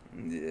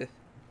 Yeah.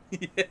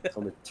 Yeah. It's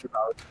only 2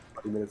 hours,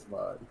 20 minutes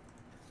long.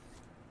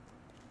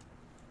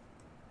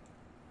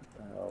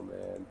 Oh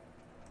man.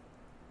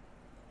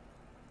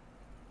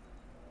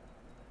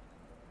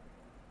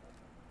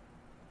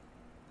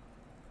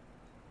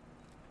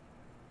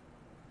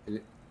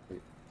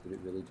 Did it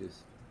really just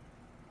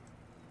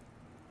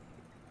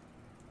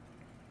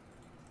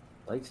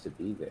likes to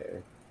be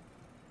there?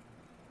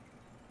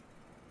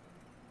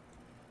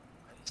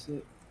 What is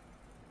it?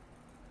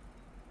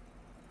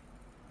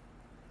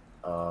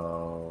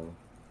 Oh.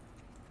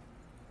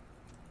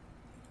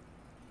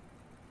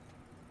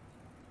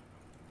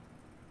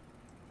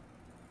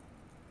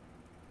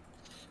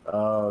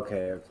 Oh,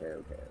 okay.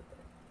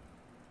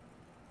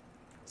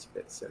 It's a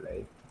bit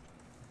silly.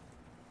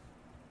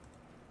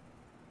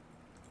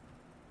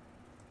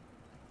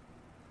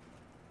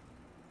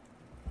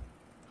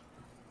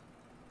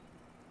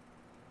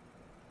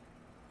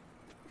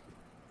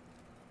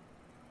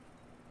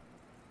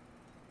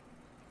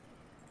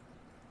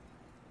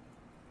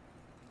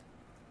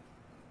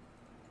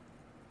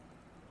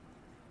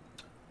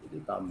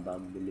 Willy Bum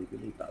Bum,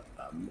 Willy Bum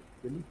Bum.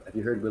 Have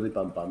you heard Willy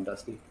Bum Bum,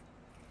 Dusty?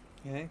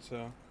 You think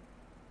so?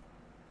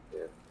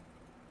 Yeah.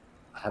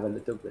 I have a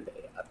little Willy.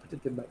 I put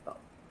it in my bum.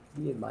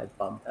 Me and my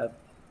bum have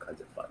all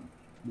kinds of fun.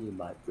 Me and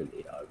my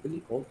Willy are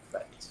really old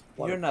friends.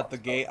 You're not the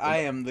gay. I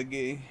am the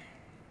gay.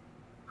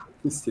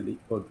 Silly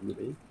old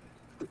Willy.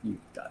 What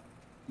you've done.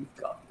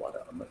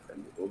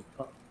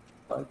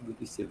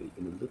 slightly silly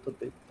and a little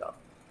bit dumb.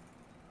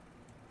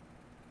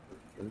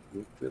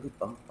 Really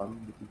bum bum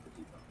bitty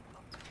bitty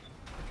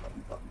bum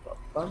bum bum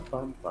bum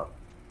bum bum.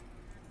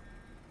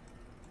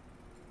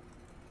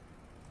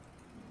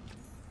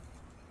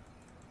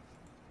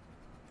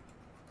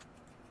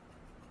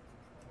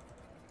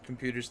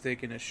 Computer's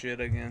taking a shit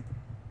again.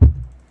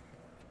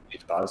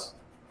 Need pause.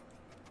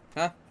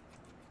 Huh?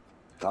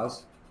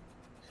 Pause.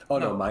 Oh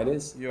no, mine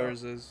is.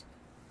 Yours is.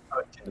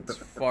 Oh, It's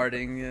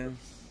farting, yeah.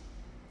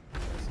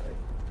 Sorry.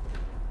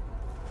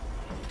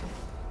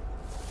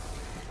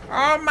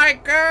 Oh my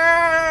god!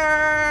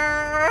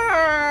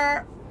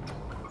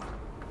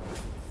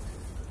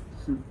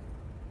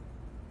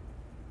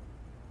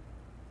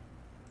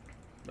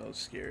 That was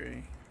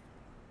scary.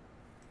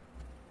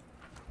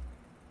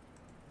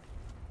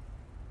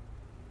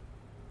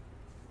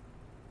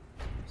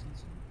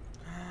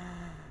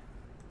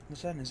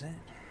 What's that in his hand?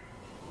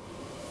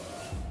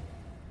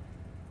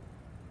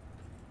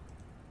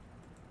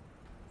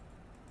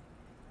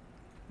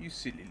 You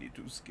silly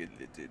little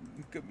skeleton.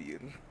 Come here.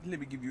 Let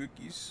me give you a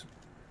kiss.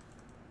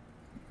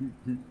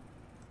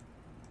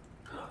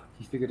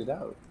 He figured it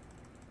out.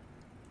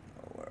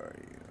 How are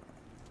you?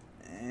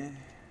 Eh.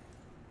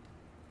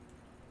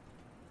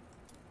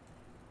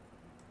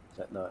 Is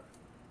that not?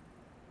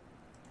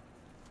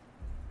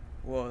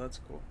 Whoa, that's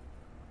cool.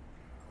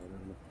 I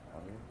don't know.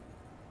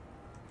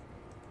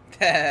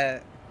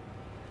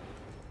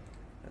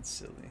 That's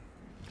silly.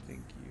 Thank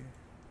you.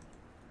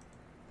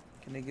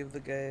 Can I give the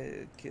guy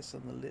a kiss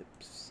on the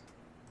lips?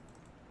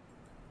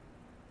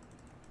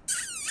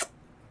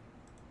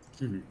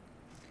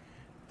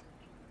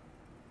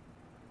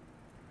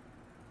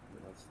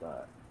 What's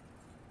that?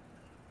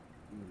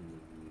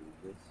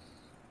 This.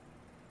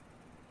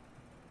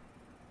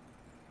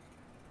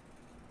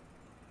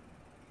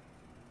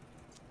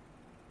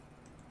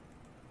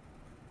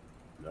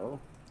 No.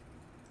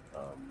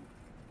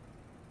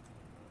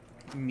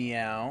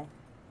 Meow.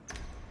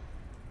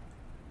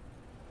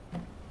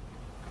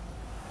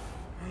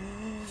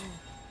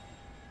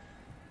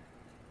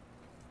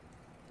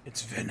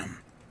 It's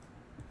Venom.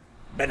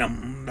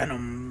 Venom,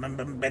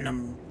 Venom,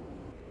 Venom.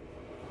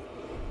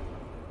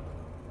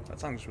 That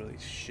song's really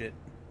shit.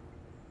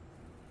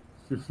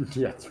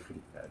 Yeah, it's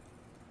pretty bad.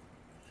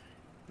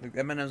 Like,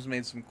 Eminem's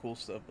made some cool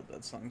stuff, but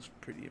that song's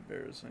pretty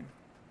embarrassing.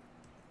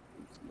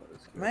 It's not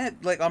as good. Man,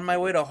 like on my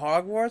way to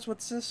Hogwarts?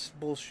 What's this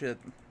bullshit?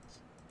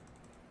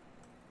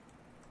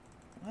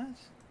 What?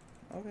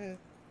 Okay.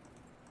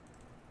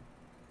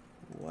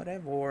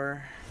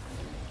 Whatever.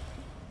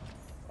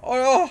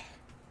 Oh!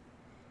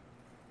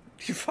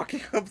 You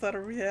fucking up out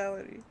of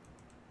reality.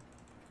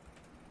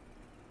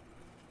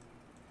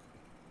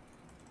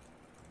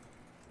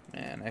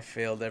 Man, I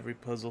failed every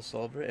puzzle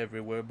solver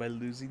everywhere by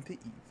losing to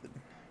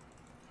Ethan.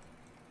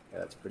 Yeah,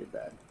 that's pretty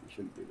bad. You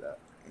shouldn't do that.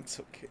 It's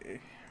okay.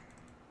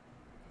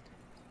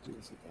 Do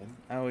this again.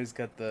 I always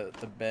got the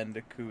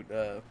Bandicoot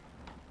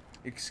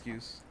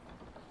excuse.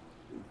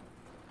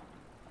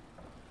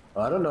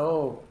 I don't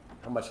know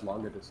how much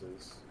longer this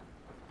is.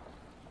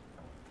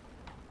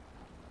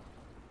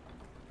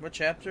 What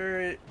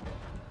chapter?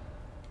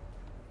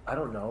 I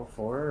don't know,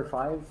 4 or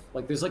 5?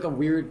 Like, there's like a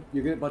weird,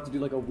 you're about to do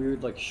like a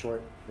weird, like,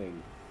 short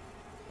thing.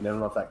 And I don't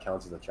know if that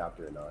counts as a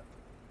chapter or not.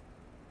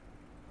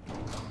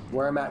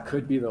 Where I'm at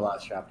could be the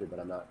last chapter, but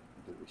I'm not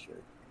completely sure.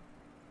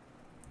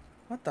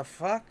 What the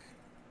fuck?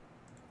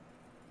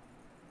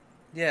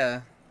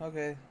 Yeah,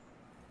 okay.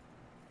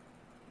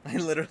 I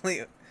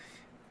literally...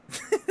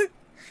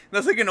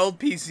 That's like an old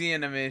PC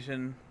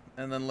animation,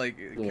 and then like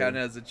it counted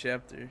as a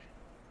chapter.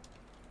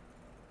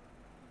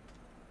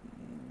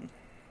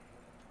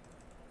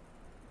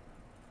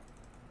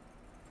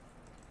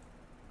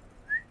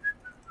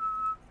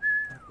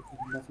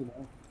 Nothing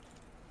else.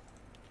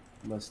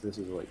 Unless this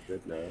is like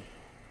good now.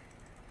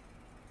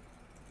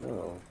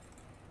 Oh.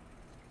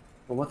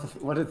 Well,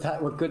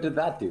 what good did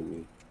that do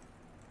me?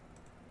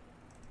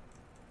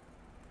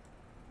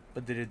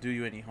 But did it do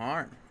you any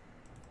harm?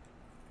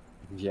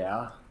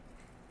 Yeah.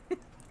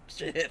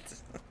 Shit.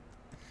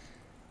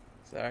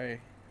 Sorry.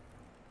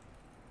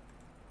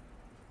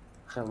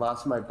 I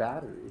lost my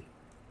battery.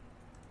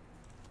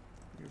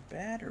 Your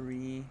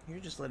battery? You're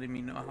just letting me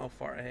know how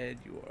far ahead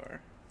you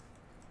are.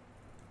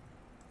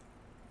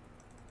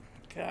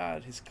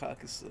 God, his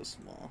cock is so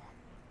small.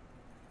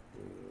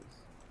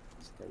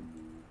 It's tiny.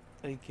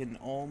 I can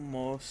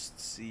almost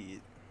see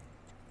it.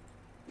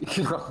 You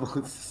can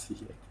almost see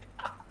it.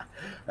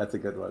 That's a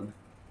good one.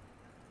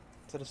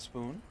 Is that a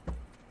spoon?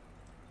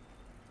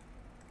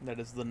 That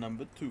is the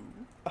number 2.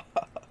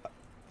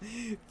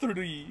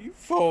 3,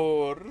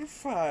 4,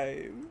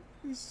 5,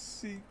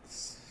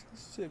 6,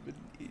 7,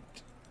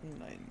 8,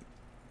 9,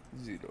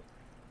 0.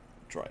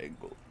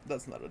 Triangle.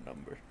 That's not a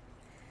number.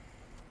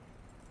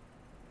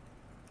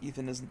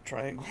 Ethan isn't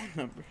triangle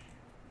number.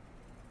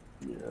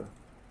 Yeah.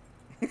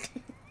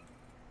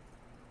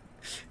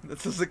 That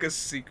sounds like a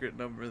secret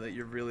number that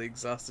you're really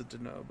exhausted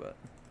to know about.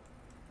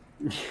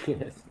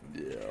 Yes.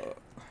 Yeah.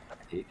 I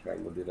hate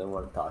triangle, dude. I don't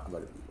want to talk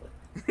about it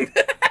anymore.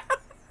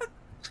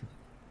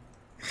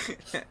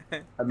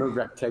 I'm a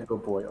rectangle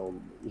boy only.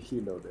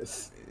 You know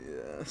this.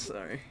 Yeah,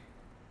 sorry.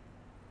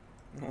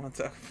 I don't want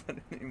to talk about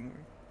it anymore.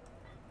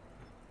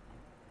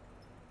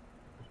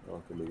 Oh,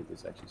 okay, maybe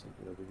there's actually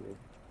something over here.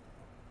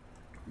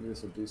 Maybe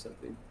this will do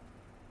something.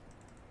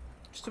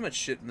 There's too much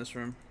shit in this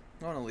room.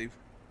 I want to leave.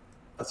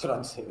 That's what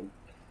I'm saying.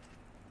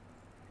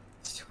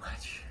 It's too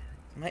much.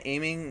 Am I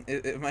aiming?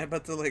 Am I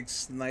about to like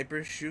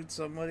sniper shoot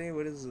somebody?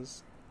 What is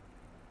this?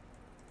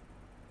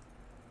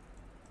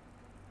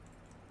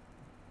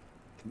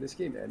 Can this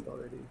game end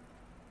already?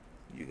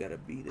 You gotta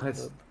beat it,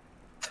 Let's- bub.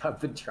 I've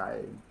been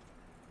trying.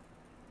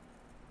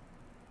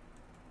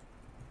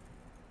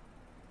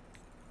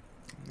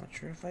 I'm not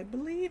sure if I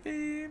believe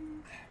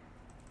him.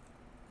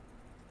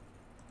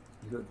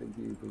 You don't think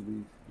you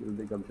believe? You don't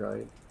think I'm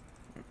trying?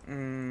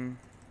 Mm.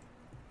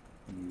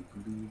 You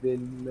believe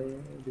in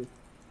magic.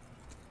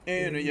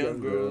 And a young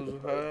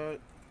girl's heart.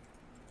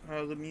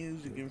 How the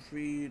music and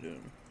freedom.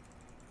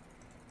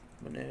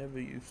 Whenever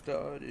you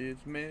start,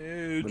 it's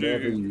magic.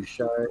 Whenever you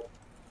shine.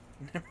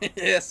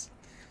 Yes.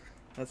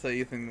 That's how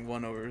Ethan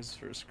won over his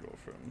first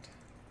girlfriend.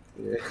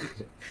 Yeah,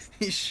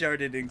 He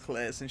sharded in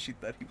class and she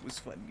thought he was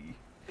funny.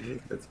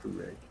 that's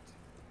correct.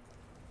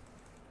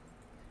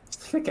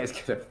 That guy's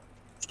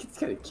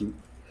kind of cute.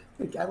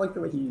 Like, I like the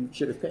way he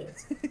shit his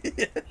pants.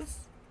 Yes.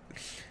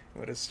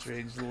 What a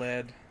strange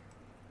lad.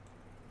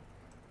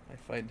 I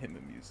find him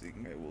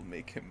amusing. I will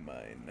make him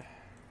mine.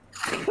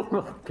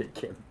 Pick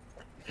him.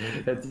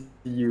 That's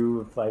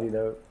you finding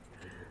out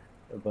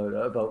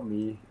about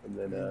me and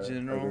then In our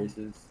general.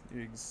 races.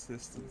 Your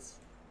existence.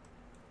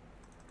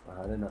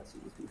 Wow, I did not see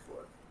this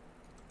before.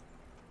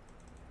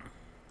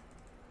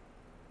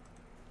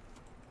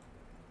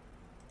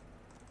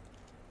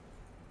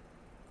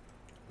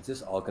 Is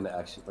this all gonna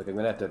actually like I'm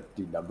gonna have to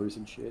do numbers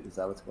and shit? Is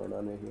that what's going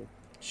on right here?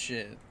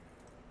 Shit.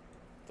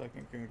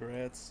 Fucking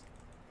congrats.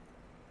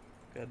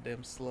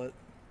 Goddamn slut.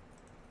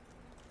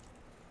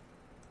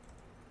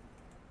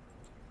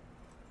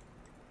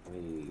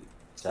 Wait,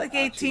 It's like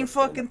 18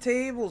 fucking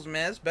tables,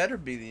 man. This better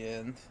be the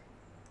end.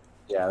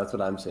 Yeah, that's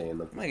what I'm saying.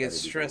 Like, I might get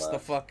stressed the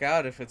fuck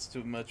out if it's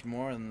too much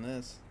more than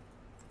this.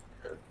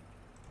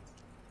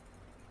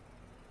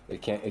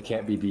 It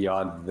can't be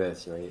beyond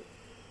this, right?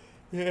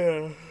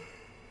 Yeah.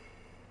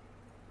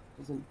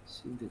 Doesn't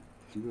seem to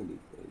do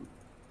anything.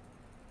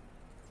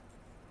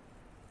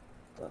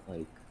 But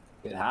like,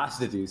 it has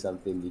to do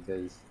something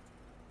because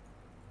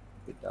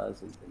if it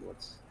doesn't, then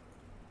what's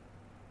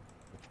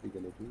we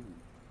gonna do?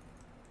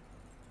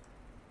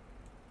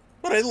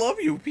 But I love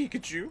you,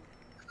 Pikachu.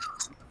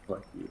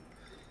 Fuck you.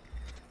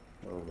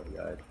 Oh my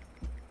god.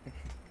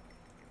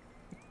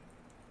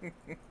 He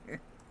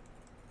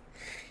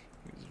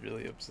was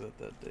really upset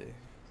that day.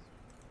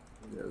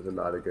 It was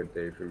not a good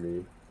day for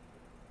me.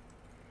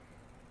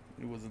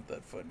 It wasn't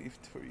that funny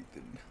for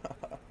Ethan.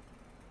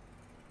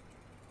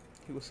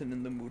 He wasn't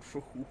in the mood for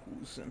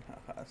hoo-hoos and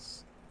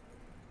ha-has.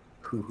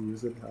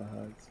 Hoo-hoos and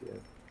ha-has, yeah.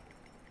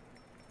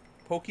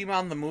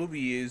 Pokemon the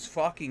movie is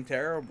fucking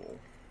terrible.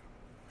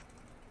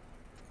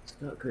 It's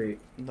not great.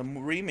 The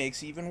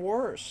remake's even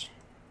worse.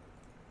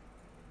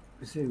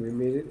 You saying we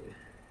made it?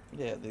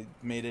 Yeah, they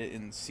made it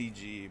in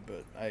CG,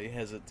 but I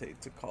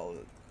hesitate to call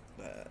it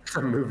that.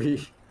 A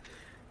movie.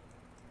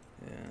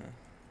 Yeah.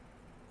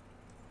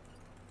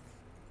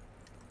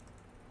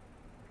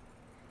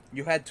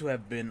 You had to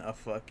have been a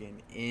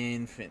fucking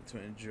infant to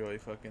enjoy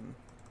fucking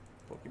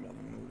Pokemon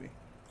the movie.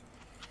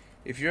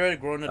 If you're a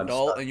grown I'm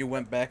adult stuck. and you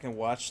went back and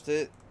watched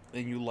it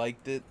and you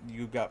liked it,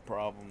 you got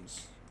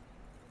problems.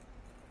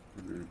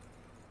 Mhm.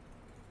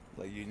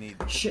 Like you need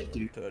Shit,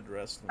 dude. to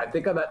address them. I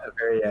think I'm at the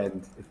very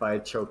end. If I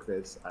choke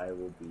this, I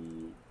will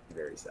be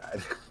very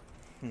sad.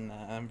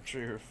 Nah, I'm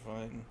sure you're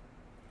fine.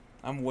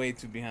 I'm way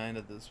too behind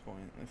at this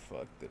point. I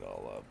fucked it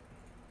all up.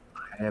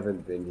 I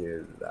haven't been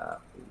here that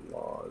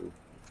long.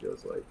 It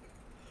feels like.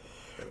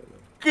 I don't know.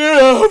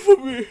 Get off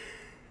of me!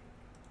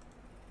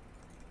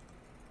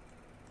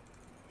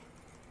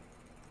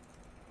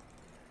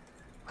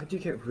 Why'd you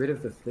get rid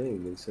of the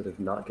thing instead of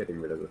not getting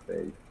rid of the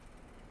thing?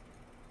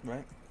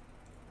 Right?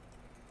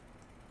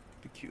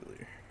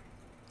 Peculiar.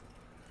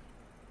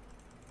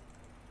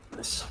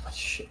 There's so much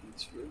shit in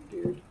this room,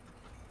 dude.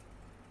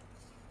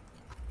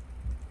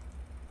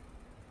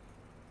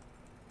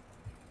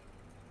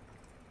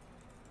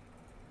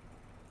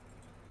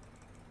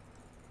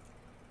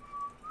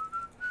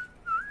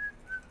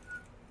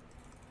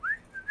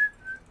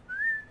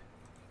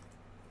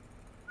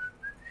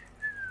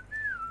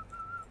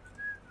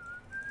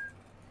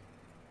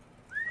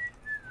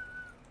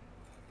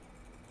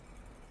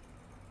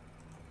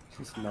 It's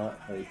just not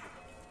like.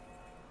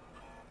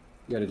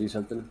 You gotta do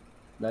something.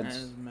 That Meds.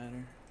 doesn't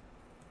matter.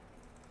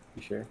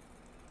 You sure?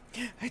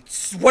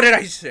 What did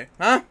I say?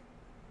 Huh?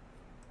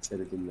 Said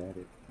it didn't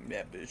matter.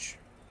 Yeah, bitch.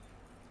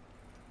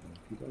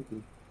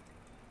 Okey-dokey.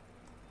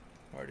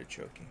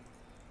 Artichoke.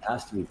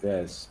 Has to be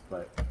this,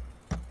 but.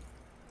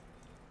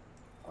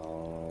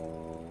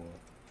 Oh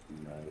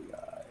my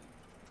god.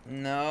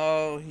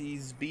 No,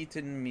 he's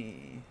beaten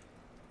me.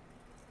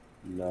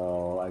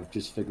 No, I've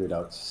just figured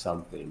out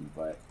something,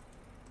 but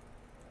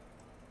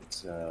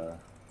it's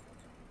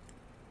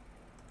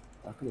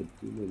Not gonna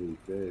do me any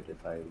good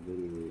if I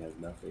literally have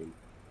nothing.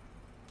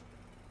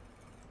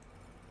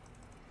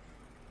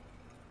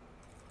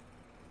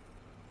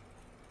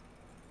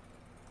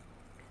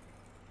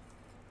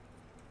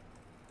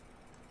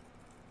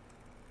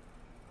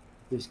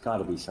 There's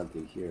gotta be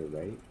something here,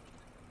 right?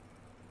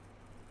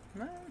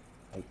 Nah,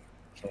 I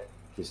can't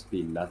just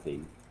be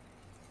nothing.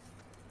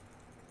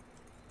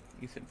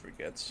 Ethan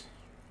forgets.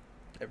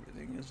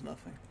 Everything is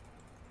nothing.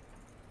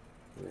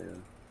 Yeah.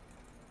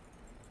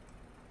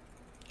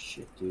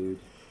 Shit, dude.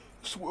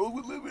 This world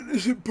we live in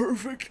isn't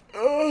perfect.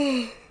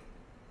 Ugh.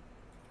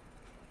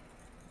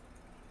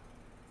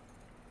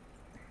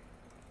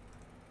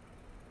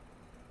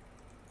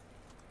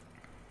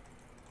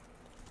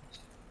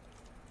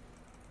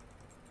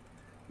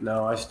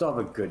 No, I still have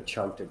a good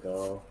chunk to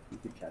go. You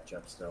could catch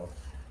up still.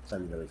 So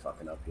I'm really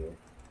fucking up here.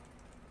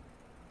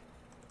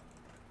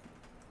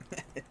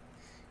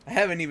 I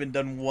haven't even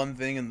done one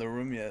thing in the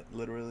room yet,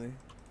 literally.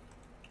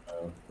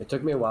 It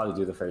took me a while to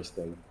do the first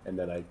thing, and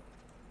then I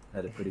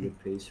had a pretty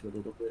good pace for a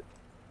little bit.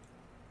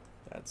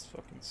 That's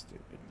fucking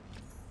stupid.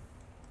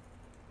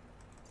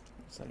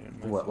 It's not even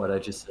my What fault. I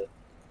just said?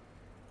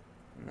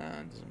 Nah,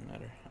 it doesn't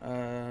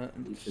matter.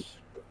 You should,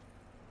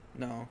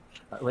 No.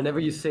 whenever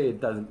you say it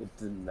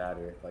doesn't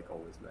matter. It like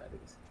always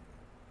matters.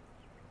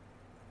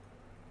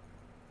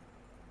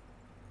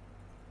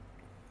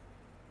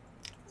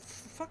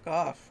 Fuck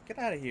off. Get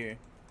out of here.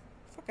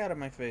 Fuck out of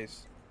my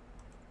face.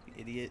 You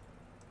idiot.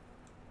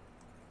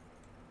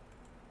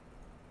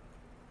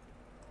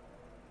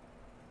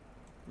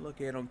 Look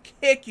at him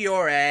kick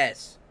your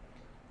ass.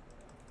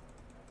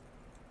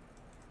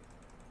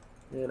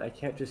 Man, I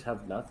can't just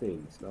have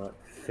nothing. It's not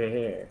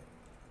fair.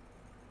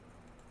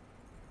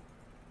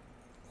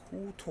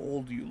 Who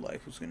told you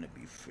life was gonna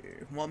be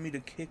fair? Want me to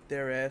kick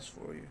their ass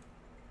for you?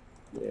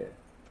 Yeah.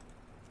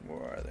 Where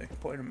are they?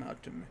 Point them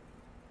out to me.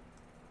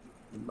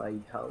 In my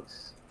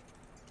house.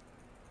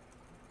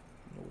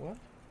 You know what?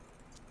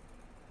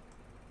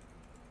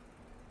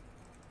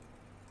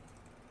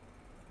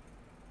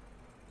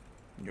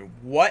 Your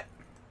what?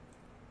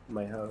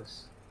 My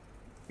house.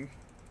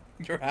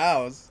 Your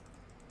house?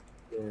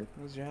 Yeah.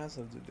 What does your house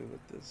have to do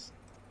with this?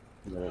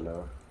 I don't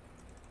know.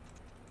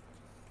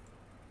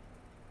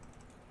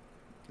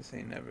 This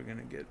ain't never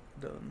gonna get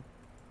done.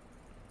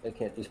 I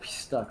can't just be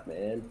stuck,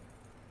 man.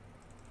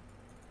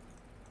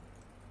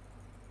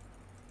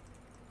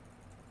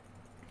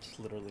 It's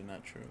literally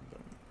not true,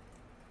 but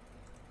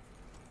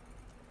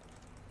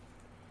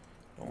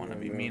don't want to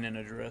Yeah, I be know. mean and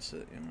address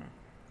it, you know.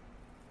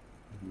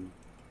 Mm-hmm.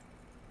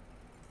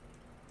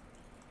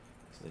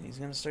 So then he's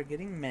gonna start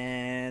getting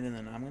mad, and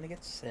then I'm gonna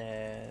get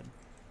sad.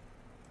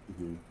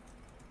 Mm-hmm.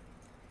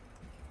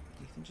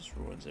 Ethan just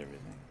ruins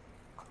everything.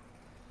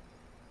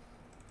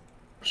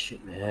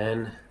 Shit,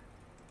 man.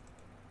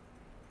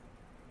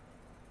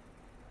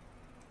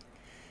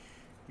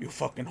 You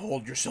fucking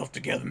hold yourself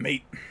together,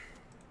 mate.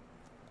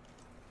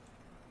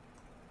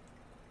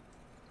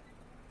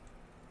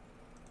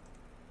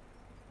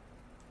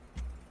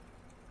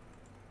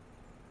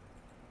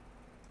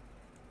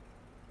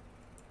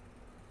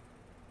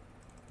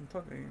 I'm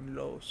fucking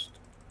lost.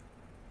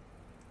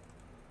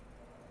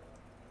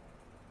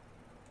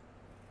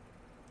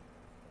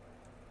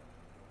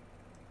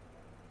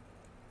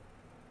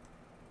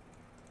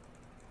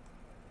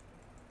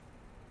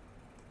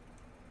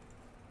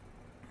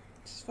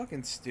 This is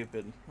fucking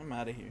stupid. I'm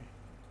out of here.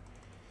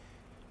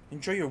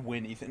 Enjoy your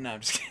win, Ethan. No,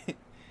 I'm just kidding.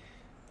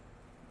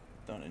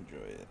 Don't enjoy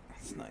it.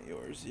 It's not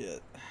yours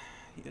yet.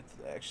 You have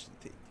to actually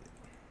take it.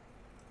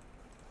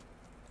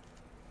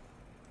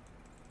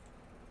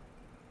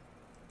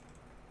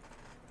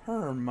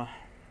 Herm.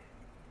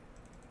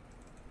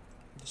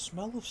 The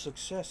smell of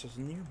success is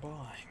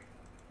nearby.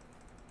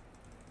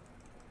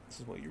 This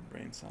is what your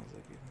brain sounds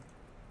like,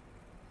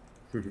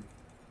 Ethan.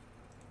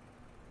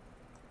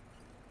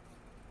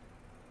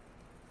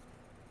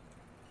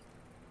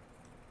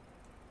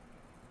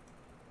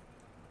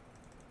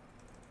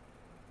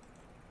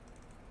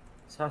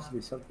 This has to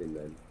be something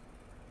then.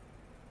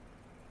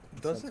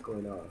 Does What's it?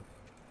 going on?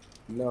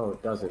 No,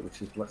 it doesn't,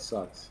 which is what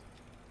sucks.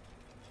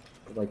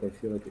 But like I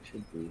feel like it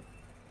should be.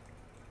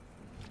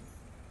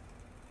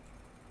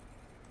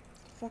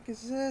 The fuck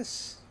is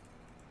this?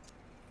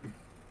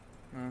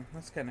 Oh,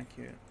 that's kind of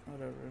cute.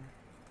 Whatever.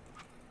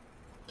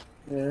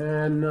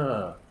 And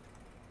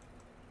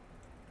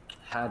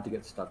had to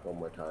get stuck one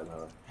more time,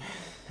 huh?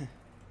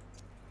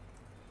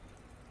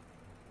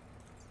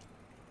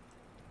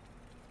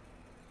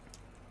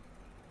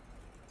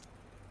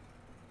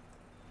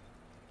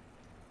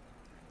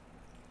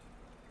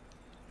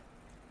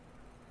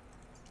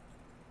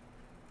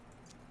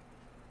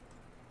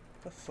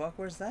 The fuck?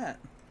 Where's that?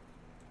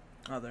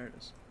 Oh, there it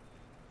is.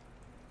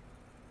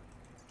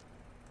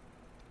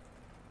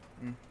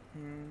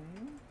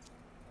 Mm-hmm.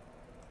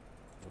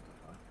 What the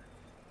fuck?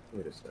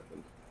 Wait a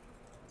second.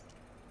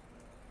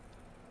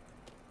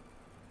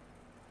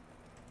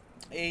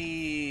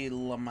 Hey,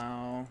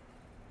 Lamau.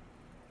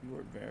 You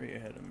were very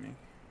ahead of me.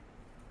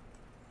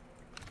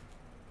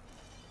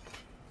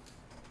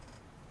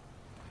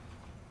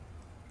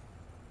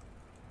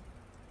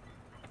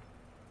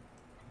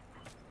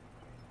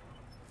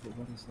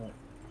 what is that?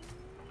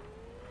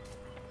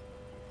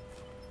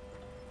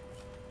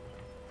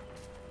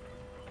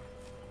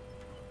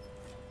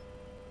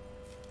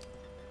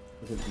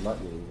 If it's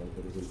not me, like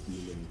it doesn't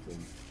mean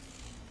anything.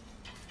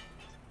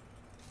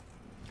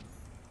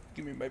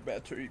 Give me my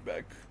battery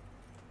back.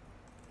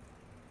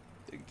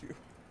 Thank you.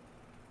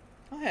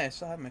 Oh yeah, I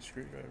still have my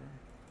screwdriver.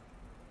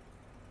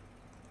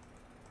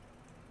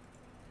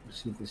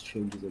 Let's see if this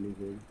changes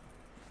anything.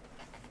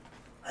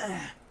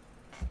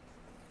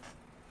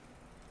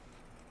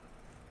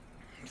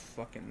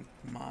 Fucking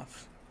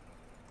moth.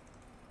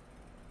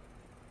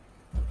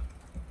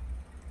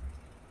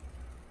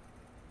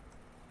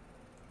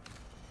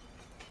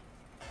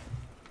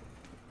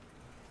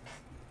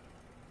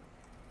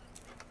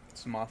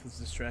 This moth is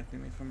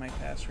distracting me from my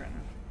task right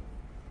now.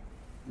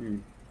 Hmm.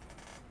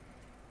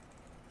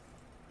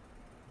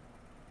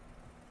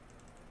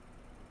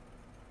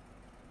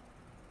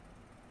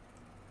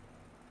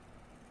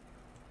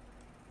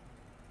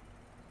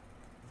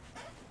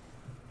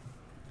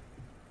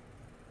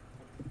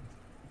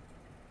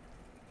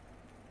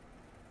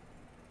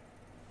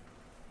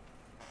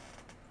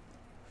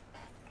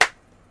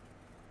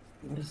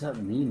 What does that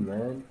mean,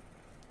 man?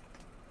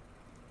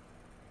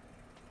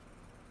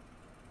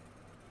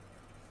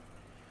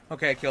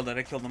 Okay, I killed it.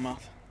 I killed the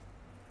moth.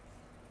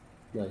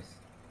 Nice.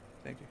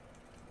 Thank you.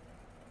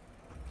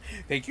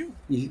 Thank you.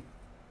 You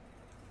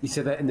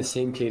said that in the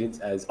same cadence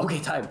as okay,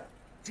 time.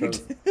 So,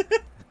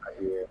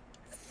 yeah.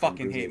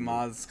 Fucking hate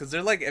moths because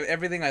they're like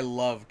everything I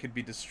love could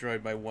be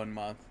destroyed by one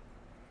moth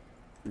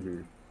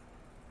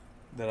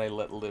that I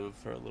let live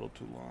for a little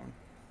too long.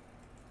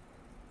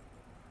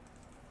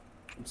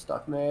 I'm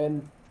stuck,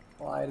 man.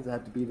 Why does it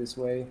have to be this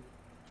way?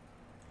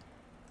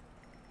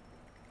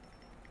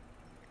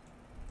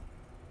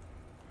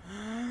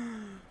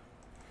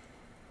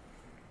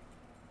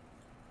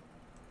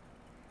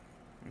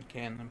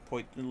 Okay, and then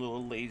point the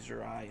little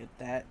laser eye at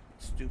that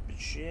stupid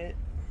shit.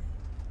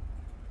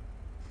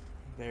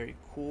 Very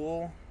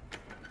cool.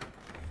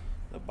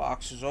 The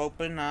box is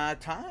open.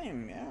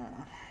 Time,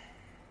 yeah.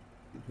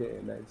 Yeah,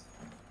 nice.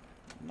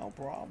 No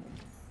problem.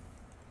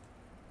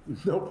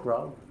 No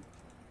problem.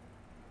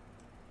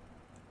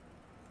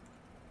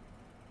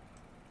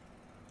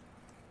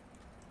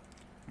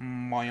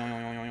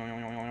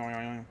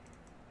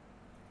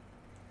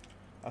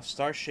 A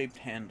star-shaped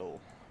handle.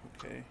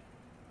 Okay.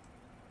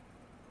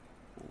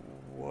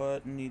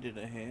 What needed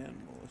a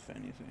handle, if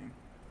anything?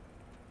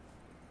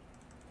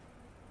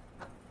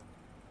 I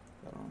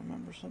don't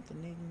remember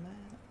something needing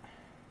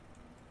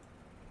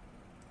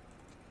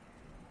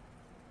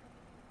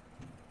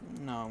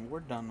that. No, we're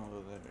done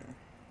over there.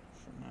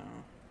 For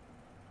now.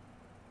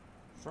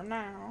 For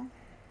now.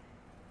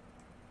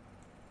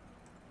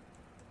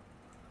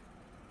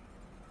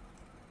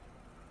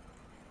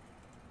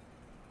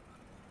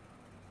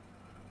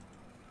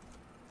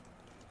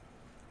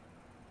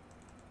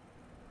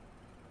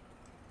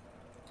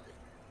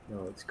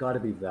 No, it's got to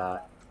be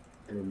that.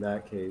 And in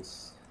that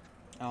case...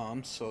 Oh,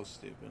 I'm so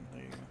stupid.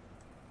 There you go.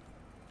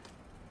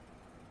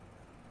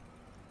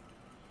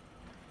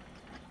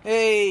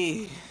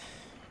 Hey!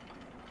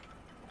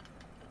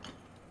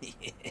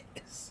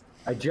 Yes.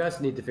 I just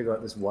need to figure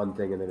out this one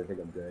thing and then I think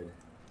I'm good.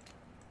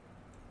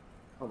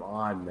 Come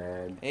on,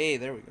 man. Hey,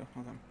 there we go.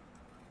 Okay.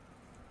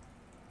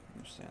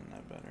 Understand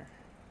that better.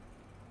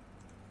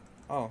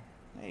 Oh,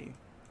 hey.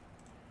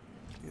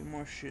 Do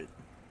more shit.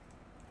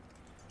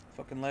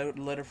 Fucking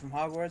letter from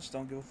Hogwarts,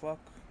 don't give a fuck.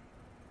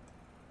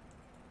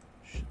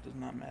 Shit does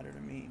not matter to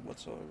me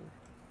whatsoever.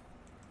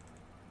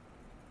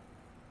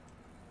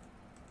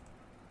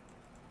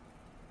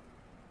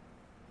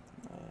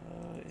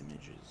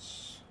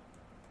 Images.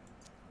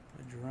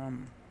 A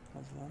drum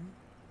of them.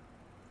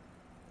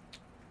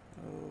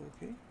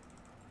 Okay.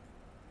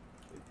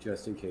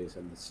 Just in case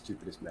I'm the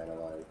stupidest man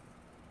alive.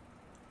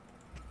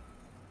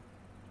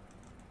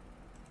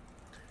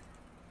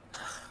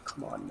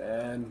 Come on,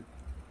 man.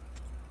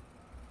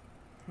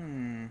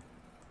 And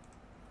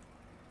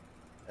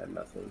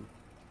nothing.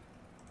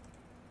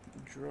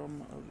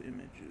 Drum of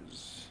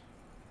images.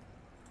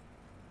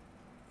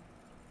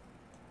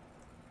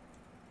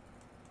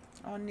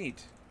 Oh,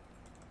 neat.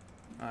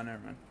 Oh, never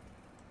mind.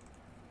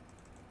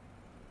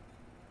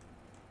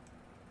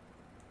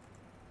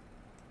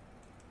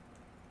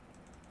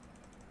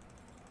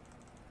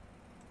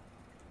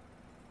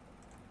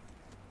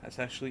 That's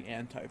actually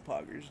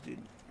anti-poggers, dude.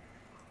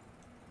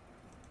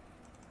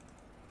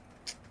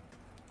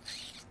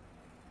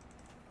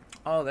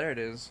 Oh, there it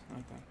is.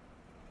 Okay.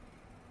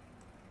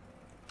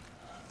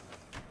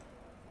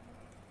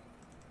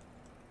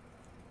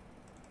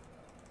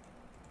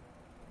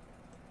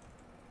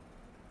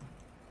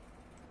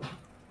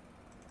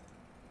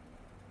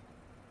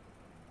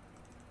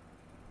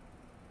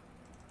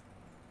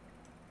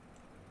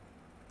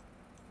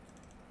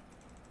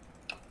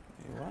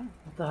 Hey, what?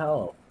 What the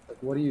hell? Like,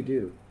 what do?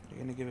 You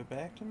gonna give it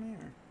back to me,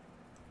 or?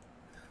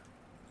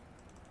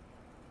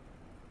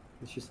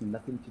 There's just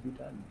nothing to be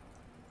done.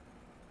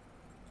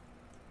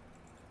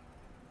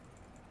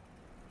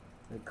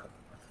 Like, what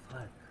the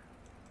fuck?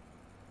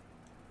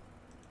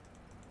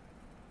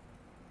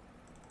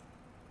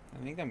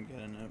 I think I'm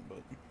getting it, but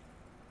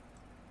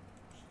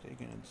it's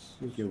taking its.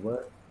 You do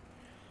what?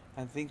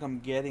 I think I'm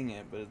getting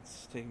it, but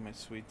it's taking my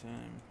sweet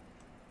time.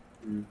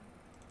 Mm.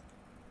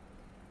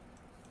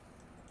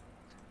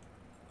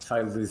 If I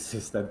lose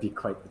this, that'd be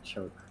quite the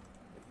choke,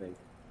 I think.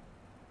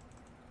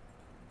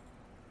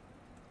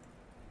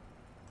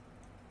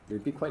 It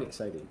would be quite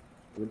exciting.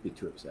 I wouldn't be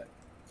too upset.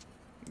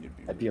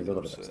 I'd be a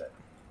little bit upset.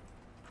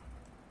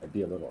 I'd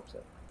be a little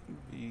upset.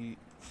 Be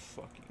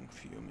fucking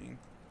fuming.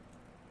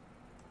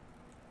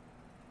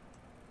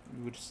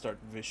 You would start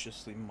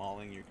viciously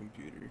mauling your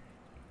computer.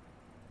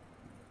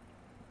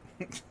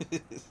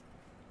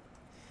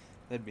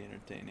 That'd be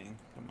entertaining.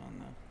 Come on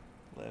now.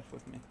 Laugh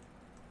with me.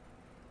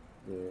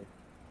 Yeah.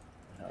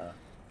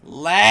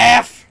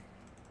 Laugh!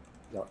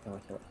 Yo.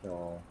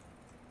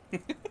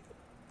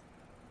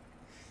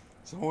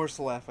 It's the worst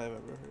laugh I've ever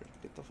heard.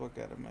 Get the fuck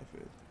out of my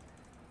face.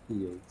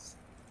 Yes.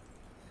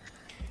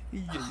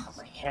 Yes.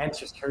 My hand's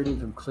just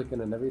hurting from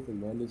clicking and everything,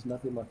 man. There's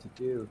nothing left to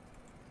do.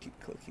 Keep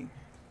clicking.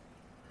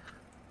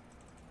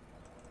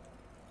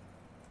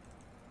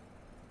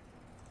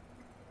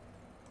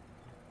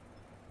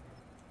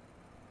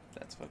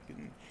 That's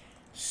fucking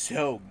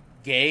so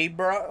gay,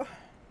 bro.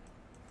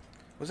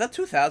 Was that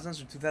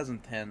 2000s or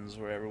 2010s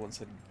where everyone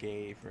said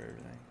gay for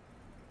everything?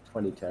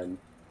 2010.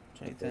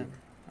 2010?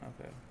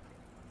 Okay.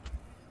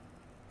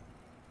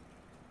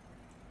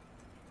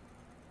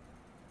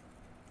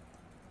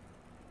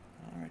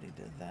 I already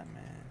did that,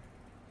 man.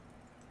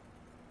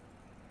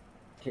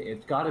 Okay,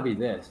 it's got to be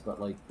this, but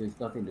like, there's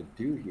nothing to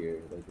do here.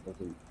 Like, it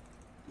doesn't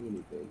do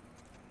anything.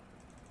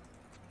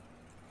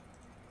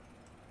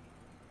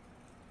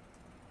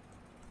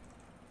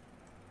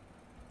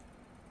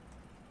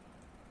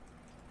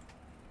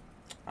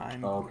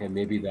 Oh, okay,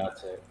 maybe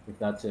that's it. If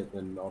that's it,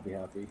 then I'll be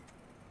happy.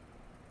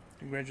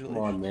 Congratulations.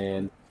 Come on,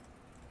 man.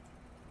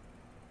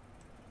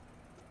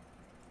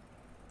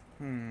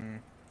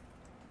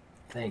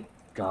 Thank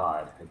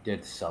God I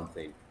did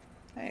something.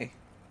 Hey.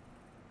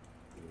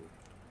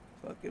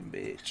 Fucking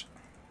bitch.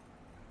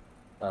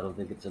 I don't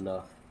think it's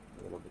enough.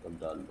 I don't think I'm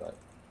done, but...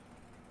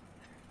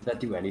 Does that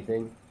do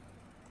anything?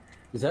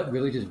 Is that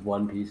really just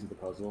one piece of the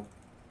puzzle?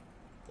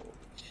 Holy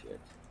shit.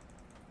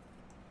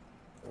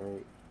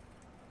 Alright.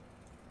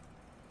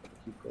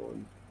 Keep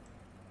going.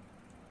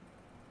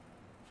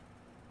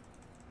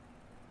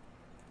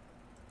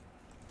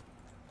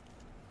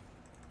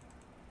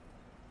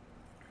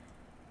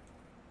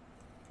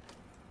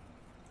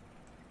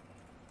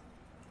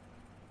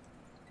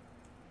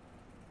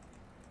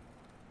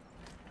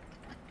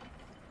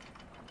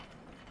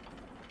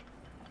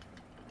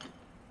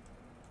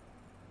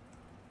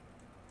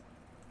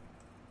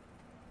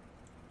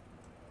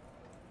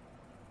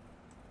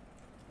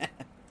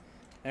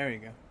 There you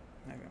go.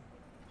 There you go.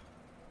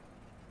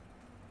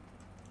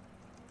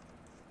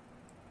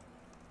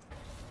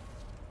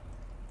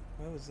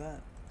 What was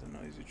that? The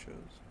noise you chose.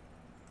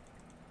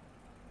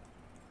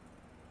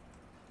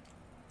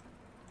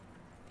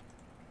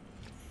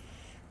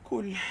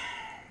 Cool.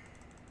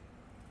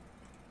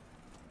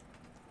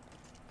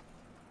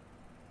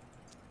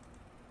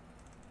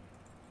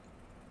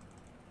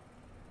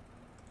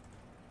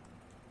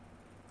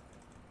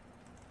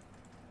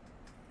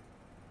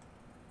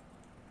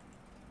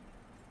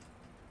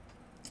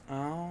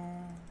 Oh,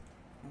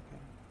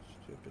 okay.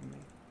 Stupid me.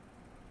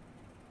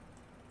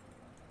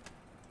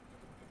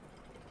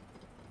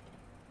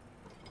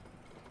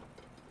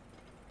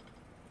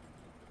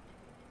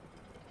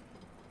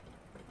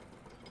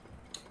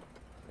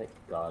 Thank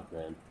God,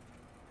 man. I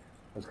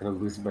was gonna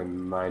lose my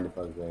mind if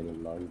I was there any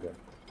longer.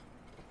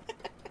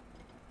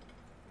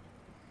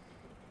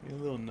 You're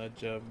a little nut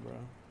job, bro.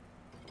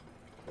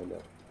 I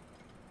know.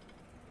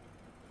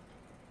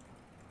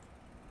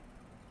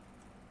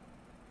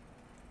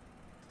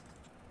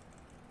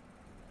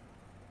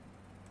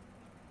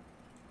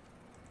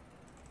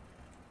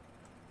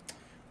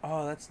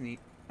 Oh, that's neat.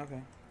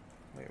 Okay.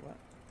 Wait, what?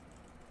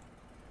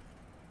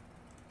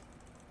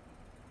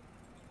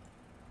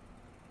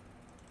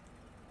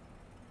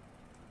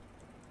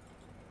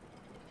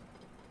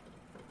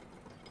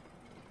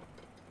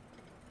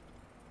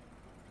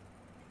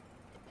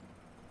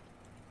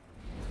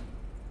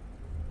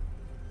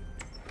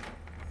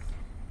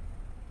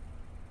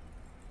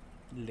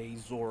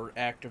 Laser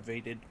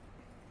activated.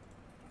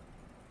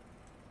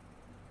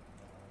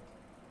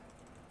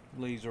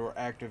 Laser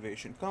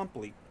activation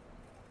complete.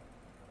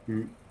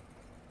 Hmm.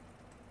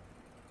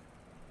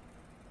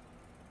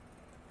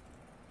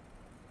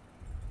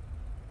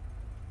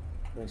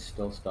 I'm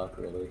still stuck,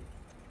 really.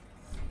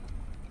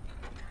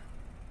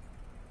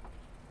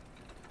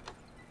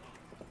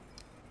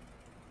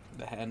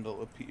 The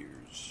handle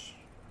appears.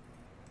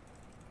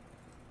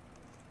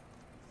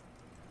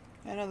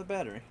 And another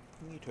battery.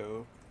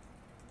 Neato.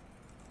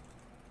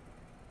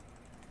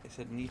 I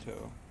said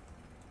neato.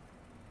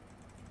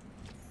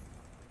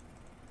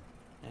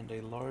 And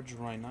a large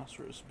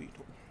rhinoceros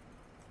beetle.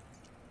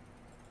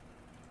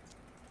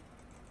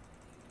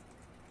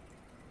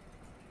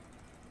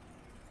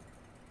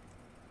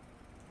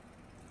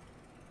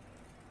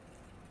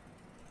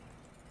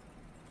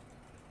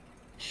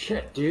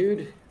 Shit,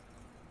 dude.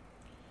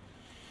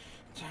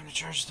 Time to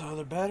charge the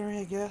other battery,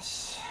 I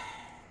guess.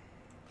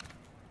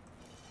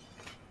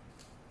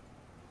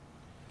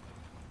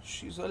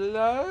 She's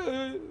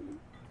alive.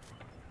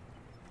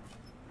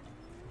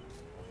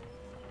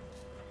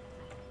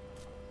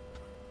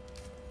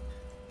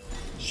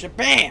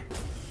 Shabam!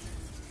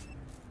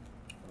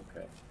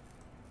 Okay.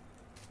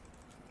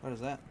 What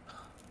is that?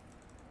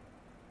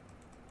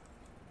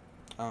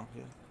 Oh,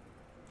 yeah.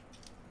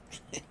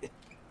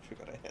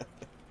 Forgot I had that.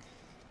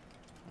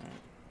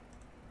 Alright.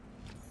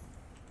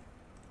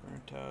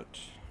 Burnt out.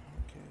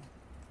 Okay.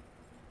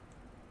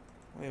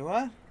 Wait,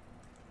 what?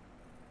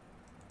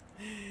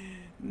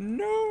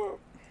 No!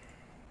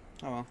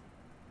 Oh well.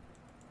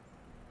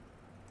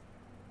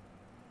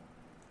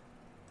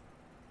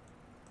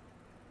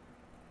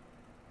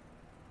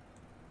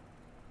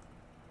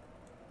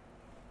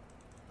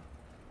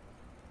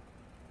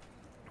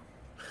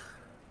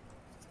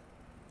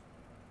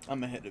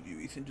 I'm ahead of you,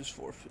 Ethan. Just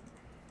forfeit.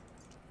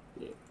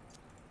 Yeah.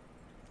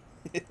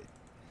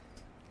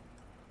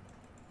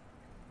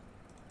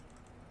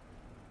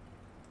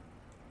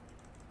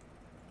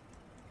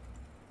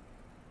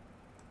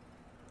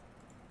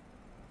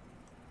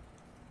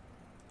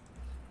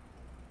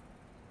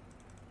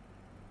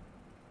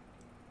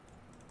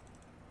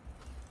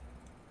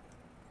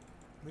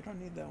 We don't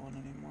need that one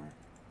anymore.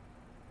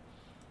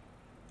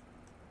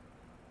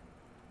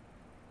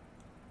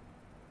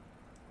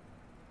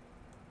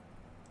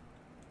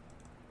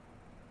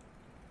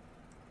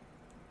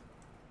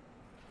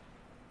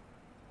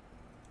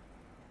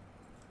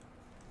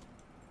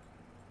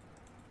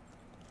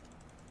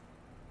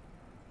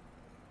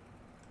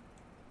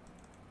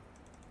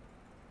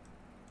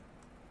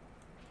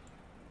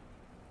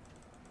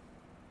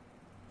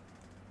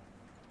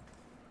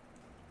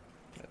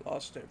 I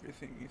lost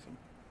everything, Ethan.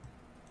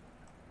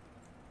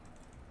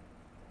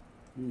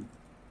 Hmm.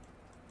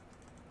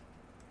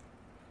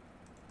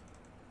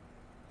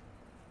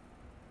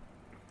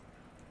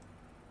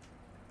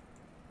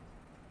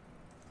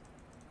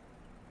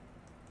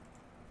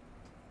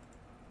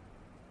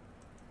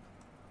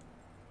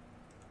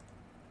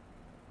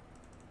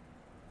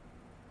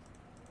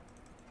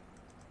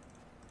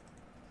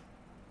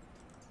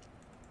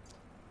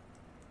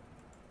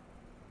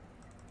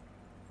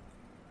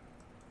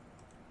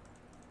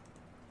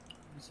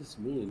 What does this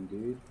mean,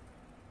 dude?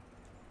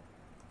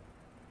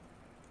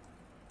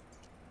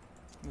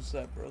 What's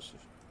that, Broseph?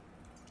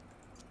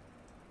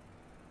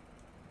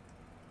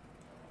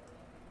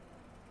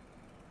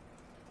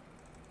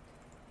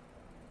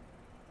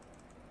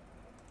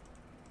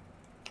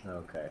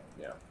 Okay,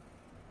 yeah.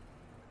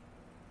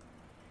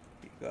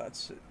 He got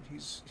it.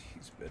 He's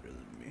better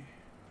than me.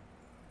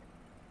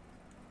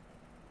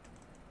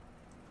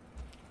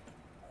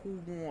 Who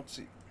wants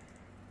it?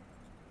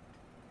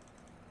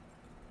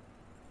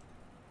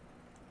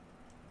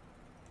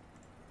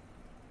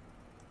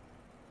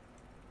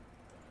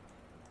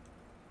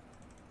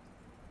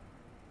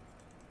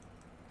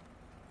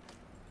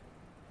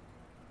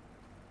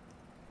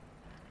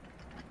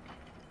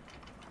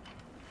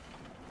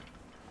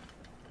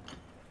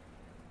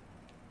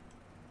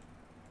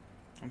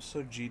 I'm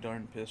so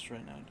darn pissed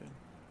right now,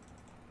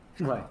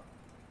 dude. Why?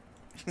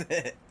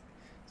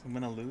 I'm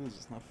gonna lose.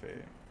 It's not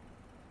fair.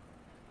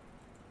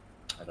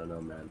 I don't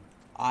know, man.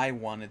 I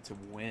wanted to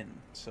win,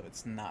 so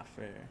it's not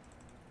fair.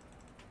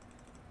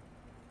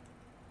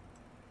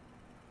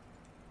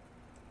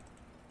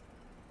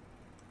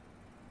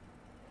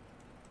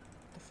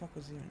 What the fuck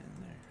was even in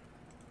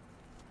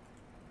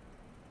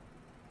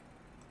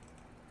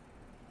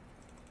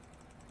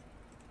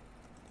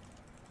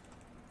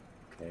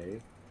there?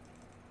 Okay.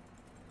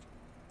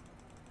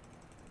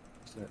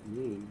 What's that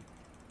mean?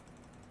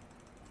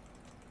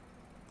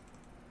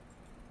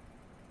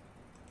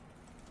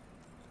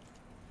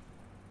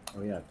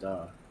 Oh yeah,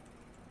 duh.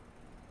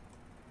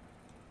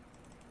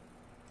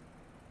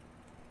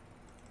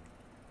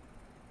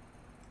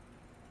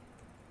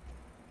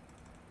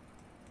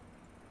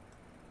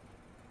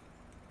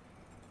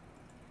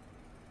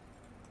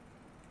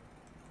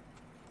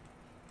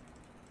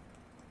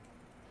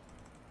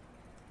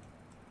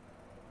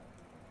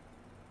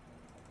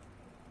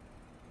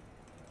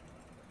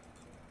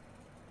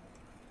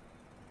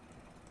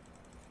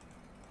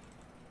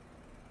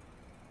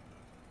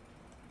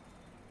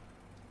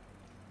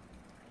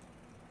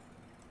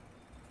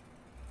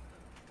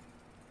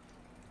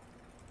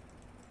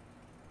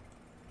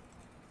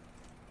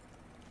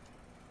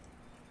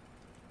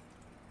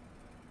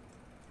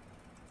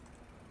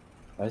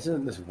 Why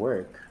doesn't this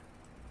work?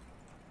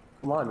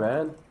 Come on,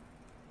 man.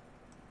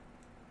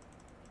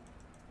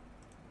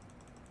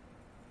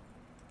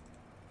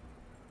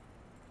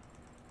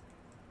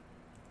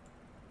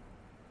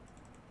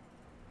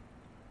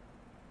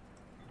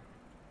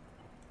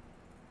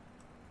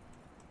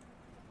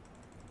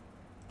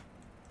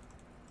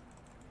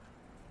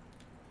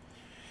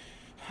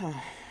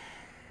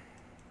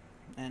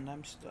 And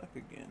I'm stuck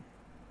again.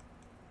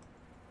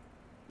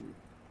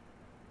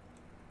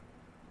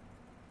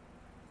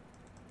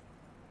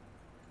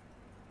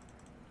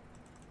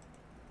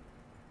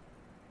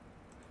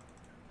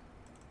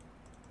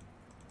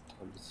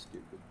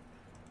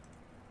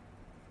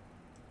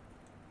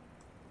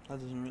 That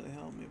doesn't really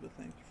help me, but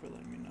thank you for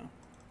letting me know.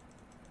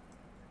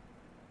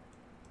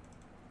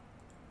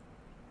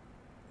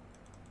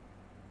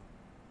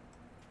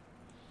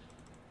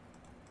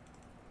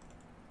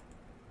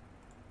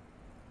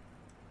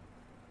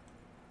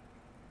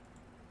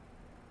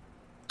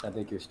 I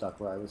think you're stuck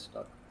where I was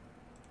stuck.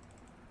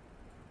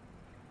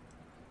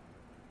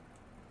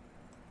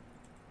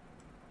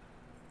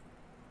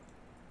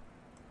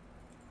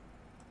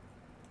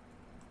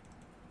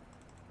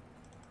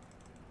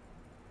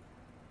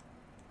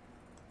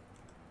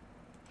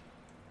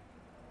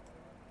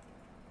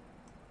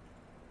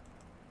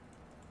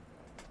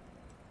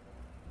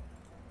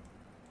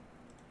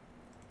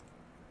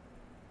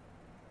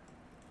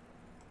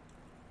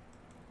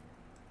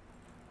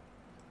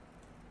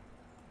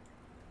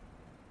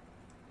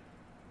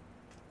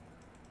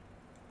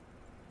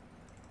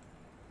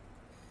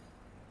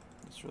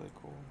 It's really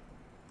cool.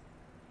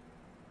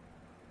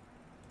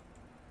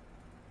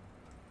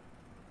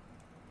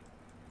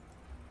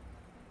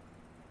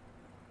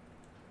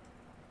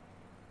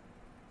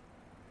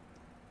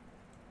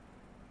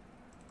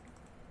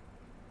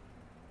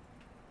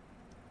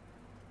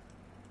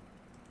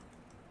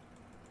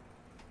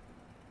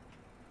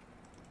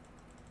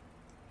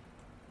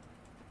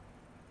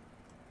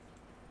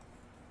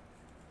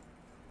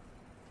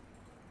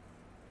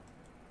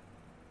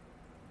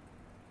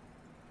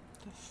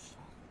 The fuck?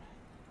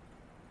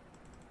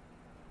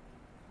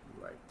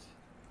 Right.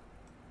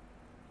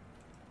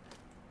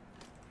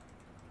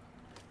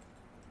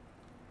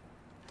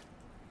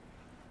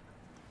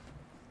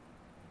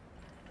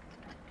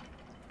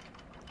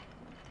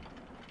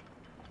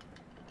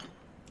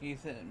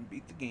 Ethan,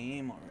 beat the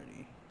game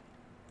already.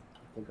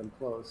 I think I'm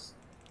close.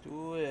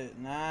 Do it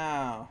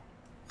now.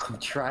 I'm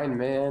trying,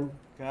 man.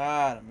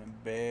 God, I'm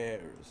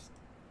embarrassed.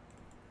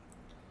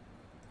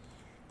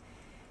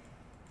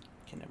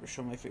 Can never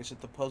show my face at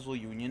the puzzle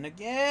union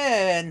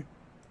again.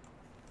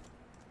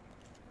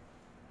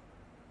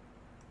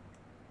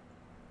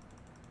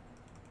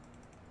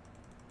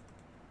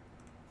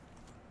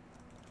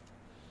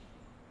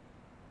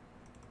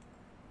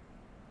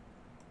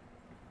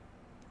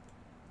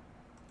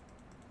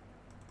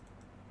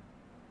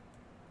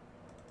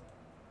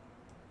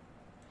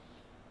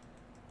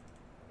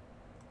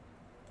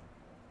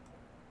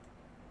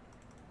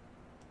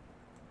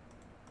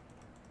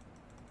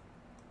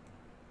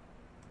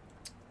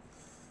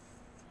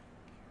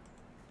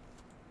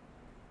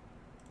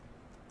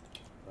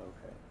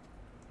 Okay.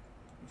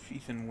 If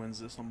Ethan wins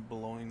this, I'm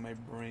blowing my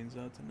brains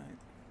out tonight.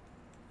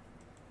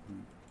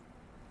 Hmm.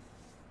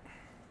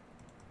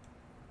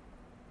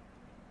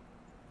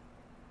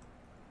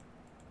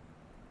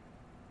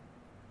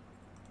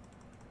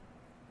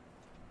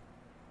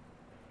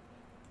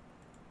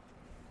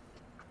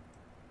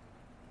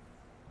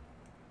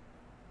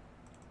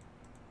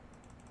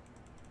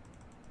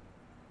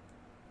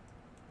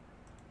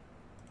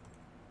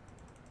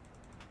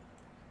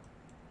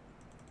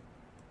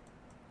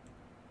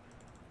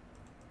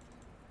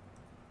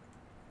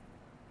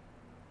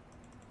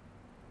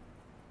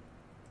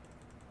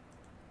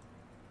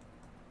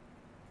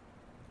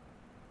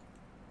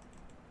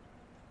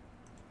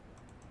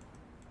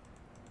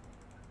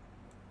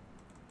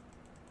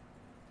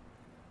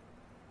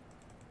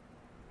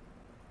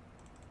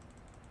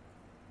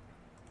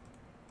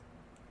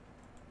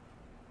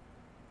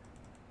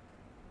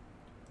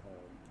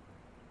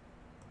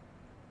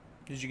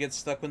 Did you get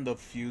stuck when the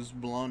fuse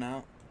blown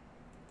out?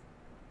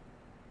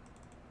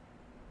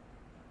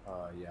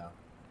 Yeah.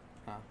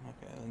 Ah,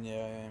 okay, then yeah,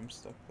 I am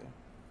stuck there.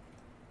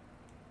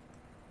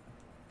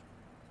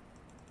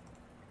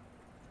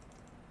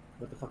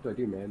 What the fuck do I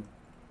do, man?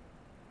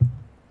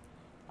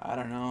 I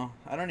don't know.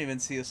 I don't even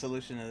see a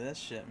solution to this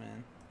shit,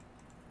 man.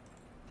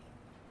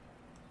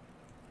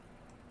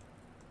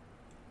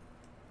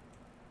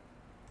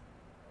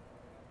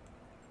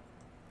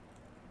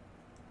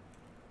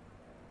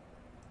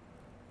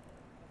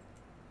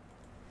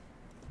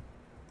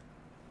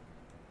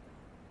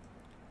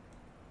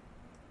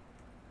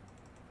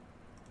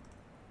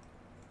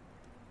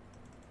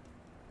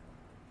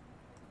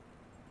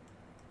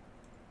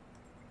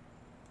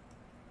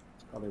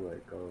 It's probably where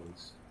it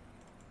goes.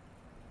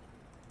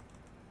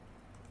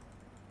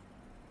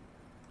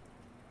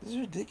 This is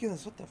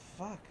ridiculous. What the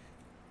fuck?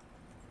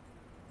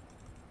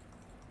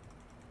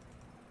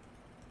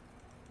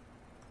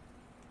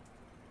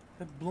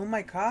 I blew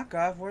my cock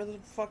off. Where the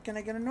fuck can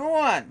I get a new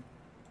one?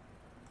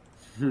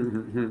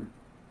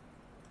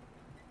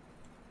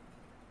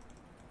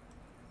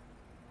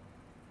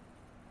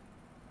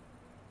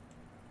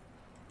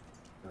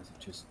 Does it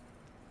just...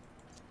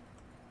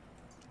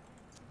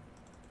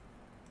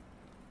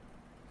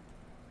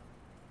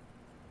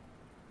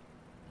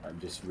 I'm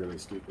just really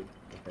stupid.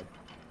 Okay.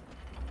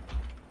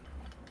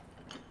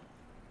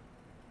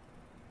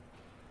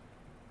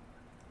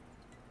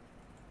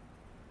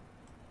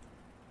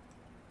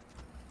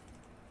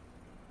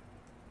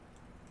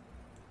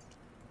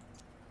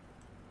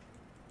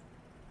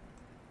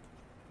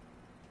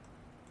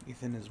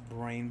 Ethan is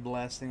brain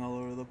blasting all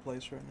over the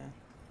place right now.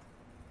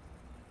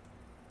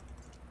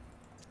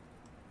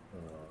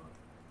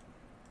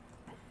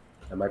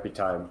 It might be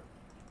time.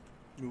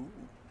 Ooh,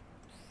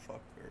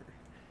 fucker.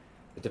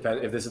 It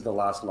depends if this is the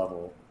last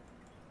level,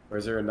 or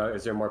is there another?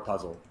 Is there more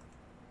puzzle?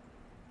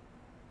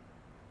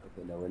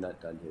 Okay, no, we're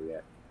not done here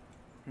yet.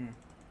 Hmm.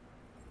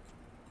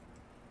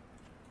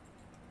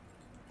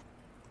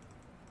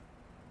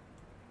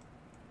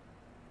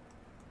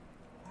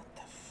 What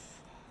the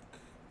fuck?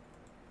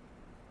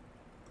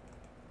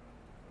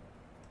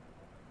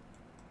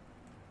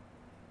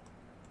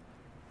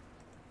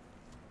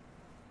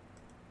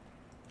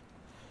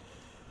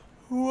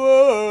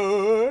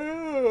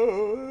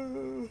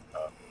 Whoa!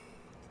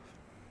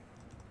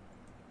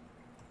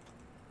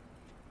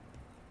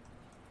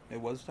 It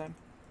was time?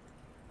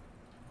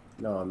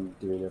 No, I'm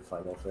doing a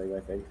final thing. I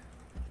think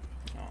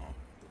Oh.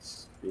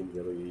 it's being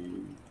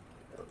really.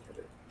 I don't get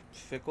it.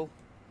 Fickle?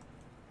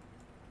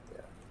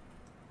 Yeah.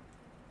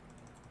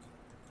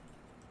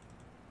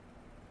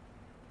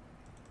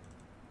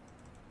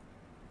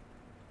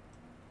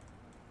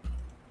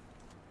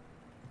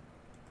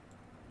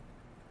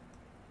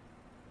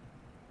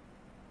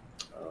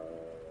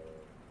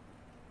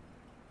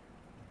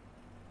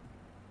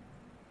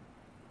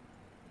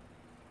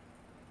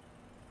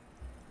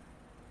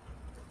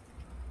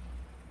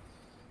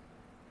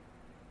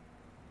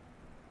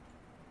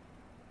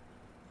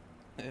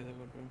 Yeah, that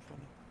would have been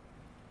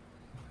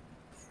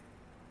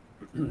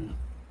funny.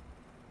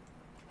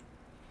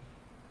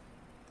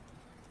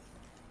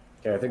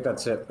 Okay, I think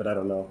that's it, but I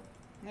don't know.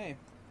 Hey.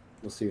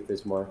 We'll see if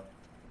there's more.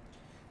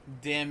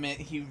 Damn it,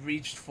 he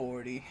reached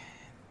 40.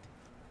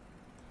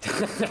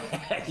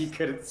 He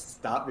couldn't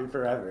stop me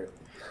forever.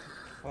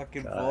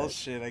 Fucking God.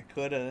 bullshit, I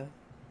coulda.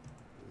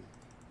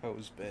 If I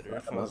was better,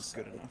 if I was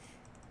good enough.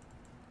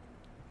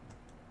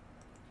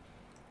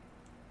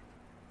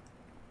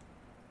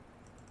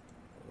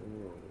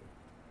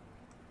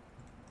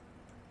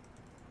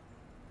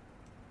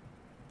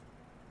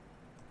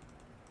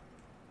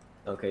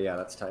 Oh. Okay, yeah,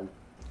 that's time.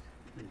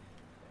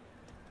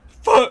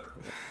 Fuck!